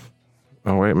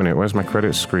 Oh, wait a minute. Where's my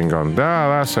credits screen gone?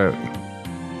 Ah, that's it.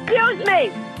 Excuse me.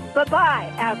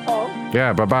 Bye-bye, asshole.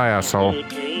 Yeah, bye-bye, asshole. I'm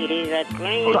done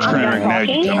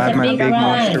talking. I have my big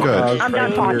monster paws I'm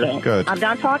done right talking. here. Good. I'm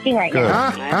done talking right Good.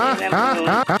 now.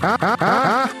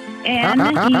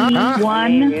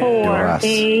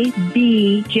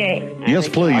 NE14ABJ. Yes,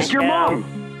 please. What's your mom?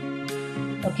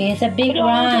 Okay, it's a big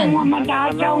run. Oh my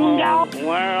God, Worth every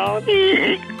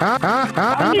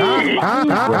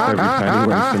penny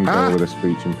when some girl with a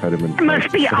speech impediment. It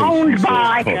must be owned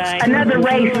by another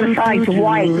race besides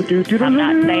white. I'm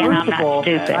not saying I'm not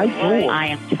stupid. I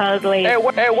am totally Hey,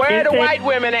 where are the white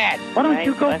women at? Why don't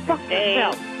you go fuck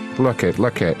yourself? Look it.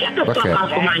 Get the fuck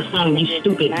off of my phone, you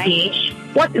stupid bitch.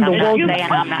 What in the world?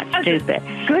 I'm not stupid.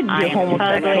 Good, you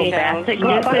homosexual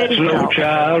bastard. No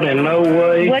child in no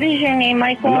way. What is your name,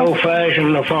 Michael? No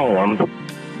fashion to form.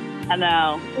 I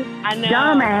know.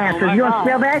 Dumbasses. You want to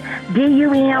spell that?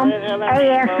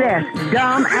 D-U-M-A-S-S.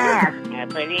 Dumbass.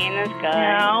 Pretty in the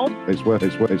sky. No. It's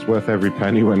worth every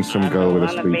penny when some girl with a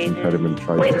speech impediment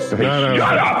tries to say,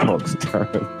 Shut up! No. Shut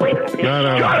up! No.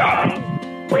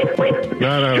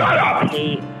 Shut up!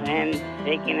 And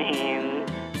shaking hands.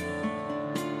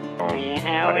 I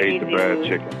ate the bad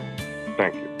chicken.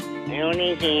 Thank you.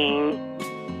 Anything.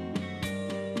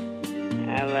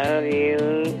 I love you.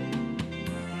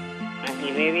 I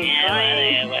see baby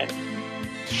crying.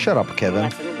 Shut up, Kevin.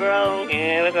 Let them grow.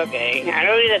 Yeah, it was okay. I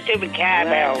know he's a stupid cat,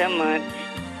 but so much.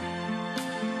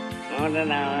 More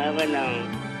than I'll ever know.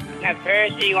 At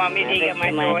first, you want me to get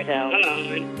my shorts? Hold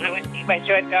on. I want to take my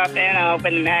shorts off and I'll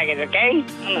open the package, okay?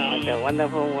 Hold on. It's a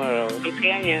wonderful world. It's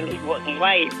Kenyan. It's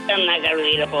white. I'm not going to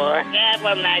read it for. That's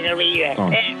what I'm not going to read it.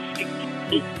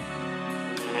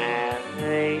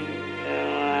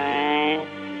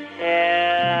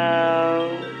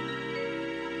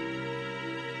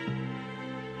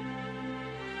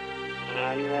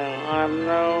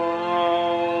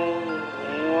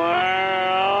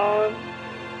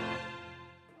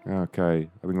 Okay,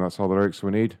 I think that's all the lyrics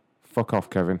we need. Fuck off,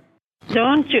 Kevin.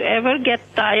 Don't you ever get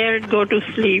tired, go to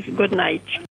sleep. Good night.